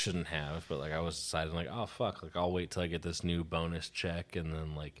 Like, I shouldn't have, but, like, I was deciding, like, oh, fuck. Like, I'll wait till I get this new bonus check, and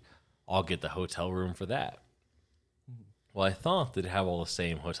then, like, I'll get the hotel room for that. Well, I thought they'd have all the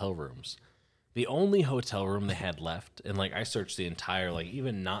same hotel rooms. The only hotel room they had left, and like I searched the entire, like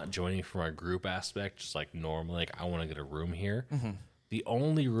even not joining from our group aspect, just like normally, like I want to get a room here. The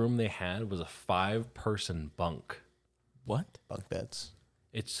only room they had was a 5-person bunk. What? Bunk beds.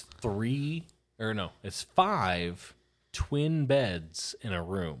 It's 5 twin beds in a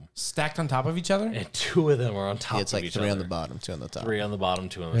room, Stacked on top of each other? and 2 of them are on top. Yeah, it's of like each 3 other. on the bottom, 2 on the top. 3 on the bottom,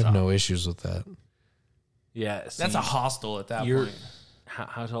 2 on I the have top. no issues with that. Yeah, see, That's a hostel at that you're point.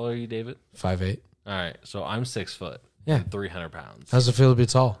 how tall are you, David? 5'8". All right, so I'm 6 foot. Yeah. and 300 pounds. How's it feel to be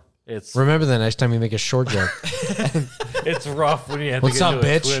tall? It's Remember that next time you make a short joke. it's rough when you have What's to get up, into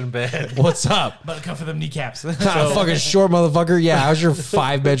a bitch? twin bed. What's up? But come for them kneecaps. I'm fucking short, motherfucker. Yeah, how's your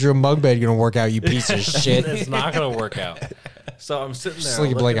 5-bedroom bunk bed gonna work out, you piece of shit? It's not gonna work out. So I'm sitting there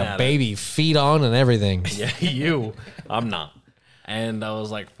Sleep like looking a at baby, feet on and everything. it. Yeah, you. I'm not. And I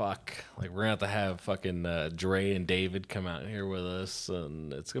was like, "Fuck!" Like we're gonna have fucking Dre and David come out here with us,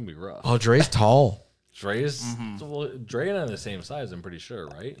 and it's gonna be rough. Oh, Dre's tall. Dre's well, Dre and I are the same size. I'm pretty sure,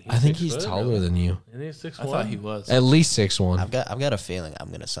 right? I think 6 he's foot, taller really? than you. Isn't he 6'1"? I thought he was. At least 6'1". I've got a feeling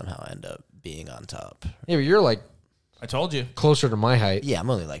I'm gonna somehow end up being on top. Yeah, but you're like I told you. closer to my height. Yeah, I'm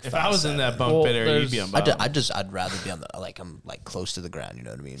only like. If I was in that 5'7". bunk Well, bed area, you'd be there's- on bottom. I'd rather be on the I'm like close to the ground. You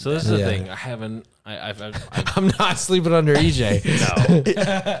know what I mean? So this is the Yeah. thing. I haven't. I've I'm not sleeping under EJ. no.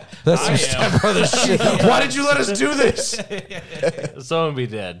 That's some stepbrother shit. Why did you let us do this? Someone be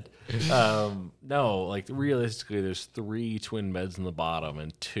dead. No, like realistically, there's 3 twin beds in the bottom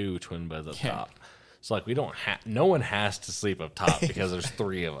and 2 twin beds up top. So like we don't have. No one has to sleep up top because there's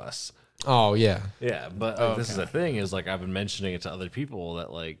 3 of us. Oh yeah. Yeah, but this is the thing is like I've been mentioning it to other people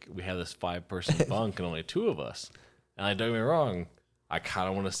that like we have this 5-person bunk and only 2 of us. And like, don't get me wrong, I kind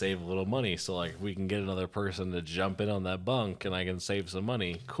of want to save a little money, so like we can get another person to jump in on that bunk and I can save some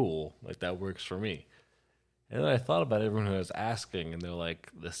money. Cool, like that works for me. And then I thought about everyone who was asking, and they're like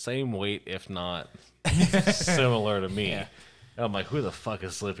the same weight, if not similar to me. And I'm like, who the fuck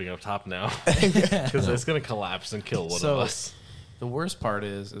is sleeping up top now? Because it's gonna collapse and kill one So- of us. The worst part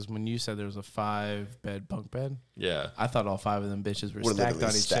is when you said there was a 5-bed bunk bed. Yeah. I thought all 5 of them bitches were We're stacked on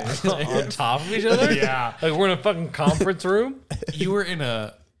literally each stacked. other. On top of each other? Yeah. Like we're in a fucking conference room? You were in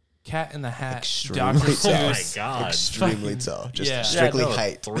a Cat in the Hat, Extremely Dr. tall. Oh my Seuss. God. Extremely tall. Just Yeah. strictly Yeah, no,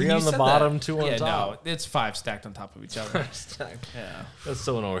 height. 3 You on the said bottom, that. 2 on Yeah, top. no, it's 5 stacked on top of each other. Yeah. That's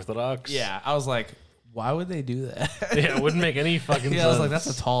so unorthodox. Yeah. I was like, why would they do that? Yeah, it wouldn't make any fucking sense. Yeah, I was like, that's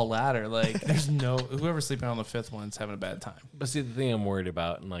a tall ladder. Like, there's no whoever's sleeping on the 5th one's having a bad time. But see, the thing I'm worried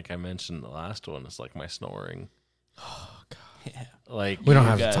about, and like I mentioned in the last one, is like my snoring. Yeah. Like We don't you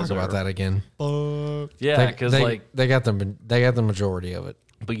have to guys talk about are- that again. Yeah, because like, they got the majority of it.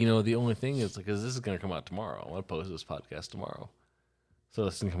 but you know, the only thing is because this is gonna come out tomorrow. I'm gonna post this podcast tomorrow, so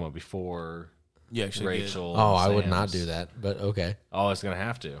this can come out before You actually did. Rachel. Oh, and I would not Sam's. do that, but okay. Oh, it's gonna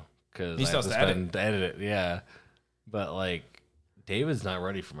have to because He I still have to has to spend to edit it. Yeah, but like David's not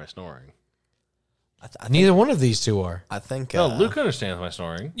ready for my snoring. I Neither one of these two are. I think. No, Luke understands my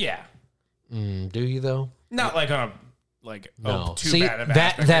snoring. Yeah. Do you though? Not like on a, No. oh, too See, bad of that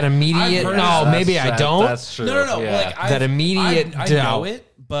aspect. that immediate. I've heard No, of maybe I don't. That's true. No. Yeah. Like, That immediate I doubt. know it,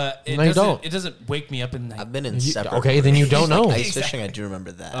 but it No, you doesn't. don't. It doesn't wake me up in the night. I've been in separate. okay, then you don't know. Like ice fishing, I do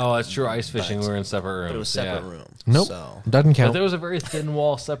remember that. Oh, that's true. Ice fishing. We were in separate rooms. but it was separate rooms. Nope, So doesn't But count. there was a very thin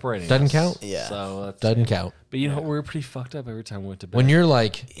wall separating. Doesn't us. count? Yeah. So that's, Doesn't count. But you know, we were pretty fucked up every time we went to bed. When you're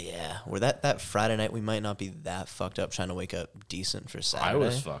like, yeah, where that Friday night we might not be that fucked up trying to wake up decent for Saturday. I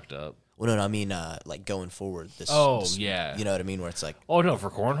was fucked up. Well, no, I mean like going forward. This, Yeah. you know what I mean. Where it's like, Oh no, for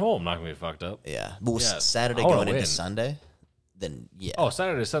cornhole, I'm not gonna be fucked up. yeah, but with Yeah, Saturday I wanna going into win. Sunday, then yeah. Oh,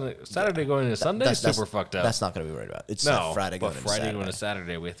 Saturday going into Sunday, That's- super fucked up. That's not going to be worried about. It's no, Friday going but into Friday Saturday. going to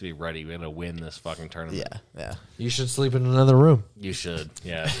Saturday, we have to be ready. We have to win this fucking tournament. Yeah. you should sleep in another room, You should.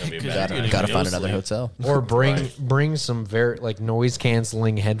 Yeah, it's gonna be a bad Gotta, time. gotta No find another sleep. hotel. or bring some very like noise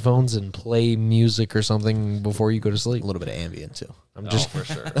canceling headphones and play music or something before you go to sleep. A little bit of ambient too. I'm Oh, just for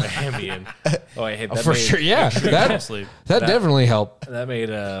sure. Ambient. Oh, I hate that. for made, sure. Yeah, that sleep. definitely helped. That made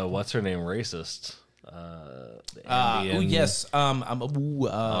what's her name racist. Oh Ambien- yes. come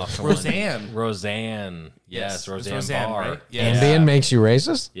on. Roseanne. Roseanne. Yes, It's Roseanne, Roseanne, Barr. right? Yeah. Ambien makes you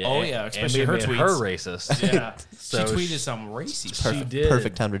racist. Yeah. Oh, yeah, especially Ambien her made tweets. her racist. Yeah. So she tweeted she- some racy shit. Perfect, did.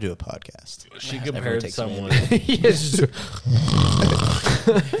 perfect time to do a podcast. She Everyone compared takes someone. Yes.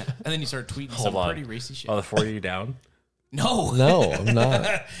 And then you start tweeting Hold some on. pretty racy shit. Oh, the 40 down? No. No, I'm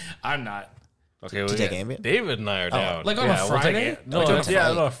not. I'm not. Okay, we take got- Ambien? David and I are down. like on a we'll take Friday? it. No, Like on a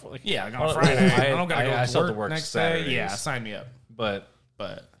yeah, Friday? no, like, Yeah, like on well, Friday. I I- don't gotta go I to still have work to work next Saturdays. day. Yeah, sign me up. but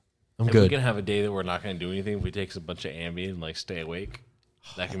But I'm if we good. can have a day that we're not going to do anything, if we take a bunch of Ambien and like stay awake,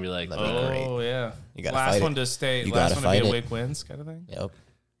 That can be like, That'd be great. Oh yeah. You gotta last fight one it. to stay. You Last gotta one to be fight it. awake wins, kind of thing. Yep.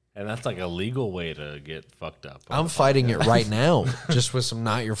 and that's like a legal way to get fucked up. I'm fighting it right now, just with some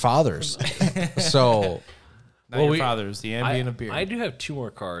not your fathers. So Not Well, your we- father's the ambient of beer. I do have 2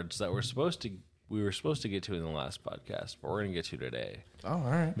 more cards that we were supposed to get to in the last podcast, but we're gonna get to today Oh, all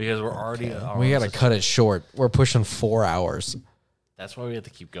right. because we're already. we got to cut it short. We're pushing 4 hours. That's why we have to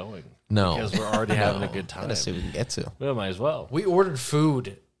keep going. No. because we're already having a good time. Let's see what we can get to. We might as well. We ordered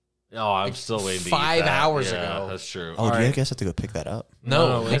food. Oh, I'm still waiting. To eat 5 that. hours Yeah, ago. That's true. Oh, All do you right. guys have to go pick that up?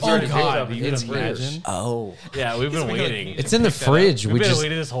 No, it's it's already picked God, up. you It's can fridge. imagine. Oh, Yeah, we've been waiting. it's in the fridge. We've We been just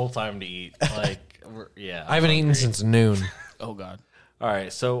waiting this whole time to eat. Like, I haven't eaten since noon. Oh God. All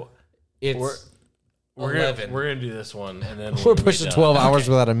right, so It's we're 11. gonna do this one, and then We're pushing 12 hours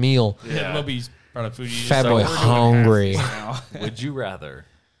without a meal. Yeah. Nobody's brought up food. You Fat just boy we're doing half hungry. this now. Would you rather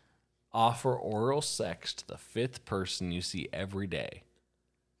offer oral sex to the 5th person you see every day,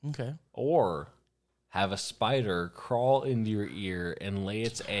 Okay. or have a spider crawl into your ear and lay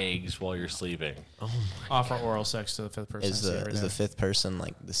its eggs while you're sleeping? Offer oral sex to the 5th person. is the 5th person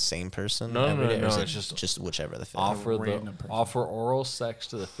like the same person? No, every no, day, no, or is it's it just whichever the 5th. random person. offer oral sex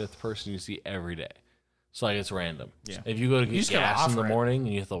to the 5th person you see every day. So like it's random. Yeah. If you go to get just gotta gas in the offer it. morning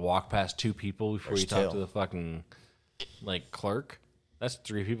and you have to walk past 2 people before There's you talk 2. to the fucking like clerk, that's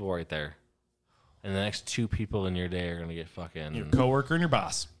 3 people right there. And the next 2 people in your day are gonna get fucking Your coworker and your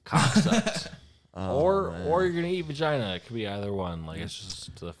boss. cocksucked. Oh, or you're gonna eat vagina. It could be either one. Like it's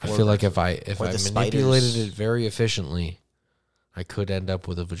just the I feel like if I Or I the manipulated spiders. it very efficiently, I could end up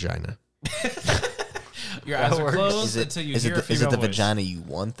with a vagina. Your eyes are closed Is it until you is hear it a the, is it female the voice. vagina you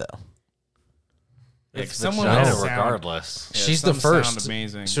want though? If it's someone vagina has sound- regardless. Yeah, She's the some sound first.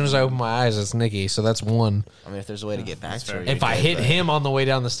 Amazing. As soon as I open my eyes, it's Nikki. So that's 1. I mean, if there's a way to get back to fair. her, If you're I good, hit but- him on the way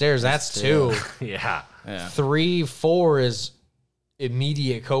down the stairs, that's 2. Yeah. Yeah. 3, 4 is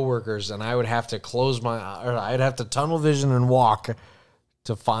immediate coworkers, and I would have to close my, or I'd have to tunnel vision and walk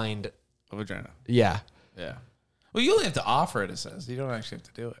to find. A vagina. Yeah, Yeah. Well, you only have to offer it. It says you don't actually have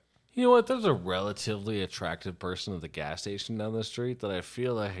to do it. You know what? There's a relatively attractive person at the gas station down the street that I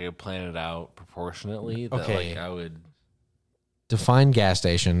feel like I could plan it out proportionately. That Okay. like I would. define gas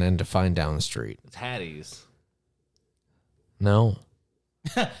station and define down the street. It's Hattie's. No,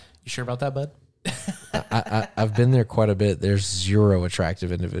 You sure about that, bud? I've been there quite a bit. There's 0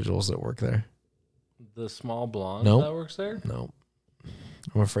 attractive individuals that work there. The small blonde Nope. that works there? No,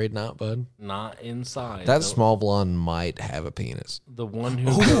 I'm afraid not, bud. Not inside. That the, small blonde might have a penis. The one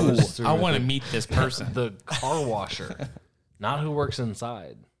who goes through I want to the, meet this person. the car washer. Not who works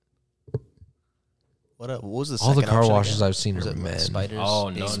inside. What was the All the second car option washes again? I've seen Was are it men. spiders? Oh,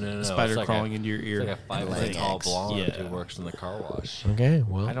 no. Spider It's like crawling a, into your it's ear. like a 5 Laying foot tall eggs. blonde Yeah. who works in the car wash. Okay,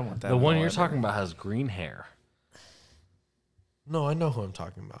 well, I don't want that. The in one my you're life. talking about has green hair. no, I know who I'm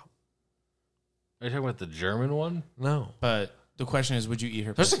talking about. Are you talking about the German one? No, But the question is, would you eat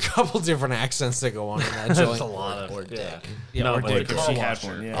her? there's a pussy? couple different accents that go on in that There's joint. a lot of Or yeah. dick. Yeah, No, or but dick the if car she had washer.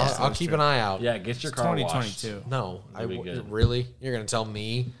 one. Yeah, I'll keep an eye out. Yeah, get your car washed. 2022. No, That'd be good. really? You're gonna tell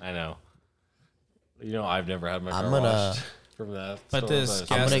me? I know. You know, I've never had my car I'm gonna- washed from that. But store, this but-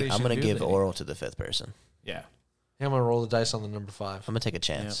 gas I'm station gonna do give they? oral to the 5th person. Yeah. Yeah, I'm gonna roll the dice on the number 5. I'm gonna take a Yeah.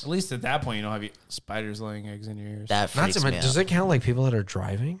 chance. At least at that point, you don't have spiders laying eggs in your ears. That Not freaks to me mention, does out. it count like people that are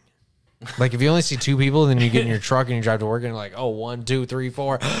driving? Like if you only see 2 people, then you get in your truck and you drive to work, and you're like, oh, 1, 2, 3,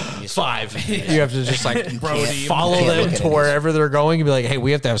 4, 5. You have to just like follow can't them look at to it. wherever they're going and be like, hey,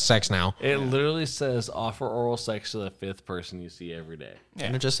 we have to have sex now. It literally says offer oral sex to the 5th person you see every day.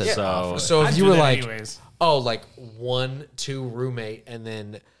 And it just says So So if I'd you do were that like, anyways. oh, like 1, 2 roommate, and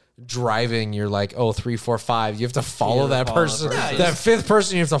then driving, you're like, oh, 3, 4, 5. You have to follow that follow the person. person. That 5th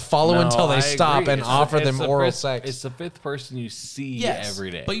person, you have to follow No, until they I stop agree. and It's offer the- them it's the oral fifth- sex. It's the 5th person you see Yes,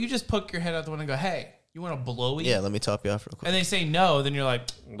 every day. But you just poke your head out the window and go, "Hey, you want to blowy?" Yeah, let me top you off real quick. And they say no, then you're like,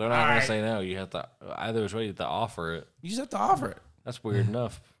 They're not "All gonna right." say no. You have to either way. You have to offer it. You just have to offer it. That's weird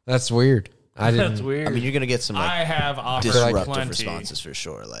enough. That's weird. I didn't. That's weird. I mean, you're gonna get some like I have offered disruptive plenty. responses for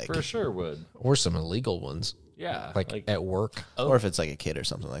sure. Like, for sure would. Or some illegal ones, Yeah, like at work. or if it's like a kid or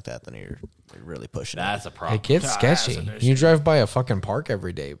something like that, then you're really pushing. it. that's a Hey, problem. kid's sketchy. You drive by a fucking park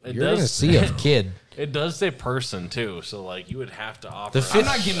every day. You're going to does. see a kid. It does say person too, so like you would have to offer. The it. I'm fifth-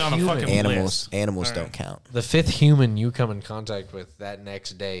 not getting on a fucking Animals, list. animals All don't right. count. The 5th human you come in contact with that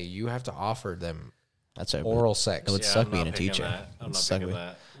next day, you have to offer them That's right. oral sex. It would Yeah, suck I'm being not a picking teacher. that. I'm It'd not suck picking me.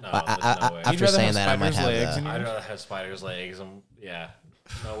 that. No, I- there's no way. after rather saying have that, I might spiders have lay eggs the. in your I'd rather have spiders' legs. Yeah,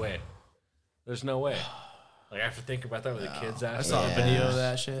 no way. There's no way. Like I have to think about that with the kids. I Ass. saw Yeah. a video of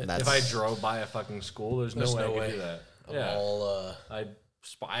that shit. That's- If I drove by a fucking school, there's no way I could do that. Yeah, All, I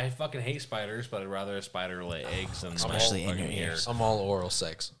I fucking hate spiders, but I'd rather a spider lay eggs than Especially in your fucking ears. I'm all oral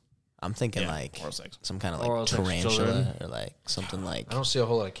sex. I'm thinking Yeah, like oral sex. some kind of Oral like sex tarantula children. or like something like I don't see a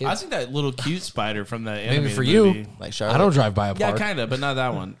whole lot of I kids. think that little cute spider from the Maybe animated for you. movie. like Charlotte. I don't drive by a Yeah, park. kind of, but not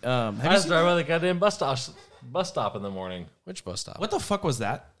that one. Have I you just seen drive by the goddamn bus stop in the morning. Which bus stop? what the fuck was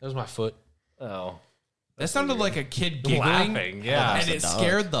that? That was my foot. Oh, That sounded like a kid giggling, laughing, yeah. and it That's a dog.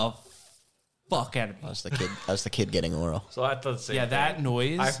 scared the fuck out of me. I was the kid getting oral. so I thought the same Yeah, thing. that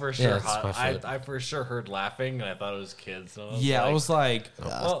noise. I for Yeah, sure, it's my foot. I for sure heard laughing, and I thought it was kids. So yeah, I was like,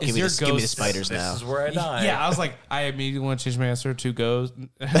 well, is give, me your the, give me the ghost- spiders this now. is where I die. yeah, I was like, I immediately want to change my answer to ghost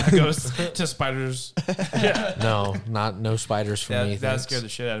to spiders. No, no spiders for me. That thanks. scared the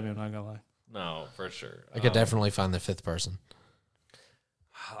shit out of me. I'm not gonna lie. no, for sure. I could definitely find the fifth person.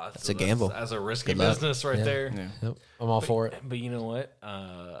 That's a gamble. That's a risky Good luck. business right Yeah. there. Yeah. Yep, I'm all for it. But you know what?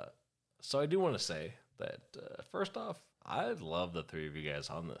 So I do want to say that first off, I love the three of you guys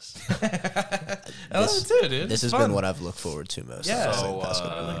on this. I love it too, dude. This It's has fun. been what I've looked forward to most. Yeah. honestly. So, That's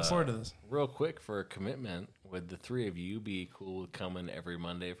what I'm looking forward to this. Real quick for a commitment, would the three of you be cool with coming every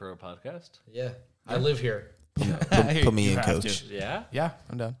Monday for a podcast? Yeah, I live here. Put me You in, have coach. to. Yeah. Yeah,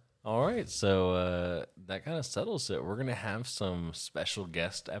 I'm done. All right, so that kind of settles it. We're gonna have some special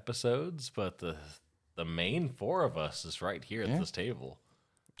guest episodes, but the main four of us is right here at this table.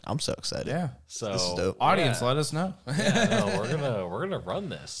 I'm so excited. Yeah. So This is dope. Audience, yeah, let us know. no, we're gonna run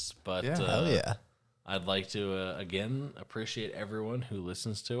this, but Yeah. Hell yeah. I'd like to again appreciate everyone who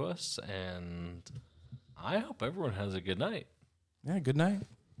listens to us, and I hope everyone has a good night. Yeah, good night.